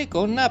postale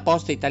con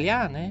poste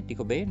italiane,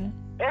 dico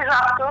bene?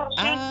 Esatto,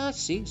 sì. Ah,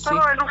 sì.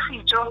 Sono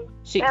nell'ufficio.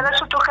 Sì. E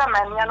adesso tocca a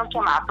me, mi hanno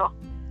chiamato.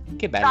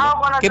 Che bello. Ciao,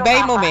 buona che giornata.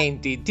 bei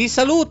momenti. Ti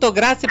saluto,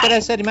 grazie per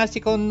essere rimasti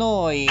con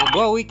noi.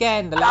 Buon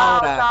weekend,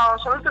 Laura. Ciao,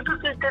 saluto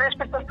tutti i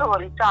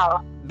telespettatori,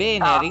 ciao.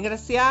 Bene, Ciao.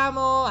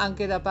 Ringraziamo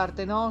anche da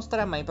parte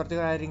nostra, ma in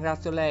particolare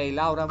ringrazio lei,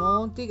 Laura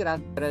Monti,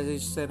 grazie per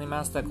essere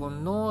rimasta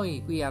con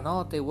noi qui a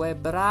Note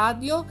Web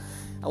Radio.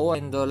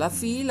 Avendo la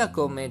fila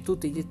come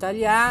tutti gli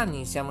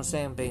italiani, siamo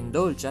sempre in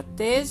dolce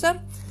attesa.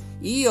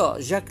 Io,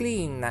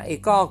 Jacqueline e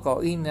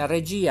Coco in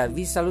regia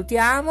vi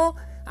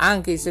salutiamo.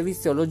 Anche il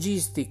servizio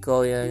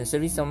logistico, il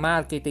servizio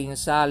marketing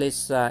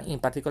Sales, in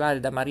particolare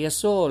da Maria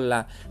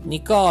Solla,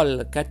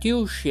 Nicole,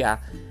 Katiuscia,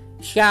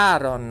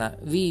 Sharon,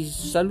 vi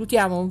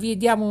salutiamo, vi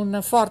diamo un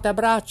forte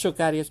abbraccio,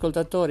 cari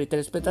ascoltatori e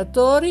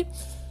telespettatori,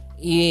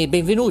 e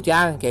benvenuti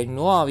anche ai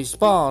nuovi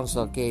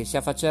sponsor che si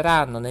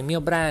affacceranno nel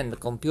mio brand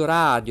con più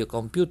radio,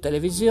 con più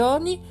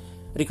televisioni.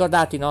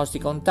 Ricordate i nostri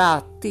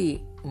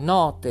contatti: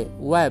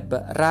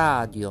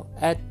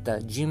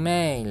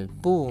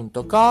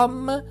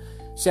 notewebradio@gmail.com.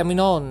 Siamo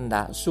in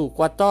onda su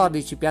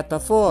 14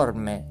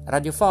 piattaforme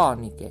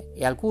radiofoniche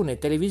e alcune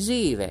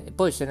televisive, e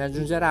poi se ne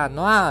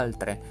aggiungeranno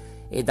altre,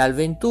 e dal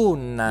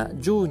 21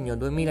 giugno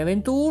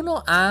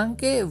 2021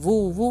 anche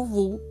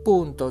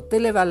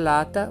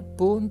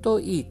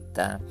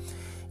www.televallata.it.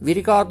 Vi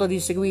ricordo di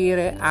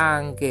seguire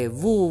anche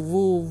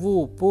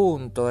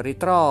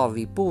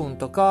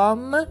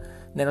www.ritrovi.com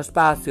nello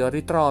spazio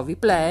Ritrovi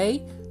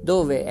Play,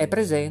 dove è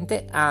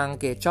presente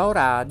anche Ciao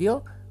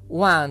Radio,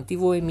 One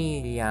TV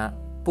Emilia.it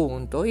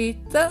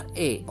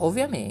e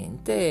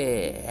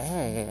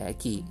ovviamente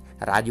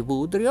Radio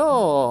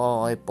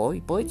Budrio, e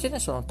poi ce ne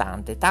sono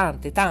tante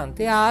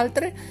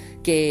altre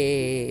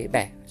che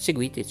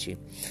seguiteci.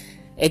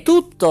 È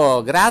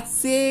tutto,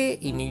 grazie,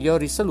 i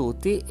migliori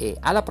saluti e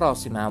alla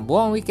prossima.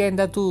 Buon weekend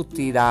a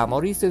tutti da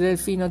Maurizio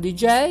Delfino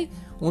DJ.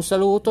 Un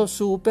saluto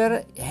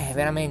super,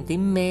 veramente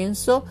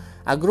immenso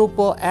al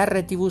gruppo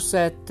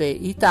RTV7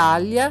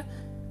 Italia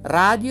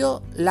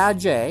Radio La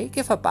J,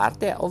 che fa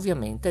parte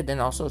ovviamente del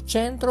nostro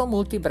centro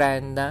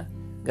multibrand.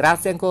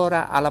 Grazie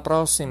ancora, alla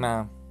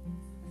prossima.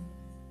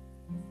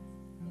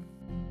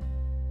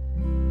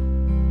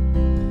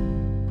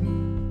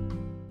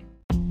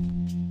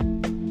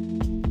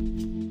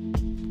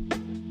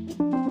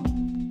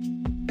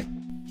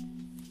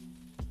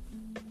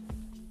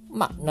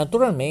 Ma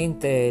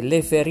naturalmente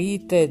le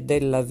ferite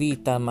della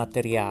vita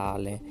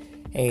materiale.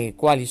 E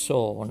quali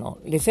sono?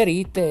 Le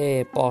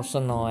ferite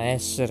possono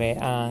essere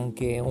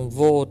anche un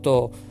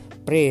voto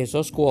preso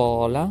a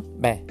scuola,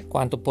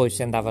 quanto poi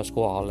si andava a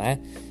scuola,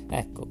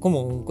 ecco,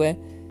 comunque,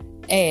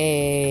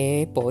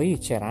 e poi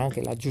c'era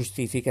anche la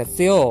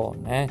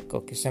giustificazione,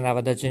 ecco, che si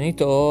andava da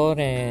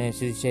genitore,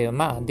 si diceva: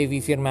 ma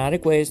devi firmare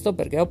questo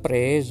perché ho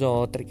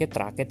preso triche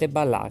tracchete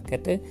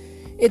ballacchete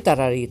e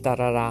tararì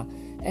tararà,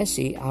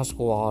 sì, a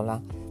scuola.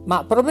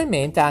 Ma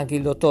probabilmente anche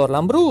il dottor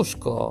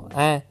Lambrusco,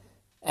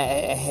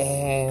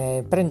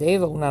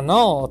 prendeva una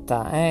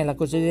nota, la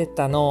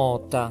cosiddetta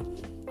nota.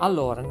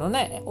 Allora, non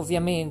è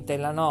ovviamente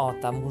la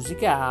nota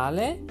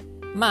musicale,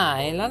 ma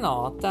è la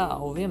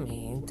nota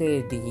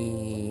ovviamente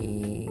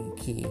di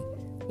chi?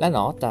 La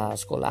nota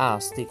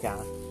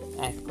scolastica.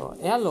 Ecco,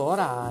 e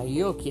allora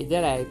io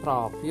chiederei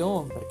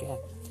proprio, perché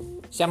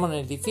siamo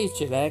nel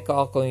difficile,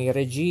 Coco in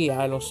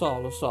regia, lo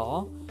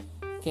so,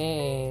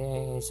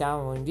 che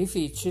siamo in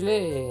difficile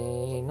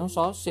e non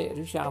so se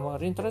riusciamo a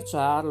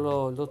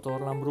rintracciarlo, il dottor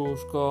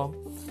Lambrusco,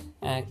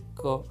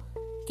 ecco,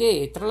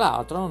 che tra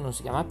l'altro non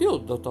si chiama più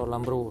dottor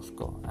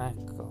Lambrusco,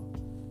 ecco,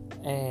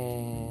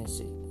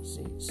 sì,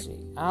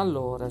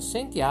 allora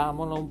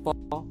sentiamolo un po',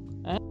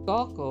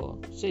 Coco,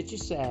 se ci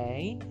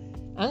sei,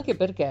 anche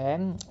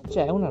perché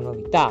c'è una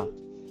novità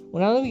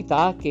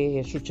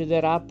che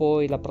succederà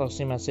poi la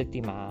prossima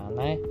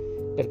settimana,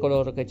 per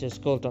coloro che ci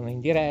ascoltano in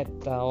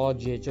diretta.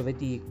 Oggi è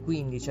giovedì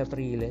 15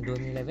 aprile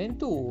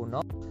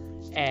 2021.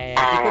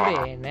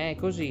 Dico bene,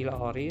 così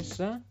Loris?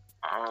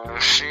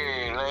 Sì,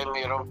 lei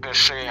mi rompe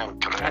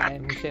sempre.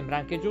 Mi sembra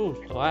anche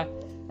giusto,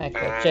 Ecco,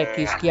 c'è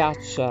chi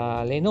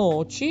schiaccia le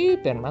noci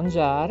per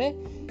mangiare,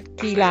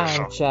 chi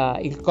lancia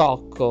il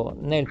cocco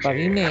nel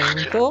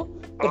pavimento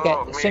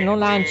perché se non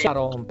lancia a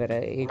rompere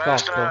il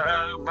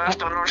cocco.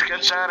 Basta non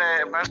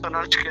schiacciare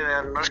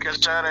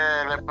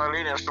le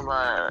palline,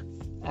 insomma,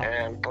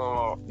 è un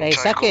po'. Lei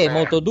sa che è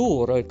molto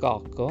duro il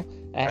cocco,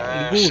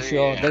 il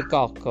guscio del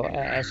cocco,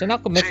 se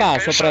no come fa a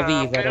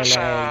sopravvivere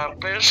lei?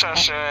 Pensa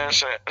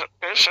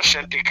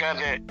se ti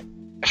cade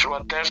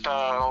sulla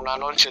testa una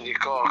noce di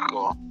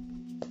cocco.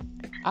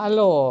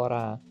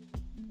 Allora,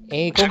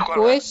 e con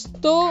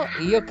questo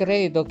io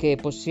credo che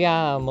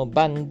possiamo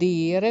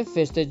bandire,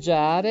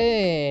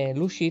 festeggiare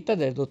l'uscita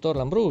del dottor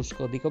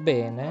Lambrusco, dico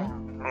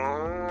bene?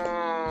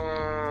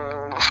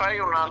 Fai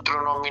un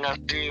altro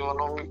nominativo,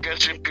 non mi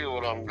piace più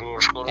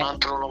Lambrusco, un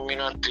altro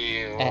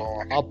nominativo.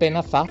 Ho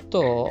appena fatto,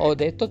 ho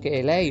detto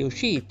che lei è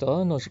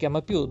uscito, non si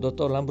chiama più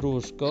dottor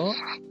Lambrusco.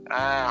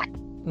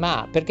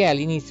 Ma perché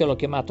all'inizio l'ho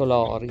chiamato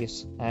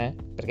Loris?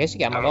 Perché si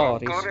chiama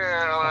Loris?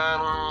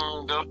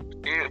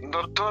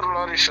 Dottor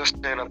Loris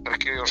Stella,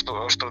 perché io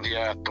ho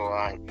studiato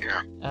anche.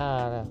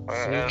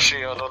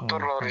 Sì, ho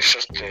dottor Loris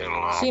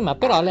Stella. Sì, ma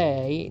però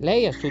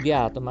lei ha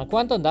studiato, ma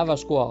quando andava a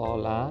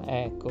scuola,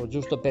 ecco,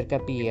 giusto per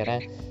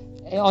capire,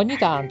 ogni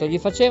tanto gli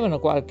facevano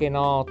qualche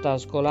nota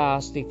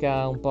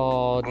scolastica un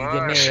po' di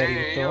demerito. Sì,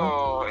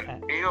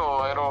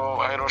 io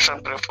ero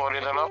sempre fuori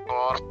dalla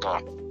porta.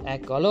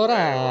 Ecco,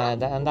 allora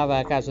andava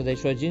a casa dei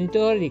suoi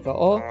genitori,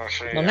 dico,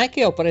 non è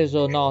che ho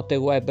preso note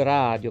web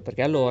radio,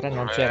 perché allora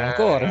non c'era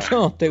ancora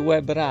note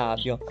web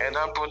radio. E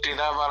dopo ti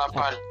dava la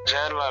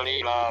pagella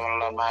lì,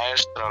 la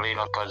maestra lì,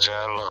 la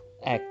pagella.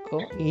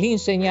 Ecco,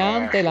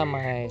 l'insegnante e la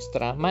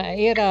maestra. Ma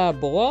era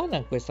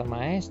buona questa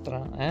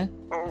maestra,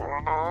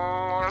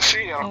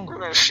 Sì,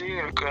 alcune sì,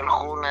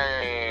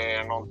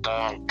 alcune non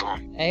tanto.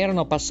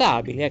 Erano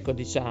passabili, ecco,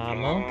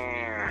 diciamo.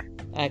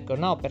 Ecco,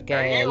 no, perché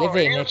le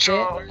venete,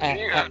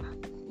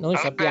 noi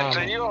sappiamo.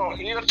 Io ho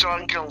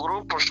anche un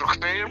gruppo su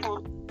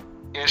Facebook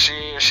che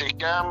si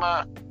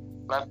chiama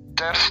La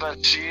Terza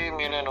C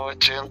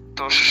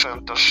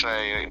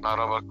 1966, una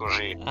roba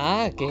così.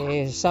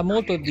 Che sa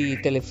molto di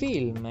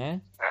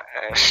telefilm,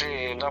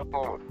 sì,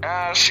 dopo.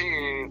 Sì,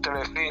 il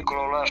telefilm,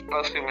 quello là,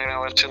 Spazio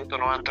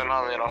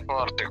 1999 era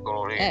forte,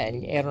 quello lì.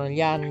 Erano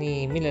gli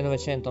anni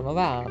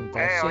 1990.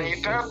 Ogni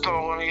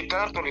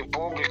tanto li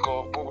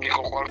pubblico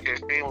qualche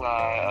film,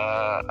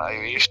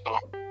 hai visto?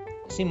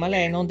 Sì, ma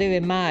lei non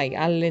deve mai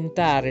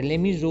allentare le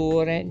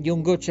misure di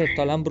un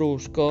goccetto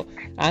Lambrusco,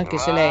 anche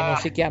se lei non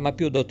si chiama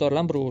più dottor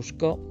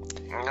Lambrusco.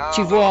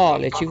 Ci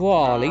vuole.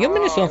 Io me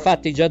ne sono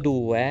fatti già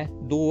due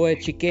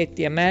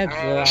cicchetti e mezzo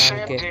anche.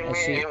 Senti,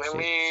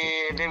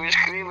 devi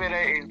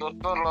scrivere il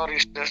dottor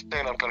Loris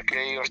Stella,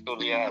 perché io ho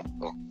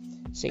studiato.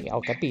 Sì, ho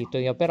capito,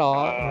 io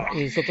però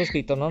il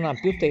sottoscritto non ha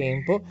più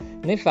tempo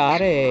né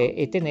fare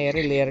e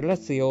tenere le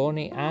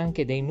relazioni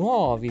anche dei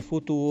nuovi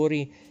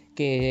futuri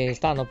che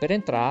stanno per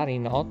entrare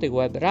in note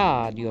web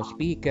radio,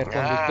 speaker,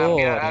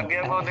 conduttori.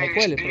 Abbiamo degli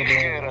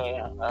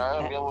speaker,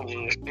 abbiamo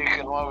degli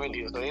speaker nuovi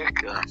di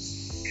zecca.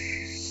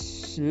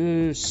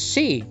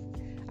 Sì,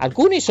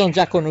 alcuni sono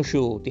già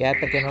conosciuti,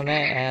 perché non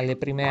è alle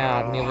prime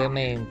armi,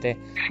 ovviamente,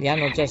 li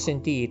hanno già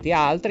sentiti,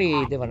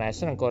 altri devono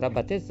essere ancora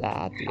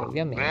battezzati,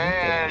 ovviamente.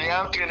 Gli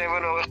altri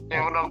devono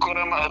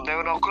ancora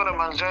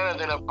mangiare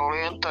della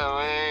polenta.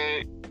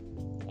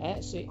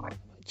 Sì.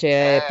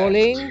 C'è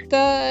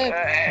polenta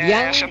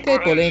bianca e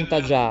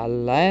polenta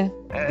gialla,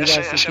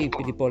 diversi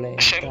tipi di polenta.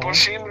 Se è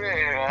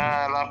possibile,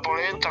 la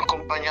polenta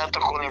accompagnata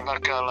con il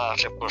baccalà,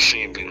 se è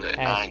possibile.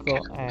 Ecco,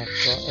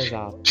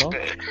 esatto.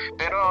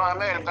 Però a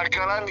me il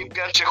baccalà mi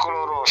piace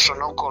quello rosso,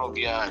 non quello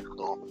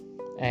bianco.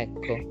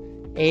 Ecco.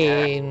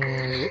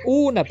 E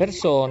una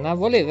persona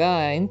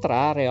voleva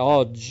entrare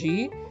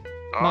oggi,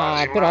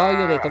 però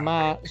io ho detto,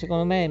 ma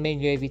secondo me è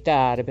meglio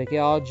evitare,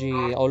 perché oggi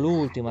ho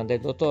l'ultima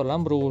del dottor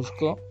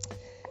Lambrusco.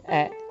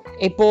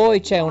 E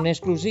poi c'è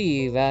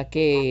un'esclusiva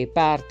che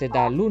parte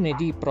da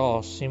lunedì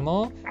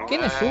prossimo, che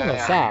nessuno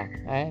sa,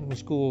 mi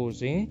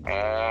scusi.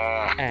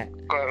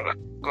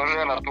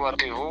 Cos'è la tua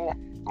TV?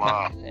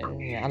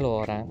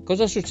 Allora,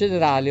 cosa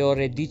succederà alle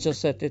ore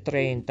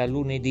 17:30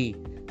 lunedì?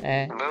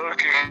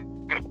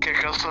 Che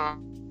cazzo?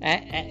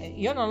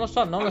 Io non lo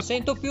so, non lo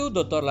sento più,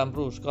 dottor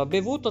Lambrusco, ha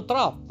bevuto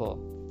troppo.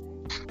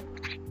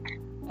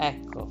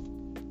 Ecco.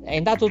 È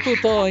andato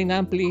tutto in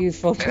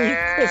amplifono. Cosa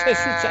è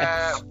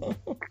successo?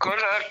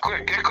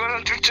 Che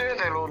cosa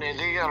succede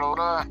lunedì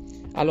allora?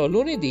 Allora,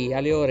 lunedì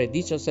alle ore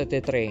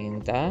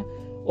 17:30,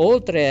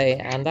 oltre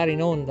ad andare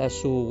in onda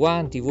su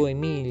One TV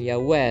Emilia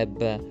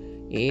Web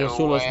e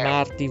sullo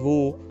Smart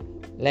TV,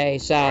 lei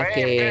sa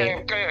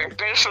che...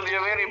 Penso di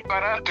aver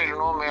imparato il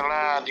nome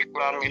là di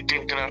quella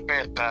mittente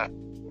aspetta.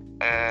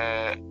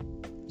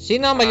 Sì,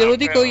 no, ma glielo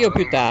dico io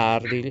più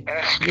tardi,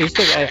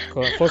 visto,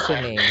 ecco, forse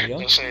meglio.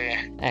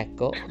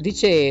 Ecco,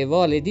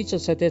 dicevo alle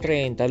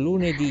 17:30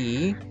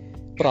 lunedì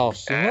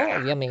prossimo,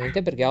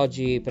 ovviamente, perché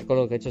oggi, per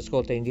quello che ci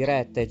ascolta in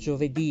diretta, è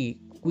giovedì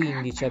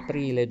 15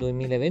 aprile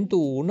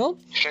 2021.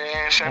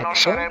 Se non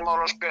saremo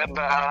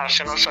all'ospedale,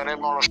 Sì,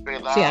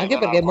 anche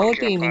perché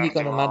molti mi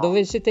dicono, ma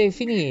dove siete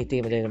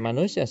finiti? Ma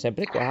noi siamo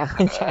sempre qua.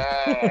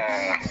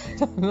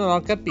 Non ho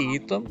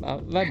capito, ma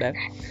vabbè.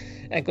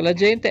 Ecco, la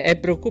gente è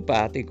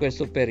preoccupata in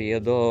questo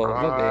periodo,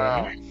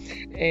 va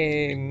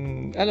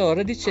bene.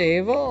 Allora,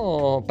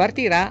 dicevo,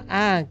 partirà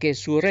anche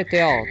su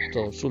Rete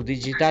 8, sul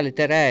digitale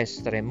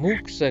terrestre,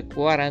 MUX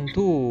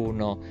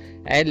 41,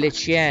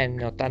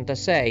 LCN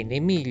 86 in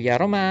Emilia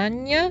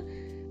Romagna.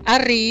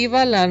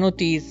 Arriva la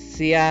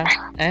notizia,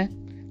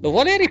 Lo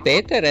vuole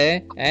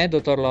ripetere,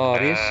 dottor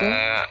Loris?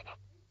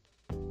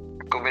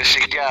 Come si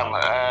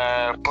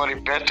chiama? Può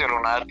ripetere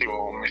un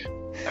attimo?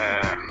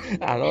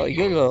 Allora,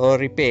 io lo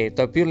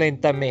ripeto più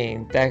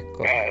lentamente,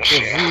 ecco,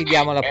 così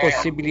diamo la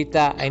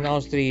possibilità ai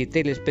nostri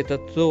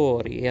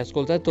telespettatori e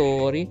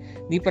ascoltatori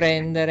di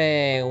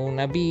prendere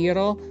una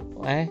biro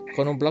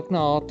con un block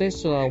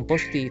notice, un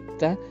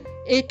post-it,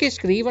 e che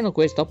scrivano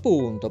questo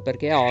appunto,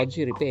 perché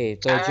oggi,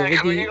 ripeto, è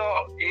giovedì. Io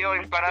ho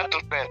imparato,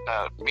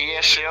 aspetta,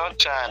 BSO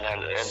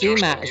Channel. Sì,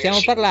 ma stiamo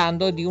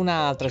parlando di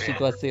un'altra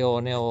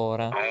situazione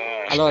ora.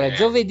 Allora,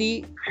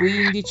 giovedì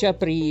 15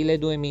 aprile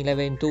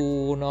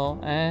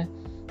 2021,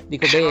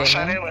 Dico se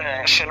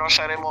bene? Se non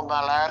saremo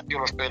malati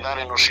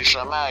all'ospedale non si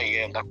sa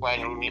mai, da qua è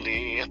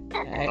lunedì.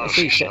 Non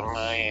sì, si sa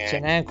mai. Ce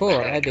n'è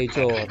ancora dei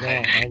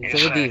giorni,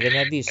 giovedì,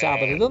 venerdì,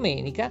 sabato e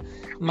domenica,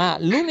 ma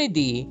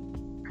lunedì,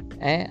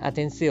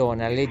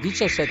 attenzione, alle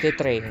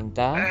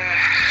 17:30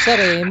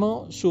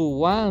 saremo su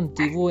One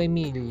TV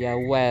Emilia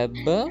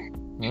Web.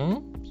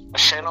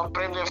 Se non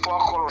prende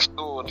fuoco lo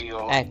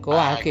studio. Ecco,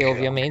 anche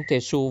ovviamente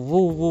su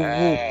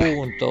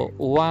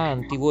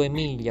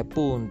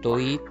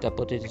www.onetvemilia.it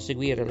potete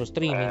seguire lo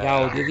streaming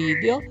audio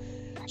video.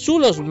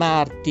 Sullo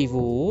Smart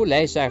TV,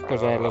 lei sa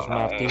cos'è lo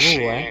Smart TV,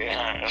 Sì,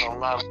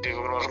 Smart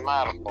TV, lo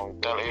smartphone,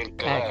 il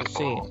telefono. Ecco,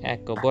 sì,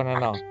 ecco,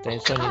 buonanotte,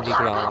 sogni di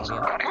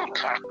gloria.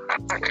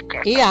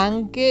 E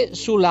anche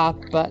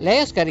sull'app. Lei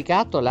ha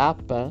scaricato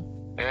l'app?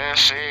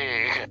 Sì.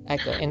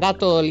 Ecco, è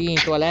andato lì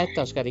in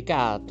toiletta, ha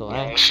scaricato.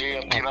 Sì,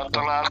 ho tirato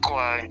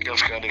l'acqua anche, ho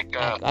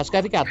scaricato. Ecco, ha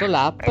scaricato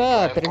l'app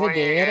per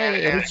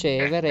vedere e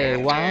ricevere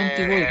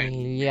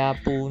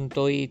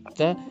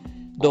onetvemilia.it,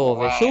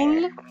 dove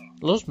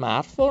sullo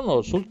smartphone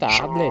o sul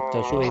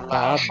tablet, su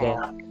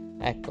iPad,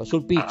 ecco,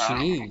 sul PC.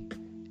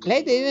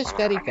 Lei deve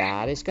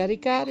scaricare,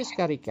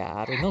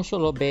 non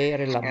solo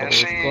bere la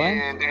bosco.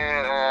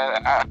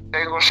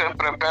 Tengo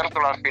sempre aperto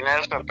la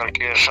finestra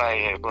perché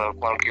sai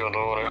qualche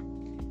odore.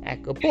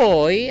 Ecco,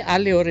 poi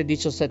alle ore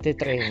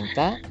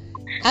 17:30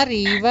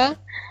 arriva,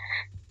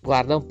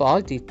 guarda un po'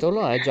 il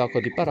titolo, è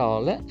gioco di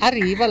parole,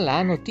 arriva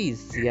la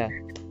notizia,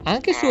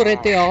 anche su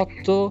Rete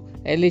 8,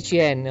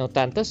 LCN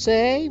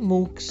 86,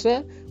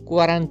 MUX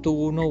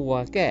 41,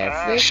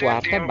 UHF,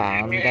 quarta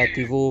banda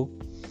TV.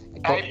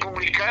 Hai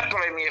pubblicato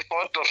le mie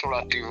foto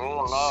sulla TV,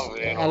 no?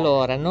 Vero?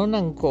 Allora, non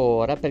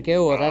ancora, perché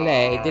ora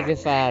lei deve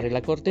fare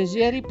la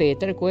cortesia e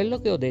ripetere quello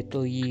che ho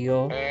detto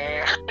io.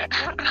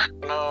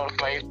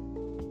 Fai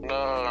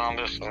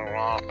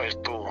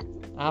tu.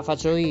 Ah,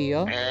 faccio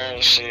io?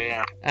 Sì.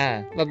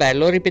 Vabbè,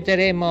 lo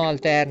ripeteremo al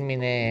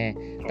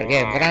termine, perché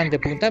è un grande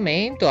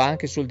appuntamento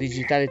anche sul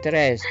digitale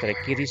terrestre.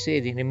 Chi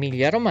risiede in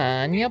Emilia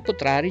Romagna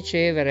potrà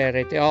ricevere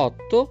Rete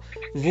 8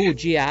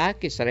 VGA,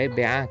 che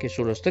sarebbe anche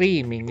sullo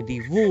streaming di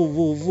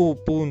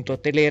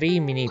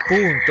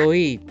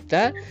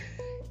www.telerimini.it.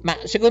 Ma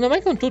secondo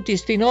me con tutti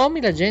sti nomi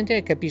la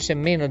gente capisce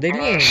meno di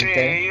niente. Sì,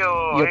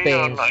 io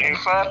penso.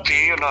 Infatti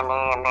io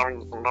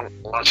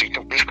non ci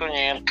capisco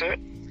niente.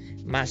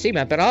 Ma sì,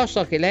 ma però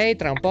so che lei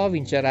tra un po'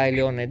 vincerà il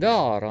Leone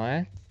d'Oro,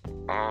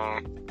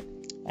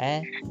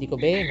 Dico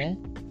bene?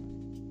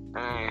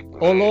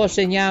 O lo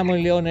assegniamo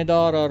il Leone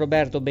d'Oro a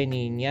Roberto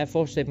Benigni,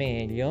 forse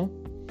meglio?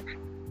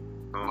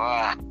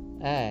 Va.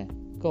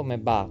 Come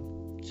va?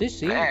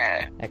 Sì,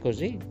 è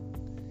così.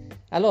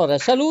 Allora,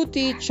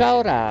 saluti,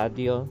 ciao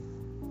radio.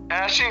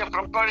 Sì, a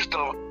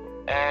proposito,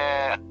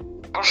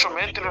 posso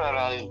mettere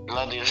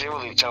l'adesivo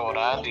di Ciao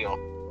Radio?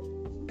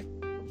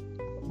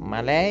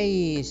 Ma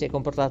lei si è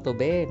comportato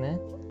bene?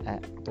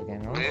 Perché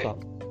non lo so.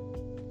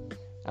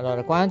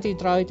 Allora, quanti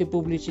introiti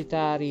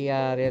pubblicitari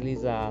ha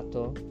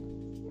realizzato?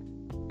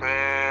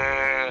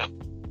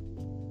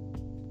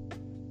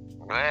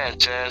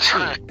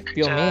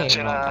 Più o meno.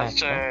 C'è la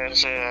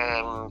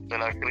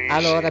crisi.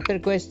 Allora, per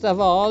questa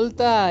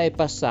volta è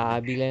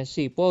passabile,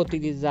 sì, può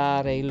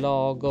utilizzare il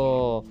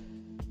logo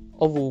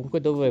ovunque,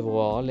 dove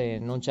vuole,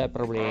 non c'è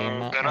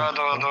problema. Però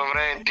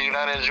dovrei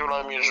tirare giù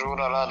la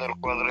misura là del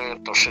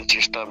quadretto, se ci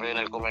sta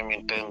bene come mi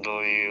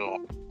intendo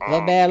io.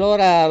 Vabbè,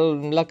 allora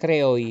la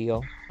creo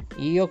io,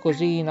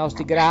 così i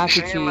nostri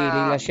grafici li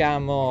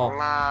lasciamo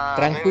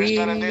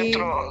tranquilli,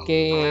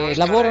 che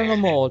lavorano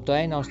molto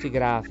i nostri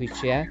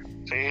grafici, è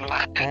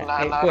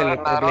quello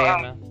il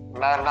problema.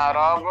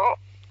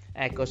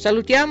 Ecco,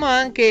 salutiamo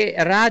anche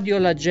Radio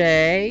La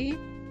J.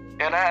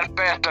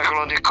 Aspetta che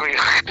lo dico io.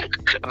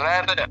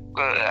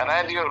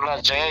 Radio La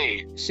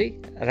J. Sì,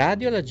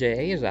 Radio La J,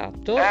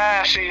 esatto.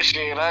 Sì,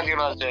 Radio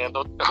La J,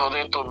 ho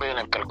detto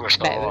bene per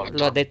questa volta.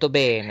 Lo ha detto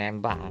bene,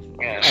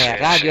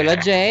 Radio La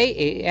J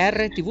e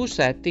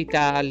RTV7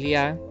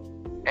 Italia.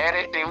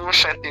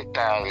 RTV7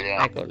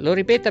 Italia. Ecco, lo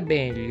ripeta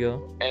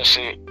meglio.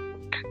 Sì,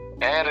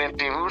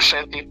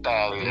 RTV7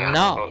 Italia.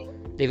 No,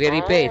 devi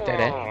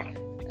ripetere.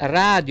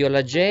 Radio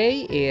La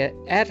J e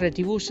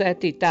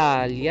RTV7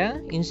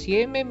 Italia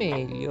insieme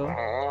meglio.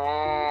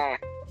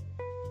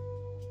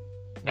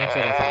 Non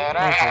ce la fa.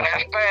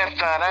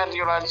 Aspetta,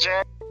 Radio La J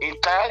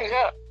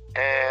Italia,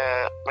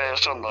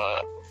 insomma.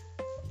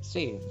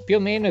 Sì, più o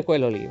meno è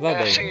quello lì, va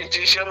bene. Sì,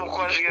 ci siamo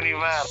quasi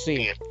arrivati.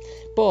 Sì.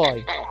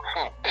 Poi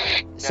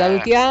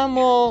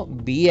salutiamo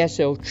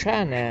BSO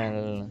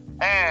Channel.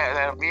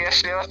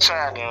 BSO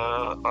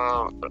Channel,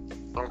 ho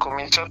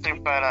cominciato a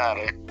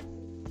imparare.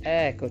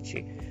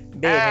 Eccoci.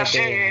 Bene, sì,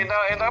 bene.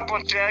 E dopo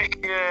c'è anche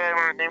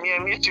i miei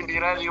amici di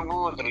Radio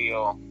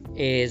Budrio.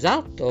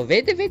 Esatto,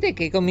 vede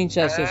che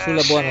comincia a essere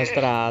sulla buona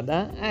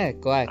strada.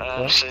 Ecco.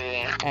 Sì.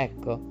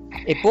 Ecco.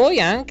 E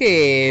poi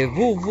anche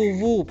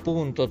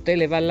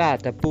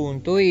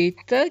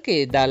www.televallata.it,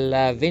 che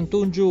dal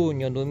 21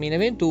 giugno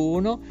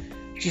 2021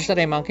 ci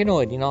saremo anche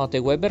noi di Note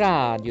Web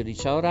Radio, di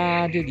Ciao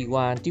Radio, di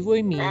Guanti Voi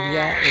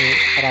Emilia e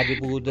Radio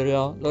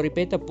Budrio. Lo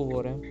ripeta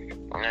pure.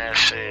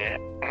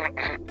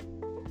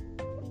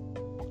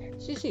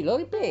 Sì, lo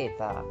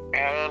ripeta.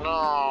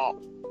 No.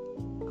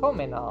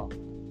 Come no?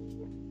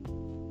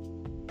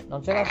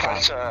 Non ce la fa.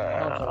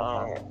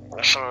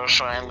 Sono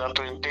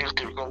andato in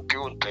tilt il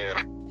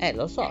computer.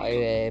 Lo so,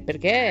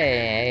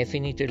 perché è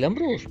finito il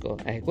Lambrusco,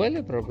 quello è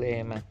il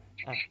problema.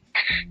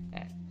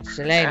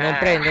 Se lei non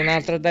prende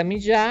un'altra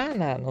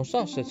damigiana, non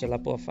so se ce la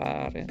può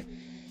fare.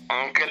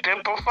 Che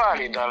tempo fa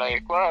lì da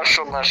lei? Qua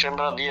insomma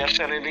sembra di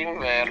essere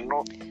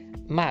d'inverno.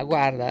 Ma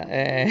guarda,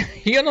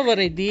 io non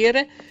vorrei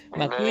dire,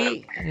 ma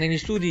qui negli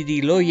studi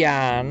di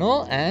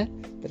Loiano,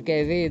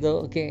 perché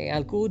vedo che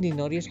alcuni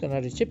non riescono a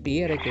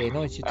recepire che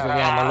noi ci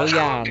troviamo a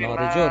Loiano,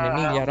 regione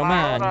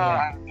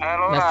Emilia-Romagna,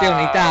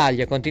 nazione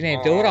Italia,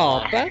 continente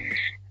Europa,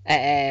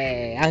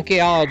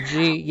 anche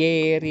oggi,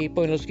 ieri,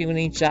 poi lo scrivono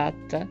in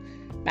chat,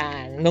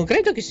 ma non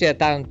credo che sia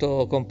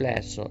tanto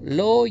complesso.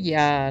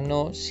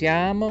 Loiano,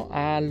 siamo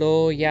a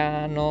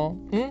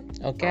Loiano,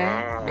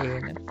 ok?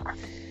 Bene.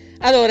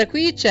 Allora,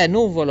 qui c'è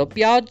nuvolo,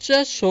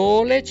 pioggia,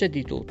 sole, c'è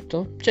di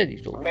tutto.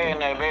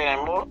 Bene,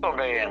 molto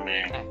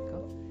bene.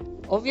 Ecco.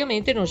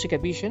 Ovviamente non si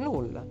capisce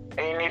nulla.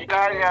 In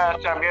Italia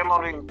abbiamo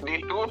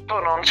di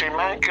tutto, non ci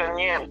manca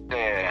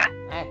niente.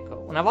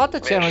 Ecco, una volta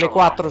c'erano le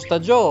 4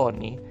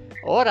 stagioni,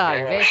 ora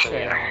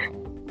invece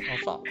non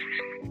so.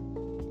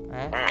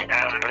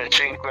 Le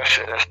 5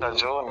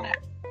 stagioni.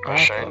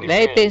 Ecco,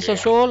 lei pensa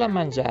solo a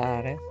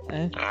mangiare.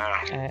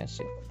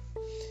 Sì.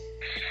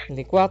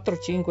 Le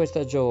 4-5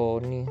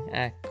 stagioni,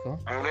 ecco.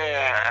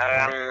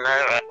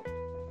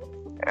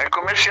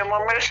 Come siamo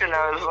messi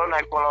nelle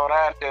zone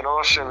colorate,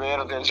 rosse,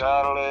 verde,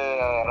 gialle,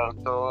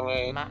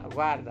 arancioni? Ma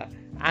guarda,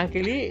 anche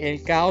lì è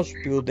il caos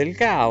più del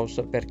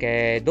caos,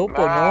 perché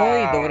dopo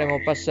noi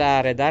dovremo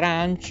passare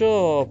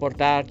d'arancio,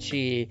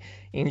 portarci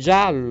in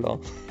giallo.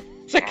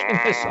 Che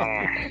ne so.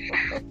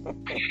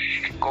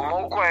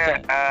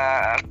 Comunque,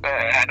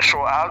 su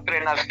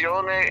altre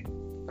nazioni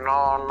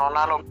non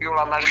hanno più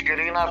la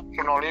mascherina,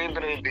 sono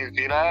liberi di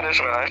tirare,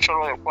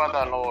 solo qua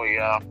da noi.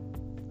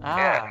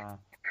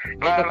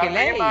 Vedo che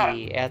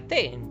lei è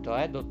attento,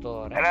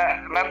 dottore.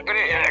 Era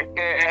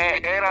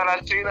la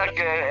Cina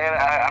che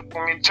ha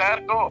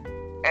cominciato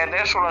e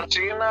adesso la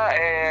Cina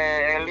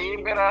è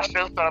libera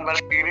senza la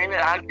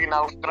mascherina, anche in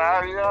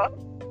Australia.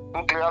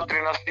 Tutte le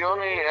altre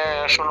nazioni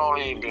sono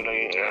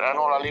libere,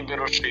 hanno la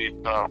libera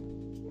uscita.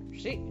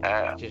 Sì,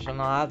 ci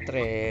sono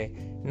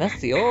altre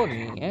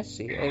nazioni,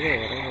 sì, è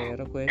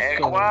vero questo. E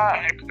qua,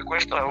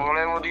 questo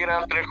volevo dire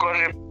altre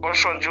cose,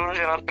 posso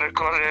aggiungere altre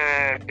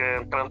cose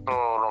che tanto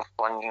non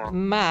fa niente.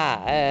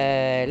 Ma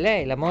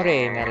lei la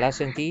morena l'ha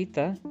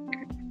sentita?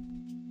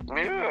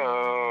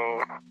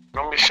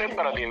 Non mi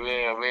sembra di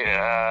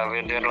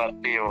vederla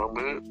attivo.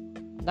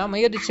 No, ma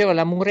io dicevo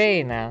la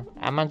murena,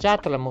 ha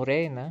mangiato la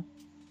murena?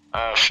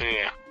 Sì.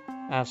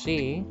 Ah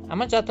sì? Ha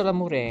mangiato la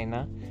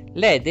murena?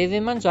 Lei deve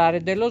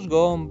mangiare dello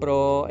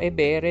sgombro e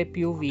bere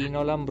più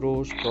vino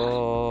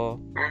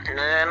lambrusco.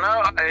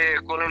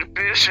 Con il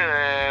pesce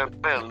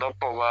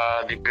dopo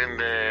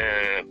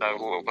dipende da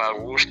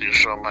gusti,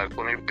 insomma.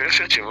 Con il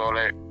pesce ci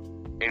vuole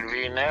il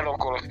vinello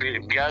con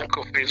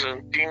bianco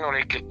fisantino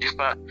che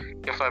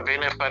fa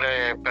bene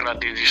fare per la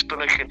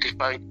digestione, che ti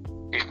fa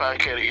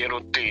anche il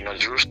rottino,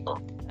 giusto?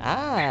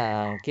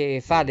 Ah,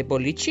 che fa le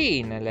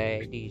bollicine,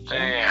 lei dice?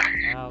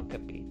 Ho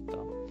capito.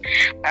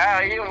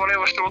 Io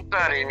volevo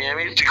salutare i miei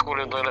amici,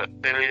 quelli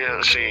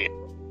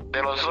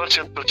dello Zoo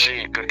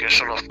 105, che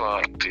sono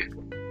forti.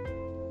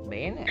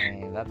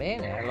 Bene, va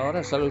bene.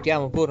 Allora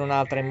salutiamo pure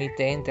un'altra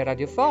emittente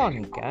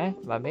radiofonica,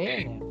 va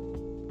bene.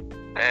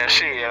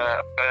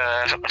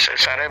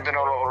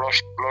 Sarebbero lo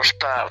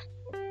staff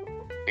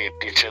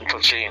di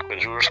 105,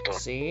 giusto?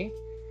 Sì.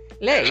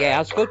 Lei ha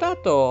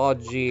ascoltato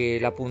oggi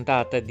la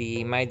puntata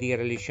di Mai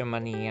Dire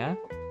Lisciomania?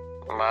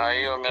 Ma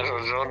io a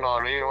mezzogiorno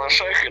arrivo, ma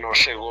sai che non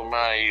seguo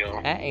mai io.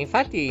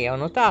 Infatti ho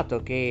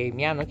notato che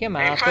mi hanno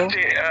chiamato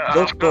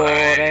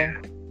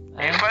dottore.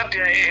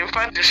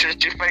 Infatti se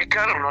ci fai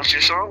caso non ci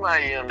sono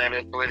mai io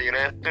nelle tue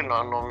dirette,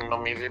 non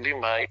mi vedi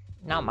mai.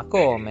 No, ma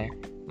come?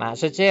 Ma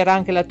se c'era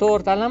anche la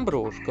torta al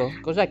lambrusco,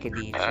 cos'è che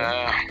dice?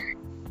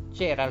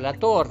 c'era la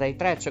torta ai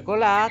 3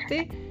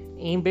 cioccolati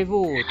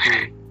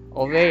imbevuti,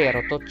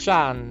 ovvero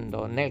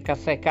tocciando nel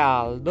caffè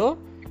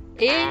caldo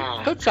e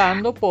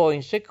tocciando poi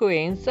in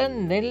sequenza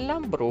nel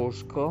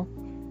lambrusco,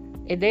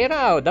 ed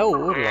era da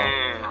urlo.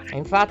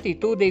 Infatti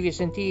tu devi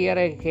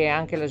sentire che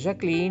anche la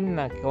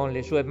Jacqueline, con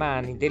le sue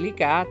mani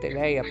delicate,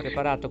 lei ha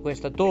preparato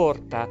questa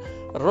torta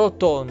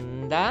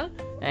rotonda,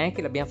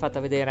 che l'abbiamo fatta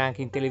vedere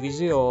anche in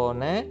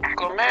televisione.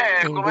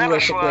 Com'è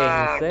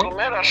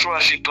la sua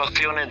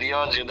situazione di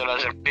oggi della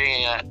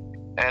Jacqueline?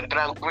 È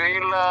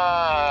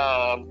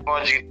tranquilla, un po'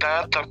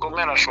 agitata?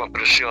 Com'è la sua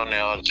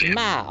pressione oggi?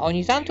 Ma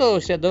ogni tanto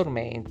si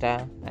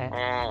addormenta.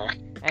 Ho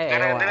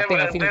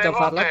appena finito a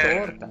fare la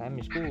torta,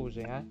 mi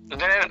scusi.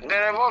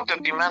 Delle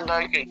volte ti manda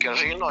anche in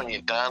casino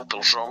ogni tanto,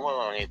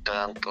 insomma, ogni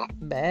tanto.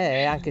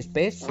 Beh, anche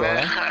spesso.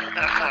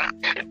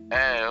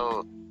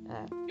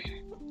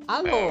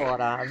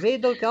 Allora,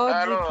 vedo che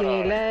oggi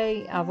che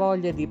lei ha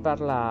voglia di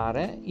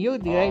parlare, io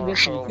direi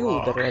invece di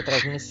chiudere la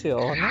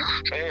trasmissione.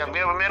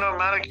 Meno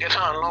male che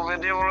non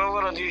vedevo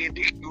l'ora di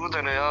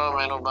chiudere,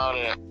 meno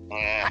male.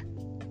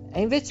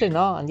 E invece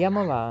no,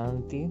 andiamo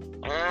avanti.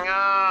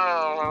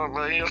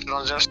 No, io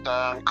sono già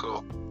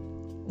stanco.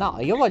 No,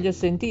 io voglio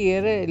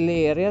sentire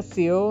le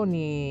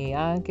reazioni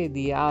anche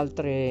di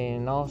altre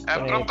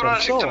nostre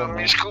persone.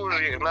 Mi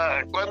scusi,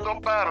 quando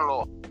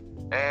parlo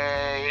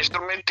gli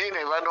strumentini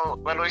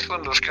vanno in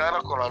fondo scala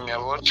con la mia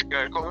voce.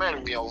 Com'è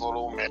il mio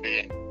volume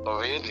lì? Lo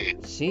vedi?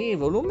 Sì, il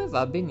volume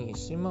va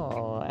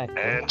benissimo,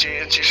 ecco.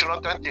 Ci sono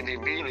tanti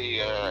decibeli,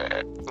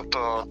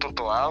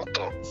 tutto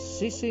alto.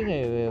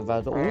 Sì,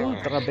 vado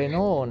ultra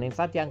benone.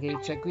 Infatti anche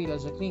c'è qui la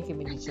Jacqueline che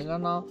mi dice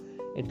no,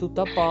 è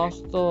tutto a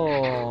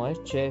posto,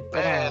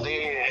 eccetera.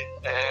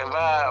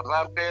 Va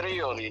a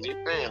periodi,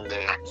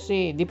 dipende.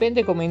 Sì,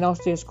 dipende come i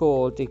nostri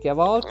ascolti, che a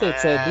volte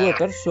c'è 2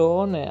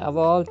 persone, a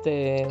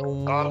volte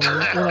una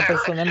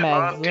persona e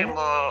mezzo. Ottimo,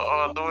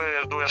 ho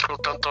due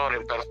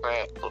ascoltatori,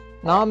 perfetto.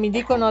 No, mi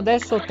dicono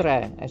adesso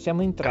 3, e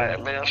siamo in 3.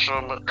 Beh,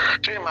 insomma,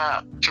 sì,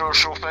 ma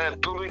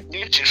tu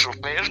dici su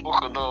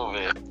Facebook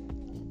dove?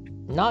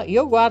 No,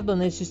 io guardo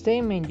nel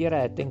sistema in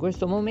diretta, in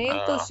questo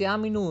momento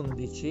siamo in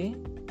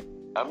 11.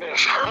 Vabbè,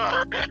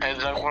 è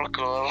già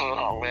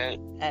qualcosa.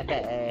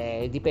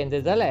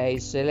 Dipende da lei,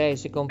 se lei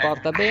si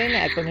comporta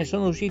bene. Ecco, ne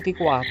sono usciti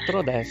 4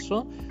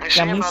 adesso,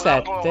 siamo in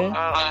 7.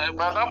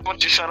 Ma dopo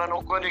ci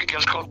saranno quelli che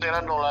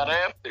ascolteranno la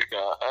replica.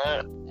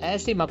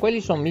 Sì, ma quelli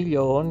sono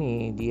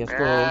milioni di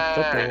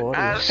ascoltatori.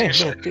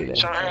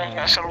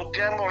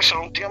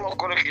 Salutiamo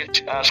quelli che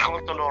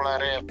ascoltano la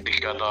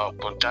replica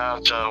dopo. Ciao.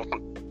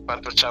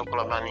 Fatto ciao con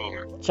la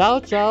manina.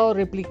 Ciao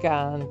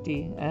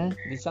replicanti,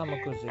 diciamo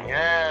così.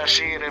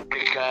 Sì,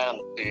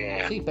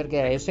 replicanti. Sì,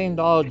 perché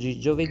essendo oggi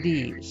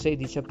giovedì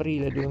 16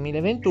 aprile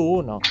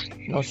 2021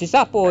 non si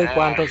sa poi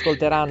quanto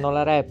ascolteranno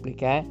la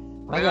replica,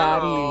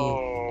 magari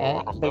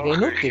perché è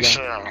inutile.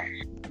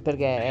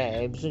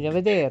 Perché bisogna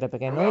vedere,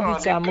 perché noi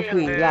diciamo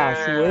qui, là,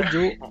 su e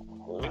giù.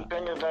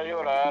 Dipende dagli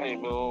orari,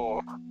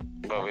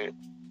 vabbè.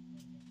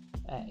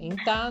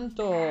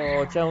 Intanto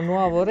c'è un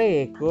nuovo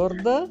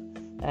record.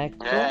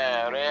 Ecco.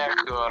 Radio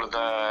Record.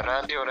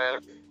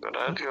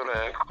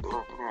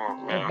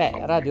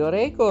 Radio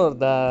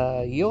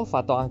Record io ho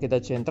fatto anche da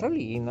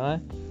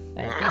centralino,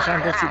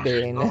 pensandoci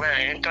bene.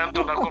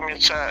 Intanto per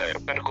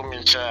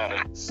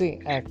cominciare. Sì,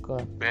 ecco.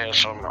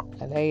 Insomma.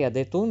 Lei ha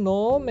detto un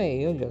nome,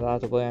 io gli ho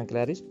dato poi anche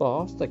la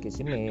risposta che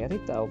si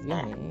merita,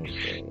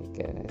 ovviamente,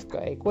 che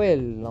è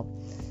quello.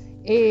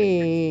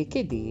 E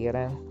che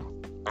dire?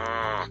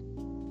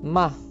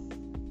 Ma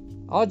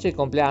oggi è il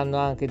compleanno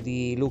anche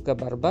di Luca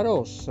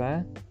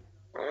Barbarossa,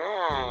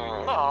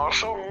 No,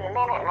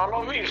 non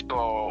ho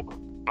visto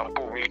la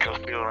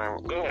pubblicazione,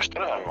 è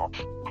strano.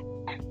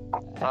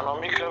 Non l'ho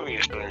mica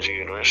visto in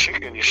giro, e sì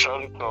che di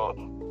solito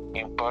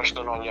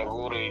impostano gli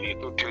auguri di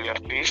tutti gli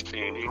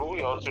artisti, di lui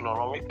oggi non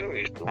l'ho mica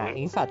visto.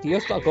 Infatti io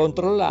sto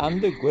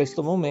controllando in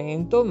questo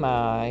momento,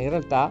 ma in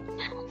realtà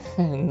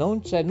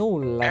non c'è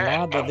nulla,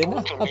 nada di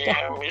nada.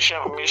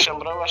 Mi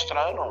sembrava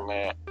strano,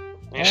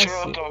 di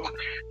solito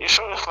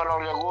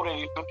fanno gli auguri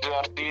di tutti gli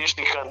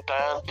artisti,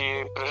 cantanti,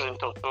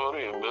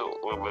 presentatori.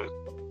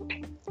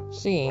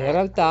 Sì, in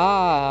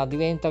realtà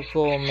diventa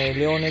come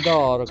Leone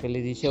d'Oro, che le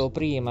dicevo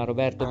prima,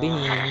 Roberto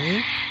Benigni.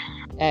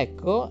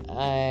 Ecco,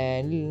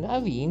 ha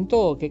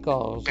vinto che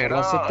cosa? La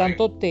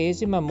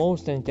 78esima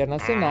Mostra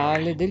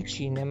Internazionale del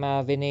Cinema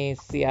a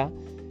Venezia.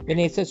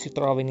 Venezia si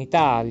trova in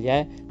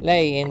Italia,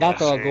 Lei è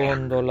andato a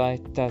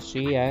gondoletta,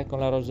 con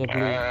la rosa blu,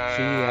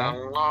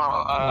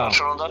 No,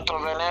 sono andato a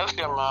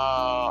Venezia,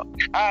 ma...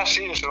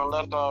 sono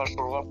andato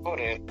sul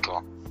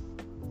vaporetto.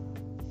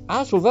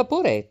 Sul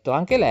vaporetto,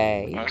 anche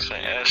lei?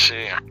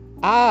 Sì.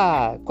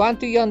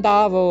 Quanto io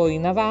andavo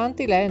in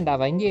avanti, lei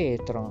andava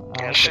indietro.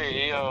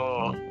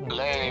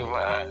 Lei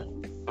va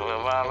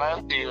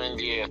avanti, io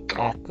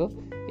indietro. Ecco.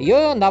 Io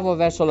andavo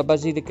verso la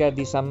Basilica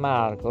di San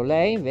Marco,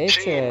 lei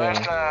invece... Sì,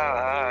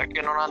 basta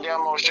che non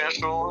andiamo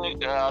senso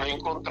unico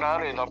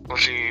all'incontrare, dopo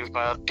si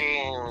fa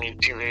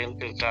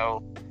incidente,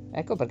 ciao.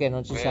 ecco perché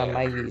non ci siamo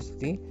mai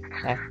visti,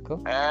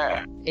 ecco.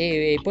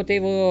 E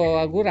potevo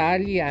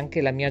augurargli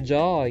anche la mia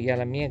gioia,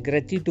 la mia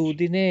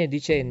gratitudine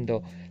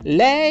dicendo: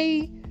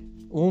 lei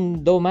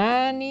un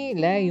domani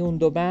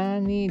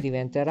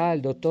diventerà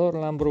il dottor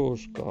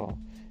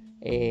Lambrusco.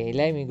 E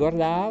lei mi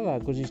guardava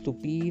così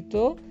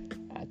stupito,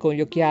 con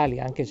gli occhiali,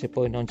 anche se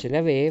poi non ce li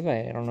aveva,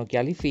 erano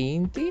occhiali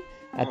finti,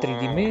 a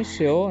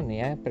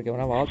tridimensioni, perché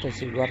una volta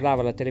si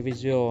guardava la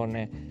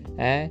televisione,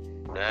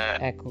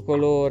 ecco,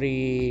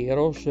 colori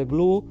rosso e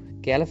blu,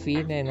 che alla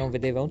fine non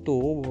vedeva un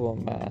tubo,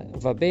 ma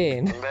va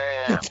bene.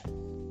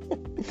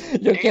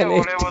 Io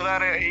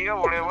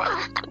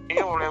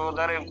volevo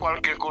dare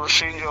qualche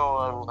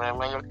consiglio, è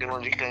meglio che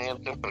non dica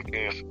niente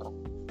perché...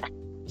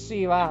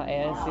 Sì, va,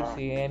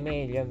 sì, è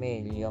meglio.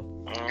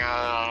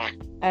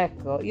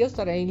 Ecco, io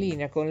starei in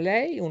linea con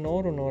lei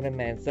un'ora e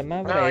mezza, ma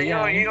avrei io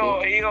volevo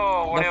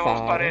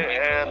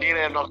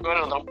dire una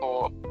cosa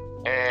dopo,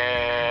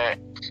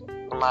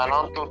 ma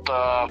non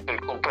tutta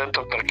per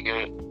completo,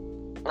 perché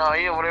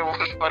io volevo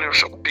fare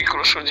un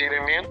piccolo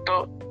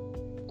suggerimento.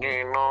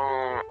 È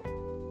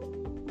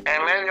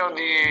meglio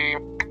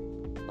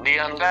di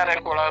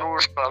andare con le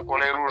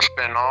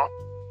ruspe, no?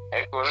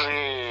 E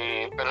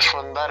così per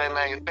sfondare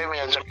meglio. Te mi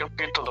hai già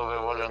capito dove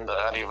voglio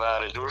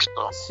arrivare,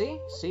 giusto? Sì.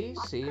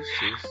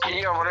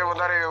 Io volevo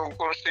dare un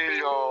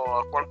consiglio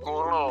a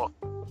qualcuno,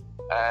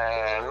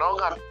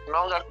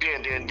 non a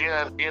piedi,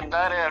 di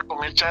andare a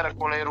cominciare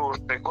con le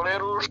ruspe. Con le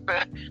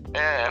ruspe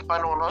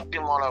fanno un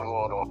ottimo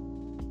lavoro.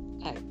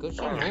 Ecco,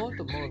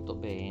 molto molto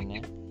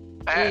bene.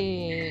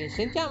 E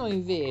sentiamo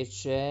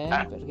invece,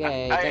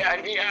 perché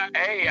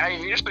hai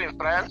visto in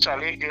Francia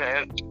lì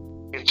che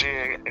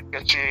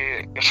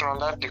sono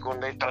andati con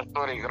dei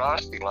trattori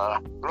grossi là?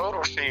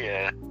 Loro sì,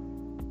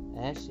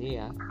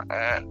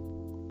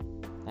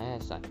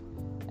 sai,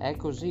 è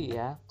così,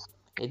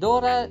 Ed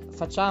ora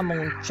facciamo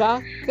un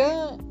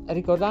ciak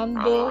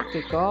ricordando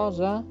che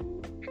cosa?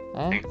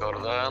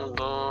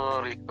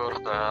 Ricordando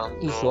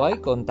i suoi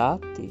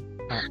contatti.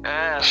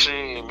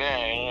 Sì,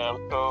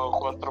 ho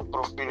 4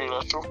 profili là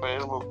su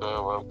Facebook,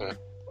 vabbè.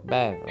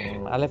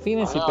 Beh, alla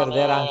fine si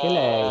perderà anche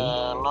lei.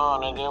 No,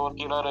 ne devo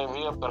tirare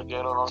via perché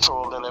erano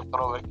solo delle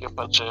prove che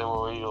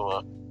facevo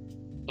io.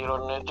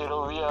 Ne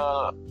tiro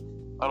via.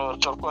 Allora,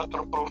 c'ho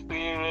 4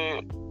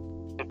 profili,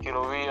 ne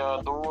tiro via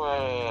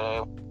 2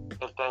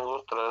 e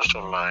tengo 3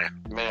 semmai.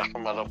 Beh,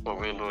 insomma, dopo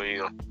vedo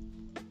io.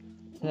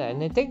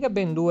 Ne tenga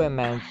ben 2 e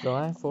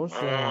mezzo,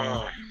 forse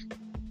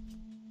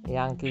è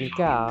anche il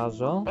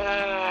caso.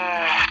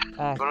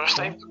 Ecco.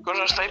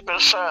 Cosa stai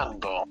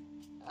pensando?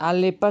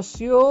 Alle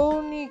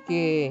passioni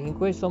che in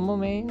questo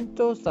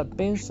momento sta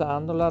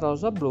pensando la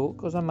Rosa Blu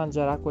cosa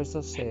mangerà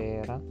questa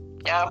sera.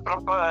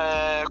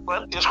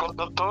 Quanti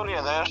ascoltatori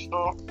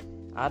adesso?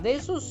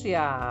 Adesso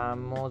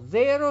siamo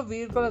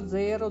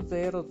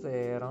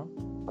 0,000.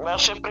 Ma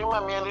se prima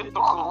mi hai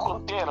detto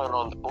quanti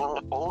erano?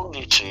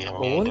 11.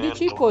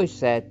 11, poi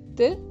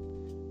 7.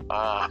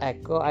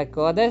 Ecco,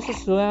 adesso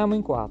siamo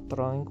in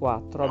 4 a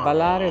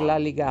ballare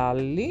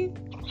l'Aligalli.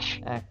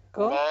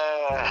 Ecco.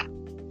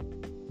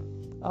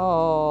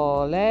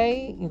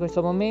 Lei in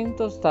questo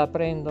momento sta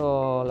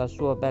aprendo la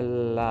sua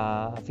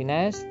bella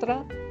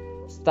finestra,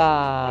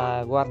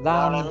 sta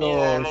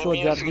guardando il suo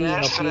giardino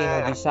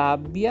pieno di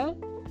sabbia.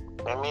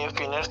 Le mie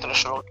finestre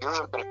sono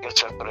chiuse perché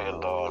c'è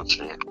freddo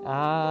oggi.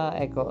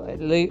 Ecco,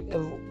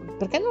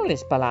 perché non le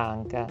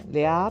spalanca?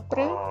 Le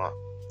apre?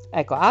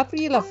 Ecco,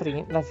 apri la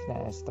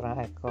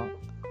finestra, ecco,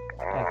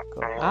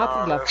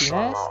 apri la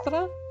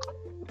finestra,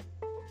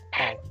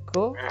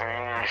 ecco.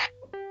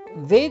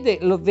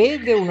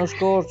 Vede uno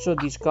scorcio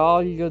di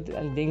scoglio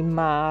del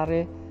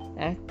mare,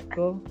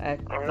 ecco.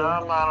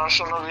 No, ma non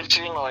sono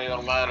vicino io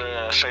al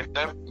mare, sei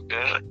te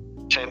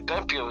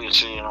più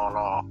vicino,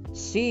 no?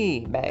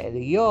 Sì,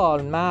 io ho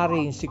il mare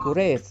in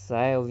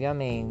sicurezza,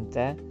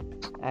 ovviamente,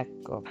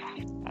 ecco.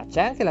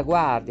 C'è anche la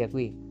guardia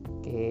qui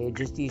che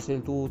gestisce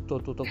il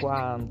tutto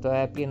quanto,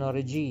 è pieno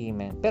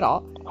regime,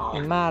 però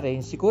il mare è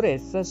in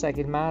sicurezza. Sai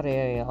che il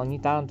mare ogni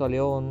tanto ha le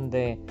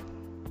onde,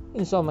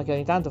 insomma, che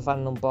ogni tanto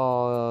fanno un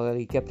po'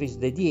 i capricci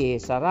dei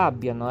dies,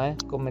 arrabbiano,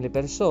 come le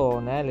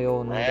persone, le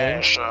onde.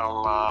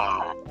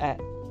 Insomma.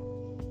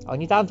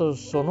 Ogni tanto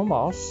sono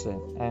mosse,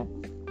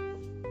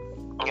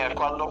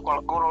 Quando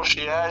qualcuno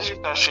si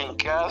agita, si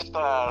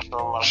incazza,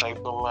 insomma, sai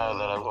com'è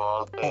delle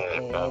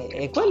volte.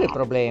 E quello è il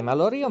problema.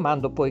 Allora io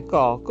mando poi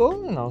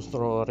Coco, il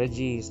nostro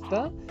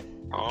regista,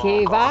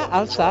 che va a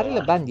alzare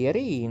la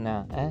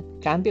bandierina,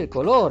 cambia il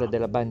colore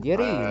della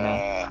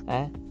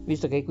bandierina,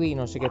 visto che qui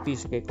non si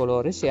capisce che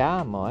colore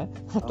siamo,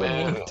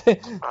 attualmente.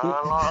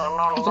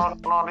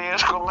 Non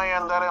riesco mai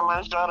ad andare a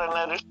mangiare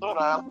nei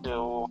ristoranti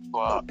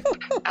qua.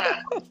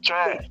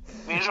 Cioè,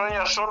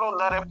 bisogna solo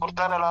andare a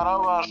portare la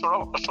roba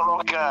solo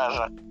a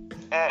casa.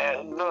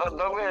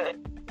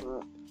 Dove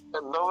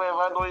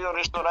vado io al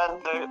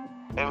ristorante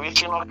è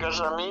vicino a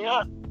casa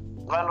mia,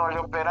 vanno gli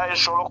operai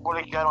solo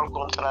quelli che hanno il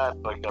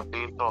contratto, hai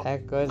capito?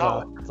 Ecco,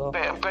 esatto.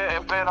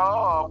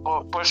 Però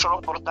puoi solo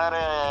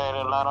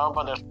portare la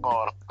roba del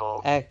porto.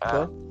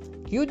 Ecco,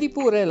 Chiudi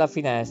pure la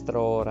finestra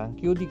ora,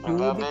 chiudi,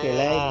 che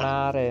lei il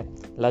mare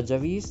l'ha già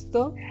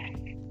visto.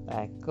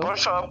 Ecco.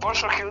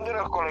 Posso chiudere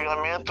il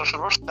collegamento,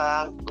 sono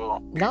stanco.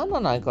 No,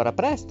 è ancora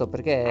presto,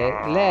 perché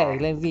lei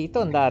la invito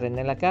ad andare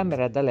nella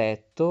camera da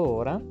letto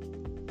ora.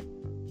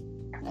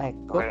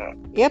 Ecco.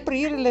 E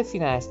aprire le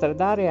finestre,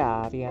 dare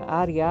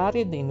aria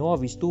dei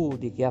nuovi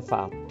studi che ha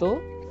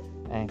fatto.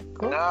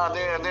 Ecco. No,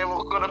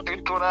 devo ancora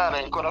pitturare,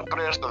 è ancora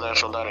presto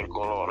adesso dare il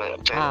colore,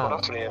 c'è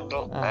ancora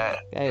freddo.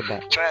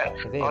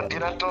 Ho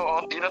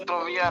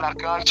tirato via la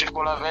calce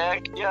con la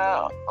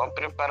vecchia, ho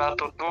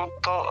preparato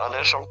tutto,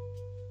 adesso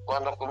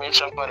quando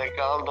comincia a fare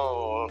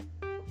caldo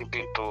ti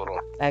pitturo.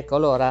 Ecco,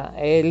 allora,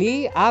 e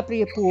lì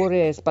apri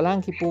pure,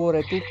 spalanchi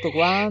pure tutto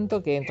quanto,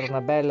 che entra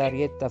una bella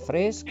arietta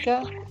fresca.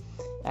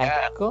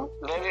 Ecco.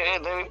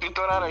 Devi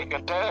pitturare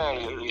anche te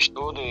gli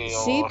studi?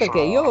 Sì,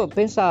 perché io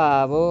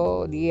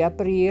pensavo di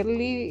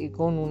aprirli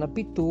con una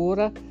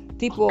pittura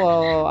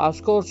tipo a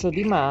scorcio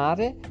di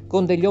mare,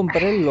 con degli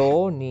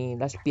ombrelloni,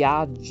 la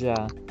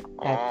spiaggia,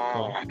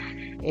 ecco,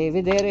 e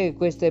vedere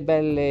queste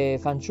belle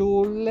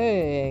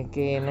fanciulle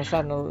che non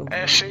sanno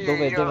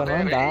dove devono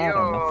andare.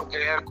 Io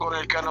che con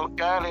il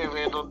canocchiale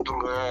vedo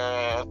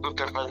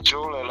tutte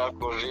fanciulle là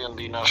così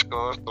di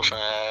nascosto,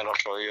 non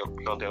so io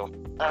cosa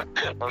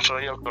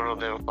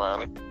devo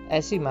fare.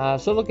 Sì, ma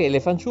solo che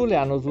le fanciulle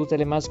hanno tutte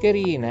le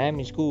mascherine,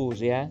 mi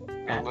scusi,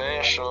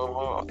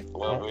 Insomma,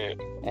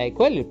 vabbè.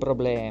 Quello è il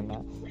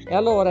problema. E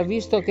allora,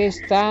 visto che è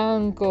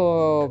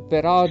stanco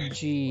per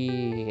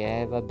oggi,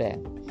 vabbè,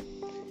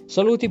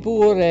 saluti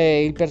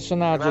pure il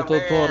personaggio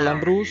Dottor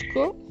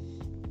Lambrusco.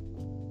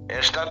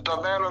 È stato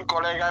bello il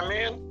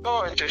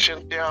collegamento e ci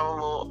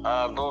sentiamo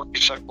a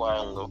chissà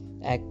quando.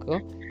 Ecco,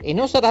 e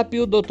non sarà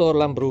più Dottor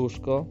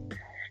Lambrusco?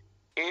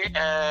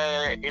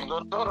 Il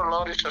dottor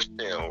Loris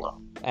Stella.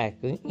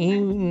 Ecco,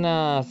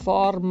 in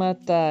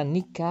format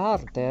Nick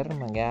Carter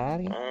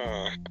magari.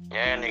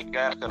 Nick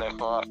Carter è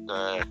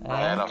forte,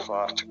 era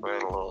forte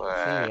quello.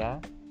 Sì,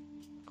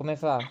 come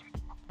fa?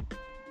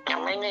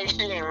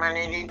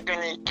 Maledetto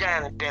Nick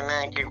Carter,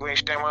 anche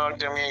questa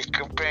volta mi hai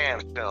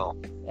scoperto.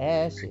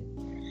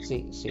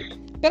 Sì.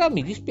 Però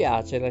mi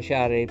dispiace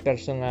lasciare il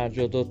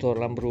personaggio Dottor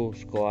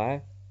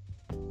Lambrusco,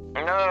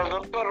 No,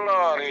 dottor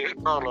Loris,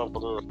 non lo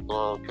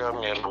brutto,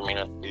 cambia il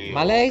nominativo.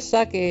 Ma lei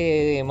sa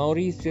che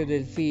Maurizio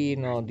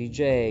Delfino,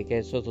 DJ, che è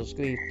il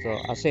sottoscritto,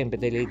 ha sempre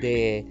delle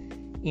idee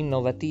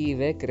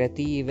innovative,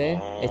 creative,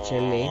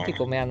 eccellenti,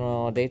 come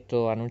hanno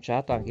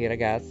annunciato anche i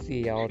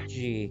ragazzi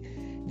oggi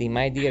di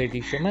Mai Dire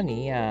di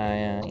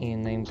Showmania,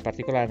 in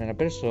particolare nella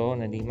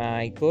persona di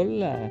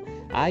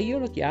Michael. Io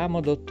lo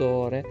chiamo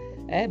dottore.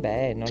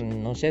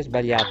 Non si è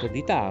sbagliato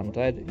di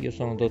tanto, io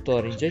sono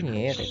dottore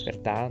ingegnere,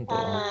 pertanto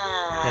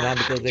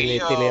nell'ambito delle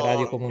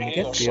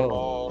teleradiocomunicazioni.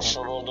 Io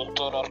sono un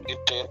dottore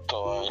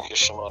architetto, anche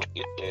sono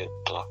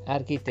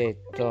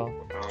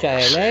architetto.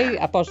 Cioè lei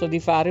a posto di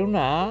fare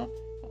una A,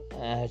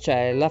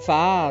 la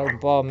fa un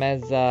po'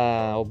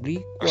 mezza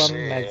obliqua,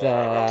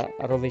 mezza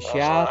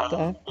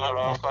rovesciata.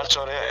 Lo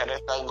faccio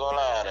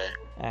rettangolare.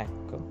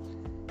 Ecco.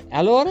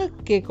 Allora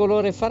che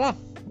colore farà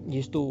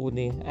gli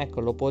studi?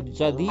 Ecco, lo può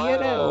già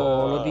dire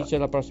o lo dice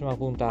la prossima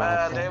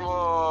puntata?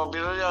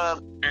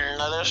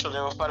 Adesso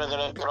devo fare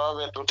delle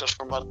prove, tutte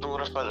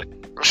sfumature.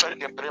 Lo sai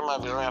che prima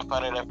bisogna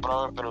fare le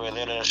prove per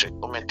vedere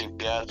come ti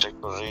piace,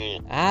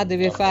 così.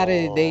 Deve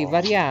fare dei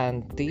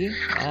varianti?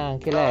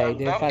 Anche lei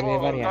deve fare le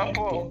varianti.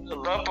 Dopo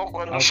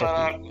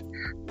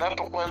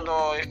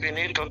quando hai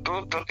finito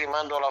tutto ti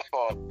mando la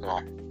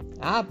foto.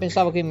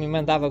 Pensavo che mi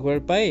mandava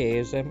quel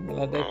paese, me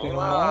l'ha detto in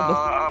un modo.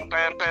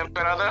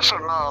 Per adesso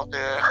no,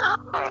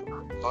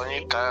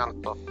 ogni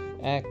tanto.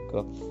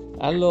 Ecco,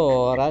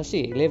 allora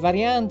sì, le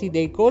varianti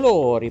dei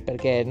colori,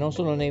 perché non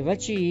sono nei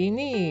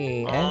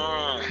vaccini,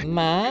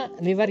 ma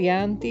le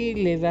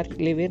varianti, le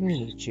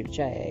vernici,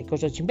 cioè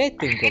cosa ci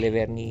mette in quelle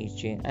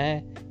vernici,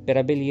 per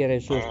abbellire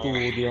il suo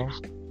studio?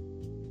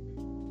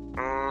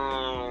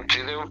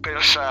 Ci devo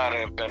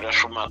pensare per le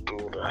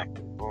sfumature.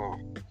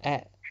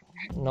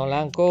 Non l'ha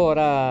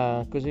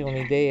ancora così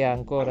un'idea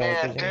ancora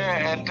così.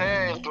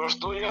 Te il tuo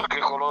studio che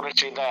colore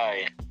ci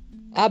dai?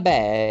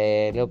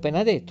 Le ho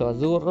appena detto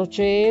azzurro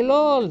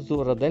cielo,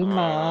 azzurro del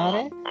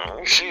mare.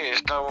 Sì,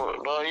 io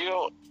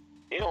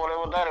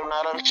volevo dare un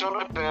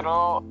arancione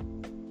però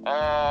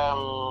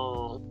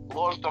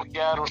molto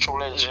chiaro su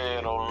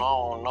leggero,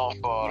 non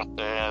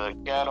forte,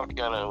 chiaro,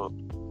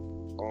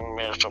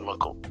 insomma.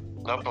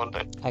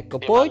 Ecco,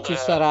 poi ci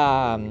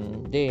sarà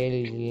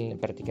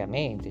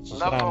praticamente ci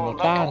saranno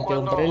tanti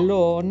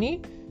ombrelloni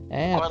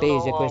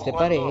appesi a queste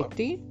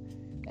pareti.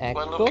 Ecco.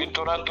 Quando ho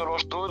pitturato lo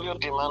studio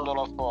ti mando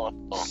la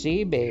foto.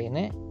 Sì,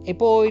 bene. E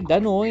poi da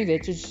noi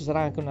invece ci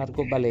sarà anche un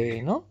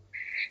arcobaleno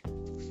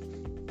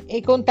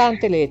e con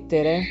tante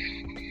lettere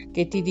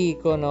che ti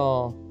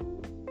dicono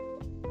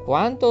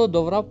quanto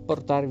dovrò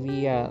portare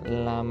via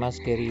la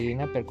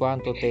mascherina, per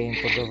quanto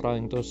tempo dovrò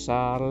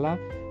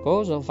indossarla,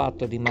 cosa ho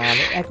fatto di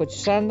male. Ecco, ci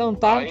saranno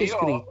tante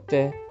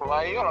scritte.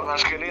 Ma io la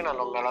mascherina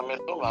non me la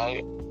metto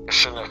mai,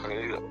 se ne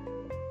frega.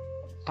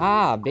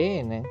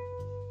 Bene.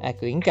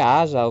 Ecco, in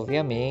casa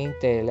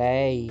ovviamente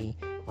lei...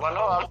 Ma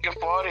no, anche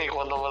fuori,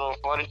 quando vado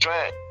fuori,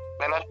 cioè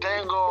me la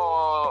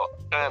tengo,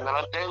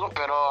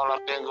 però la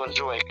tengo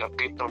giù, hai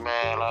capito?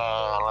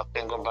 La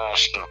tengo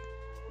bassa.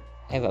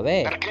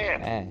 Vabbè.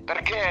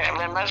 Perché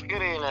le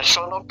mascherine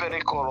sono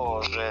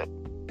pericolose,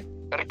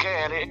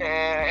 perché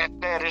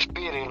te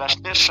respiri la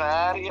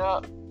stessa aria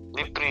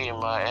di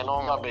prima e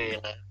non va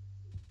bene.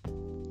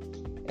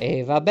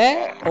 E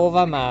vabbè, o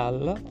va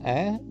mal,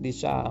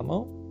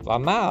 diciamo, va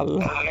mal.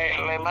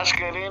 Le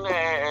mascherine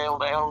è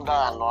un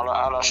danno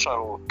alla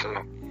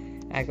salute.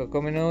 Ecco,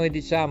 come noi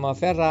diciamo a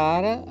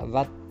Ferrara,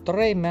 va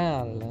tre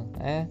mal,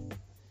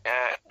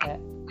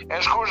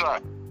 Scusa,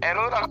 e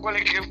allora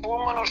quelli che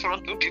fumano sono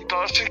tutti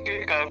tossici,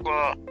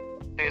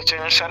 ce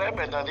ne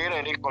sarebbe da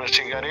dire lì con le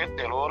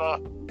sigarette, allora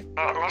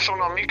non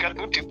sono mica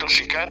tutti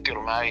intossicati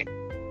ormai.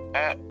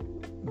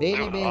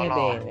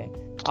 Bene.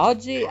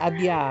 Oggi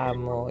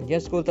abbiamo gli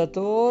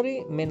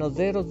ascoltatori meno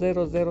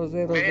 00000.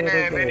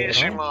 Bene,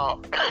 benissimo.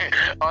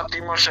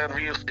 Ottimo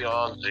servizio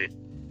oggi.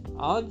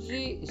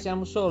 Oggi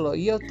siamo solo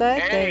io,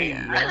 te e io.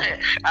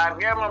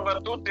 Abbiamo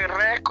battuto il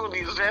record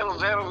di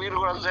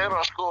 0,0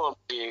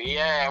 ascolti.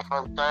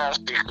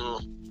 Fantastico.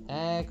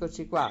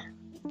 Eccoci qua.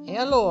 E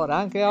allora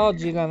anche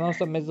oggi la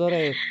nostra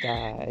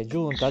mezz'oretta è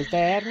giunta al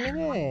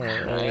termine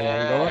e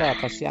allora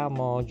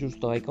passiamo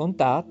giusto ai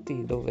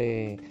contatti,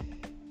 dove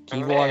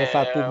chi vuole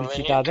fare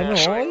pubblicità da noi,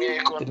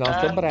 il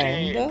nostro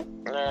brand.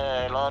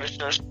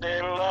 Loris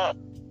Stella,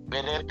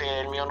 vedete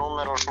il mio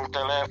numero sul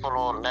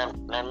telefono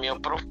nel mio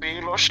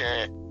profilo,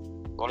 se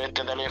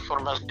volete delle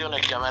informazioni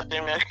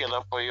chiamatemi, che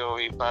dopo io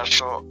vi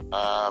passo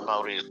a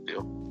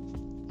Maurizio.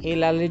 E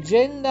la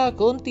leggenda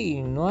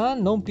continua,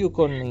 non più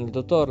con il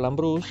dottor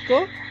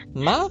Lambrusco,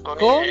 ma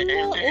con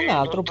un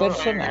altro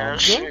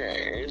personaggio.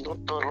 Il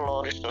dottor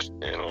Loris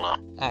Stella.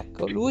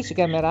 Ecco, lui si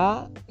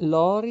chiamerà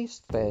Loris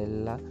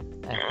Stella.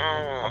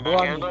 Ecco,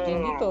 buon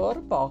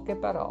intenditore, poche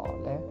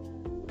parole.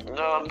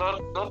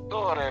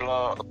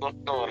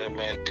 Dottore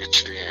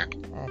Medici.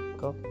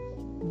 Ecco,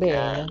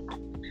 bene.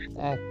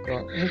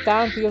 Ecco,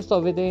 intanto io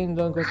sto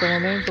vedendo in questo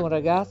momento un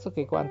ragazzo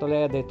che, quando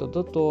lei ha detto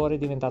dottore, è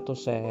diventato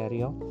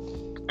serio.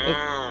 E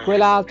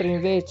quell'altro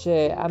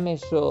invece ha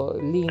messo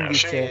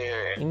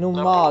l'indice in un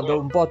modo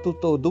un po'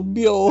 tutto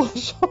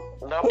dubbioso.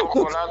 Dopo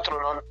quell'altro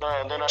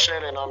della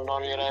serie non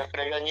gliene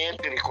frega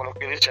niente di quello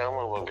che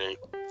diciamo, vabbè.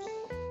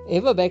 E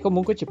vabbè,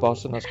 comunque ci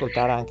possono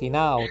ascoltare anche in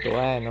auto,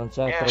 non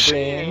c'è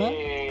problema.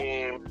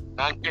 Sì,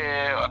 anche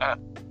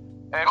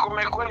è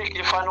come quelli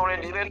che fanno le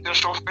dirette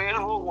su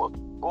Facebook,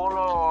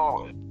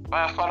 uno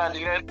fa la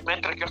diretta,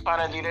 mentre che fa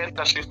la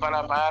diretta si fa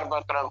la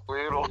barba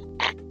tranquillo.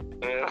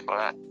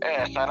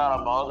 Sarà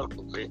la moda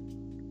così.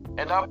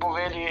 E dopo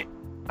vedi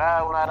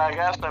una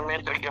ragazza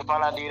mentre che fa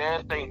la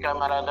diretta in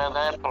camera da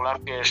dentro, là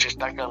che si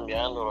sta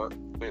cambiando.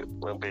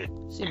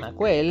 Sì, ma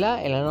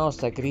quella è la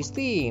nostra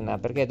Cristina,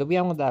 perché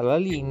dobbiamo dare la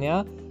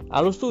linea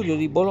allo studio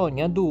di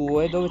Bologna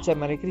 2, dove c'è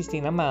Maria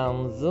Cristina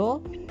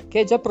Manzo,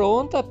 che è già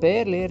pronta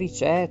per le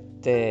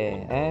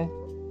ricette.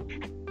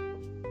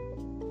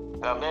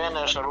 Va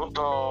bene,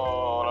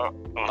 saluto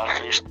la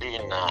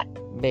Cristina.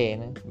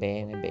 Bene.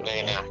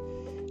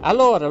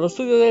 Allora, lo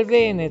studio del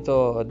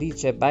Veneto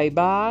dice bye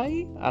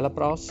bye, alla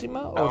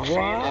prossima, au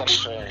revoir.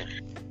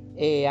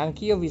 E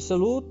anch'io vi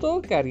saluto,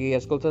 cari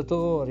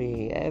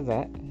ascoltatori.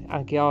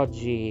 Anche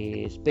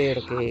oggi spero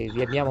che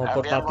vi abbiamo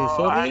portato il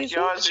sorriso. Anche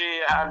oggi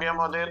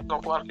abbiamo detto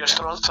qualche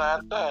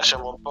stronzata e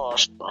siamo a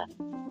posto.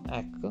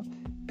 Ecco,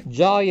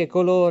 gioie e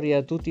colori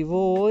a tutti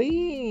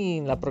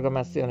voi. La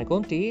programmazione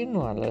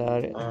continua, la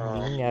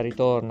linea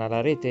ritorna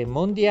alla rete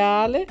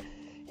mondiale.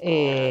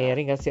 E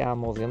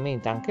ringraziamo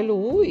ovviamente anche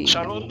lui.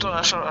 Saluto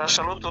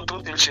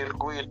tutto il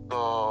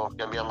circuito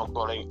che abbiamo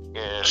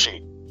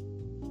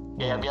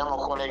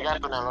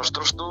collegato nel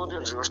nostro studio,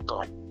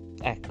 giusto?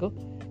 Ecco,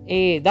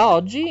 e da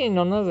oggi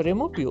non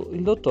avremo più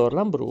il dottor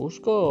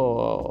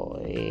Lambrusco,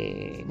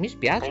 e mi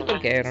spiace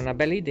perché era una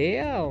bella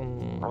idea,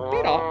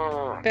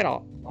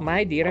 però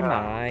mai dire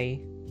mai.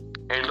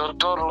 E il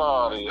dottor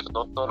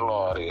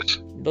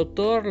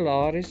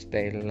Loris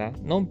Stella,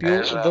 non più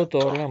il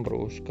dottor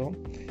Lambrusco.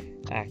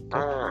 Ecco.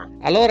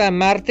 Allora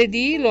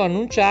martedì lo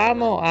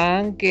annunciamo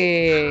anche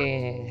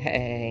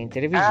in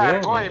televisione.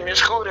 Poi mi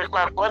scusi,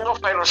 quando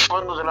fai lo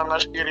sfondo della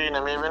mascherina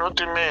mi è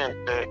venuto in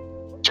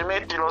mente, ci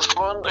metti lo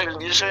sfondo, il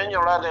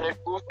disegno là delle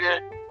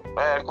cuffie,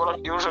 quello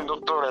che usa il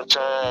dottore,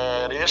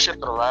 cioè riesci a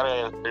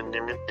trovare, mi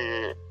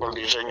metti quel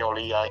disegno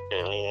lì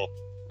anche lì,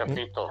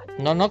 capito?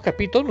 Non ho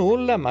capito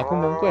nulla, ma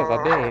comunque va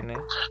bene.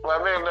 Va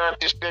bene,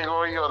 ti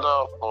spiego io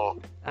dopo.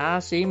 Ah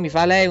sì, mi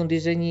fa lei un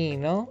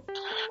disegnino?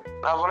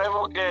 Ma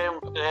volevo che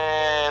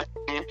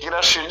ti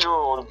tirassi giù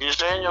il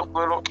disegno,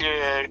 quello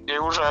che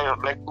usa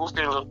le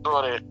cuffie il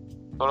dottore,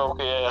 quello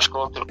che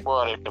ascolta il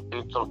cuore,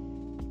 capito?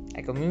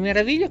 Ecco, mi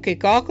meraviglio che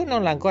Coco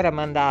non l'ha ancora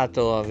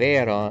mandato,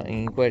 vero,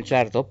 in quel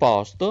certo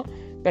posto,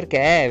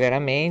 perché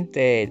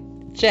veramente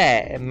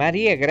c'è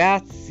Maria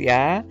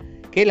Grazia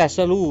che la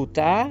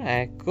saluta,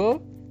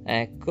 ecco,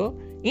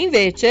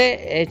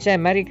 Invece c'è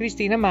Maria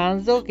Cristina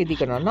Manzo che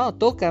dicono no,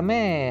 tocca a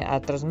me a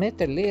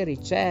trasmettere le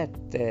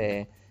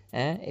ricette,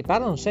 e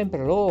parlano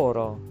sempre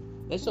loro.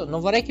 Adesso non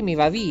vorrei che mi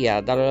va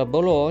via dalla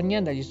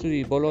Bologna, dagli studi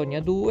di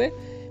Bologna 2,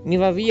 mi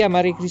va via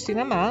Maria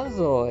Cristina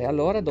Manzo, e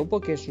allora dopo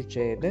che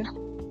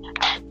succede?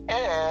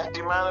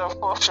 Ti manda,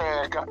 forse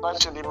è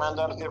capace di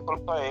mandarti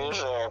quel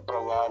paese, è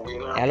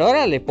probabile. E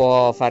allora le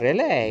può fare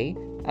lei?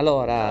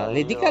 Allora,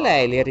 le dica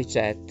lei le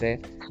ricette.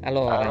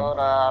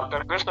 Allora,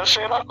 per questa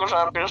sera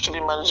cosa pensi di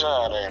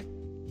mangiare?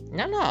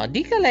 No,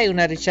 dica lei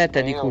una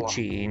ricetta di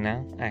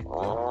cucina.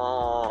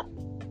 Ecco.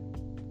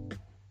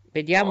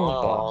 Vediamo un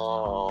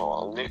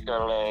po'.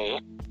 Dica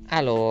lei.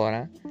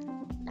 Allora,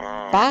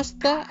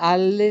 pasta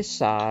alle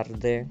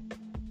sarde.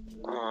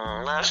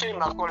 Sì,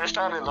 ma con le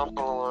sarde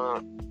dopo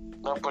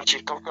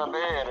ci tocca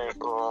bere,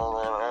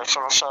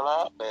 sono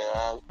salate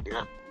anche.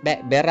 Beh,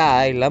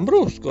 berrà il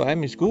lambrusco,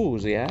 mi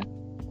scusi,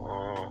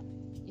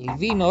 Il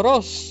vino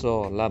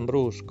rosso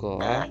lambrusco,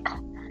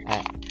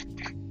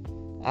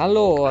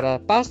 Allora,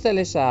 pasta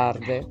alle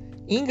sarde.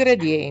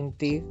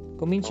 Ingredienti,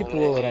 cominci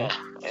pure.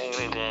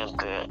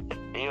 Ingredienti,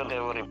 io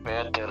devo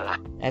ripetere.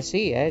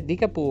 Sì,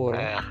 dica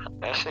pure.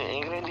 Sì,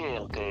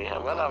 ingredienti,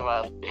 vado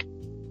avanti.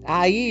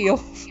 Io?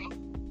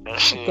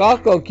 Sì.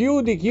 Cocco,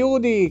 chiudi,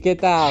 che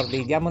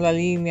tardi. Diamo la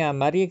linea a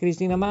Maria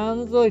Cristina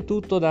Manzo, è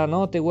tutto da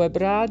Note Web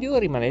Radio,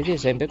 rimanete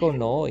sempre con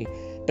noi,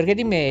 perché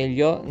di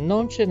meglio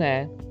non ce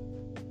n'è.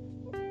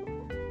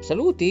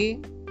 Saluti?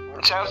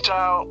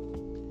 Ciao.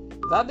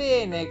 Va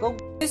bene, con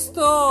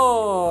questo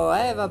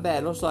vabbè,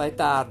 lo so, è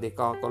tardi,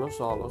 Cocco, lo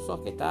so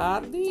che è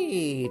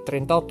tardi,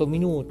 38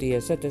 minuti e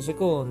 7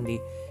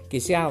 secondi che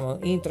siamo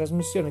in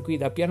trasmissione qui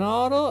da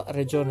Pianoro,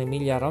 Regione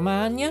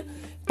Emilia-Romagna.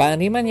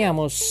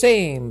 Rimaniamo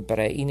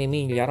sempre in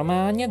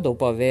Emilia-Romagna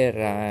dopo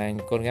aver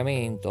in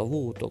collegamento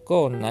avuto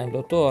con il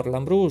dottor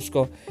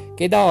Lambrusco,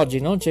 che da oggi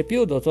non c'è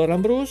più. Dottor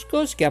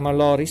Lambrusco si chiama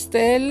Lori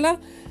Stella,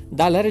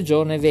 dalla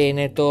Regione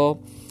Veneto.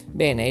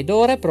 Bene, ed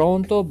ora è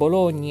pronto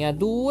Bologna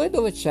 2,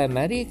 dove c'è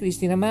Maria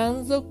Cristina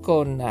Manzo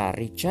con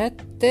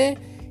ricette,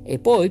 e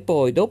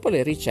poi dopo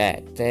le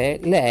ricette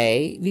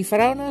lei vi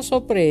farà una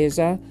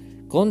sorpresa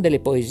con delle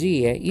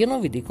poesie. Io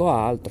non vi dico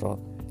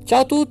altro.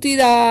 Ciao a tutti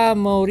da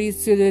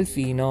Maurizio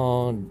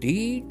Delfino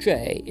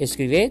DJ, e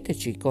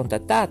scriveteci,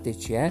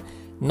 contattateci,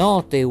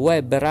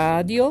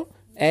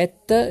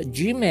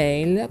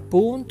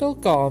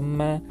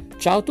 notewebradio@gmail.com.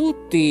 Ciao a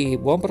tutti,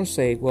 buon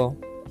proseguo.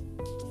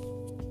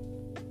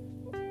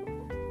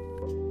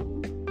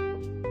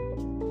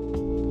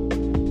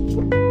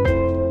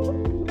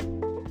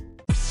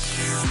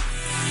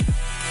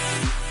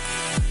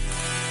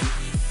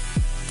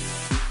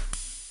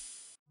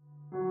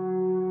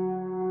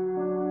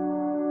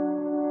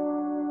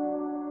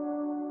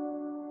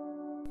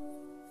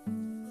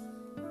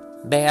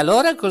 Beh,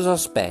 allora cosa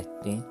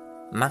aspetti?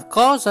 Ma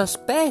cosa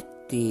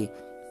aspetti?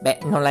 Beh,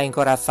 non l'hai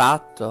ancora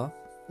fatto?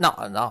 No,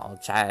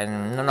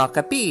 non ho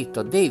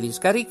capito. Devi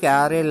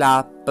scaricare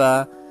l'app.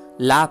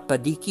 L'app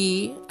di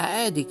chi?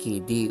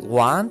 Di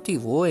One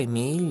TV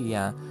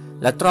Emilia.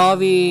 La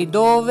trovi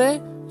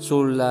dove?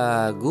 Sul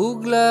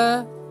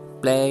Google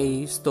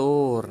Play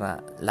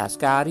Store. La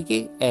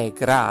scarichi, è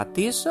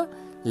gratis.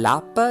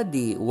 L'app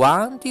di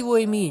One TV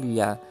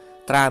Emilia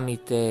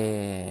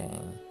tramite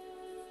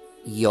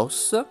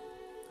iOS,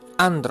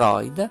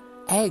 Android,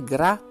 è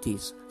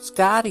gratis,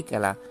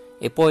 scaricala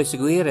e puoi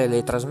seguire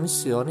le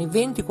trasmissioni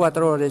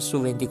 24 ore su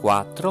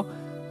 24,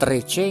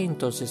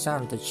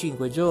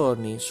 365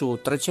 giorni su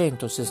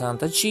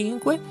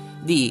 365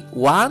 di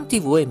One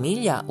TV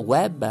Emilia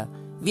Web.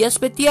 Vi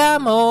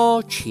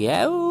aspettiamo,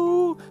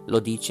 ciao! Lo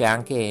dice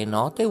anche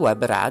Note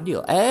Web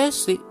Radio.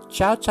 Sì,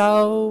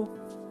 ciao!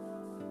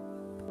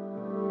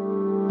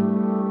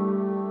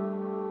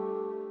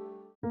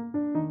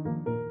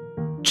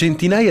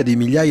 Centinaia di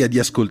migliaia di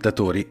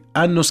ascoltatori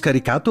hanno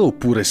scaricato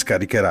oppure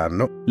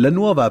scaricheranno la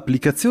nuova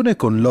applicazione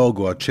con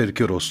logo a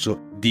cerchio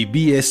rosso di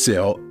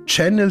BSO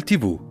Channel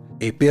TV,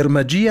 e per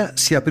magia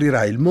si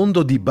aprirà il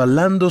mondo di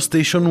Ballando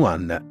Station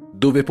One,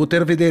 dove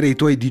poter vedere i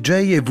tuoi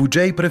DJ e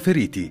VJ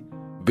preferiti.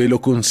 Ve lo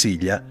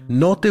consiglia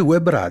Note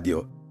Web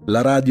Radio,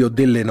 la radio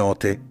delle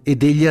note e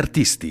degli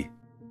artisti.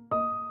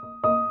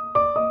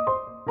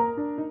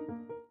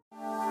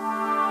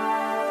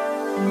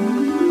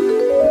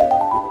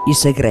 I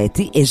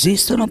segreti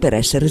esistono per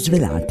essere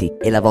svelati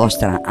e la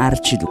vostra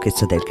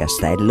arciduchessa del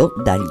castello,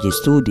 dagli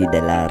studi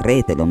della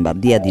rete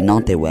Lombardia di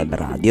Note Web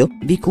Radio,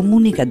 vi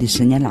comunica di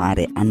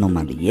segnalare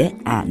anomalie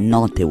a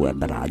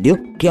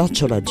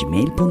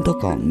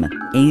notewebradio@gmail.com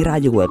e in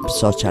radio web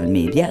social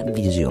media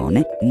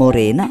Visione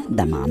Morena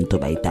da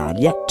Mantova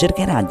Italia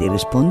cercherà di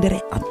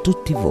rispondere a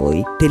tutti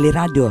voi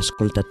teleradio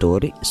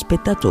ascoltatori,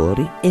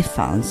 spettatori e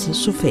fans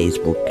su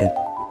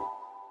Facebook.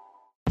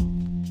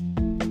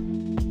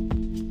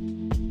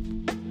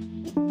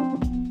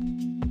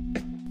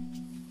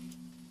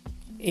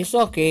 E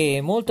so che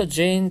molta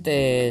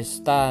gente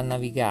sta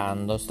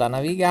navigando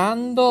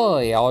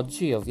e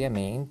oggi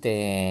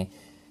ovviamente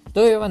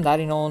doveva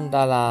andare in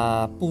onda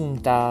la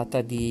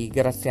puntata di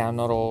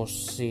Graziano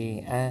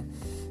Rossi,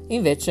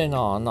 Invece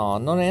no,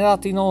 non è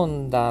andata in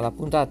onda la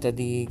puntata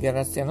di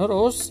Graziano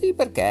Rossi.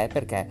 Perché?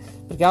 Perché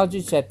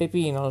oggi c'è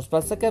Pepino lo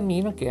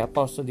spazzacamino che a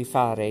posto di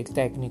fare il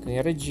tecnico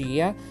in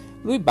regia,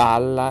 lui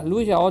balla,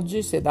 lui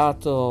oggi si è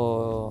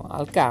dato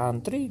al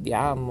country.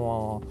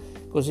 Diamo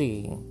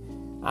così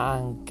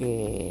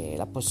anche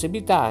la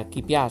possibilità a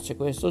chi piace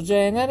questo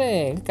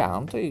genere, il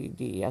country,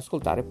 di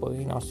ascoltare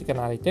poi i nostri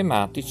canali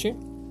tematici,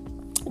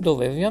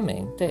 dove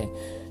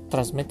ovviamente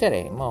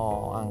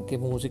trasmetteremo anche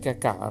musica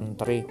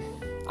country.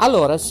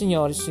 Allora,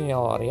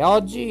 signori,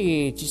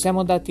 oggi ci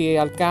siamo dati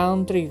al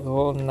country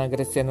con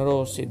Graziano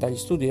Rossi dagli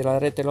studi della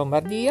Rete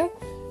Lombardia.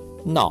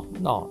 No,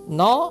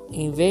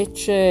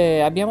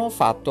 invece abbiamo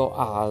fatto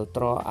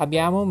altro,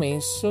 abbiamo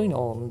messo in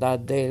onda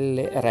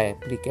delle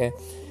repliche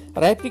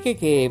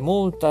che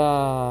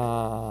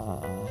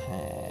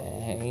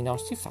i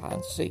nostri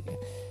fans, sì,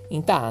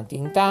 in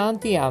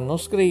tanti hanno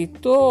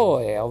scritto,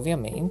 e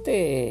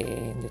ovviamente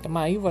hanno detto: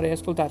 ma io vorrei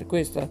ascoltare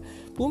questa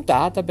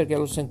puntata perché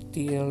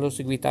l'ho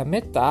seguita a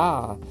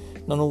metà,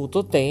 non ho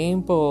avuto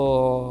tempo.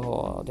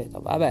 Ho detto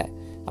vabbè,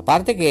 a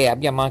parte che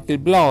abbiamo anche il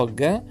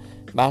blog,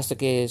 basta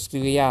che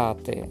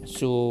scriviate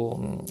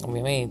su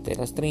ovviamente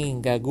la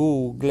stringa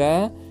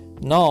Google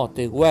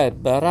Note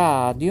Web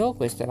Radio,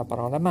 questa è la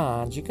parola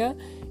magica,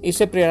 e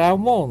si aprirà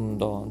un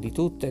mondo di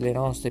tutte le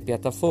nostre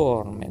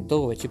piattaforme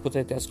dove ci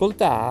potete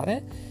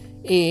ascoltare,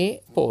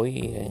 e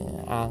poi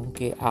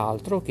anche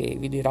altro che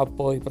vi dirò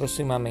poi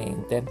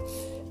prossimamente.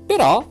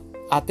 Però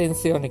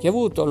attenzione, chi ha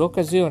avuto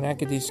l'occasione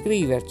anche di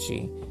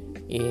scriverci,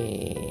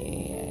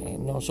 e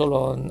non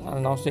solo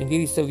al nostro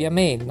indirizzo via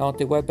mail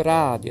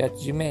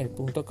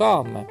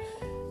notewebradio@gmail.com,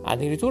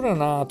 addirittura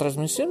una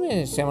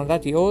trasmissione, siamo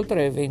andati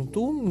oltre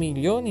 21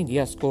 milioni di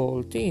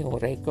ascolti, un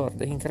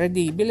record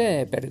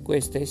incredibile per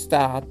questa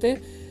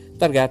estate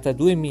targata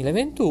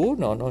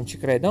 2021, non ci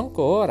credo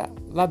ancora,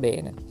 va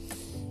bene.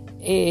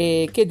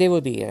 E che devo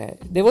dire?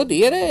 Devo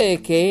dire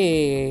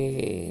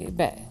che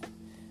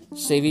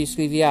se vi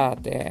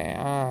iscrivete,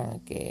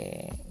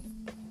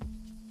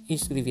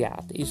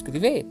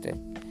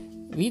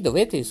 vi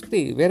dovete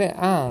iscrivere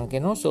anche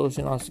non solo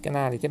sui nostri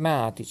canali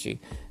tematici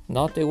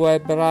Note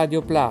Web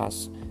Radio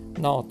Plus,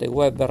 Note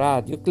Web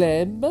Radio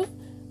Club,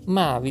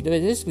 ma vi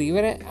dovete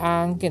iscrivere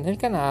anche nel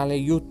canale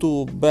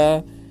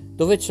YouTube,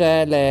 dove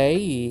c'è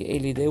lei,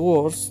 Elide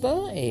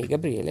Worst e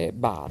Gabriele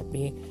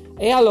Barbi.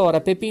 E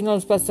allora, Pepino lo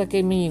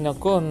spazzacamino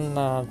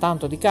con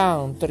tanto di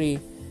country,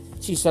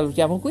 ci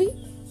salutiamo qui.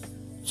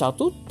 Ciao a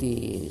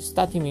tutti,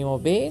 statemi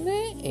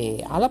bene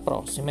e alla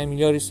prossima. I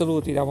migliori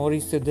saluti da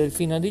Maurizio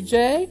Delfino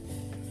DJ.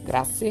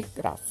 Grazie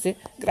a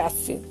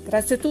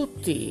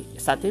tutti,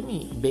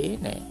 statemi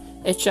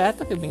bene. E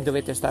certo che mi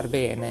dovete star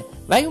bene.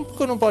 Vai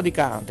con un po' di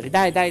country,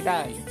 dai.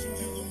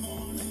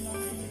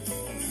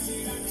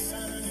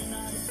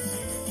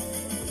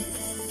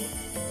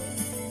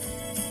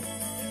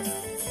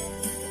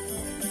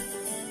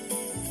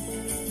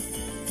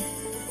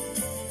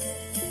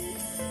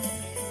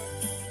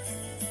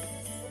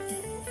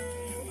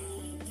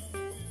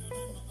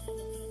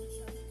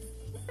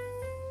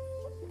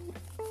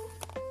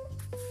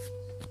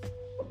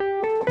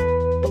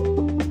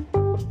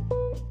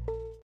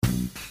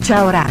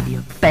 Ciao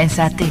Radio,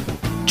 pensa a te.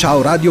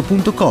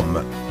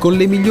 Ciaoradio.com, con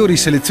le migliori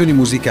selezioni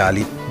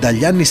musicali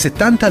dagli anni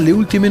 70 alle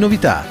ultime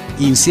novità,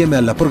 insieme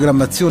alla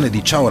programmazione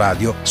di Ciao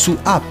Radio su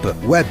app,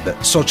 web,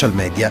 social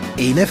media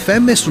e in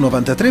FM su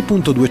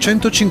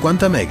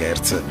 93.250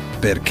 MHz.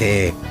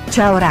 Perché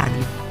Ciao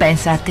Radio,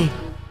 pensa a te.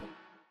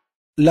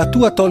 La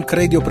tua talk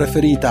radio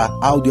preferita,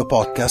 audio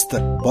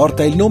podcast,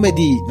 porta il nome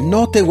di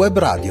Note Web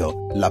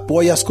Radio. La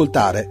puoi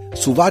ascoltare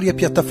su varie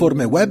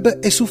piattaforme web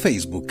e su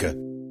Facebook.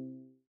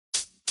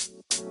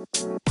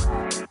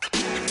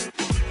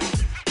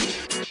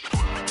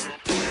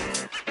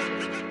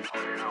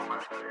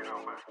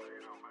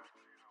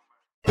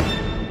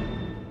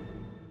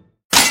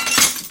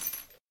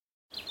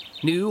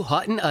 New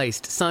hot and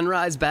iced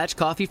Sunrise Batch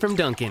Coffee from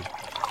Dunkin'.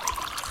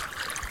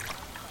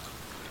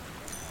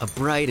 A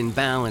bright and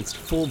balanced,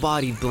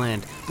 full-bodied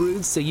blend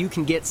brewed so you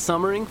can get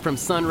summering from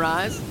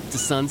sunrise to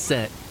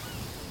sunset.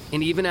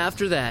 And even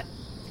after that.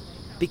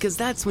 Because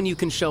that's when you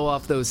can show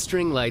off those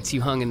string lights you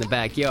hung in the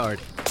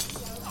backyard.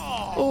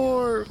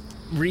 Or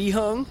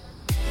rehung.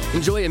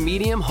 Enjoy a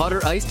medium,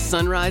 hotter iced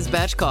Sunrise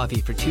Batch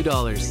Coffee for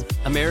 $2.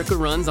 America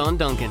runs on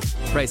Dunkin'.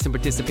 Price and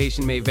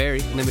participation may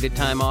vary. Limited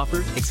time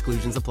offer.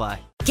 Exclusions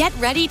apply. Get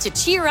ready to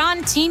cheer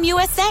on Team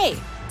USA.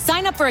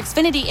 Sign up for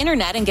Xfinity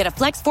Internet and get a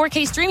Flex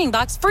 4K streaming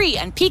box free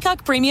and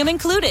Peacock Premium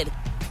included.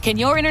 Can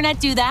your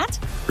internet do that?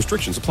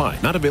 Restrictions apply.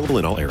 Not available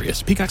in all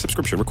areas. Peacock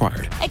subscription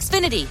required.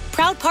 Xfinity,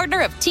 proud partner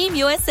of Team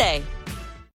USA.